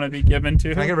think you want to be given to?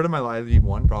 Can I get rid of my live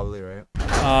one? Probably, right?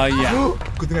 Yeah.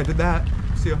 Good thing I did that.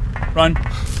 See ya. Run.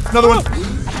 Another one.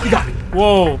 You got me.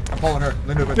 Whoa. I'm following her.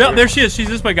 Linda went Yeah, through. there she is. She's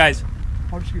this way, guys.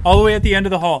 How did she... All the way at the end of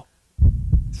the hall.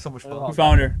 So much fun. We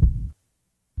found her.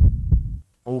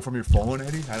 Oh, from your phone,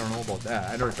 Eddie? I don't know about that.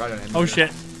 I never tried it. Oh,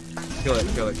 shit. Kill it,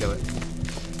 kill it, kill it.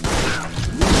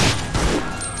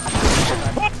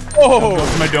 Oh! Go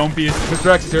for my dome piece. Mr.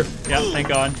 X is here. Yeah, thank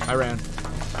God. I ran.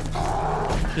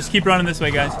 Just keep running this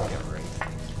way, guys.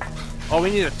 Oh, we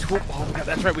need a tool. Oh,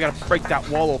 that's right. We gotta break that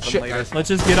wall open Shit, later. guys. Let's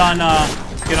just get on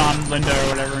Linda or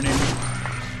whatever her name is.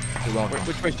 You're welcome.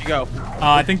 Which way should you go?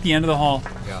 I think the end of the hall.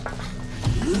 Yeah.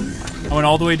 I went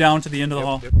all the way down to the end of the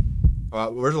hall. Yep.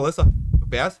 Where's Alyssa?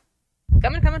 Bass?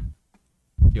 Coming, coming.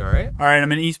 You alright? All right,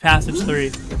 I'm in East Passage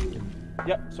 3.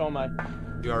 Yep, so am I.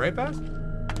 You alright, Bass?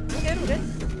 We're good, we're good.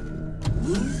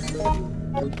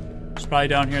 She's probably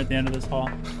down here at the end of this hall.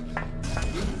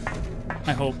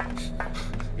 I hope.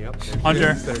 Yep.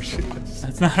 Hunter. There she is.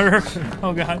 That's not her.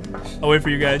 Oh God. I'll wait for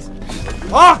you guys.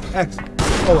 Ah! X!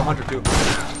 Oh, Hunter too.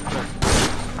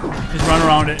 Just run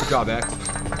around it. Good job, X.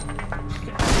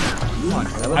 Come on.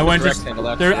 I went just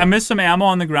there. I missed some ammo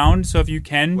on the ground, so if you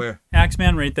can, Where?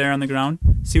 Axeman, right there on the ground.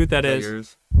 See what that is.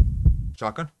 Yours?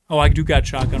 Shotgun? Oh, I do got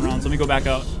shotgun rounds. Let me go back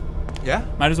out. Yeah?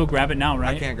 Might as well grab it now,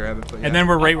 right? I can't grab it, but yeah. And then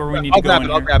we're right where we need I'll to go grab in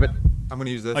it. I'll here. grab it. I'm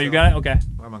gonna use this. Oh, you got it? Okay.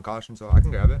 I'm on caution, so I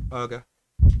can grab it. Oh, okay.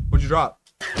 What'd you drop?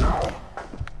 All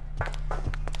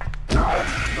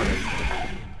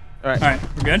right. All right,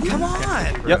 we're good? Come on.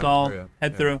 Okay. Let's all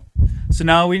head through. So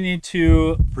now we need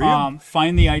to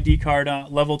find the ID card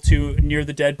level 2 near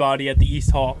the dead body at the East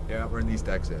Hall. Yeah, we're in the East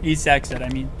exit. East exit, I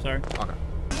mean. Sorry. Okay.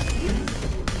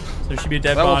 So there should be a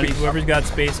dead body. Whoever's got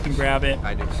space can grab it.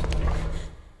 I do.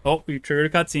 Oh, we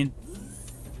triggered a cutscene.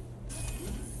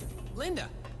 Linda.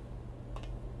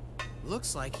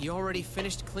 Looks like you already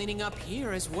finished cleaning up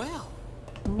here as well.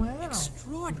 Wow.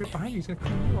 Extraordinary. Right behind you. He's gonna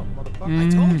clean you up, motherfucker. I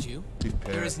told you. He's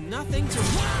There is pissed. nothing to.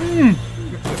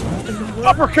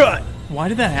 Uppercut. Why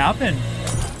did that happen?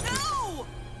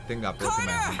 Thing got broken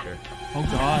by a hunter. Oh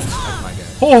god. That's my guy.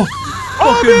 Oh!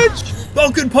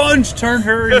 Falcon punch! Turn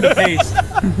her in the face.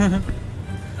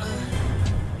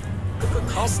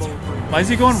 Why is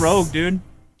he going rogue, dude?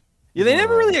 Yeah, they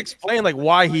never really explain like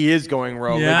why he is going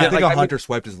rogue. Yeah. Like, I think like, a hunter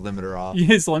swiped his limiter off.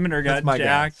 His limiter That's got my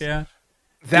jacked, guess. yeah.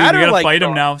 that Dude, we or gotta like fight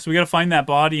him now, so we gotta find that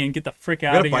body and get the frick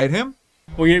out You of here. gotta fight him?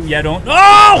 Well, yeah, don't.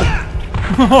 Oh!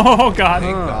 Oh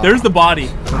god. There's the body.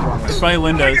 It's probably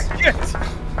Linda's.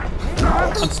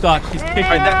 I'm stuck. He's kicking.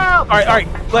 All right.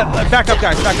 Back up,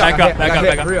 guys. Back up. Back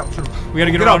up. Hurry up. We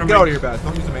gotta get Get around out, him. get out of here, Beth.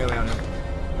 Don't use the melee on him.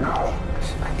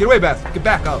 Get away, Beth. Get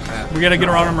back up, Beth. We gotta get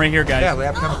around him right here, guys. Yeah, they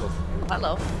have chemicals.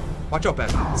 Hello. Watch out,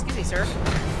 Beth. Excuse me, sir.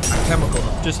 Chemical.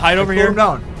 Just hide over Slow here. him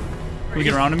down. Can we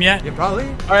get around him yet? Yeah, probably.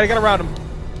 All right, I got around him.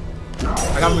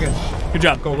 I got him again. Good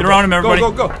job. Go, Get around him, everybody.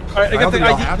 Go. All right, I got the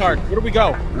ID card. Where do we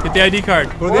go? Get the ID card.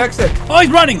 Go to the exit. Oh,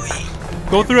 he's running.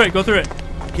 Go through it.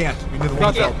 Can't. We need the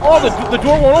one out. Oh, the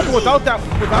door won't open without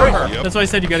her. That's why I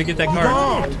said you gotta get that card.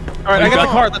 All right, I got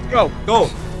the card. Let's go. Go.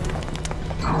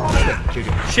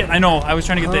 Shit, I know. I was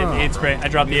trying to get the aid spray. I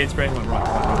dropped the aid spray.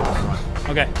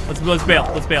 Okay, let's bail.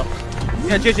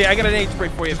 Yeah, JJ, I got an aid spray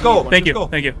for you. Go. Thank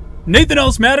you. Nathan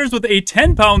Else Matters with a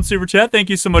 10-pound super chat. Thank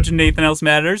you so much, Nathan Else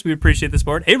Matters. We appreciate the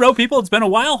support. Hey, Ro people, it's been a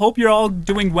while. Hope you're all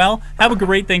doing well. Have a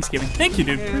great Thanksgiving. Thank you,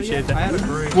 dude. Appreciate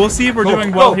that. We'll see if we're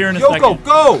doing well here in a second.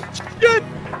 Go. Shit.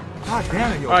 God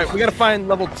damn it, yo. All right, we gotta find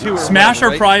level 2. Smash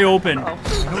or pry open.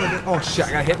 Oh shit,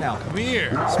 I got hit now. Come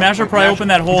here. Smash or pry open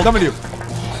that hole. He's coming to you.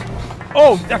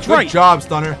 Oh, that's right. Good job,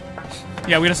 Stunner.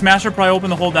 Yeah, we gotta smash or pry open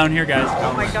the hole down here, guys.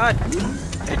 Oh my god.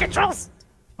 Take controls.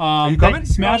 Are you coming?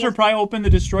 Smash or pry open the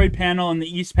destroyed panel in the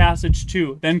East Passage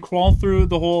 2. Then crawl through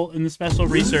the hole in the special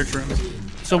research room.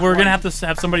 So we're gonna have to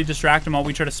have somebody distract him while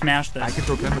we try to smash this. I can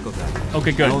throw chemicals at him.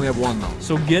 Okay, good. I only have one though.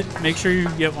 So make sure you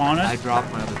get on it. I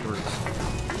dropped my other 3.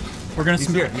 We're gonna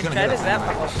He's here. He's gonna That hit is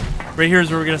us. that. right here is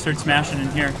where we're gonna start smashing in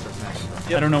here.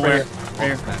 I don't know where.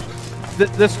 Right here.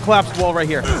 This collapsed wall right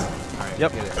here.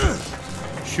 Yep.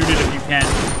 Shoot it if you can.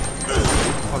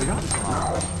 Oh, they got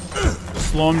it.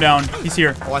 Slow him down. He's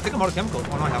here. Oh, I think I'm out of chemicals.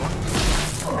 Oh, no, I have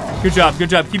one. Good job.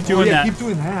 Keep doing that. Keep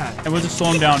doing that. And we'll just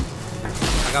slow him down.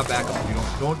 I got backup. You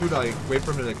don't do that. Like, wait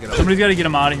for him to get up. Somebody's got to get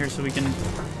him out of here so we can.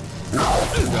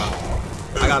 Good job.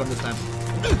 I got him this time.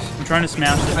 I'm trying to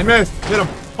smash it. I missed. Hit him.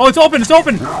 Oh, it's open.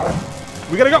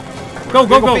 We gotta go.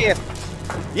 Go.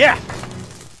 Yeah.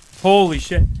 Holy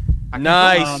shit.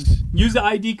 Nice. Use the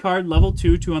ID card level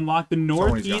 2 to unlock the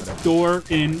northeast door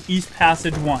in East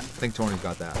Passage 1. I think Tony's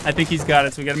got that. I think he's got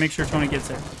it, so we got to make sure Tony gets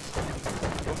it.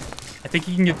 I think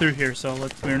he can get through here, so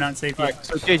we're not safe yet. Alright,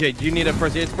 so JJ, do you need a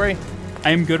first aid spray?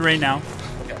 I am good right now.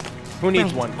 Okay. Who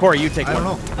needs one? Corey, you take one.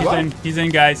 I don't know. He's in,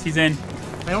 guys. He's in.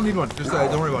 I don't need one. Just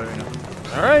don't worry about it right now.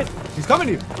 Alright. He's coming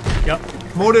to you. Yep.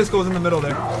 Modus goes in the middle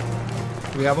there.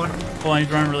 Do we have one? Hold on,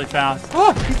 he's running really fast.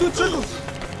 Oh, he's doing circles.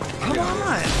 Come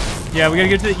on. Yeah, we gotta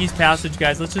get to the East Passage,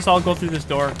 guys. Let's just all go through this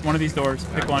door. One of these doors.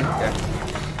 Pick one.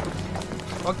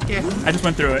 Okay. I just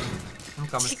went through it. I'm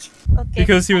coming.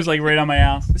 Because he was like right on my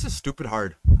ass. This is stupid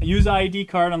hard. Use the ID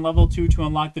card on level 2 to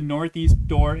unlock the northeast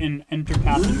door and enter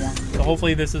passage 1. So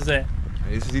hopefully this is it.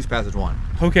 This is East Passage 1.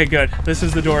 Okay, good. This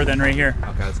is the door then, right here.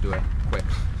 Okay, let's do it. Quick.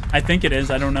 I think it is.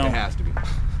 I don't know. It has to be.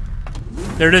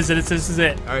 There it is. This is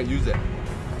it. All right, use it.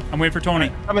 I'm waiting for Tony.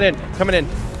 Right, coming in.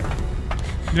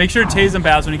 Make sure to tase him,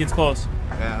 Baz, when he gets close.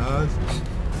 Yeah.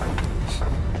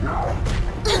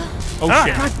 Oh,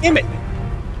 shit. God damn it.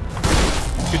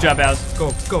 Good job, Baz.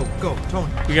 Go, Tony.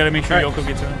 We gotta make sure Right. Yoko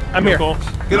gets him. I'm here.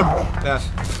 Get him. Yeah. I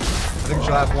think it's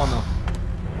your last one, though.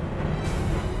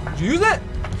 Did you use it?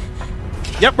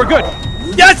 Yep, we're good.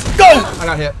 Yes, go! I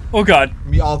got hit. Oh, God.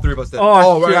 Me, all 3 of us did.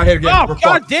 Oh, we got hit again. Oh, We're God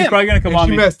fucked. He's damn. probably gonna come And on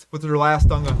she me. missed with her last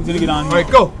stunga. He's gonna get on me. All right,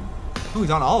 go. Ooh, he's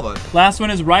on all of us. Last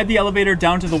one is ride the elevator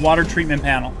down to the water treatment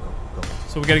panel.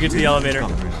 So we gotta get to the elevator.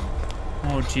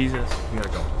 Oh, Jesus. We gotta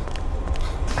go.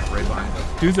 Right behind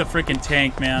us. Dude's a freaking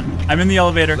tank, man. I'm in the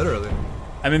elevator. Literally.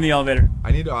 I'm in the elevator.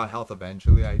 I need health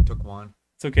eventually. I took one.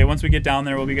 It's okay. Once we get down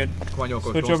there, we'll be good. Come on,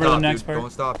 Yoko. Switch Don't over stop, to the next dude. part.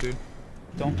 Don't stop, dude.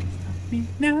 Don't stop me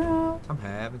now. I'm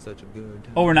having such a good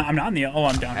time. Oh, we're not. I'm not in the. Oh,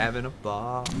 I'm down. Having a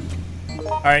ball.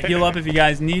 All right, heal up if you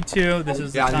guys need to. This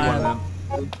is the time. I need one of them.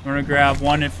 I'm gonna grab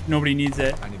one if nobody needs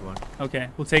it. I need one. Okay,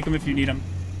 we'll take them if you need them.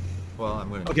 Well, I'm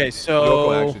gonna. Okay, so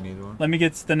Yoko actually needs one. Let me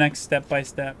get to the next step by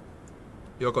step.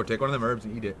 Yoko, take one of them herbs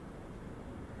and eat it.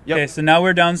 Yep. Okay, so now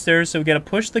we're downstairs, so we gotta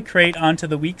push the crate onto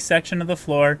the weak section of the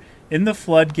floor in the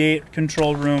floodgate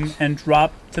control room and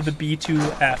drop to the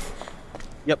B2F.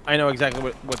 Yep, I know exactly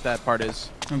what that part is.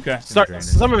 Okay.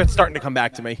 Some of it's starting to come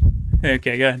back to me.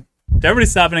 Okay, good. To everybody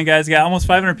stopping in, guys. We got almost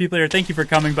 500 people here. Thank you for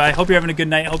coming by. Hope you're having a good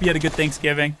night. Hope you had a good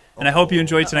Thanksgiving. And I hope you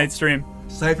enjoyed tonight's stream.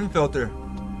 Siphon filter.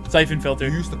 Siphon filter.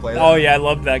 You used to play that. Oh, yeah, I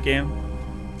loved that game.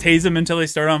 Tase them until they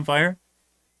start on fire.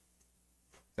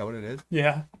 Is that what it is?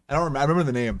 Yeah. I don't remember. I remember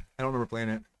the name. I don't remember playing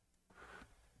it.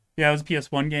 Yeah, it was a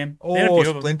PS1 game. Oh, They had a few of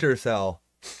them. Splinter Cell.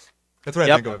 That's what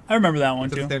I think of. I remember that one,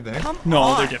 Is it too. the same thing?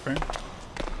 No, they're different.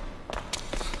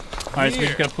 Alright, so we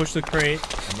just gotta push the crate.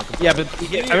 Yeah, but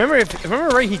I remember if I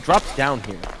remember right, he drops down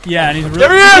here. Yeah, and he's really. There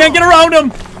he We is! can't get around him!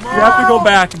 You have to go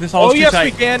back. This hall's Oh too yes,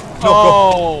 tight. we can. Go.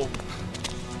 Oh.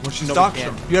 When she No, we stalks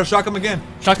can't. him. You gotta shock him again.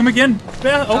 Shock him again.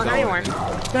 Baz, oh, No, you weren't.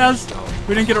 Baz,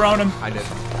 we didn't get around him. I did.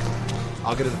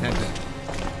 I'll get his attention.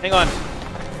 Hang on.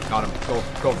 Got him. Go,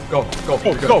 go, go, go.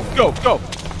 Go, go, go, go.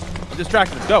 I'm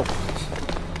distracted. Go.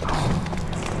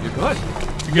 You're good.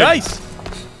 You're good. Nice.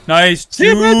 Nice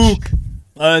juke.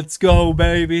 Let's go,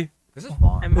 baby. This is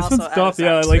fun. I'm This also one's out of tough.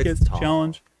 Yeah, I zaps. like it. It's It's a tough.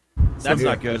 challenge. That's Here,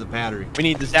 not good. There's a battery. We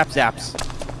need the zaps.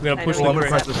 We gotta I push know. Well, the I'm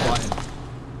gonna crate. press this button.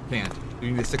 Can't.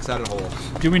 You need a 6-sided hole.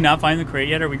 Did we not find the crate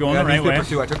yet? Are we going Yeah, the right way? newspaper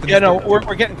too. I took the Yeah, no, newspaper.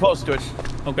 we're getting close to it.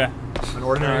 Okay. An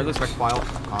ordinary let's- check file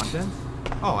contents.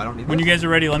 Oh, I don't need When this. you guys are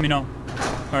ready, let me know. All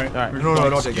right. All right. we're No, going.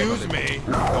 don't take it. Excuse me.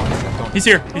 Don't. He's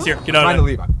here. He's here. Get I'm out trying of to there.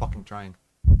 leave. I'm fucking trying.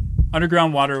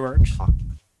 Underground waterworks. Fuck.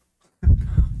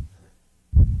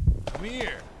 Come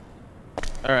here.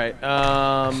 All right.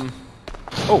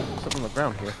 Oh, something on the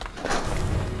ground here.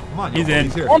 Come on, He's Yoko, in.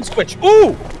 He's here. On switch.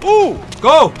 Ooh, ooh.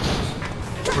 Go.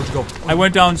 Where'd you go? I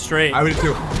went down straight. I would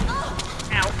too.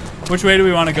 Which way do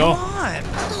we want to go?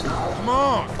 Come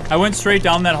on. I went straight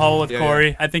down that hall with Yeah, Corey.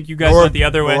 yeah. I think you guys North, went the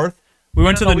other way. north. We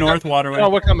went to the we north got- waterway. No,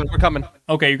 we're coming. We're coming.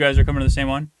 Okay, you guys are coming to the same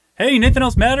one. Hey, Nothing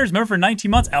Else Matters. Member for 19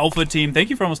 months. Alpha Team. Thank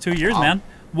you for almost 2 years, man.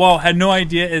 Wow, had no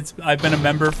idea I've been a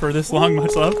member for this long.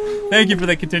 Much love. Thank you for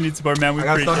the continued support, man. We I got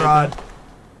a appreciate stun it. rod.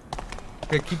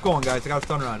 Okay, keep going, guys. I got a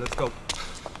stun rod. Let's go.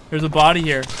 There's a body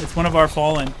here. It's one of our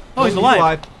fallen. Oh, he's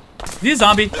alive. He's a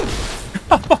zombie.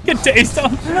 Fucking taste him.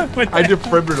 I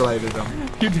defibrillated him.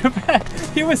 You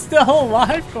he was still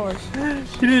alive, Corey.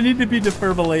 He didn't need to be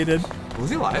defibrillated. Was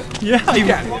he alive? Yeah, he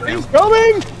Yeah, was. he's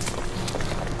coming.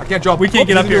 I can't jump. We can't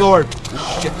get up he's a new here. Lord.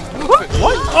 Shit. What?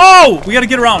 Oh, we gotta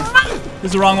get around. This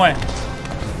is the wrong way.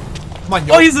 Come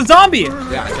on, Oh, he's a zombie.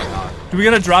 Yeah, I checked out. Do we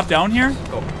gotta drop down here?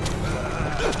 Go.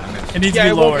 It needs Yeah, to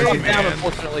it be won't lower. come down,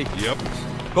 unfortunately. Yep.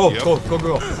 Go, Yep. go, go,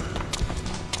 go. All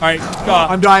right, go.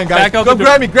 I'm dying, guys. Back out Go the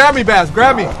door. grab me, Baz.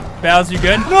 Grab me. Baz, you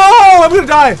good? No, I'm gonna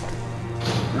die.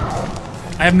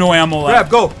 I have no ammo left.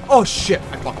 Grab, go. Oh shit,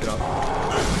 I fucked it up.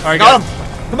 All right, Got guys.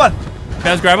 him. Come on.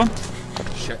 Baz, grab him.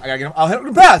 Shit, I gotta get him. I'll hit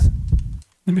him. Baz.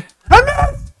 I missed.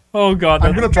 Oh god.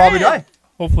 I'm gonna probably die.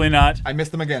 Hopefully not. I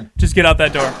missed him again. Just get out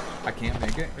that door. I can't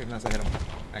make it unless I hit him.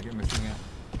 I get missing again.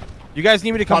 You guys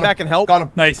need me to come Got him. back and help? Got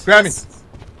him. Nice. Grab me.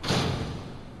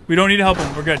 We don't need to help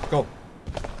him. We're good. Go.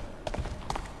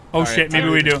 Oh All shit, right, maybe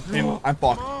we do. Maybe. I'm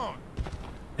fucked.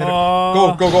 Hit him.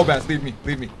 Oh. Go, Baz. Leave me.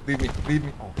 Leave me. Leave me. Leave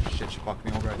me. Oh shit, she fucked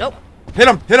me over. Right Nope. now. Hit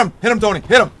him. Hit him. Hit him, Tony.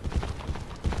 Hit him.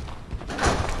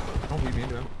 Don't leave me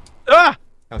into him. Ah!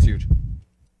 That was huge.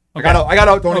 Okay. I got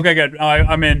out, Tony. Okay, good.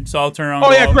 I'm in, so I'll turn around. Oh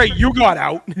and yeah, go out. great. You got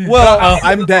out. Well,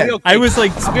 I'm dead. I was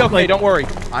like, I'll be okay. Don't worry.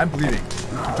 I'm bleeding.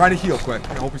 I'm trying to heal quick.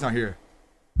 I hope he's not here.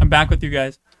 I'm back with you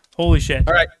guys. Holy shit.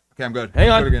 All right. Okay, I'm good. Hang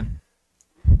on. Good again.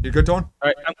 You good, Tone?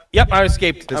 All right. Yep, I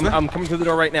escaped. This way? I'm coming through the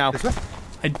door right now. This way?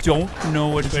 I don't know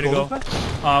which way to go go.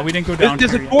 this We didn't go down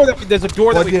There's here a yet. door that there's a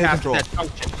door that we Floodgate passed control. at that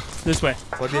junction. This way.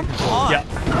 Floodgate control. Yeah.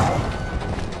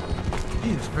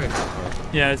 Jesus Christ.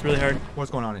 Yeah, it's really hard. What's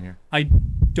going on in here? I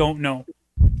don't know.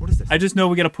 What is this? I just know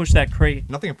we gotta push that crate.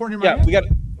 Nothing important here, Yeah, we got.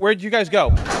 Where'd you guys go?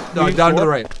 No, We down to door? the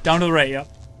right. Down to the right, yep.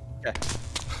 Okay.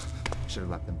 Should have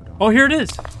left them. But Oh, here it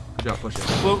is. Good job, push it.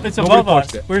 Well, it's Nobody above us.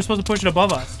 pushed it. We were supposed to push it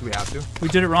above us. Do we have to? We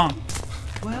did it wrong.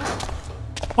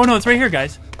 Oh no, it's right here,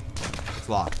 guys. It's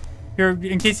locked. Here,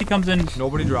 in case he comes in,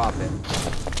 Nobody drop it.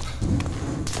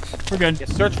 we're good. Yeah,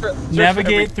 search for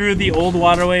Navigate through the old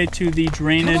waterway to the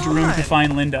drainage room to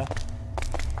find Linda.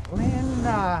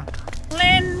 Linda.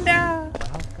 Linda.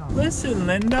 Listen,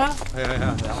 Linda.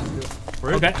 Yeah. That one's good.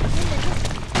 Where is Okay. it?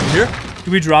 Here?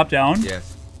 Do we drop down?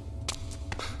 Yes.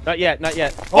 Not yet. Not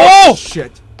yet. Oh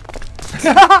shit.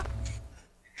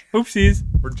 Oopsies.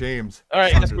 We're James. All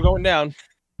right, yes, we're going down.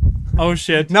 Oh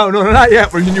shit. No, not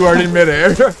yet. When you are in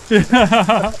midair.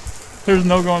 There's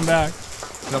no going back.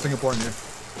 Nothing important here.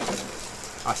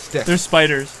 A stick. There's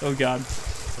spiders. Oh god.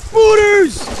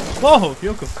 Spooters! Whoa,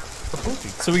 Yoko.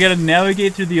 So we gotta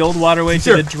navigate through the old waterway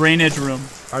to the drainage room.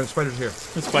 Alright, the spider's here.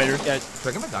 The spider. Yeah. Should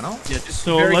I get my gun out? Yeah, just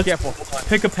so Very let's careful.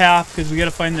 pick a path because we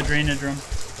gotta find the drainage room.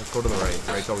 Let's go to the right.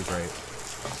 Right's always right.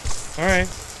 Alright.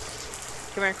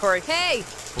 Come here, Corey. Hey!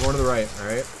 We're going to the right,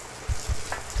 alright?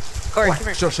 Corey, Oh, come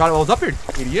here. shot it while it's up here,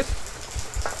 idiot.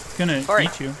 It's gonna Corey.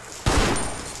 eat you.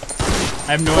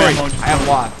 I have no Corey, ammo. I have a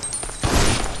lot.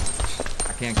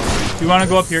 I can't get it. Do you wanna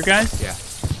go up here, guys? Yeah.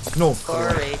 No.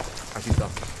 Corey. I see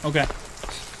stuff. Okay.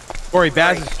 Corey,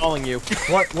 Baz is calling you.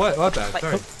 What, Baz? Like-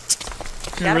 Sorry.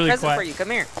 You're Got really a present quiet. for you. Come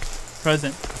here.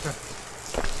 Present.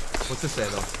 What's this say,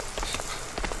 though?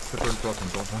 The bird's broken.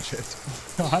 Don't touch it.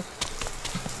 God.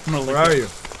 I'm gonna lick Where are it. you?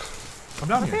 Come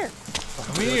down here. Come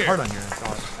It's here. hard on here.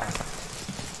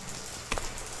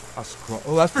 I'll scroll.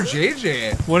 Oh, that's for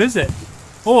JJ. What is it?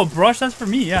 Oh, a brush? That's for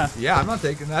me, yeah. Yeah, I'm not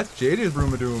taking that. That's JJ's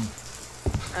room of doom.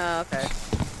 Oh, okay.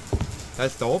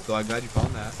 That's dope, though. I'm glad you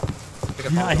found that.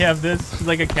 I have this. It's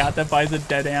like a cat that buys a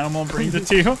dead animal and brings it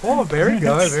to you. Oh, very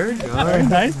good, very good. Very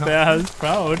nice, Baz.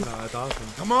 Proud. No, that's awesome.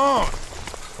 Come on.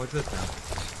 What's this now?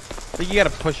 I think you gotta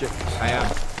push it. I am.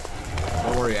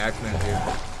 Don't worry, Axeman's here.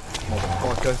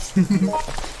 Motherfuckers.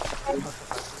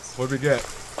 What'd we get?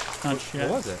 Not shit.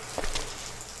 What was it?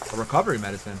 A recovery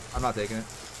medicine. I'm not taking it.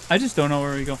 I just don't know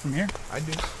where we go from here. I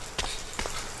do.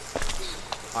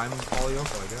 I'm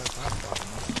Polyoko, I guess. I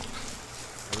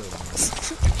really don't know.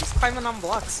 He's climbing on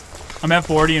blocks. I'm at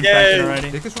 40 infected Yay.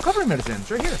 already. Take this recovery medicine.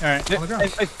 It's right here. Alright. On the ground.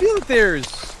 I feel that there's.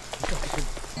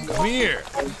 Come here.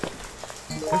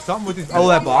 There's something with these. Oh,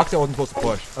 that box I wasn't supposed to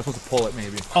push. I was supposed to pull it,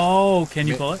 maybe. Oh, can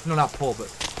you pull it? No, not pull, but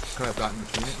could have gotten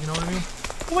between it. You know what I mean?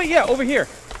 Oh, wait, yeah, over here.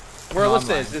 Where No,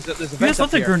 Alyssa I'm is. There's a You vent guys up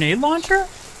left a here. grenade launcher?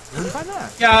 Where did you find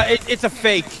that? Yeah, it's a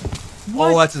fake.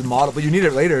 What? Oh, that's his model, but you need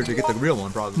it later to get the real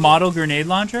one, probably. Model grenade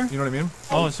launcher? You know what I mean?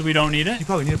 Oh, so we don't need it? You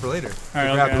probably need it for later.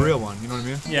 Alright, grab okay. the real one. You know what I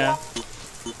mean? Yeah.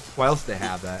 Why else do they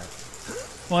have that?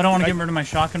 Well, I don't want to get rid of my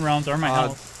shotgun rounds or my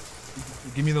health.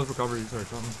 Give me those recoveries or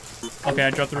something. Okay, I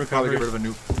dropped the I'll probably recovery. get rid of a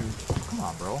new. Come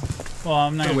on, bro. Well,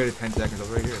 I'm not I gonna... waited 10 seconds. I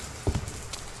was right here.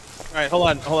 Alright,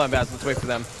 hold on, Baz. Let's wait for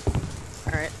them.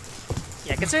 Alright.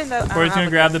 Yeah, considering that. Corey's gonna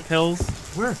grab the pills.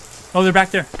 Where? Oh, they're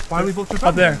back there. Why are we both just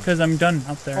Up there, because I'm done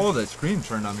up there. Oh, that screen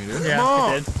turned on me, dude. Yeah,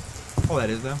 on. it did. Oh, that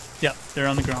is them? Yep, they're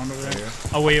on the ground over Right there. here.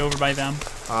 I'll way over by them.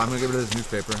 I'm gonna get rid of this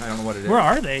newspaper. I don't know what it is. Where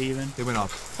are they even? They went up.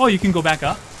 Oh, you can go back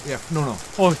up? Yeah, no.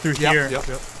 Oh, through here. Yep.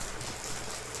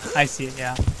 I see it,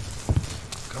 yeah.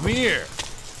 Come here.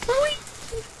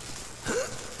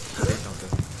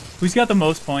 Who's got the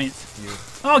most points? You.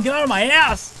 Oh, get out of my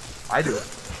ass! I do.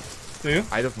 Do you?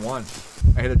 I just won.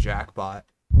 I hit a jackpot.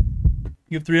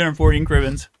 You have 314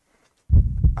 cribbins.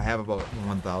 I have about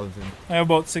 1,000. I have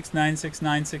about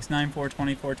 6969 694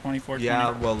 24 24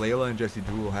 Yeah, well, Layla and Jesse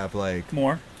Duel have like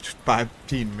more.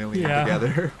 15 million Yeah.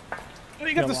 together. Oh,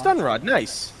 you got the stun rod.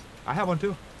 Nice. I have one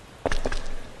too.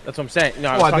 That's what I'm saying. No,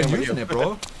 I Oh, was I've talking been about using you. it,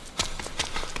 bro.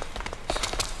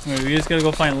 Wait, we just gotta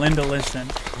go find Linda. Listen.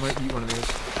 I'm gonna eat one of these.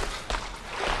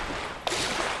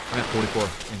 I'm at 44.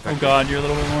 Oh god, you're a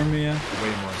little bit more than me, yeah. Way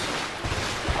more.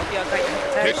 Hope y'all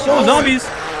got your Oh, zombies!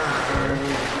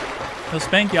 He'll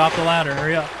spank you off the ladder.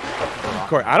 Hurry up.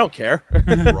 Corey, I don't care.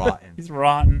 Rotten. He's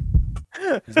rotten.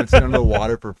 He's been sitting under the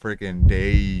water for freaking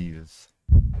days.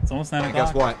 It's almost 9 And o'clock.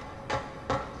 guess what?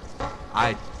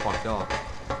 I fucked up.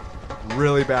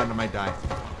 Really bad and I might die.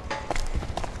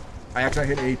 I actually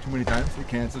hit A too many times. It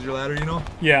cancels your ladder, you know?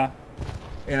 Yeah.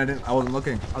 And I wasn't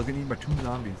looking. I was getting eaten by 2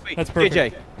 zombies. Wait, That's perfect.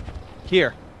 JJ,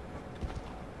 here.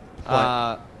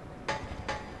 What?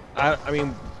 I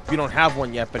mean, you don't have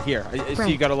one yet, but here. I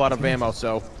see you got a lot of ammo,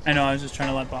 so. I know, I was just trying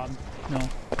to let Bob know.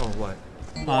 Oh, what?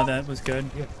 That was good.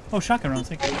 Yeah. Oh, shotgun rounds.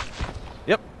 Thank you.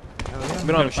 Yep. We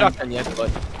don't have a shotgun yet,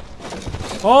 but.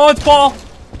 Oh, it's Paul!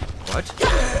 What?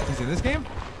 He's in this game?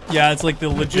 Yeah, it's like the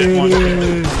legit one.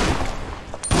 In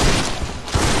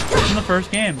the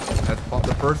first game. That's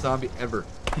the first zombie ever.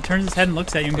 He turns his head and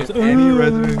looks at you and goes, In any "Ooh."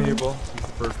 Resident Evil, he's the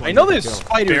first one. I know to there's kill.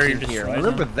 spiders Buried in here. I destroys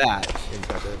remember them. that. Yeah, he's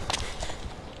got this.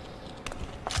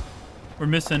 We're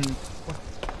missing...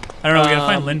 I don't know, we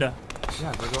gotta find Linda.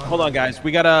 Yeah, we're going. Hold on, guys.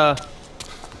 We gotta.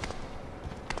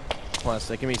 Hold on a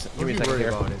sec. Give me a second worry here.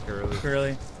 about it, girly.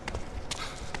 Really?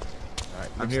 Alright,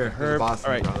 I'm mix here. the There's a herb. boss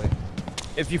Alright. probably.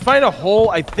 If you find a hole,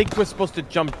 I think we're supposed to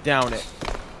jump down it.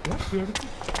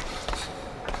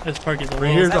 This park is a Right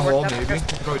little... here's a hole, maybe. You can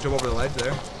probably jump over the ledge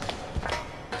there.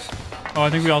 Oh, I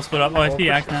think we all split up. Oh, I see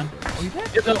Axeman. Oh, you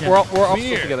did? Yeah, no, we're all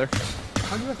split together.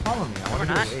 How do you guys follow me? I want to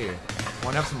get away. I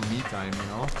want to have some me time, you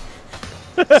know?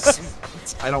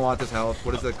 I don't want this health.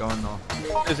 What is that gun, though?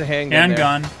 There's a handgun.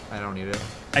 Handgun. I don't need it.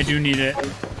 I do need it.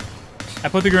 I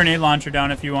put the grenade launcher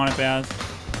down if you want it, Baz.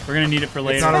 We're going to need it for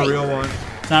later. It's not a real one.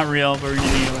 It's not real, but we're going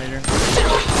to need it later.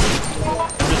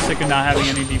 I'm just sick of not having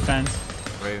any defense.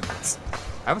 Wait.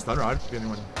 I have a stun rod if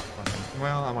anyone...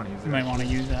 Well, I want to use it. You might want to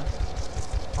use that.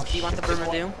 Oh, do you want the broom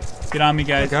of doom? Get on me,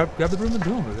 guys. Yeah, grab the broom and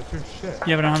doom. That's your shit.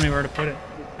 Yeah, but I don't have anywhere to put it.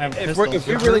 I have a If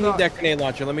pistol. we really need that grenade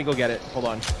launcher, let me go get it. Hold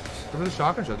on. Give me the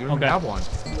shotgun shell. You don't Okay. even have one.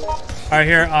 Alright,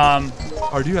 here,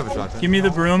 Or do you have a shotgun? give me the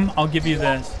broom, I'll give you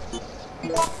this.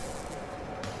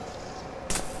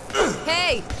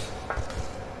 Hey!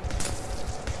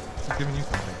 She's giving you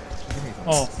something. She's giving me something.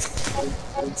 Oh.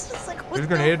 It's just like, There's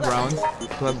grenade rounds.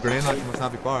 So that grenade launcher must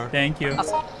not be far. Thank you.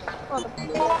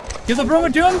 Give the broom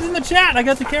of doom's in the chat! I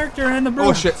got the character and the broom.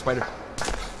 Oh shit, spider.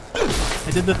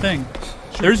 I did the thing.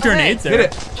 There's grenades there.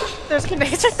 Hit it. There's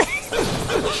grenades right there.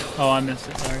 Oh, I missed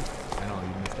it, sorry. I know, you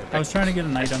missed it. I was trying to get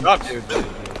an item. Drop, dude.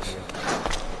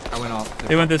 I went off.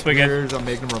 They went this way, guys. Here's a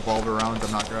Magnum revolver rounds.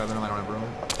 I'm not grabbing them. I don't have room.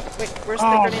 Wait, where's the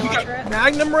grenade launcher at?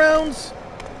 Magnum rounds?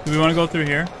 Do we want to go through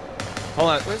here? Hold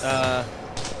on.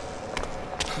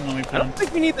 Let me put I don't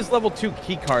think we need this level 2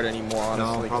 key card anymore,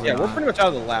 honestly. probably Yeah, we're not. pretty much out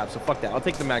of the lab, so fuck that. I'll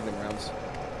take the Magnum rounds.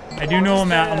 I do know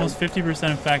I'm at almost 50%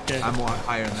 infected. I'm more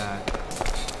higher than that.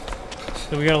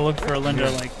 So we gotta look for Linda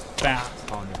like fast.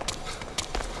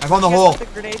 I found the hole.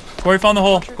 Corey found the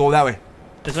hole. Go that way.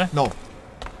 This way? No.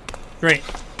 Great.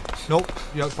 Nope.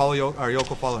 Follow Yoko, or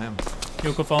Yoko follow him.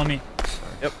 Yoko, follow me.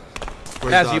 Yep.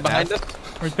 Where's, Baz, you behind Baz? us?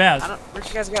 Where's Baz? Where'd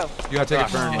you guys go? You gotta take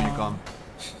a turn when you come.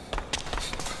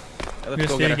 We're gonna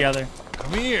stay together.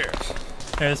 Come here.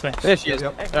 There, this way. There she is.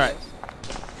 Yep. All right.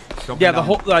 Jumping Yeah, the down.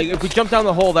 hole. Like, if we jump down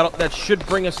the hole, that should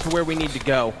bring us to where we need to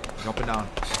go. Jumping down.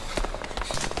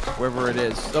 Wherever it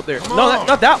is. Up there. No,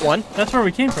 not that one. That's where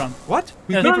we came from. What?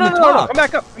 We Yeah, came No, from no, the no, no. top. Come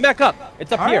back up. Come back up.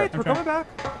 It's up All here. right, we're coming back.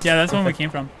 Yeah, that's when we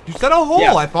came from. You said a hole.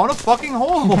 Yeah. I found a fucking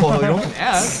hole. You don't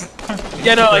ask.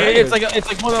 Yeah, no, it's like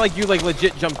one that like you like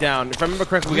legit jump down. If I remember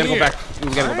correctly, we gotta go back.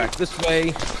 We gotta go back this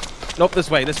way. Nope,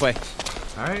 this way. This way.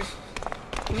 All right.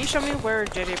 Can you show me where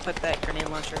JJ put that grenade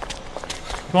launcher?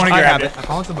 Come on and I grab have it. I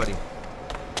found somebody.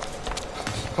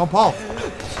 Come on, Paul.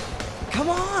 Come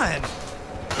on.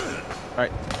 All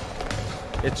right.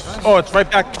 It's right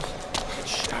back.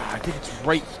 I think it's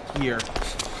right here.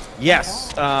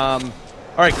 Yes. All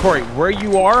right, Corey, where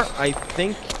you are, I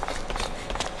think.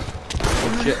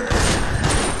 Oh shit.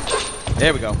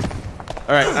 There we go. All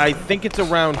right, I think it's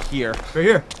around here. Right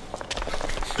here.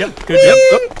 Yep,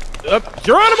 good. Up,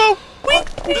 Geronimo.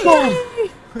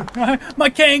 My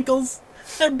cankles.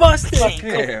 They're busted.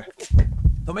 Here.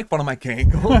 Don't make fun of my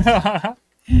cankles.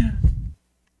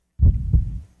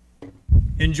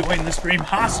 Enjoying the stream,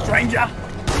 huh, stranger?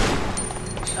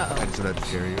 I just wanted to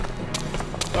scare you.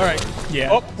 All right. Yeah.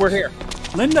 Oh, we're here.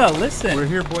 Linda, listen. We're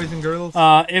here, boys and girls.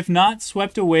 If not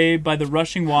swept away by the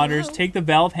rushing waters, take the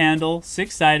valve handle,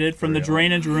 six-sided, from the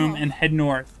drainage room and head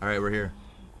north. All right, we're here.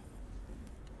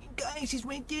 Guys, he's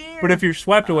right there. But if you're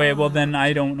swept away, well, then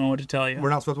I don't know what to tell you. We're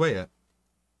not swept away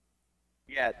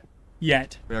yet.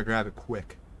 Yet. We gotta grab it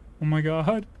quick. Oh my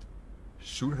god.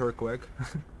 Shoot her quick.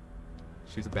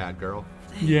 She's a bad girl.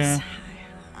 Yeah.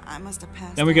 I must have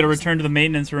passed. Then we gotta return to the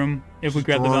maintenance room if we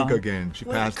grab the valve. Drunk again. She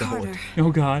passed out. Oh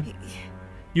god.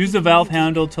 Use the valve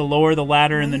handle to lower the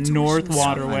ladder in the north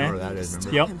waterway. I know where that is,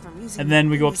 remember? Yep. And then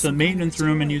we go up to the maintenance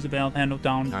room and use the valve handle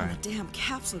down. All right. The damn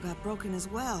capsule got broken as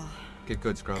well. Get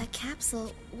good, scrub. A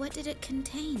capsule? What did it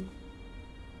contain?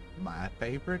 My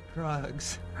favorite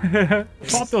drugs.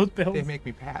 Pop those pills. They make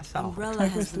me pass out. Umbrella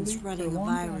has been spreading a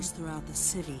virus throughout the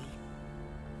city.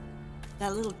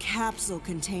 That little capsule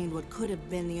contained what could have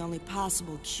been the only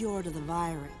possible cure to the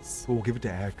virus. We'll give it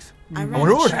to X. I I ran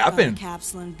wonder a what check on the happened.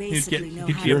 capsule and He'd basically get, know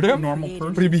he'd how get to a normal create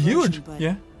person. But he'd be version, huge. but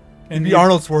Yeah. And be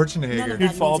Arnold none Schwarzenegger. of He'd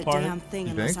that fall means apart. a damn thing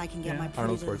You unless think? I can get Yeah. my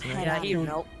Arnold pretty little Schwarzenegger. head Yeah, out you of it.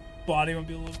 know. Body would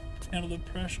be able to handle the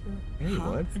pressure. Yeah, he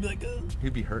would. He'd be like, ugh.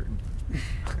 He'd be hurting.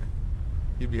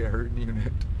 He'd be a hurting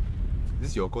unit.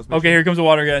 Is this Yoko's mission? Okay, here comes the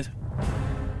water, guys.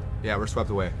 Yeah, we're swept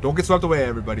away. Don't get swept away,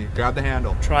 everybody. Grab the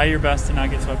handle. Try your best to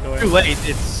not get swept away. Too late.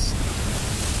 It's.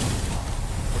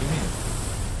 What do you mean?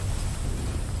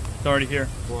 It's already here.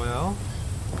 Well,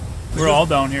 We're all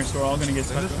down here, so we're all gonna get this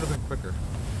swept should away. have been quicker.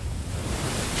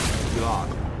 We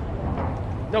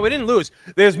lost. No, we didn't lose.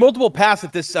 There's multiple paths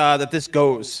that this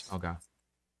goes. Okay.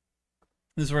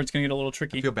 This is where it's gonna get a little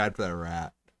tricky. I feel bad for that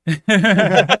rat.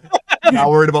 Not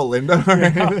worried about Linda or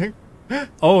anything.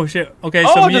 Oh shit. Okay,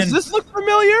 Oh, so me does and... this look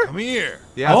familiar? Come here.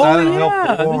 Yeah, Oh Silent Hill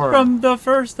yeah, this is 4. from the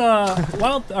first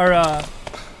wild or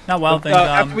not wild thing.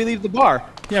 After we leave the bar.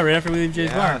 Yeah, right after we leave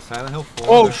Jay's Yeah, bar. Silent Hill 4.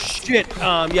 Oh shit.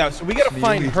 Yeah. So we gotta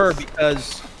find her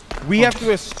because we have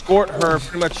to escort her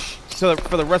pretty much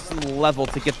for the rest of the level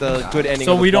to get the good ending.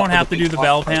 So of the we don't of the have to big do the boss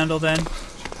valve fight. handle then?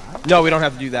 No, we don't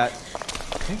have to do that.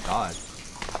 Thank God.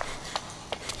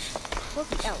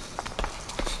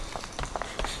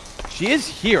 She is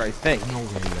here, I think. No way.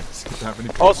 That's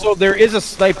happening. Also, there is a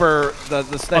sniper. The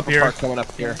sniper here. part coming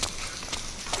up here.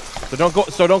 So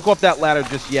don't go up that ladder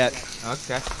just yet.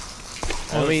 Okay.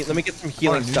 Let me get some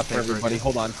healing stuff for everybody.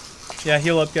 Hold on. Yeah,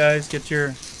 heal up, guys. Get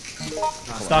your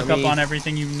stock up on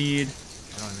everything you need.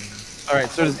 All right.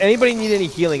 So does anybody need any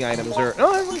healing items or?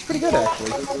 No, everyone's pretty good actually.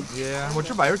 Yeah. What's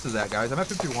your virus is at, guys? I'm at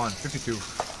 51, 52.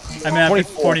 I'm at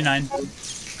 24. 49.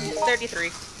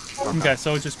 33. Okay,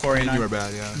 so it's just 49. You are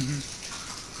bad, yeah.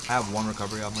 I have one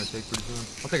recovery I'm gonna take pretty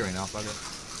soon. I'll take it right now. Fuck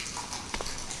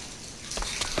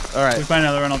it. All right. If we find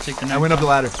another one, I'll take the next. I went up the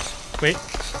ladder. Wait.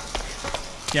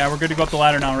 Yeah, we're good to go up the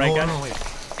ladder now, right, guys? No, wait.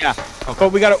 Yeah. Okay.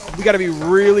 But we gotta be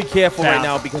really careful right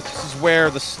now because this is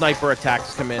where the sniper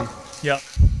attacks come in. Yep.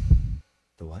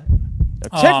 The what?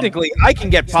 Now, technically, I can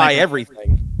get by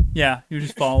everything. Yeah, you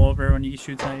just fall over when he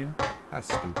shoots at you. That's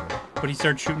stupid. But he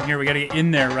starts shooting here. We gotta get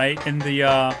in there, right? In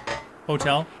the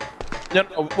hotel. No,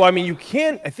 well, I mean, you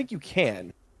can. I think you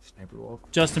can. Sniper wolf.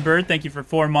 Justin Bird, thank you for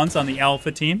 4 months on the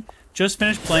Alpha team. Just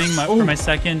finished playing for my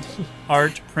second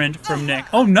art print from Nick.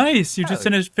 Oh, nice! You just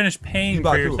finished paying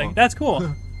for your thing. That's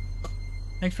cool.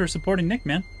 Thanks for supporting Nick,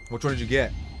 man. Which one did you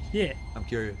get? Yeah. I'm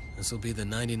curious. This will be the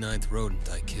 99th rodent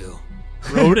I kill.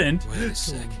 Rodent? Wait a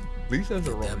sec. Lisa's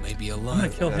a rodent. That may be I'm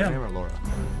alive. gonna kill him. Or Laura.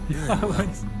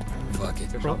 Fuck it.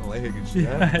 They're shot in the leg.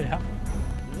 Yeah.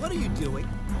 What are you doing?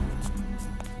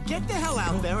 Get the hell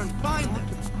out there and find them.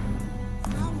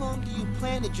 How long do you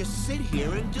plan to just sit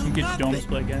here and do You get your dome nothing?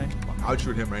 split, guy. I'll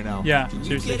shoot him right now. Yeah, Can you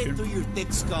seriously, get shoot it through him. your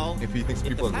thick skull? If he thinks If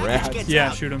people the are package rats. gets Yeah,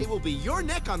 out, shoot him. It will be your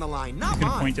neck on the line, not He's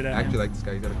gonna mine. point it I at actually him. like this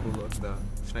guy. He's got a cool look. The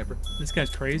sniper. This guy's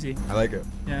crazy. I like it.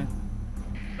 Yeah.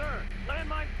 Sir,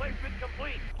 landmine placement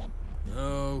complete.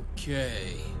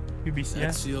 Okay. UBC.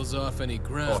 That seals off any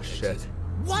ground. Oh shit.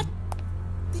 What?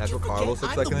 That's what Carlos looks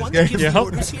I'm like the in one this that game. gives the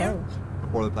orders here?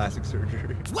 Before the plastic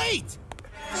surgery. Wait!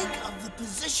 Think of the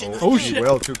position. Oh, again. shit.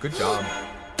 Well, too. Good job.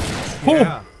 Oh.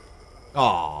 Yeah.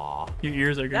 Aww. Your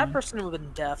ears are That green. person would have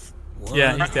been deaf.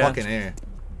 Yeah, he's dead. Fucking A.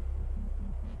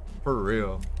 For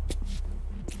real.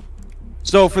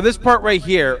 So for this part right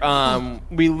here,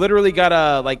 we literally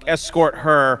gotta like escort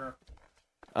her.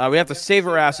 We have to save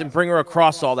her ass and bring her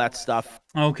across all that stuff.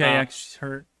 Okay, yeah, 'cause she's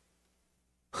hurt.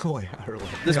 Oh yeah.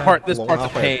 This Yeah, part's blown a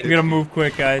off by pain. We gotta move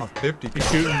quick, guys. 50. He's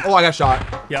shooting. Oh, I got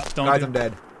shot. Yeah, don't Guys, do. I'm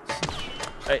dead.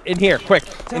 In here, quick,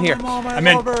 in here. I'm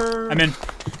in. I'm in.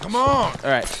 Come on. All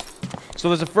right. So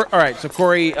there's a all right. So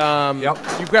Corey, you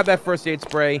grab that first aid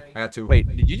spray. I got 2. Wait,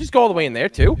 did you just go all the way in there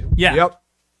too? Yeah. Yep.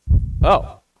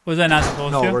 Oh. Was I not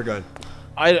supposed to? No, we're good.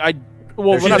 I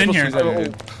well, She's we're not in supposed here.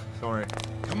 to. Don't worry.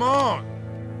 Come on.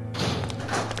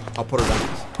 I'll put her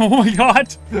down. Oh my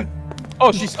god.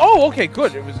 Oh, she's. Oh, okay,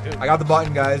 good. It was. I got the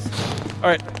button, guys. All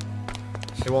right.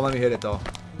 It won't let me hit it though.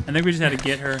 I think we just had to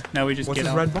get her. Now we just What's get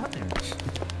this out. red button?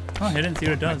 Oh, hit it and see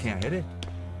what it I does. can't hit it.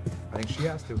 I think she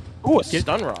has to. Ooh, a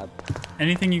stun rod.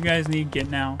 Anything you guys need, get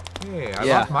now. Hey, I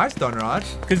lost my stun rod.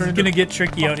 Because it's gonna get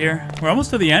tricky out here. We're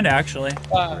almost to the end, actually.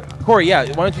 Corey, yeah.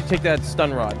 Why don't you take that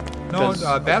stun rod? No,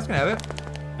 Baz can have it.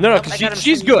 No, because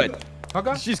she's good.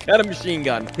 Okay. She's got a machine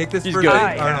gun. Take this She's for good.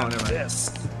 Oh, no, never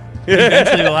mind.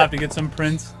 Eventually, we'll have to get some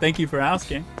prints. Thank you for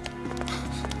asking.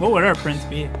 What would our prints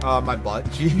be? My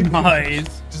butt cheek.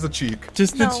 Nice. Just a cheek.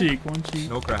 Just the cheek. One cheek.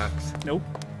 No cracks. Nope.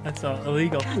 That's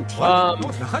illegal. No,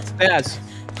 it's not. Baz,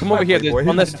 come over here. Boy.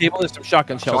 On this table, there's some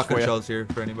shotgun shells Shotgun for you. shells here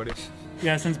for anybody.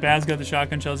 Yeah, since Baz got the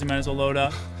shotgun shells, you might as well load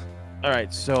up. All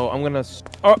right, so I'm gonna.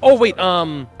 Oh wait,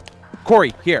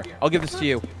 Corey, here. I'll give this to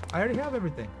you. I already have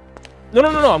everything. No.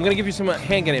 I'm gonna give you some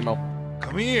handgun ammo.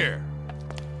 Come here.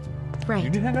 Right. You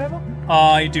need handgun ammo?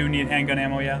 I do need handgun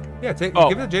ammo, yeah. Yeah, take. Oh.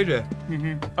 Give it to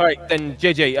JJ. All right, then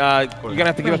JJ, you're gonna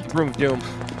have to give up the Broom of Doom.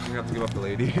 You're gonna have to give up the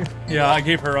lady. Yeah, I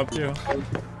gave her up too.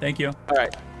 Thank you. All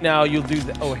right, now you'll do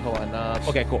the. Oh wait, hold on.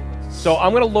 Okay, cool. So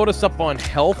I'm gonna load us up on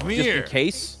health Come just here. in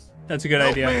case. That's a good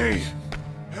Help idea. me.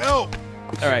 Help.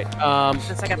 All right.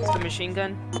 Since I got the machine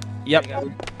gun. Yep. All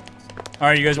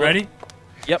right, you guys ready?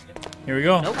 Yep. Here we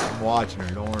go. I'm watching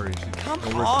her. Don't worry. She's Come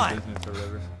no worse on. than business or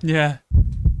whatever. Yeah.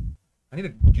 I need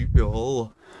a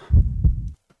G-Bill.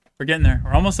 We're getting there.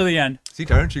 We're almost to the end. See,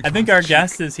 Tyrant Cheeks. I think our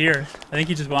guest is here. I think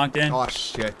he just walked in. Oh,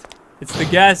 shit. It's the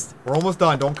guest. We're almost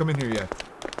done. Don't come in here yet.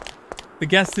 The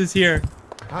guest is here.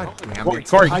 God damn Corey, it.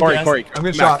 Corey. I'm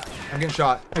getting shot. I'm getting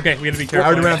shot. Okay, we gotta be I careful.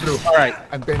 already ran through. All right.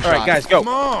 I'm getting All shot. right, guys, go.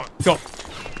 Come on. Go.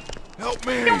 Help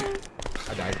me.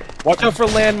 I died. Watch out for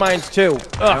landmines too.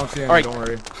 I don't see any. All right. Don't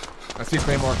worry. I see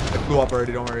Claymore. It blew up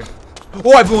already. Don't worry.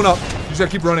 Oh, I blew it up. You just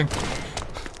gotta keep running.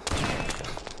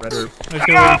 Red herb. Let's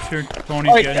go make sure Tony's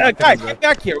All right, good. guys, get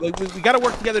back here. We got to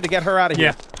work together to get her out of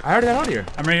here. Yeah. I already got out of here.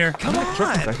 I'm right here. Come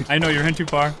on. I know you're in too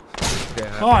far. Okay,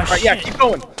 Oh, All right, yeah, keep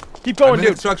going. Keep going, I'm in the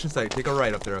dude. construction site. Take a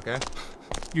right up there, okay?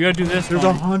 You gotta do this. There's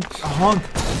Tony. a hunk.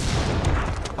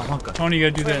 Tony, you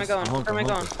gotta do Where am I this. going? Where am I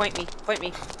going? Point me. Point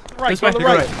me. Right, This way. go to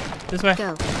the right. This way.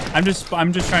 Go. I'm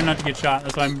just trying not to get shot.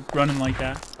 That's why I'm running like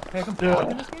that. Hey, come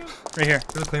Right here.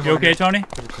 There's a Claymore You okay, here. Tony?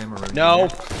 There's a Claymore right No.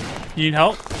 here. You need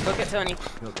help? Look at Tony.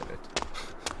 You'll get it.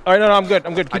 All right, no, I'm good.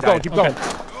 I'm good. Keep I going. died. Keep Okay.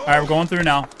 going. All right, we're going through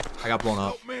now. I got blown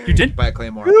up. You did? By a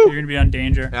Claymore. You're gonna be on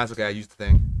danger. That's okay. I used the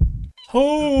thing.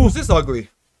 Oh, Who's this ugly?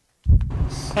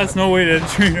 that's no way to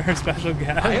treat our special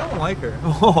guest. I don't like her.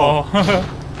 Oh.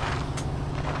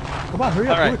 Come on, hurry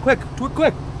up. All right. Do it quick. Do it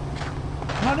quick.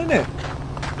 I'm not in it.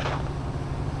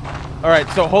 All right,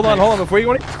 so hold on. Before you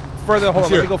go any further, hold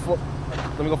on. He's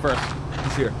Let me go first.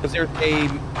 He's here. Because there's a.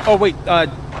 Oh wait,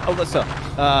 Alyssa,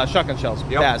 shotgun shells.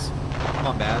 Yep. Baz, Come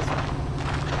on,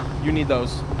 Baz. you need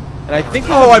those. And I think.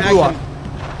 Oh, I blew up.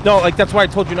 No, like that's why I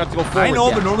told you not to go forward. I know,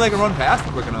 yet. but normally I can run past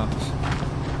him quick enough.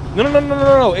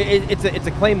 No. It's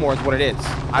a claymore is what it is.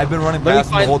 I've been running Let me past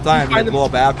him the find- whole time. find They them- blow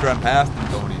up after I'm past him,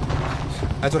 Tony.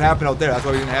 That's what happened out there. That's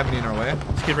why we didn't have any in our way.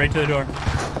 Let's get right to the door.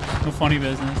 No funny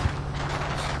business.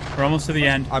 We're almost to the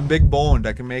end. I'm big boned.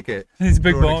 I can make it. He's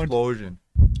big Through an boned. explosion.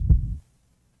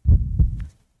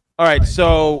 All right,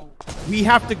 so we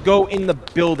have to go in the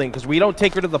building because we don't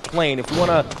take her to the plane. If we want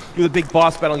to do the big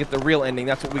boss battle and get the real ending,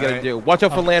 that's what we got to Alright. do. Watch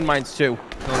out for landmines too.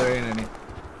 No, there ain't any.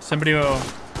 Somebody will.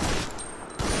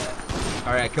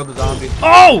 Alright, I killed the zombie.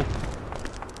 Oh!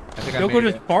 I think I Yoko made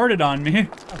just it. farted on me.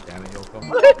 God damn it,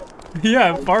 Yoko.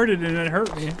 Yeah, it farted and it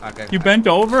hurt me. Okay. You bent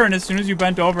over, and as soon as you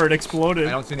bent over, it exploded.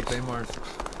 I don't see any claymores.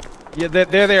 Yeah, they're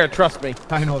there. Trust me.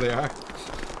 I know they are.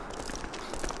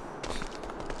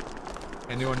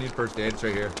 Anyone need first aid? It's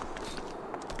right here.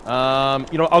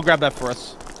 I'll grab that for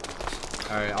us.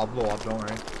 Alright, I'll blow up. Don't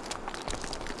worry.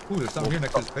 Ooh, there's something here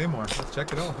next to this claymore. Let's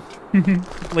check it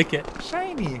out. Lick it.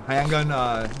 Shiny. Handgun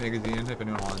magazine if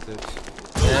anyone wants it.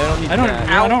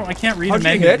 I can't read How'd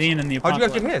a you get magazine in the How'd you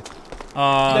Apocalypse. guys get hit?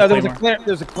 No, Claymore.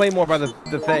 there's a claymore by the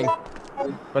thing,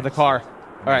 by the car.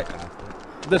 All right,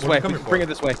 this way. Bring it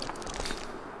this way.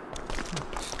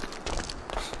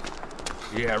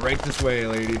 Yeah, right this way,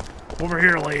 lady. Over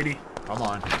here, lady. Come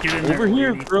on. Get in there, Over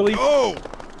here, lady. girly. Oh!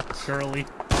 Girly.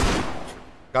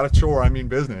 Got a chore. I mean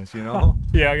business. You know.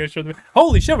 Yeah, I gotta show them.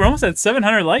 Holy shit, we're almost at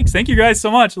 700 likes. Thank you guys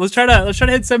so much. Let's try to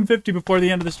hit 750 before the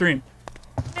end of the stream.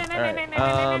 All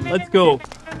right. Let's go.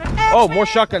 Oh, more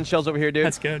shotgun shells over here, dude.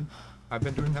 That's good. I've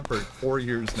been doing that for 4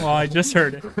 years now. Well, I just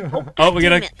heard it. Oh, we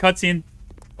got a cutscene.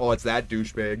 Oh, it's that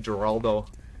douchebag, Geraldo.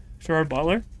 Gerard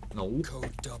Butler. No. Code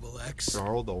XX.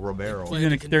 Geraldo Romero. They're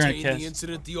gonna Contain kiss. the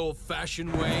incident the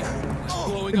old-fashioned way.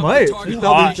 Blowing He up might. the target. He's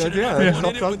probably Shit, said, yeah, everyone he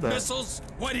in it does with that. missiles?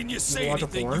 Why didn't you say watch a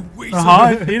anything, porn? you weasel?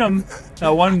 I've seen him. That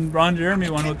one Ron Jeremy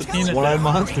one with the penis. One-eyed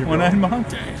monster. One-eyed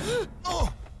monster.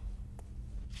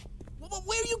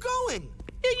 Where are you going?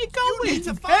 Where you going? You need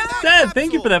to find that Seth,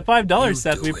 thank you for that $5, You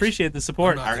Seth. do We it. appreciate the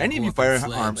support. Are any of you Flames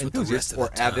firearm with the enthusiasts rest of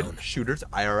or the avid town. shooters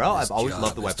IRL? I've always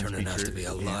loved the Job is weapons turning out to featured be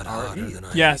a in lot harder RE. than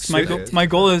I Yes, my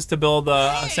goal is to build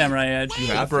a Samurai Edge. You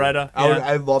have to. Beretta.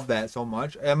 I love that so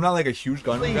much. I'm not like a huge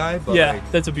gun guy, but Yeah,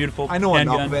 like, that's a beautiful I know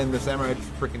enough handgun. of it, and the Samurai Edge is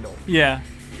freaking dope. Yeah.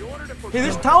 Hey,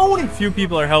 there's Tony! Few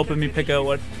people are helping me pick out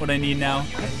what I need now.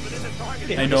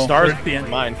 I know. Stars We're at the end.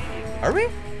 mine. Are we?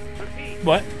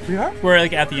 What? We are? We're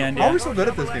like at the end, How are yeah. we so good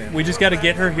at this game? We just got to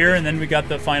get her here, and then we got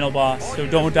the final boss. So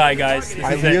don't die, guys. This is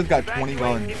Isaiah's it. got 20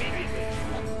 guns.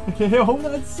 Oh,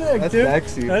 that's sick, That's dude.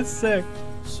 sexy. That's sick.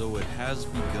 So it has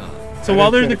begun. So That while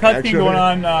is there's the sick, cutscene actually.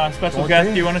 going on, special Don't guest,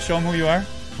 say do you it. want to show them who you are?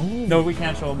 Ooh. No, we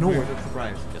can't show them. No, who you it's are. a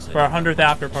surprise. For our 100th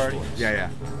after party. Yeah.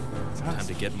 Time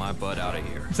to get my butt out of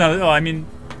here. It's not. Oh, I mean,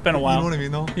 it's been a while. You know what I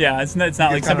mean, though? Yeah, it's not like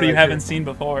kinda somebody you right haven't here. seen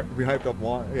before. We hyped up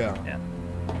one. Yeah. Yeah.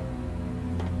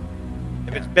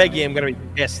 If it's Beggy, I'm gonna be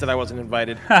pissed that I wasn't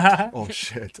invited. Oh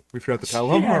shit. We forgot to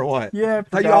tell him or what? Yeah,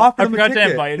 How you I offered him a forgot to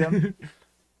ticket? invite him.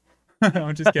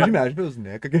 I'm just Can you kidding. imagine if it was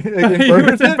Nick again? He Like,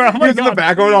 was in- oh he my was in the God.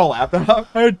 background on a laptop.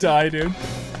 I would die, dude. All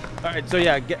right, so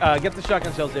yeah, get the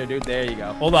shotgun shells there, dude. There you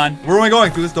go. Hold on. Where am I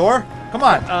going? Through this door? Come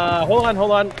on. Hold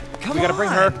on. We gotta bring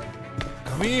her.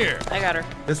 Come here. I got her.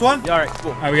 This one? Yeah, all right,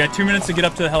 cool. All right, we got 2 minutes to get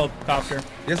up to the helicopter.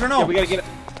 Yes or no? Yeah, we gotta get.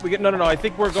 No. I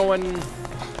think we're going.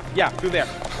 Yeah, through there.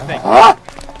 I think. Ah!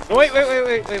 Oh, wait.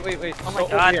 Oh my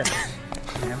God.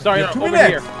 Over here. Sorry, Yeah, 2 over minutes.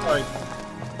 here. Sorry.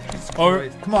 Over.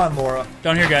 Come on, Laura.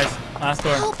 Down here, guys. Last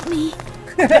door. Help me.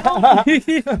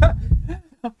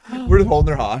 We're just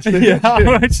holding her hostage.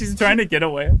 Yeah, she's trying to get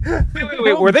away.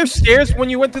 Wait. Were there stairs when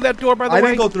you went through that door? By the way, I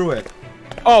didn't go through it.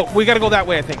 Oh, we gotta go that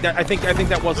way. I think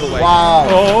that was the way. Wow.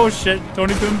 Oh shit!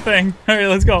 Tony's doing the thing. All right,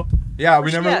 let's go. Yeah,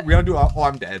 we gotta do. Oh,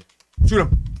 I'm dead. Shoot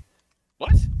him.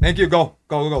 What? Thank you. Go.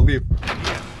 Leave.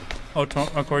 Oh,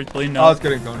 Corey's bleeding I now. was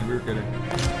kidding, Tony. We were kidding.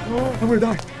 Oh, I'm gonna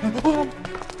die. Oh.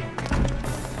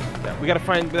 Yeah, we gotta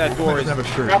find where that door is. Never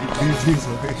sure. All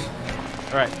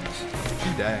right. She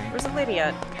dang. Where's the lady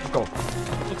at? Let's go.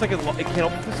 Looks like it can't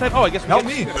open this side. Oh, I guess we Help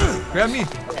can. me. Grab me.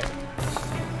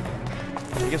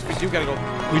 I guess we do gotta go.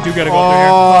 We do gotta go through here.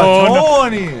 Oh,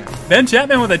 Tony. No. Ben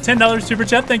Chapman with a $10 super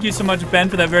chat. Thank you so much, Ben,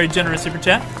 for that very generous super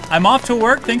chat. I'm off to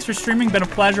work. Thanks for streaming. Been a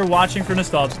pleasure watching for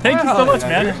nostalgia. Thank you so much,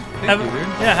 man.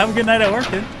 Have a good night at work,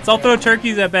 dude. So I'll throw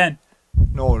turkeys at Ben.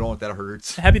 No, don't. That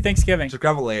hurts. Happy Thanksgiving. Just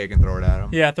grab a leg and throw it at him.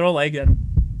 Yeah, throw a leg at him.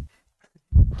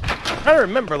 I'm trying to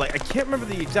remember. Like, I can't remember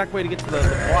the exact way to get to the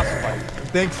boss fight.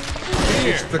 Thanks.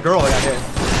 It's the girl that got hit.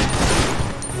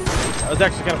 That was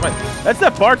actually kind of funny. That's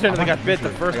that bartender that got bit the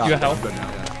first. You got help?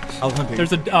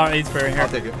 There's a AIDS berry here. I'll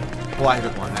take it. Well, I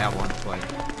have one. I have one. So I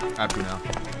have two now.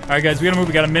 All right, guys, we gotta move.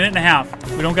 We got a minute and a half.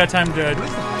 We don't got time to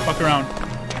fuck around.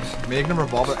 Magnum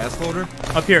revolver S loader.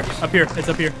 Up here. It's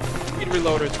up here. Need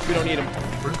reloaders. We don't need them.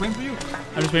 We're just waiting for you.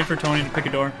 I'm just waiting for Tony to pick a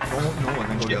door. No, and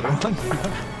then go the other one.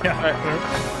 Yeah. All right.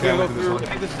 We're gonna go through. I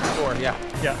think this is the door. Yeah.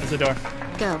 Yeah, it's a door.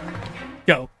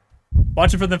 Go.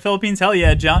 Watching from the Philippines. Hell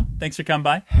yeah, John. Thanks for coming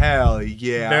by. Hell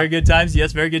yeah. Very good times.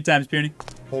 Yes, very good times, Puny.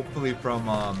 Hopefully from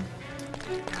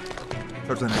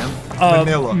starts with an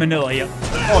M. Manila, yep.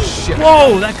 Oh shit.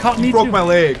 Whoa, that caught me broke too. my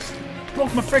legs.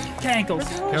 Broke my freaking ankles.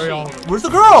 Carry on. Where's the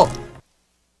girl?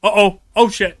 Oh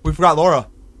shit. We forgot Laura.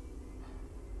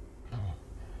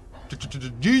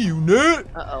 G-Unit.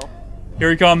 Uh-oh.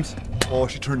 Here he comes. Oh,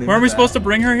 she turned in. Weren't we supposed to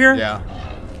bring her here? Yeah.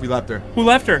 We left her. Who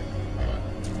left her?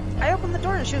 I opened the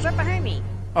door and she was right behind me.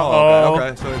 Oh,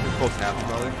 okay. So it's supposed to happen,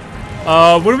 probably.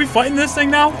 What are we fighting this thing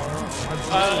now?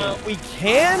 We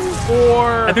can,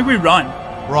 or I think we run.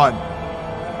 Run.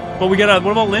 But we gotta.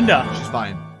 What about Linda? She's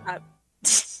fine.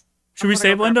 Should we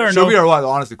save Linda or Should no? we or what?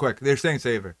 Honestly, quick. They're saying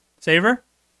save her. Save her?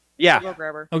 Yeah. Go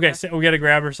grab her. Okay, so we gotta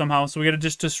grab her somehow. So we gotta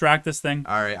just distract this thing.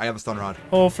 All right, I have a stun rod.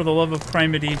 Oh, for the love of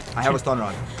criminy. I have a stun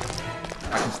rod.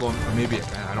 I can slow him. Or maybe I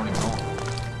can. I don't even know.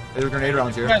 There's grenade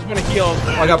rounds here. You guys want to heal?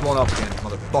 Oh, I got blown up again,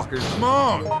 motherfuckers. Come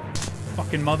on.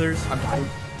 Fucking mothers. I'm dying.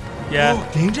 Yeah.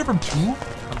 Oh, danger from 2?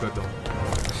 I'm good though.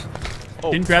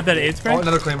 Oh. Didn't grab that AIDS spray? Oh,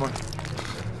 another claymore.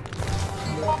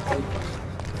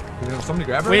 Somebody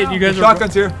grab her? Wait, you guys the are.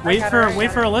 shotguns here. Wait for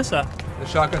Alyssa. The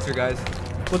shotguns here, guys.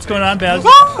 What's going on, Baz?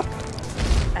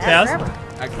 Baz?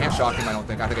 I can't shock him. I don't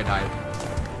think. I think I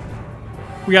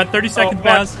died. We got 30 seconds,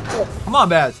 Baz. Come on,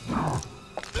 Baz.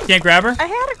 Can't grab her? I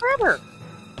had to grab her.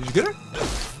 Did you get her?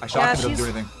 I shot him. Doesn't do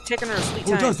anything. Taking her sweet Oh,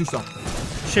 time. it does do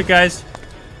something. Shit, guys.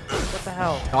 What the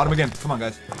hell? Got him again. Come on,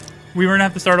 guys. We were gonna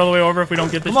have to start all the way over if we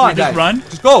don't get this. Come on, Should we just guys. run?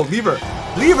 Just go. Leave her.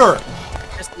 Leave her.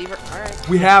 Just leave her. All right.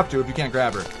 We have to if you can't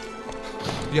grab her.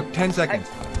 You have 10 seconds.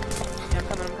 Yeah, I'm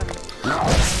coming.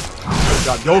 Good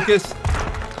job, Yokus.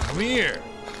 Come here.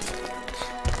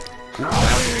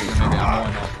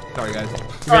 Sorry, guys. We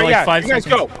got Alright, like 5 you guys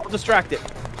seconds. go. I'll distract it.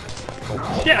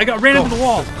 Yeah, I got ran into the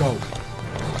wall. Let's go.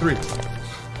 3.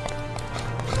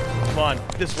 Come on,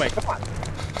 this way. Come on.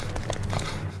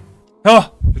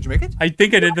 Oh, Did you make it? I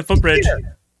think I did the footbridge.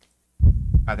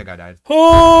 I think I died.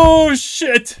 Oh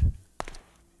shit!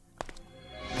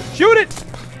 Shoot it!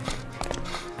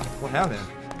 What happened?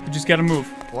 We just gotta move.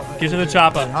 What? Get to the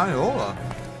chopper. Behind Lola.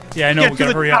 Yeah, I know. Get We to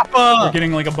gotta the hurry up. chopper. We're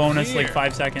getting like a bonus, like Here.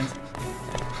 5 seconds.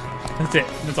 That's it.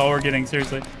 That's all we're getting.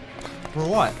 Seriously. For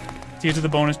what? To get to the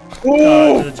bonus.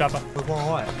 Ooh. To the chopper. For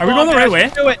what? Are we going the right way?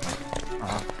 Do it.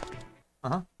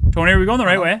 Tony, are we going the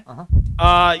right way?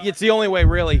 It's the only way,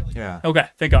 really. Yeah. Okay,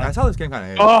 thank God. That's how this game kind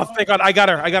of is. Oh, thank God. I got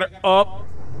her. Oh,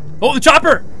 Oh, the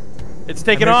chopper! it's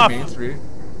taking off. Main Street.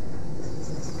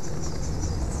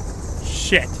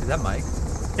 Shit. Is that Mike?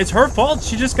 It's her fault.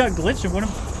 She just got glitched and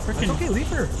wouldn't It's freaking. okay, leave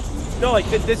her. No, like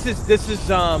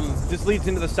this leads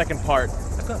into the second part.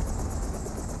 That's good.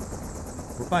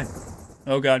 We're fine.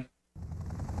 Oh God.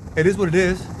 It is what it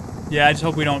is. Yeah, I just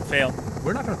hope we don't fail.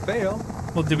 We're not gonna fail.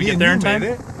 Well, did we Me get and there you in time?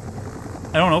 made it.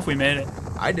 I don't know if we made it.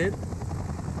 I did.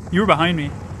 You were behind me.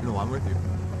 No, I'm with you.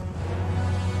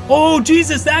 Oh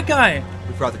Jesus, that guy!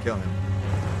 We forgot to kill him.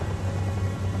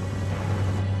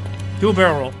 Do a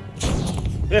barrel roll.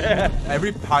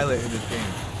 Every pilot in this game.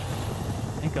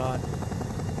 Thank God.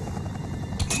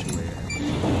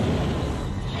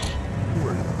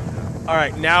 All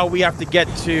right, now we have to get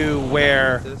to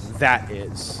where that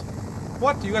is.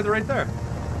 What? You guys are right there.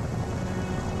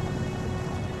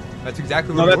 That's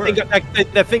exactly No, where that we thing, were.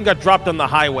 that thing got dropped on the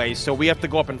highway, so we have to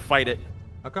go up and fight it.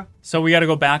 Okay. So we got to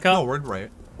go back up? No, we're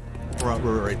right.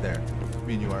 We're right there.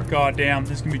 Me and you are. God damn,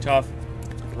 this is going to be tough.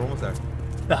 We're almost there.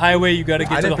 The highway, you got to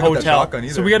get to the hotel.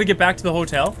 So we got to get back to the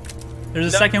hotel? There's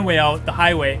a second way out, the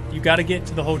highway. You got to get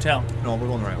to the hotel. No, we're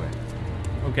going the right way.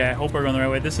 Okay, I hope we're going the right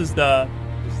way. This is the...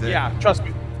 Yeah, trust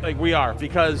me. Like, we are,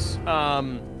 because...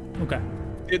 okay.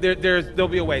 There'll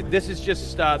be a way. This is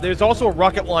just... there's also a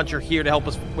rocket launcher here to help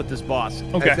us with this boss.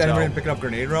 Okay. Is anybody picking up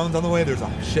grenade rounds on the way? There's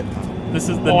a shit ton. This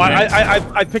is the... Oh,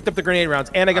 I picked up the grenade rounds,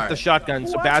 and I got the shotgun,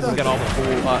 so Baz has got all the cool...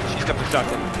 she's got the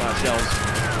shotgun shells.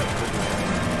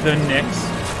 The Nyx.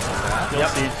 You'll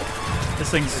see.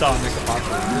 This thing sucks.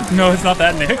 No, it's not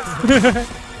that Nyx.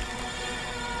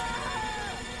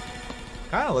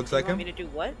 Kind of looks like him. Want me to do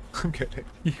what? I'm kidding.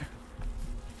 Yeah.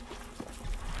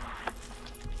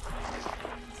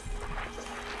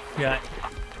 Yeah,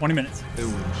 20 minutes.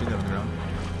 Ooh, she's on the ground.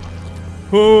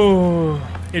 Ooh,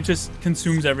 it just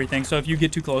consumes everything. So if you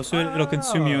get too close to it, it'll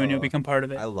consume you and you'll become part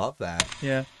of it. I love that.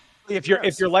 Yeah. If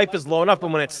your life is low enough,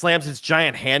 and when it slams its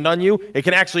giant hand on you, it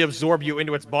can actually absorb you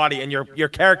into its body, and your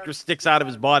character sticks out of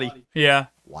his body. Yeah.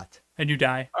 What? And you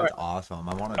die. That's awesome.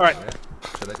 I want to. All right. Do it.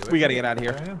 Should I do it? We gotta get out of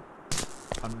here. Yeah,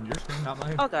 on your screen, not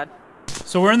mine. Oh God.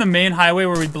 So we're in the main highway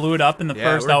where we blew it up in the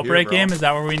first we're Outbreak here, game. Is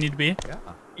that where we need to be? Yeah.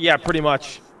 Yeah, pretty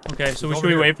much. Okay, so Over should we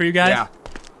here. wait for you guys? Yeah.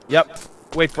 Yep.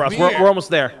 Wait for us. We're almost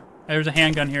there. There's a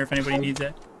handgun here if anybody needs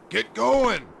it. Get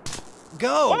going.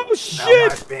 Go. Oh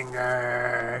shit!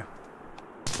 Finger.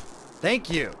 Thank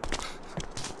you.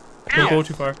 Don't go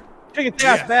too far. Take it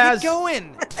down, Baz. Get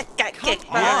going. Got kicked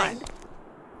on. behind.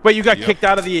 Wait, you got kicked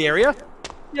out of the area?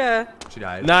 Yeah. She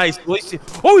died. Nice.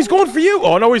 Oh, he's going for you.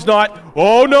 Oh no, he's not.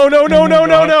 Oh no.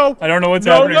 I don't know what's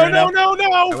happening right now.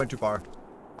 I went too far.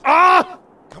 Ah!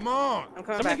 Come on. I'm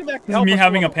coming Somebody back. come back. This is me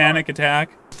having a panic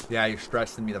attack. Yeah, you're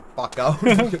stressing me the fuck out.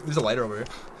 There's a lighter over here.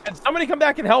 Can somebody come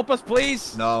back and help us,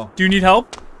 please? No. Do you need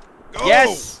help? Go.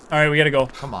 Yes. All right, we gotta go.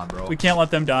 Come on, bro. We can't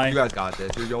let them die. You guys got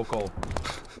this. You're Yoko.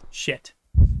 Shit.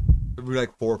 We're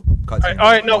like 4 cuts. All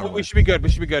right, no, we should be good. We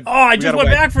should be good. Oh, I just went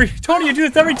back for you. Tony, you do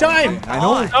this every time. I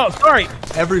know. Oh, sorry.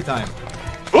 Every time.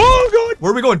 Oh, God.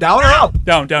 Where are we going? Down or up?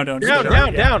 Down.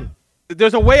 Down.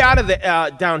 There's a way out of the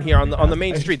down here on the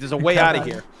main street. There's a way out of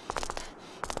here.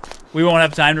 We won't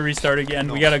have time to restart again.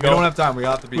 No, we gotta go. We don't have time. We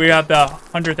have to be. We got the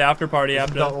 100th after party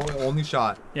after. The only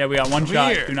shot. Yeah, we got one Come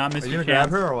shot. here. Do not miss Are you your gonna grab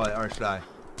chance. her or what? Or should I? All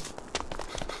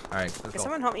right, let's Can go.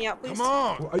 someone help me out, please? Come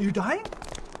on. Are you dying?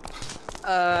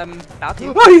 About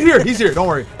to. Oh, he's here. He's here. Don't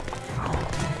worry.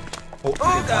 Oh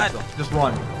God. Just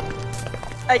run.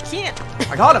 I can't.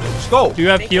 I got him. Just go. Do you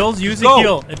have heals? Use a Go.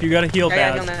 heal if you got a heal I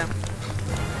got heal pad. now.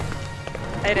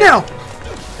 I did. Now.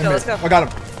 Go, let's go. I got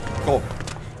him. Go.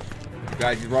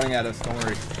 Guys, he's running at us. Don't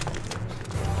worry.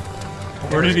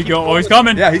 Where did he go? Oh, he's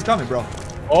coming. Yeah, he's coming, bro.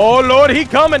 Oh Lord, he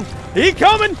coming. He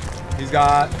coming. He's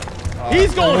got.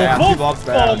 He's going he full loves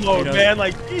bad. mode, man.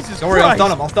 Like Jesus Don't worry, I'll Christ.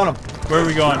 stun him. I'll stun him. Where are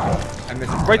we going? I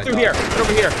missed him. Right through here. Right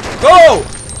over here. Go!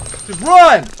 Just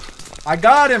run! I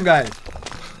got him, guys.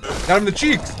 Got him in the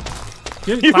cheeks.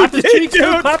 Clap his cheeks,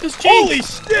 dude. Clap his cheeks. Holy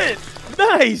shit!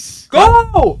 Nice.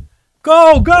 Go!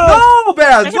 Go! Go,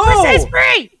 Baz! I Go! can press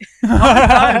spray. How many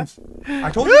times?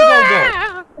 I told you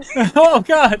to go. Oh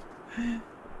God!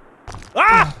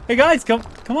 Ah! Hey guys, come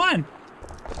on!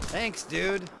 Thanks,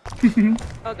 dude.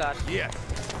 Oh God. Yeah.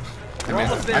 We're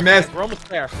almost there. I missed. We're almost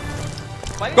there.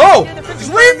 Why Go! did the freaking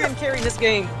Just leave Batman carry this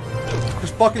game?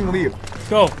 Just fucking leave.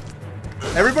 Go!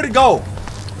 Everybody go!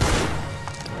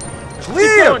 Just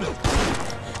leave!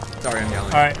 Sorry, I'm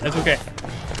yelling. All right, that's okay.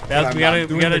 Baz, we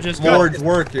gotta just go. Lord's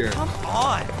work here. Come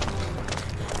on.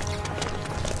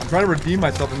 I'm trying to redeem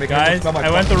myself and make Guys, it smell my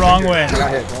I went the fucking wrong finger. way. I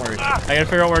got hit. Don't worry. I gotta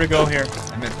figure out where to go here.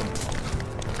 I missed him.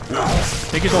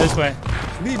 Take it this way.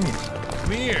 Leave me.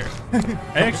 Come here.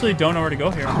 I actually don't know where to go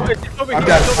here. It's over I'm here.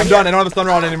 done. It's over I'm here. done. I don't have a stun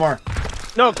rod anymore.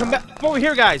 No, come back. Come over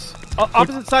here, guys.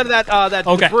 Opposite side of that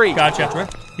Okay, debris. gotcha.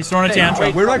 He's throwing a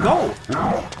tantrum. Where do I go?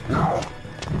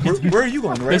 Where are you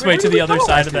going? This way to the other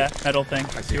side of that metal thing.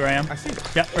 See where I am? I see.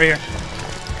 Yeah, right here.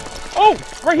 Oh,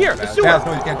 right here. The Baz, sewer. Baz,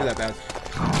 no, you can't do that, Baz.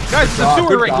 Guys, the sewer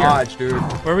Good right dodge, dude.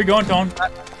 Where are we going, Tone?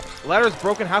 Ladder's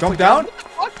broken halfway Jump down?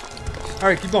 What? All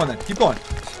right, keep going then. Keep going.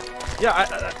 Yeah, I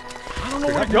don't know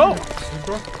where to go.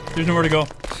 There's nowhere to go.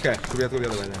 Okay, so we have to go the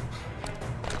other way then.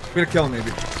 We gotta kill him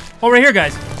maybe. Oh, right here,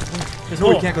 guys. This No,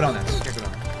 hole. we can't go down there. We can't go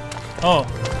down there. Oh,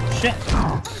 shit.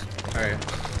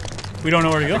 Alright. We don't know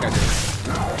where to go.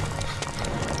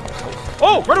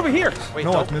 Oh, right over here. Wait,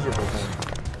 no, it's miserable.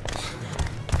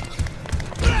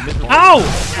 Ow!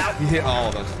 He hit all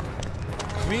of us.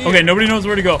 Okay, nobody knows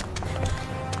where to go.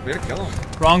 We gotta kill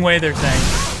him. Wrong way, they're saying.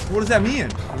 What does that mean?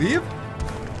 Leave?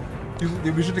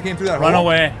 We should have came through that Run hole.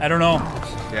 away. I don't know.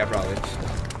 Yeah, probably.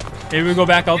 Maybe we go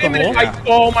back out the hole?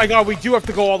 Oh my god, we do have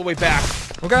to go all the way back.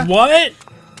 Okay. What?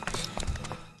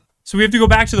 So we have to go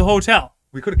back to the hotel.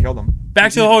 We could have killed him.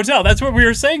 Back to the hotel. That's what we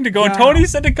were saying to go. And Tony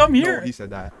said to come here. No, he said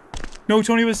that. No,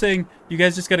 Tony was saying, you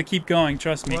guys just got to keep going.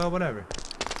 Trust me. Well, whatever.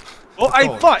 Well, I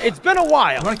thought it's been a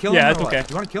while. You want to kill him? Yeah, or it's what? okay.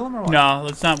 You want to kill him or what? No,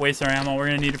 let's not waste our ammo. We're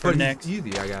going to need it for But next. he's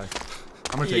easy, I guess.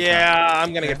 I'm gonna take Yeah,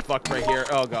 I'm gonna get fucked right here.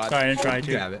 Oh god. Sorry, I didn't try You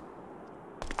to. can have it.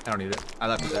 I don't need it. I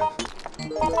left it there.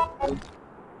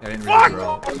 I didn't Fuck! really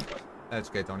throw it. That's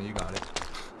okay, Tony. You got it.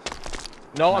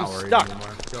 No, Not I'm worried stuck.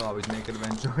 anymore. You'll always make it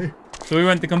eventually. So we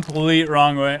went the complete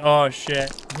wrong way. Oh,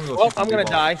 shit. Well, I'm gonna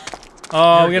die.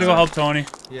 Oh, we got to go help Tony.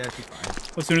 Yeah, she's fine.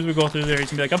 As soon as we go through there,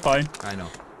 he's going to be like, I'm fine. I know.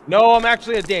 No, I'm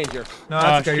actually a danger. No,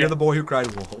 that's okay. shit. You're the boy who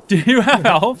cried wolf. Do you have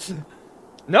help?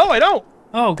 No, I don't.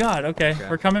 Oh, God. Okay.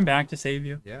 We're coming back to save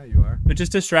you. Yeah, you are. But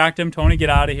just distract him. Tony, get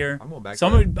out of here. I'm going back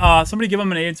Somebody give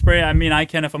him an aid spray. I mean, I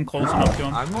can if I'm close enough to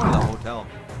him. I'm going to the hotel.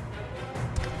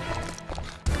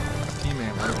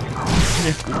 Teammate,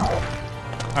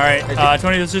 All right,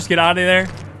 Tony, let's just get out of there.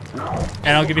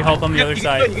 And I'll give you help on the other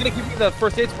side. You're gonna give me the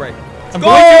first aid spray. I'm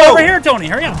going to over here, Tony.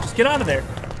 Hurry up. Just get out of there.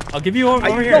 I'll give you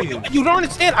over here. You don't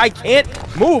understand. I can't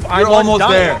move. You're almost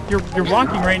there. You're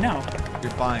walking right now.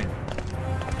 You're fine.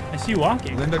 I see you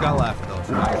walking. Linda got left, though.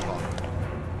 So not your fault.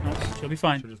 No, she'll be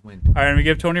fine. She'll just win. All right, I'm going to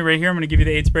give Tony right here. I'm going to give you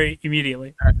the aid spray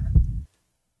immediately.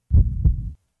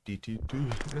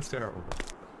 DT2. That's terrible.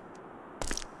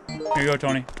 Here you go,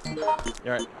 Tony. All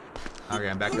right. Okay,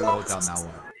 I'm back to the hotel now.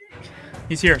 What?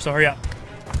 He's here, so hurry up.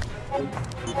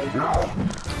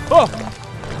 Oh!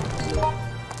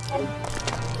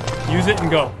 Use it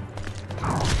and go.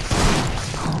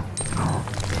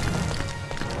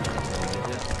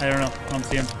 I don't know. I don't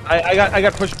see him. I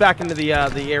got pushed back into the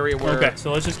area where. Okay,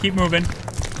 so let's just keep moving. Yeah,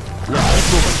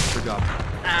 keep moving. Good job.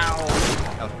 Ow.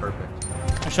 That was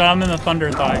perfect. I shot him in the thunder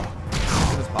thigh.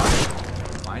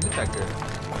 Mine detector.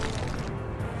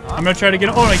 I'm gonna try to get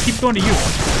him. Oh, no, he keeps going to you.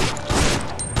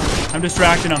 I'm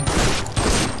distracting him.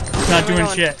 He's not doing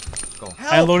shit.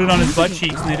 I loaded on his butt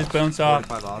cheeks and they just bounce off.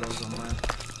 45 autos on the left.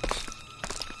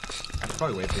 I should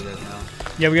probably wait for you guys now.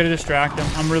 Yeah, we gotta distract him.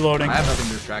 I'm reloading. I have nothing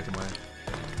to distract him with.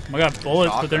 I got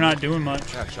bullets, but they're not doing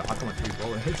much. Yeah, shot him with 3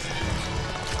 bullets.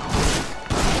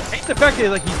 I hate the fact that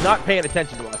like he's not paying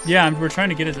attention to us. Yeah, we're trying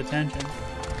to get his attention.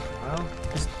 Well,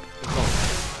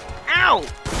 Ow!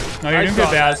 No, you're doing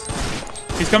good, Baz.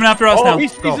 He's coming after us now. Oh, he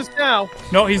sees us now.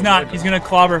 No, he's not. He's gonna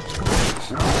clobber.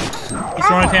 He's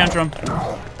throwing a tantrum.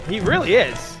 He really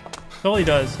is. That's all he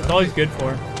does. That's all he's good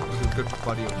for. He's a good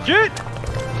buddy of mine. Shit!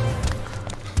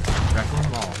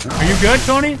 Are you good,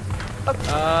 Tony?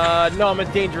 No, I'm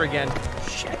in danger again.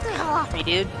 Shut the hell off me,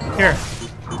 dude. Here.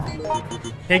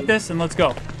 Take this and let's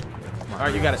go.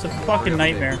 Alright, you got it. It's a fucking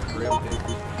nightmare.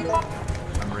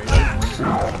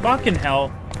 Fucking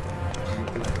hell.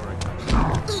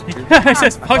 I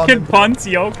just fucking punts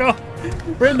Yoko.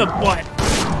 We're in the butt.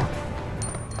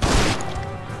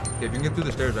 Okay, if you can get through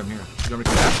the stairs, I'm here. You want me to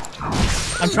come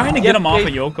back? I'm trying to get him off of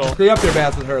Yoko. Stay up there,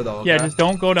 Baz, with her, though. Okay? Yeah, just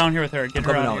don't go down here with her. Get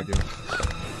her coming out out here.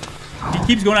 with you. He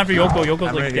keeps going after Yoko. Yoko's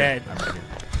I'm like right dead. here. I'm right here.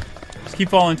 Just keep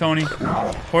falling, Tony.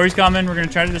 Corey's coming. We're gonna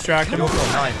try to distract him.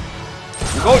 Yoko, 9.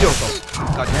 Go,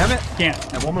 Yoko. God damn it.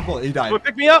 Can't. And one more bullet. He died. Someone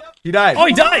pick me up. He died. Oh,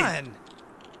 he died.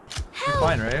 You're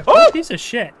fine, right? Oh, piece of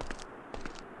shit.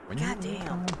 God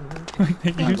damn.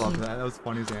 I love that. That was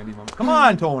funny as Andy moment. Come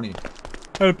on, Tony.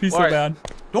 I had a piece so bad.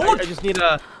 Don't. I just need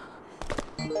a.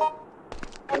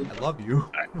 I love you.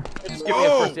 Just give me a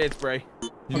first aid spray.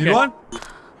 You need one?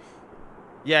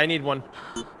 Yeah, I need one.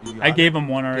 I gave him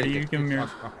one already. You give him yours.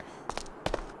 Okay.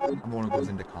 I'm the one who goes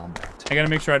into combat. I gotta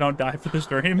make sure I don't die for the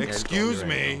stream. Excuse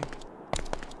me.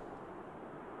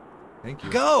 Thank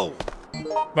you. Go.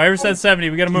 Virus said 70.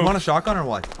 We gotta move. You want a shotgun or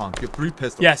what, punk? You have 3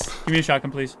 pistols. Yes. Give me a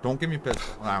shotgun, please. Don't give me a pistol.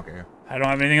 I don't care. I don't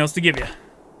have anything else to give you.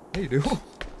 Hey, you do.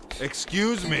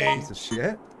 Excuse me. Piece of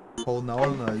shit. Holding out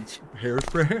on the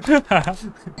hairspray.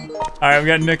 Alright, we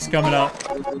got Nyx coming up.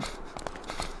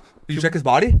 Did you check his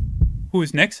body? Who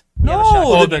is Nyx? No.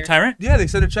 Oh, the tyrant? Yeah, they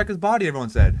said to check his body, everyone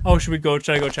said. Oh, should I go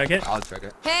check it? I'll check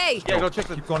it. Hey! Yeah, go check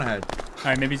the. Keep going ahead.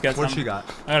 Alright, maybe he's got What's something. she got?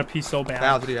 I got a piece so bad.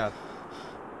 Val, what do you have?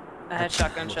 I had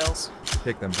shotgun shells.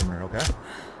 Take them from her, okay?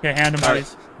 Okay, hand him,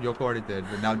 buddies. Yoko already did,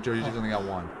 but now Jody's only got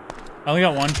 1. I only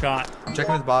got 1 shot. I'm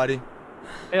checking his body.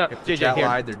 Yeah, If the JJ, chat here.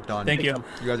 lied, they're done. Thank you.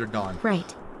 You guys are done.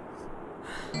 Right.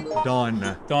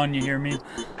 Done. Dawn, you hear me?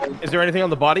 Is there anything on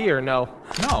the body or no?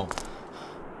 No.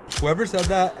 Whoever said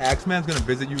that, Axeman's gonna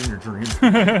visit you in your dreams. He's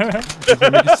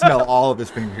gonna make you smell all of his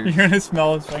fingers. You're gonna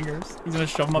smell his fingers. He's gonna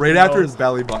shove them up Right your after nose. his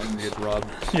belly button gets rubbed.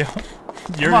 Yeah.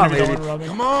 You're Come on, gonna be the lady. one rubbing.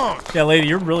 Come on. Yeah, lady,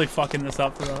 you're really fucking this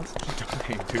up for us.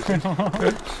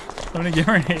 I'm gonna give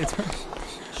her an AIDS.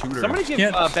 Shoot her. Somebody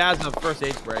give Baz a first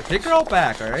aid spray. Take her out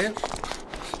back, alright?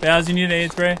 Baz, you need an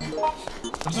AIDS spray?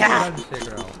 Yeah. Take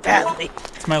her out. Badly.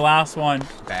 It's my last one.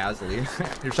 Basley.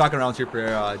 You're shocking around here for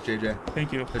JJ.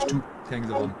 Thank you. There's 2 things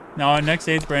of them. No, next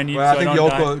AIDS spray I need Well, so I think I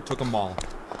don't Yoko die. took them all.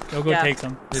 Yoko takes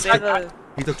them.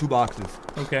 He took 2 boxes.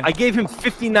 Okay. I gave him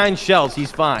 59 shells.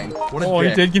 He's fine. What a Oh,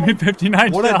 dick. he did give me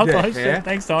 59 What a shells. dick, Oh, shit. eh?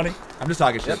 Thanks, Tony. I'm just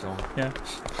talking shit though. Yeah.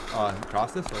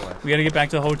 Cross this or what? We gotta get back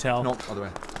to the hotel. No, other way.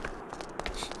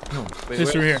 No.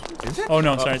 Just through here. Is it? Oh,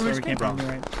 no, sorry. Where's We came from. You're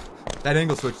right. That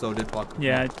angle switch though did fuck.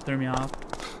 Yeah, it threw me off.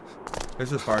 This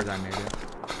is as far as I made it.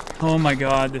 Oh my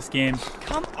god, this game.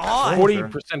 Come on. 40%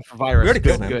 for virus. We already Good,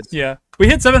 killed him. good. Yeah. We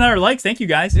hit 700 likes. Thank you,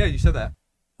 guys. Yeah, you said that.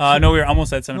 No, we were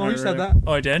almost at 700. No, you said earlier. that.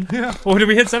 Oh, I did? Yeah. Oh, did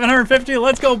we hit 750?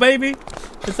 Let's go, baby.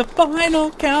 It's the final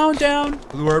countdown.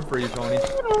 Blue herb for you, Tony.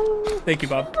 Thank you,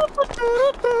 Bob.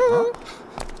 Huh?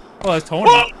 Oh, that's Tony.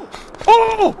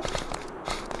 Oh!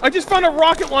 I just found a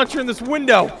rocket launcher in this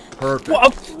window. Perfect. Whoa,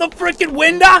 the freaking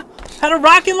window had a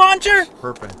rocket launcher?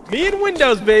 Perfect. Me and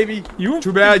Windows, baby.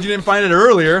 Too bad you didn't find it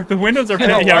earlier. The windows are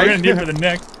paying. Yeah, we're gonna need it for the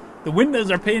next. The windows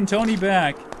are paying Tony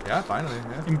back. Yeah, finally.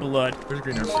 Yeah. In blood. Here's a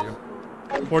green herb for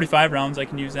you. 45 rounds. I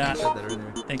can use that. I said that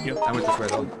earlier. Thank you. I went this way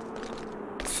though.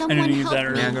 I didn't use that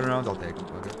earlier. Handgun rounds, I'll take them.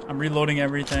 Okay. I'm reloading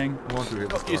everything. I'm going through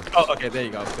this door. Oh, okay, there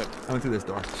you go. Good. I went through this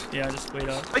door. Yeah, just wait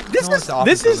up. Like this No, it's the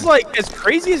is this office is like as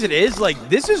crazy as it is. Like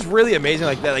this is really amazing.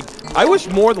 Like that. Like I wish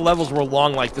more of the levels were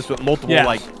long like this with multiple Yeah.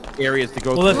 like areas to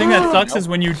go. Well, the through. thing that sucks is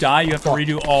when you die, you have to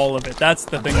redo all of it. That's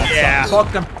the thing that sucks.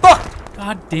 Fuck them. Fuck!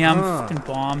 God damn fucking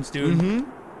bombs, dude.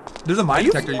 There's a mine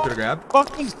detector you could have grabbed.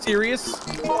 Fucking serious?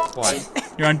 What?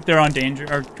 They're on danger,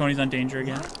 or Tony's on danger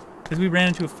again. Because we ran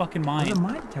into a fucking mine. There's a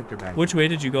mine detector back. Which way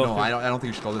did you go? No, I don't think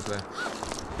you should go this way.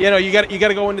 Yeah, no, you got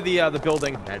to go into the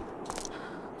building. Okay.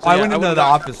 So, I yeah, went into would the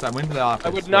not- office. I went into the office. I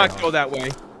would not go that way.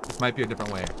 This might be a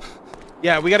different way.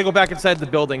 Yeah, we got to go back inside the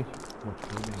building.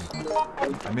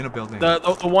 I'm in a building. The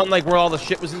one like where all the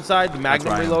shit was inside, the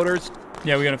Magnum where I am. reloaders.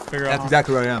 Yeah, we gotta figure out. That's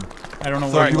exactly where I am. I don't know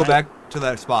So where you I go back to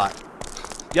that spot.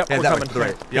 Yep, Yeah, we're that way, coming. to the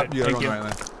right. Yep, Good, you gotta thank go the you.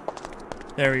 right way.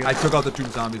 There we go. I took out the 2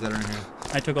 zombies that are in here.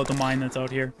 I took out the mine that's out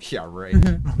here. Yeah, right.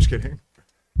 I'm just kidding.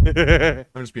 I'm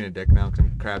just being a dick now because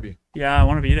I'm crabby. Yeah, I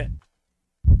want to beat it.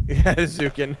 Yeah,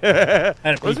 Zukin.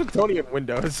 What's with Tony and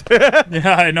Windows?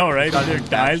 Yeah, I know, right? Got Their the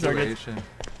guys are good. saturation.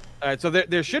 All right, so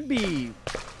there should be.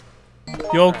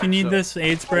 Yo, can you need this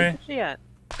aid spray? She at?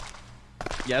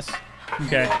 Yes.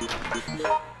 Okay.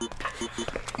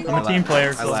 I'm I a team left. player.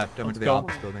 I So left. I went let's to the go.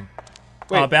 office building.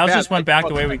 Baz Baz, just went like, back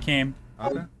the what- way we came.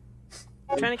 Okay.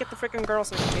 Trying to get the freaking girl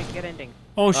so we can make a good ending.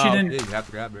 Oh, she didn't. Yeah, you have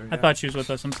to grab her. I thought she was with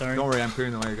us. I'm sorry. Don't worry, I'm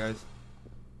clearing the way, guys.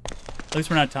 At least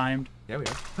we're not timed. Yeah, we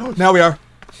are. Now we are.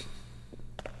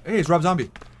 Hey, it's Rob Zombie.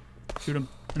 Shoot him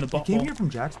in the butt. He came here from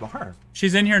Jack's bar.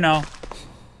 She's in here now.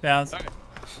 Baz.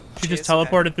 She just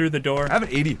teleported through the door. I have an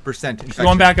 80%. She's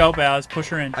going back out, Baz. Push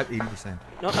her in. I have 80%.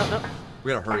 No.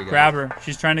 We gotta hurry, guys. Grab her.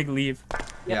 She's trying to leave.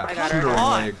 Yeah, I got shoot her. her in the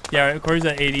leg. Yeah, Corey's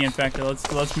at 80 infected. Let's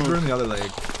Shoot her in move. the other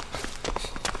leg.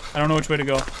 I don't know which way to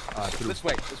go. This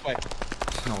way. This way.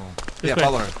 No. This Yeah, way.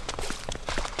 follow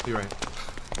her. You're right.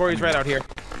 Corey's right out here.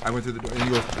 I went through the door, and you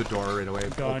go through the door right away.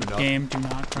 God, Opened up. game, do not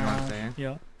You know what I'm crash. saying?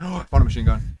 Yeah. Found a machine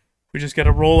gun. We just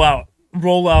gotta roll out.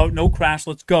 Roll out. No crash.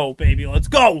 Let's go, baby. Let's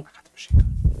go.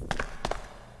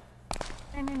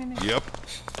 Yep.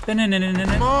 Come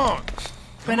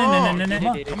Come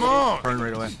on. Come on. Turn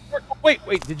right away. Wait.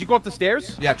 Did you go up the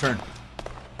stairs? Yeah, turn.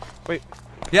 Wait.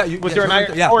 Yeah, you. Was yeah, there an turn iron?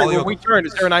 right- Yeah, Corey, follow when we Yoko. turn,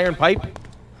 is there an iron pipe?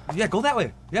 Yeah, go that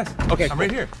way. Yes. Okay, I'm cool.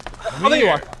 right here. Oh, there you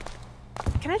are.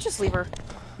 Can I just leave her?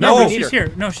 No, No. she's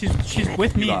here. No, she's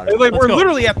with me. got it. Like, Let's we're go.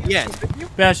 literally at the end.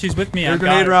 Baz, she's with me. I There's got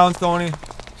grenade her. rounds, Tony.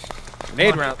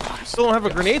 Grenade round. I still don't have a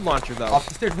grenade launcher though. Off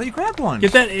the stairs. Well, you grabbed one.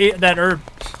 Get that herb.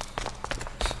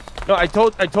 No, I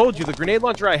told you the grenade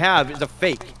launcher I have is a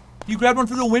fake. You grabbed one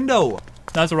through the window.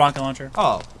 That's a rocket launcher.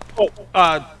 Oh. Oh,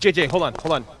 JJ, hold on.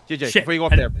 JJ, Shit. before you go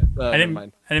up I there. didn't. Never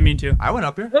mind. I didn't mean to. I went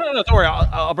up here. No, don't worry.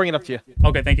 I'll bring it up to you.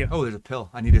 Okay, thank you. Oh, there's a pill.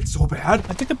 I need it so bad.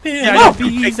 I took a pill. Yeah, No, no,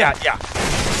 you take bees. that. Yeah.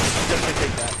 Definitely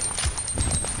take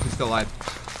that. He's still alive.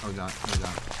 Oh, he's not. He's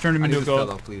not. Turn him I need into a this pill,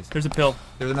 go. though, please. There's a pill.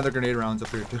 There's another grenade rounds up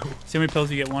here too. See how many pills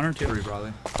you get? 1 or 2? 3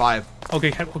 probably. 5.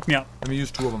 Okay, hook me up. Let me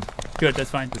use 2 of them. Good, that's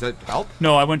fine. Does that help?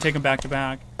 No, I wouldn't take them back to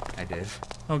back. I did.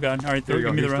 Oh god. All right, There you give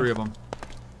go. me the Here's rest. 3 of them.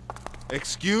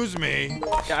 Excuse me.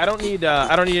 Yeah, I don't need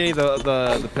any of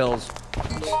the pills.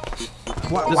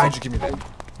 Why'd you give me that?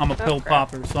 I'm a pill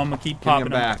popper, so I'm gonna keep Give me 'em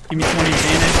popping them. back. Give me 20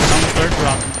 advantage, and I'm gonna start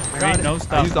dropping. There ain't no I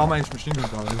stop. used all my machine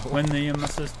guns on it. When they in my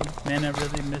system, man, I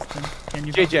really missed them. Can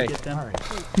you JJ. get them? All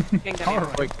right. All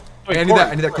right. Wait, Hey, I need that.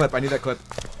 I need that clip. I need that clip.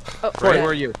 Oh, Corey, yeah. where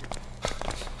are you?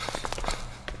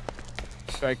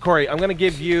 All right, Corey, I'm gonna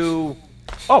give you.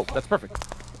 Oh, that's perfect.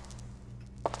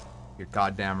 You're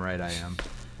goddamn right, I am.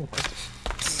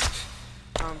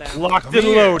 Calm down. Locked Come and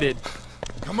here. loaded.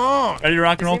 Come on. Ready to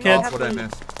rock and roll, Does anyone kids? What have did I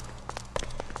some-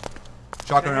 miss?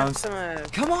 Shotgun Can I have rounds. some,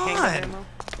 Come handgun on. ammo?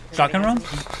 Shotgun round?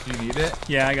 Do you need it?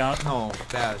 Yeah, I got it. No,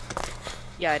 Baz.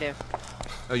 Yeah, I do.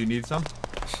 Oh, you need some?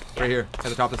 Right here, at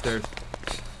the top of the stairs.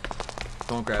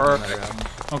 Don't grab Perfect. them.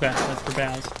 Okay, that's for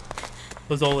Baz.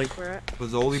 Lazoli. Where at?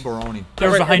 Mazzoli Baroni. They're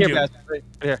Right behind here, you. Baz. Right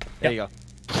here. There you go.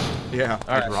 Yeah,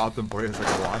 I right. robbed them for you so I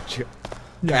could watch you.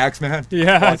 Yeah, Axeman.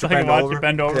 Yeah, it's you like bend watch over. you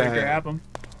bend over Yeah, and yeah. grab him.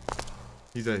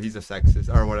 He's a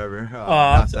sexist or whatever.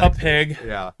 Not A sexist. pig.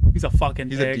 Yeah. He's a fucking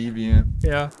He's pig. a deviant.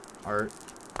 Yeah. Art.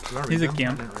 You wanna He's read a him?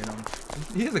 gimp. I didn't read him.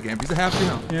 He is a gimp. He's a half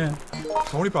gimp. Yeah.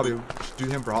 Tony probably should do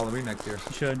him for Halloween next year.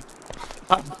 You should.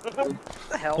 What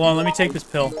the hell? Hold on, let me take this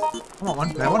pill. Come on,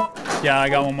 one. That one? Yeah, I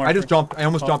got one more. I just jumped. I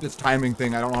almost jumped its timing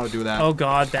thing. I don't know how to do that. Oh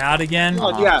god, that again?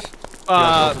 Oh, yeah.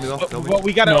 Tell me. But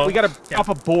we gotta No. drop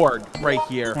a board right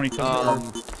here. 20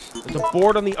 There's a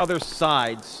board on the other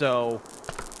side, so.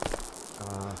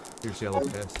 Here's yellow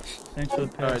piss. Thanks for the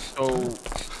pill. All right, so.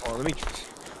 Oh, let me.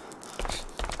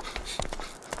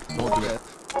 Don't do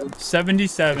it.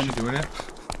 77. Is she doing it?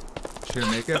 Is she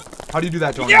gonna make it? How do you do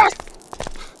that, Tony? Yes!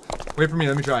 Wait for me.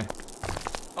 Let me try.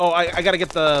 Oh, I gotta get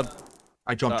the.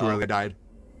 I jumped too early. I died.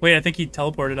 Wait, I think he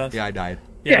teleported us. Yeah, I died.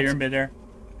 Yeah, Yes. you're in midair.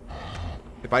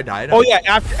 If I died. Oh yeah,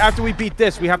 after we beat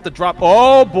this, we have to drop.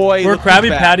 Oh boy. We're look Krabby who's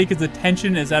back. Patty because the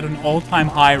tension is at an all-time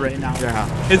high right now.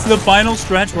 Yeah. It's the final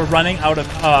stretch. We're running out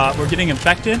of. We're getting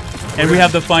infected, and we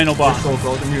have the final boss. We're so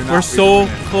close. And We're so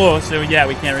close. So yeah,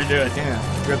 we can't redo it.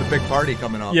 Yeah. We got the big party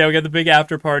coming up. Yeah, we got the big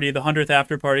after party, the 100th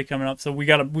after party coming up. So we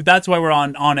gotta. That's why we're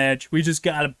on edge. We just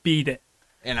gotta beat it.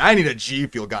 And I need a G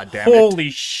Fuel. Goddammit.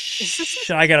 Holy shit!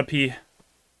 I gotta pee.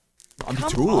 I'm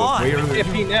too way early.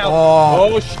 Can't be now.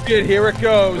 Oh. Oh shit! Here it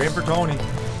goes. Waiting for Tony.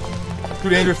 Too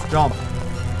dangerous to jump.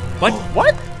 What?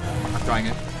 What? I'm trying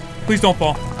it. Please don't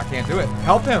fall. I can't do it.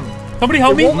 Help him. Somebody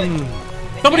help me.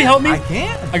 Somebody help me. I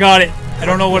can't. I got it. I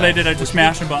don't know what I did. I just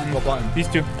smashed a button. What button? These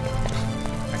two. I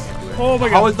can't do it. Oh my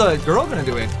god. How is the girl gonna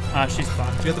do it? She's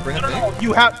fucked. Do you have to bring a thing?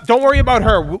 You have. Don't worry about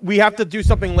her. We have to do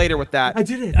something later with that. I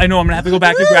did it. I know. I'm gonna have to go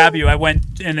back to grab you. I went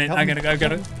and I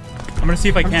gotta. I'm gonna see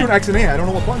if I I'm can. doing X and A. I don't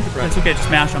know what button to press. It's okay. Just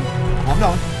smash them. I'm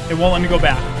done. It won't let me go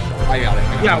back. I got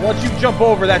it. Yeah, once you jump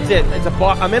over, that's it. It's a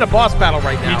boss. I'm in a boss battle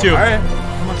right now. Me too. All right.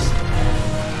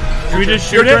 Should we just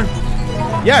shoot it?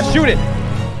 Yeah, shoot it.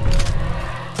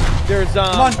 There's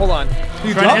hold on.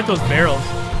 I'm trying to hit those barrels.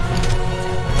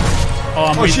 Oh,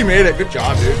 I'm she made it. Good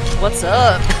job, dude. What's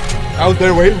up? I was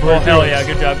there waiting for Oh it. hell yeah!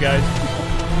 Good job, guys.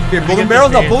 Okay, pull them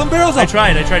barrels up. Pull them barrels I up.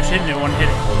 tried hitting it. One hit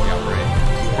it. Yeah,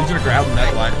 right. He's gonna grab them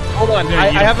that line. Hold on. Yeah, I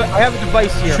you- have a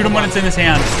device here. Shoot him when it's in his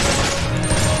hand.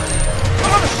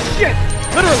 Oh shit!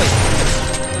 Literally.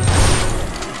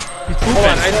 He's Hold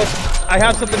on. pooping. I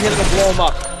have something here to blow him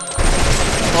up.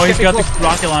 Oh, he's got the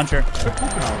rocket launcher.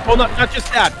 Well, not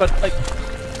just that, but like.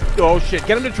 Oh shit!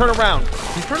 Get him to turn around.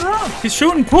 He's turning around. He's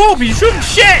shooting poop. He's shooting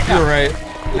shit. You're right.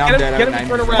 Now I'm dead. Get him to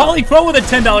turn around. Polly Crow with a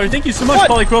 $10. Thank you so much, What?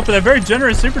 Polly Crow, for that very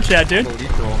generous super chat, dude.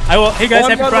 I will. Hey guys, Oh,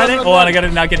 happy no, Friday. no, Hold on, no. I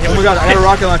gotta not get hit. Oh my with god, I got a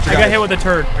rocket launcher. I got guys. hit with a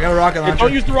turd. I got a rocket Hey, launcher.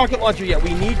 don't use the rocket launcher yet.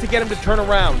 We need to get him to turn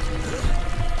around.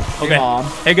 Okay. Mom.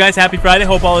 Hey guys, happy Friday.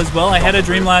 Hope all is well. I had a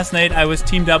dream last night. I was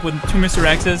teamed up with two Mr.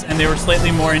 X's, and they were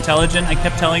slightly more intelligent. I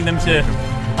kept telling them to,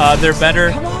 they're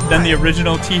better than the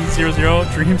original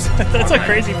T00 dreams. That's a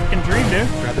crazy freaking dream, dude.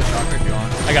 Grab the shotgun if you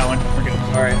want. I got one. We're good.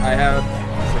 All right, I have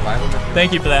survival mission.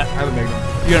 Thank you for that. I have a Magnum.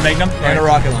 You gonna make them? And a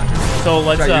rocket launcher. So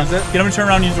let's Should I use it? get him to turn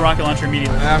around and use the rocket launcher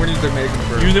immediately. I'm gonna use the Magnum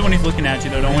first. Use it when he's looking at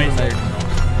you, though. Don't waste it.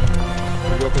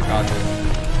 Go for God's.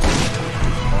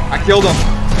 I killed him.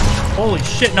 Holy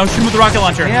shit! No, shoot him with the rocket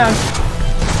launcher. Yeah.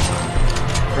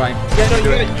 Trying. Yeah, no,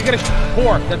 you gotta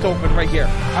pour that's open right here.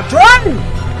 I'm trying.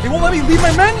 He won't let me leave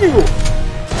my menu.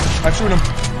 I'm shooting him.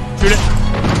 Shoot it.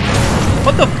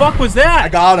 What the fuck was that? I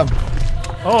got him.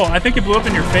 Oh, I think it blew up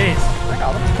in your face. I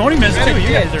got him. Tony missed too. You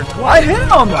guys are. I hit him.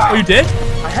 Oh, you did?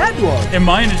 I had to have. And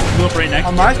mine just blew up right next.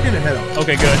 On my screen, it hit him.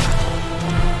 Okay, good.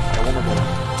 Yeah, one more bullet.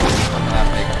 I'm gonna have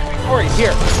to make it. Corey,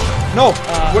 here. No.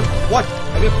 What?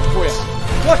 I did it for you.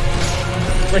 What?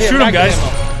 Right here, Shoot him, back guys. ammo.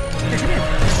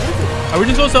 Are we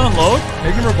just supposed to unload?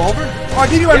 Magnum revolver? Oh, I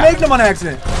gave you a Magnum on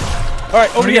accident. All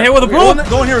right, over here. Hit with a pool.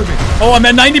 Go in here with me. Oh, I'm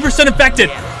at 90% infected.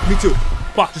 Me too.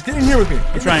 Fuck. Just get in here with me.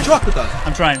 I'm trying. In the truck with us.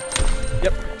 I'm trying.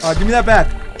 Yep. Give me that back.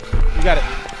 You got it.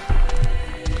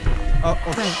 Oh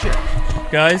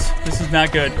shit. Guys, this is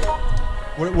not good.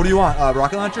 What do you want?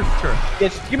 Rocket launcher? Sure. Yeah,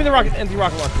 just give me the empty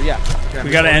rocket launcher. Yeah. Okay,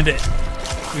 we gotta end it.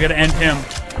 We gotta end him.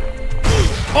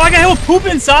 Oh, I got hit with poop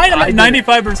inside. I'm at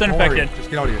 95% affected. Just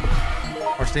get out of here.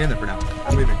 Or stay in there for now.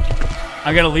 I'm leaving.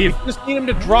 I gotta leave. We just need him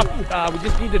to drop. We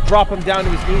just need to drop him down to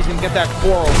his knees and get that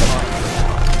core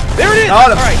open. There it is. All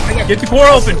right. Get the core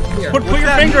open. Put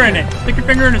your finger in it. Stick your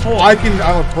finger in his hole. I'm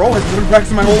a pro. I've been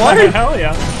practicing my whole life. Hell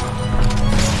yeah.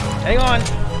 Hang on.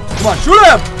 Come on, shoot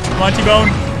him. Come on, T-Bone.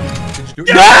 Did you do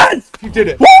it? Yes! You did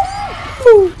it.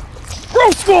 Woo!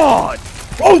 Bro Squad!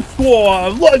 Bro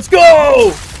Squad! Let's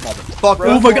go! Motherfucker.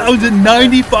 Oh my god, I was at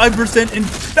 95%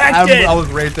 infected! I was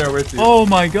right there with you. Oh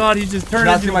my god, he just turned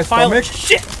into my a pile of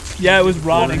stomach? shit! Yeah, it was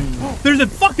rotting. There's a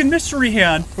fucking mystery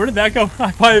hand. Where did that go?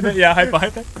 High five it. Yeah, high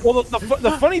five it. Well,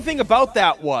 the funny thing about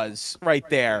that was, right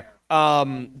there,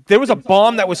 there was a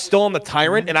bomb that was still on the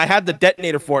Tyrant, and I had the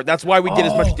detonator for it. That's why we did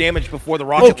as much damage before the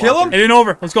rocket. Oh, kill him? It ain't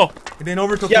over. Let's go. It ain't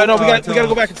over till. Yeah, no, we gotta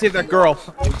go back and save that girl.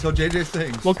 Until JJ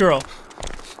sings. What girl?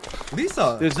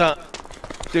 Lisa.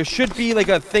 There should be like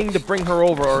a thing to bring her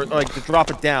over, or like to drop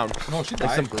it down. No, she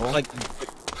like died, bro. Like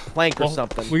plank or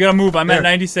something. We gotta move. I'm at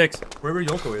 96. Wherever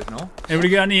Yoko is, no? Anybody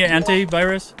got any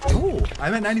antivirus? Ooh,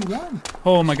 I'm at 91.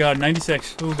 Oh my god,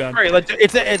 96. Oh god. All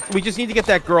right, we just need to get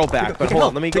that girl back. But hold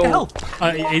on, let me go.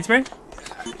 AIDS spray?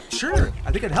 Sure,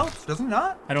 I think it helps, doesn't it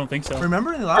not? I don't think so.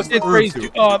 Remember in the last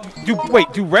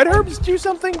do red herbs do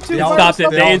something too? Yeah, stopped it.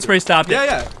 The AIDS spray stopped it.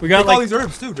 Yeah. We got all these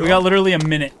herbs too. We got literally a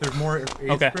minute. There's more AIDS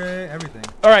spray, everything.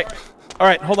 All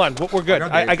right, hold on. We're good.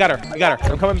 I got her.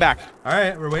 I'm coming back. All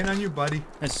right, we're waiting on you, buddy.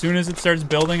 As soon as it starts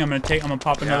building, I'm gonna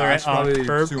pop another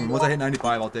herb. Soon. Once I hit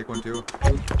 95, I'll take one too.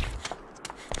 I'm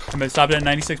gonna stop it at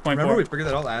 96.4. Remember we figured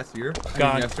that out last year?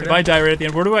 God, if I die right at the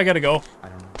end, where do I gotta go? I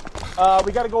don't know.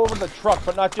 We gotta go over to the truck,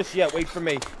 but not just yet. Wait for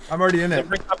me. I'm already in it.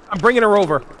 I'm bringing her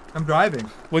over. I'm driving.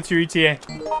 What's your ETA?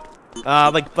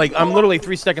 Like I'm literally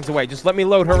 3 seconds away. Just let me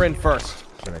load her in first.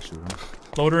 Should I shoot him?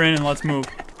 Load her in and let's move.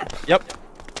 Yep.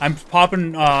 I'm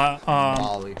popping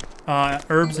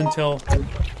herbs until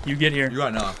you get here. You got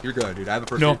enough. You're good, dude. I have a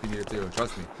first aid if you need it too.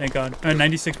 Trust me. Thank God.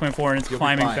 96.4 and it's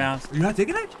climbing fast. You're not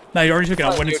taking it? No, you already took it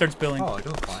out when it starts building. Oh, it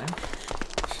does climb.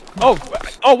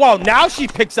 Oh wow! Now she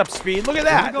picks up speed. Look at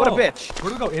that. What a bitch.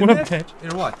 Where do we go? In What a it?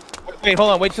 bitch. Or what? Wait,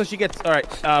 hold on. Wait till she gets. All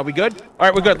right. We good? All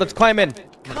right, we're good. Let's climb in.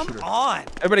 Come on.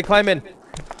 Everybody, climb in.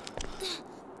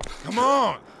 Come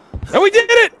on. And we did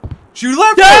it. She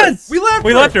left Yes! her.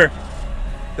 We left her.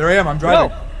 There I am. I'm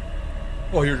driving.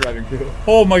 Oh, you're driving too.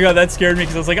 Oh my god, that scared me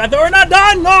because I was like, I thought we're not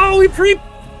done. No, we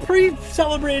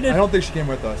pre-celebrated. I don't think she came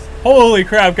with us. Holy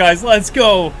crap, guys, let's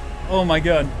go. Oh my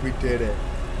god. We did it.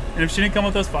 And if she didn't come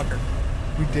with us, fuck her.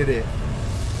 We did it.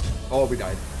 Oh, we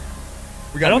died.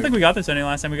 I don't think we got this ending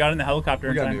last time. We got it in the helicopter.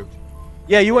 We got nuked.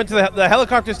 Yeah, you went to the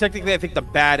helicopter's technically, I think, the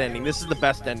bad ending. This is the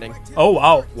best ending. Oh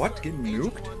wow. What? Getting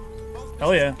nuked?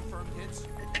 Hell yeah.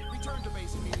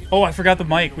 Oh, I forgot the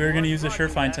mic. We were gonna use the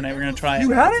Surefine tonight. We're gonna try it.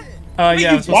 You had it?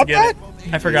 Yeah, I was supposed to get it.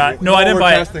 I forgot. No, I didn't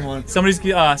buy it. One. Somebody's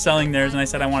selling theirs, and I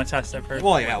said I want to test it first.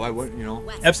 Well, yeah, why wouldn't you know?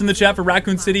 F's in the chat for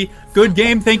Raccoon City. Good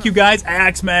game. Thank you, guys.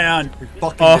 Axeman.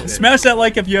 Smash that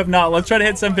like if you have not. Let's try to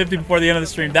hit 750 before the end of the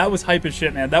stream. That was hype as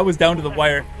shit, man. That was down to the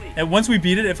wire. And once we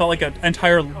beat it, it felt like an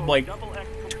entire, like,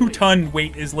 2-ton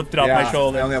weight is lifted off my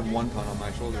shoulder. I only have 1 ton on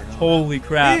my shoulder now. Holy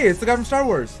crap. Hey, it's the guy from Star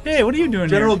Wars. Hey, what are you doing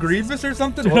General here? Grievous or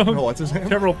something? General, what's his name?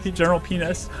 General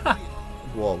Penis.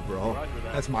 Whoa, bro.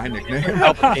 That's my nickname.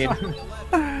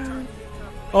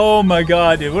 Oh my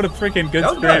god, dude. What a freaking good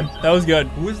stream. That was good.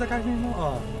 Who is that guy's name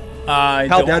though?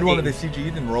 How dead one of the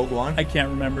CG'd in Rogue One? I can't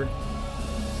remember.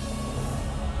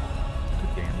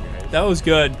 That was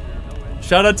good.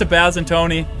 Shout out to Baz and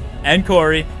Tony and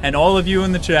Corey and all of you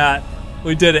in the chat.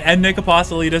 We did it. And Nick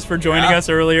Apostolides for joining us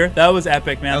earlier. That was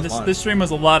epic, man. This stream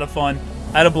was a lot of fun.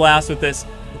 I had a blast with this.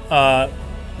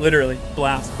 Literally.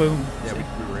 Blast. Boom. Yeah,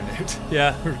 we were in it.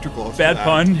 Yeah. We were too close. Bad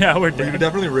pun. Yeah, we're dead. We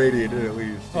definitely radiated at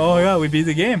least. Oh yeah, we beat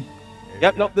the game.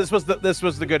 Yep, no, this was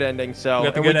the good ending.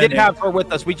 So We we did have her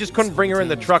with us. We just couldn't bring her in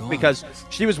the truck because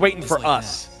she was waiting for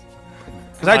us.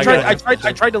 Because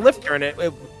I tried to lift her,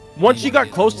 and once she got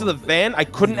close to the van, I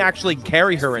couldn't actually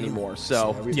carry her anymore.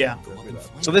 So yeah.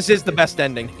 So this is the best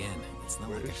ending. It's not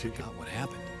like I forgot what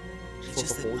happened. It's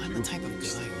just that I'm the type of guy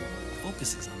who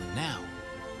focuses on the now,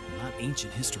 not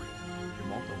ancient history.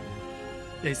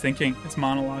 Yeah, he's thinking. It's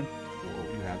monologue.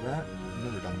 Whoa, you have that?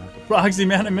 I've never done that. Roxy,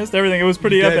 man, I missed everything. It was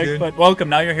pretty You did, epic, dude. but welcome.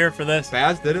 Now you're here for this.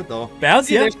 Baz did it though.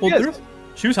 Baz, Yeah, yeah, there pulled she is. through.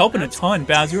 She was helping a ton.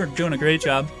 Baz, you were doing a great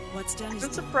job. I'm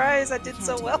surprised I did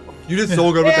so well. You did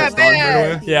so good with that stun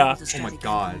right away. Yeah. Oh my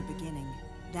god.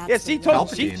 Yeah, see,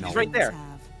 she's right there.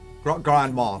 Grand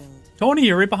Moff. Tony,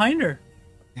 you're right behind her.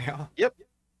 Yeah. Yep. Kind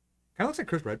of looks like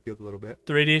Chris Redfield a little bit.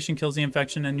 The radiation kills the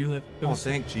infection and you live. Oh,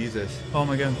 thank Jesus. Oh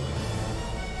my god.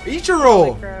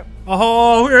 Ichiro!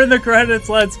 Oh, we're in the credits.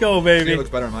 Let's go, See, baby. it looks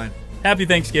better than mine. Happy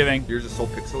Thanksgiving. Yours is so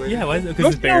pixelated. Yeah,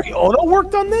 because it's Barry. Ono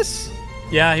worked on this?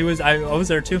 Yeah, he was. I was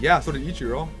there too. Yeah, so did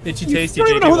Ichiro. Itchy You Tasty don't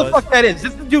even know who JJ the was. fuck that is.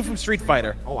 This is the dude from Street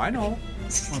Fighter. Oh, I know.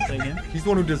 One second. He's the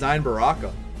one who designed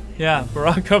Baraka. Yeah,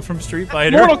 Baraka from Street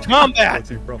Fighter. Mortal Kombat. What's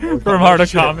he from? From Heart of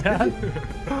Shit. Combat.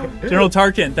 General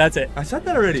Tarkin, that's it. I said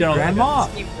that already. General Grand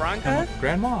Moff. Steve Bronca?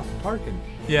 Grand Moff. Tarkin.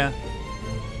 Yeah.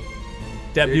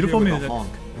 That JJ beautiful with the music. honk.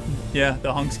 Yeah,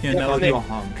 the hunk skin. Yeah, that I'll was do it. a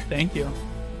honk. Thank you.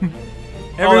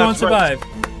 Everyone that's right. survived.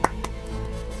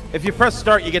 If you press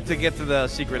start, you get to the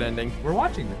secret ending. We're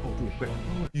watching it. Oh, dude, wait.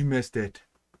 You missed it.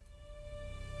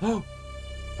 Oh,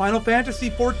 Final Fantasy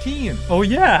 14. Oh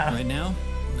yeah. Right now,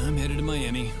 I'm headed to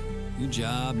Miami. New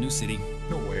job, new city.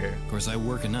 No way. Of course, I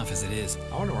work enough as it is.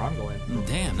 I wonder where I'm going.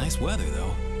 Damn, nice weather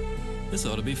though. This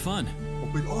ought to be fun. Oh,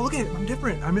 wait, oh, look at it. I'm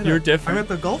different. You're different. I'm at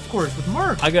the golf course with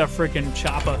Mark. I got a freaking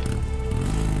choppa.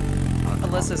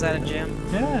 Alyssa's at a gym.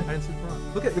 Yeah. I didn't see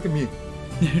front. Look at me.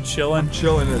 You're chilling. I'm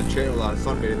chilling in a chair with a lot of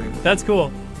sunbathing. That's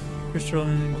cool. You're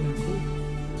chilling.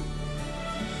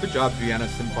 Good job, Vienna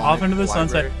Symphonic Off into the Library.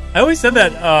 sunset. I always said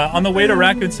that on the way to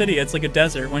Raccoon City, it's like a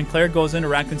desert. When Claire goes into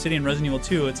Raccoon City in Resident Evil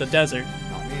 2, it's a desert.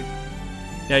 Not me.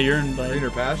 Yeah, you're in like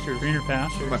Greener pastures. greener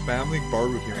pastures. My family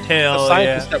barbecuing. Hell The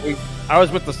scientist that I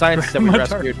was with the scientist that we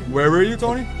rescued. Where were you,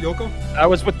 Tony? Yoko? I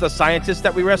was with the scientist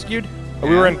that we rescued.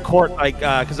 We were in court, like,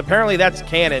 because apparently that's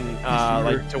canon,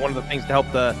 like, to one of the things to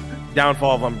help the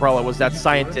downfall of Umbrella was that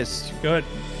scientist. Good.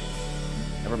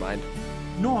 Never mind.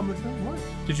 No, I'm with them. What?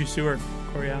 Did you sue her?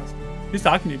 Corey asked. He's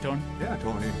talking to you, Tony. Yeah,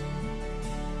 Tony.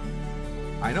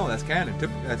 I know, that's canon.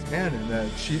 That's canon.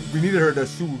 We needed her to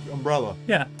sue Umbrella.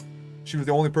 Yeah. She was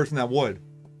the only person that would.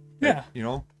 Yeah. You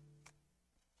know?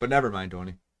 But never mind,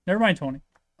 Tony. Never mind, Tony.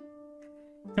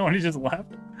 Tony just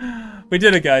left. We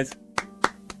did it, guys.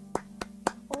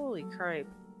 Holy cripe.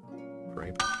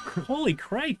 Cripe. Holy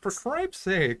cripe. For cripe's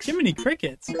sake. Jiminy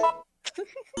crickets.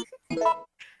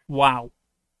 Wow.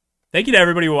 Thank you to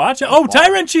everybody watching. Oh,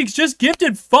 Tyrant Cheeks just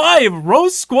gifted 5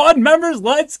 Rose Squad members.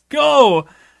 Let's go.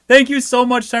 Thank you so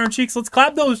much, Tyrant Cheeks. Let's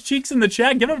clap those cheeks in the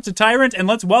chat. Give it up to Tyrant, and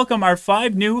let's welcome our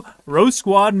 5 new Rose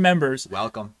Squad members.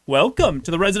 Welcome. Welcome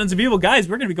to the Residents of Evil. Guys,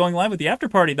 we're going to be going live with the after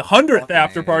party, the 100th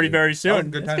after party very soon.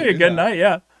 It's going to be a good night,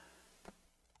 yeah.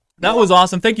 That was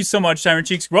awesome. Thank you so much, Tyrant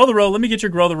Cheeks. Grow the Row. Let me get your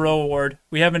Grow the Row award.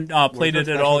 We haven't played it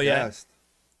at all yet.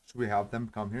 Should we have them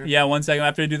come here? Yeah, 1 second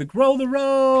after I do the Grow the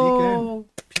Row.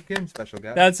 Peek in, special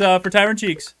guest. That's for Tyrant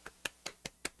Cheeks.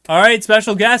 All right,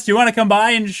 special guest. Do you want to come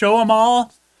by and show them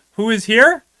all who is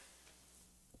here?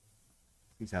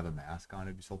 He's have a mask on.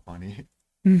 It'd be so funny.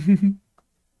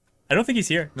 I don't think he's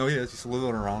here. No, he is. He's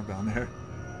slithering around down there.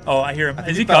 Oh, I hear him.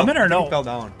 Is he coming or no? He fell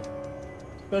down.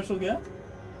 Special guest?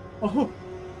 Oh.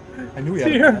 I knew he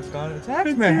had a mask on. It's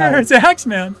Axeman. Here, it's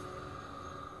Axeman.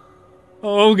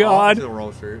 Oh, God. Oh,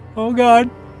 roaster. Oh, God.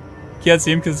 Can't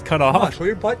see him because it's cut off. Come on, show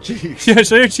your butt cheeks. Yeah,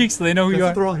 show your cheeks so they know who you That's are.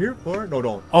 what they're all here for. No,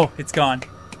 don't. Oh, it's gone.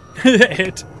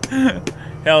 It.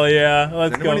 Hell yeah.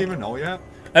 Let's Does go. anyone even know yet?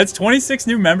 That's 26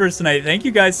 new members tonight. Thank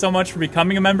you guys so much for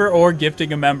becoming a member or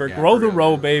gifting a member. Yeah, Grow the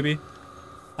row, baby.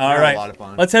 All a right. lot of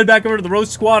fun. Let's head back over to the Rose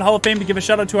Squad Hall of Fame to give a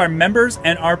shout out to our members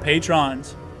and our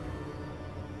patrons.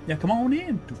 Yeah, come on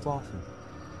in. Too fast.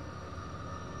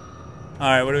 All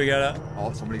right, what do we got?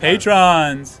 Oh, somebody got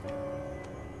Patrons.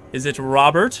 Is it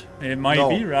Robert? It might No,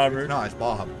 be Robert. No, it's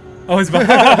Bob. Oh, it's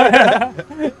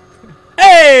Bob.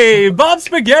 Hey, Bob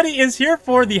Spaghetti is here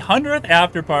for the 100th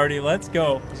after party. Let's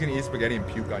go. He's gonna eat spaghetti and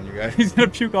puke on you guys. He's gonna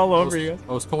puke all over you.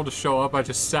 I was told to show up. I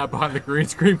just sat behind the green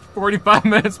screen for 45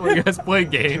 minutes while you guys played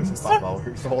games. 5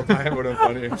 hours the whole time. Would have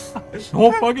been funny. The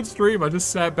whole fucking stream, I just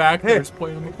sat back there Hey, just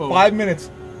playing on the phone. 5 minutes.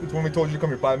 It's when we told you to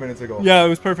come here 5 minutes ago. Yeah, it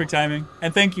was perfect timing.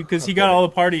 And thank you, because he got all the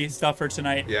party stuff for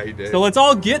tonight. Yeah, he did. So let's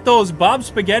all get those Bob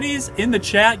Spaghettis in the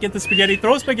chat. Get the spaghetti.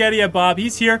 Throw spaghetti at Bob.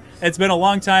 He's here. It's been a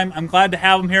long time. I'm glad to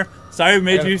have him here. Sorry we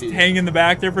made you hang in the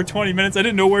back there for 20 minutes. I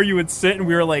didn't know where you would sit, and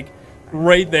we were, like,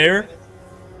 right there.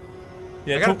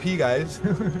 Yeah, I gotta pee, guys.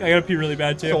 I gotta pee really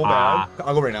bad, too. So bad.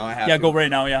 I'll go right now. I have Yeah, to. go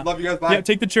right now, yeah. Love you guys. Bye. Yeah,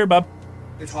 take the chair, Bob.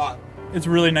 It's hot. It's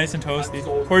really nice and toasty.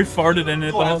 Corey farted in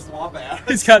it. Oh, I have though. swamp ass.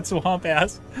 He's got swamp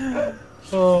ass.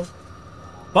 Oh.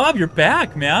 Bob, you're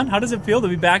back, man. How does it feel to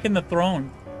be back in the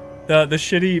throne? The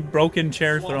shitty, broken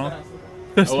chair throne.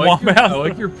 The swamp ass. I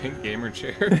like your pink gamer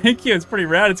chair. Thank you. It's pretty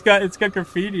rad. It's got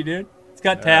graffiti, dude. It's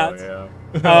got tats. Oh,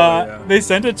 yeah. They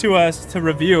sent it to us to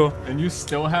review. And you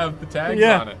still have the tags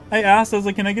on it. I asked. I was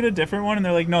like, "Can I get a different one?" And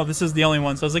they're like, "No, this is the only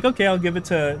one." So I was like, "Okay, I'll give it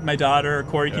to my daughter, or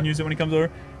Corey can use it when he comes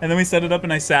over." And then we set it up,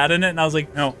 and I sat in it, and I was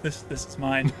like, "No, this is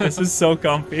mine. This is so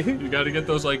comfy." You got to get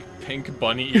those like pink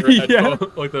bunny ear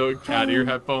headphones, like the cat ear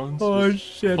headphones. Oh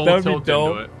shit, that would be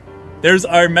dope. There's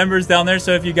our members down there,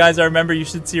 so if you guys are a member, you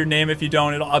should see your name. If you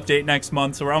don't, it'll update next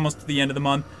month, so we're almost to the end of the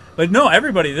month. But no,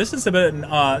 everybody, this has been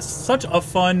such a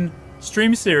fun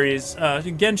stream series.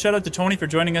 Again, shout out to Tony for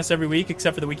joining us every week,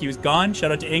 except for the week he was gone.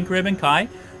 Shout out to Ink Rib and Kai.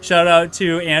 Shout out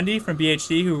to Andy from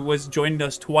BHD, who was joining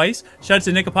us twice. Shout out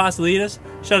to Nick Apostolides.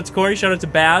 Shout out to Corey. Shout out to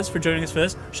Baz for joining us for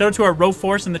this. Shout out to our row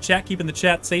force in the chat, keeping the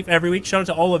chat safe every week. Shout out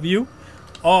to all of you.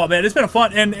 Oh man, it's been a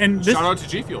fun and this, shout out to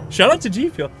G Fuel. Shout out to G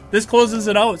Fuel. This closes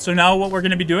it out. So now what we're going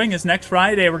to be doing is next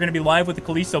Friday we're going to be live with the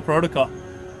Callisto Protocol.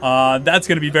 That's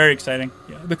going to be very exciting.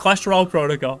 Yeah, the cholesterol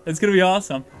protocol. It's going to be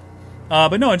awesome.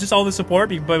 But no, just all the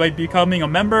support by becoming a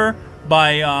member,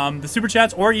 by the super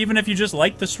chats, or even if you just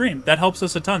like the stream, that helps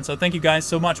us a ton. So thank you guys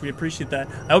so much. We appreciate that.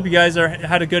 I hope you guys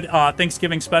had a good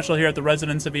Thanksgiving special here at the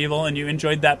Residents of Evil, and you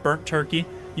enjoyed that burnt turkey.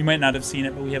 You might not have seen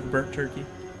it, but we have a burnt turkey.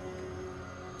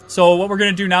 So what we're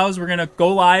going to do now is we're going to go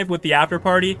live with the after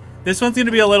party. This one's going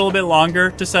to be a little bit longer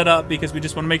to set up because we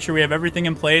just want to make sure we have everything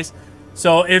in place.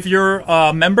 So if you're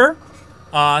a member,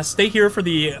 stay here for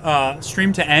the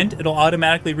stream to end. It'll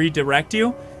automatically redirect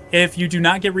you. If you do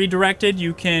not get redirected,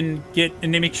 you can get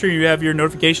and make sure you have your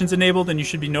notifications enabled and you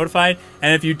should be notified.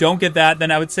 And if you don't get that, then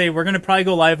I would say we're going to probably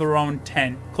go live around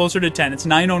 10, closer to 10. It's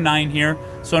 9:09 here.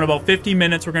 So in about 50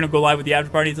 minutes, we're going to go live with the after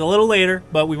party. It's a little later,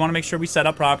 but we want to make sure we set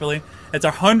up properly. It's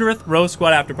our 100th Row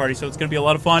Squad after party, so it's going to be a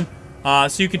lot of fun.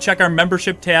 So you can check our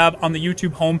membership tab on the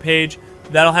YouTube homepage.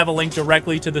 That'll have a link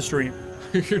directly to the stream.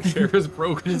 Your chair is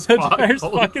broken as fuck. The chair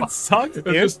fucking sucks,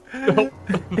 dude.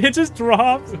 It just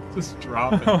drops. Just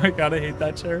drop it. Oh my god, I hate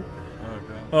that chair.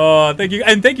 Oh, thank you.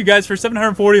 And thank you guys for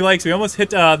 740 likes. We almost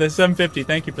hit the 750.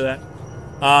 Thank you for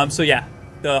that. So yeah,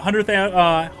 the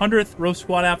 100th Row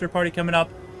Squad after party coming up.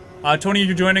 Tony,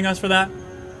 you're joining us for that?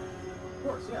 Of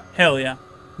course, yeah. Hell yeah.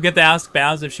 We'll get to ask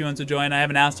Baz if she wants to join. I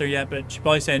haven't asked her yet, but she'll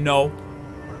probably say no.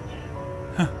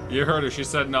 You heard her. She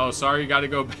said no. Sorry, you got to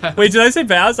go back. Wait, did I say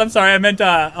Baz? I'm sorry. I meant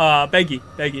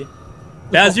Beggy.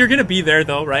 Baz, you're gonna be there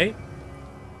though, right?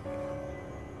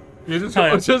 You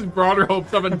just brought her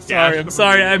hopes up and I'm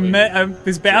sorry. I meant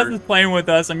because Baz is playing with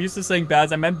us. I'm used to saying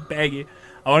Baz. I meant Beggy.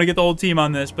 I want to get the whole team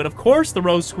on this, but of course the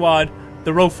Row Squad,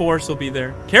 the Row Force will be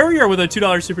there. Carrier with a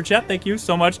 $2 super chat. Thank you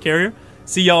so much, Carrier.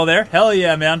 See y'all there. Hell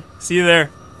yeah, man. See you there.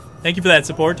 Thank you for that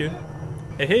support, dude.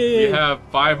 Hey. We have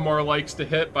 5 more likes to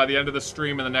hit by the end of the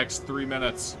stream in the next 3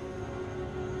 minutes.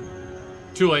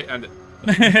 Too late. End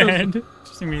it.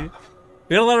 Just immediate.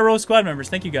 We got a lot of Row Squad members.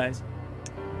 Thank you guys.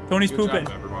 Tony's pooping.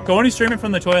 Tony's streaming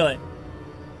from the toilet.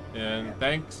 And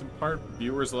thanks in part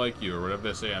viewers like you, or whatever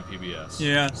they say on PBS.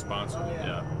 Yeah. Sponsored.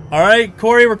 Yeah. All right,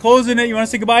 Corey, we're closing it. You want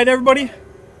to say goodbye to everybody?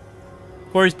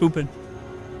 Corey's pooping.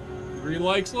 3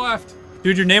 likes left.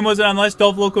 Dude, your name wasn't on the list.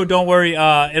 Dolph Loco, don't worry.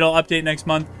 It'll update next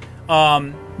month.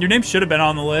 Your name should have been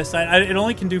on the list. It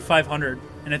only can do 500,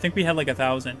 and I think we had like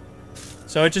 1,000.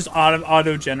 So it just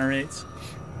auto generates.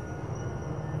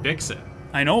 Fix it.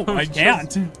 I know. I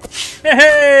can't.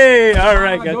 Hey! All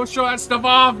right, guys. Don't show that stuff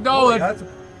off. No.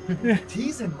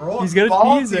 Teasing, bro. He's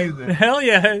gonna tease it. Hell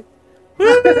yeah. All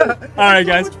right,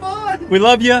 guys. We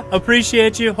love you.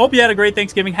 Appreciate you. Hope you had a great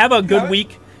Thanksgiving. Have a good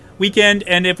weekend.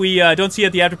 And if we don't see you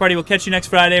at the after party, we'll catch you next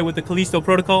Friday with the Callisto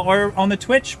Protocol, or on the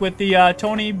Twitch with the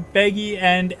Tony, Beggy,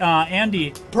 and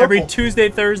Andy every Tuesday,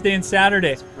 Thursday, and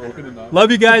Saturday.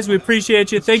 Love you guys. We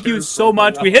appreciate you. Thank you so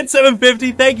much. We hit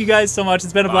 750. Thank you guys so much.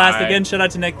 It's been a blast. Again, shout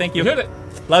out to Nick. Thank you. Hit it.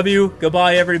 Love you.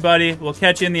 Goodbye, everybody. We'll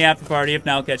catch you in the after party. If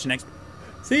not, I'll catch you next.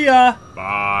 See ya.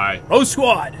 Bye. Row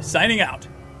Squad signing out.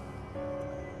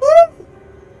 Woo!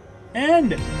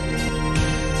 And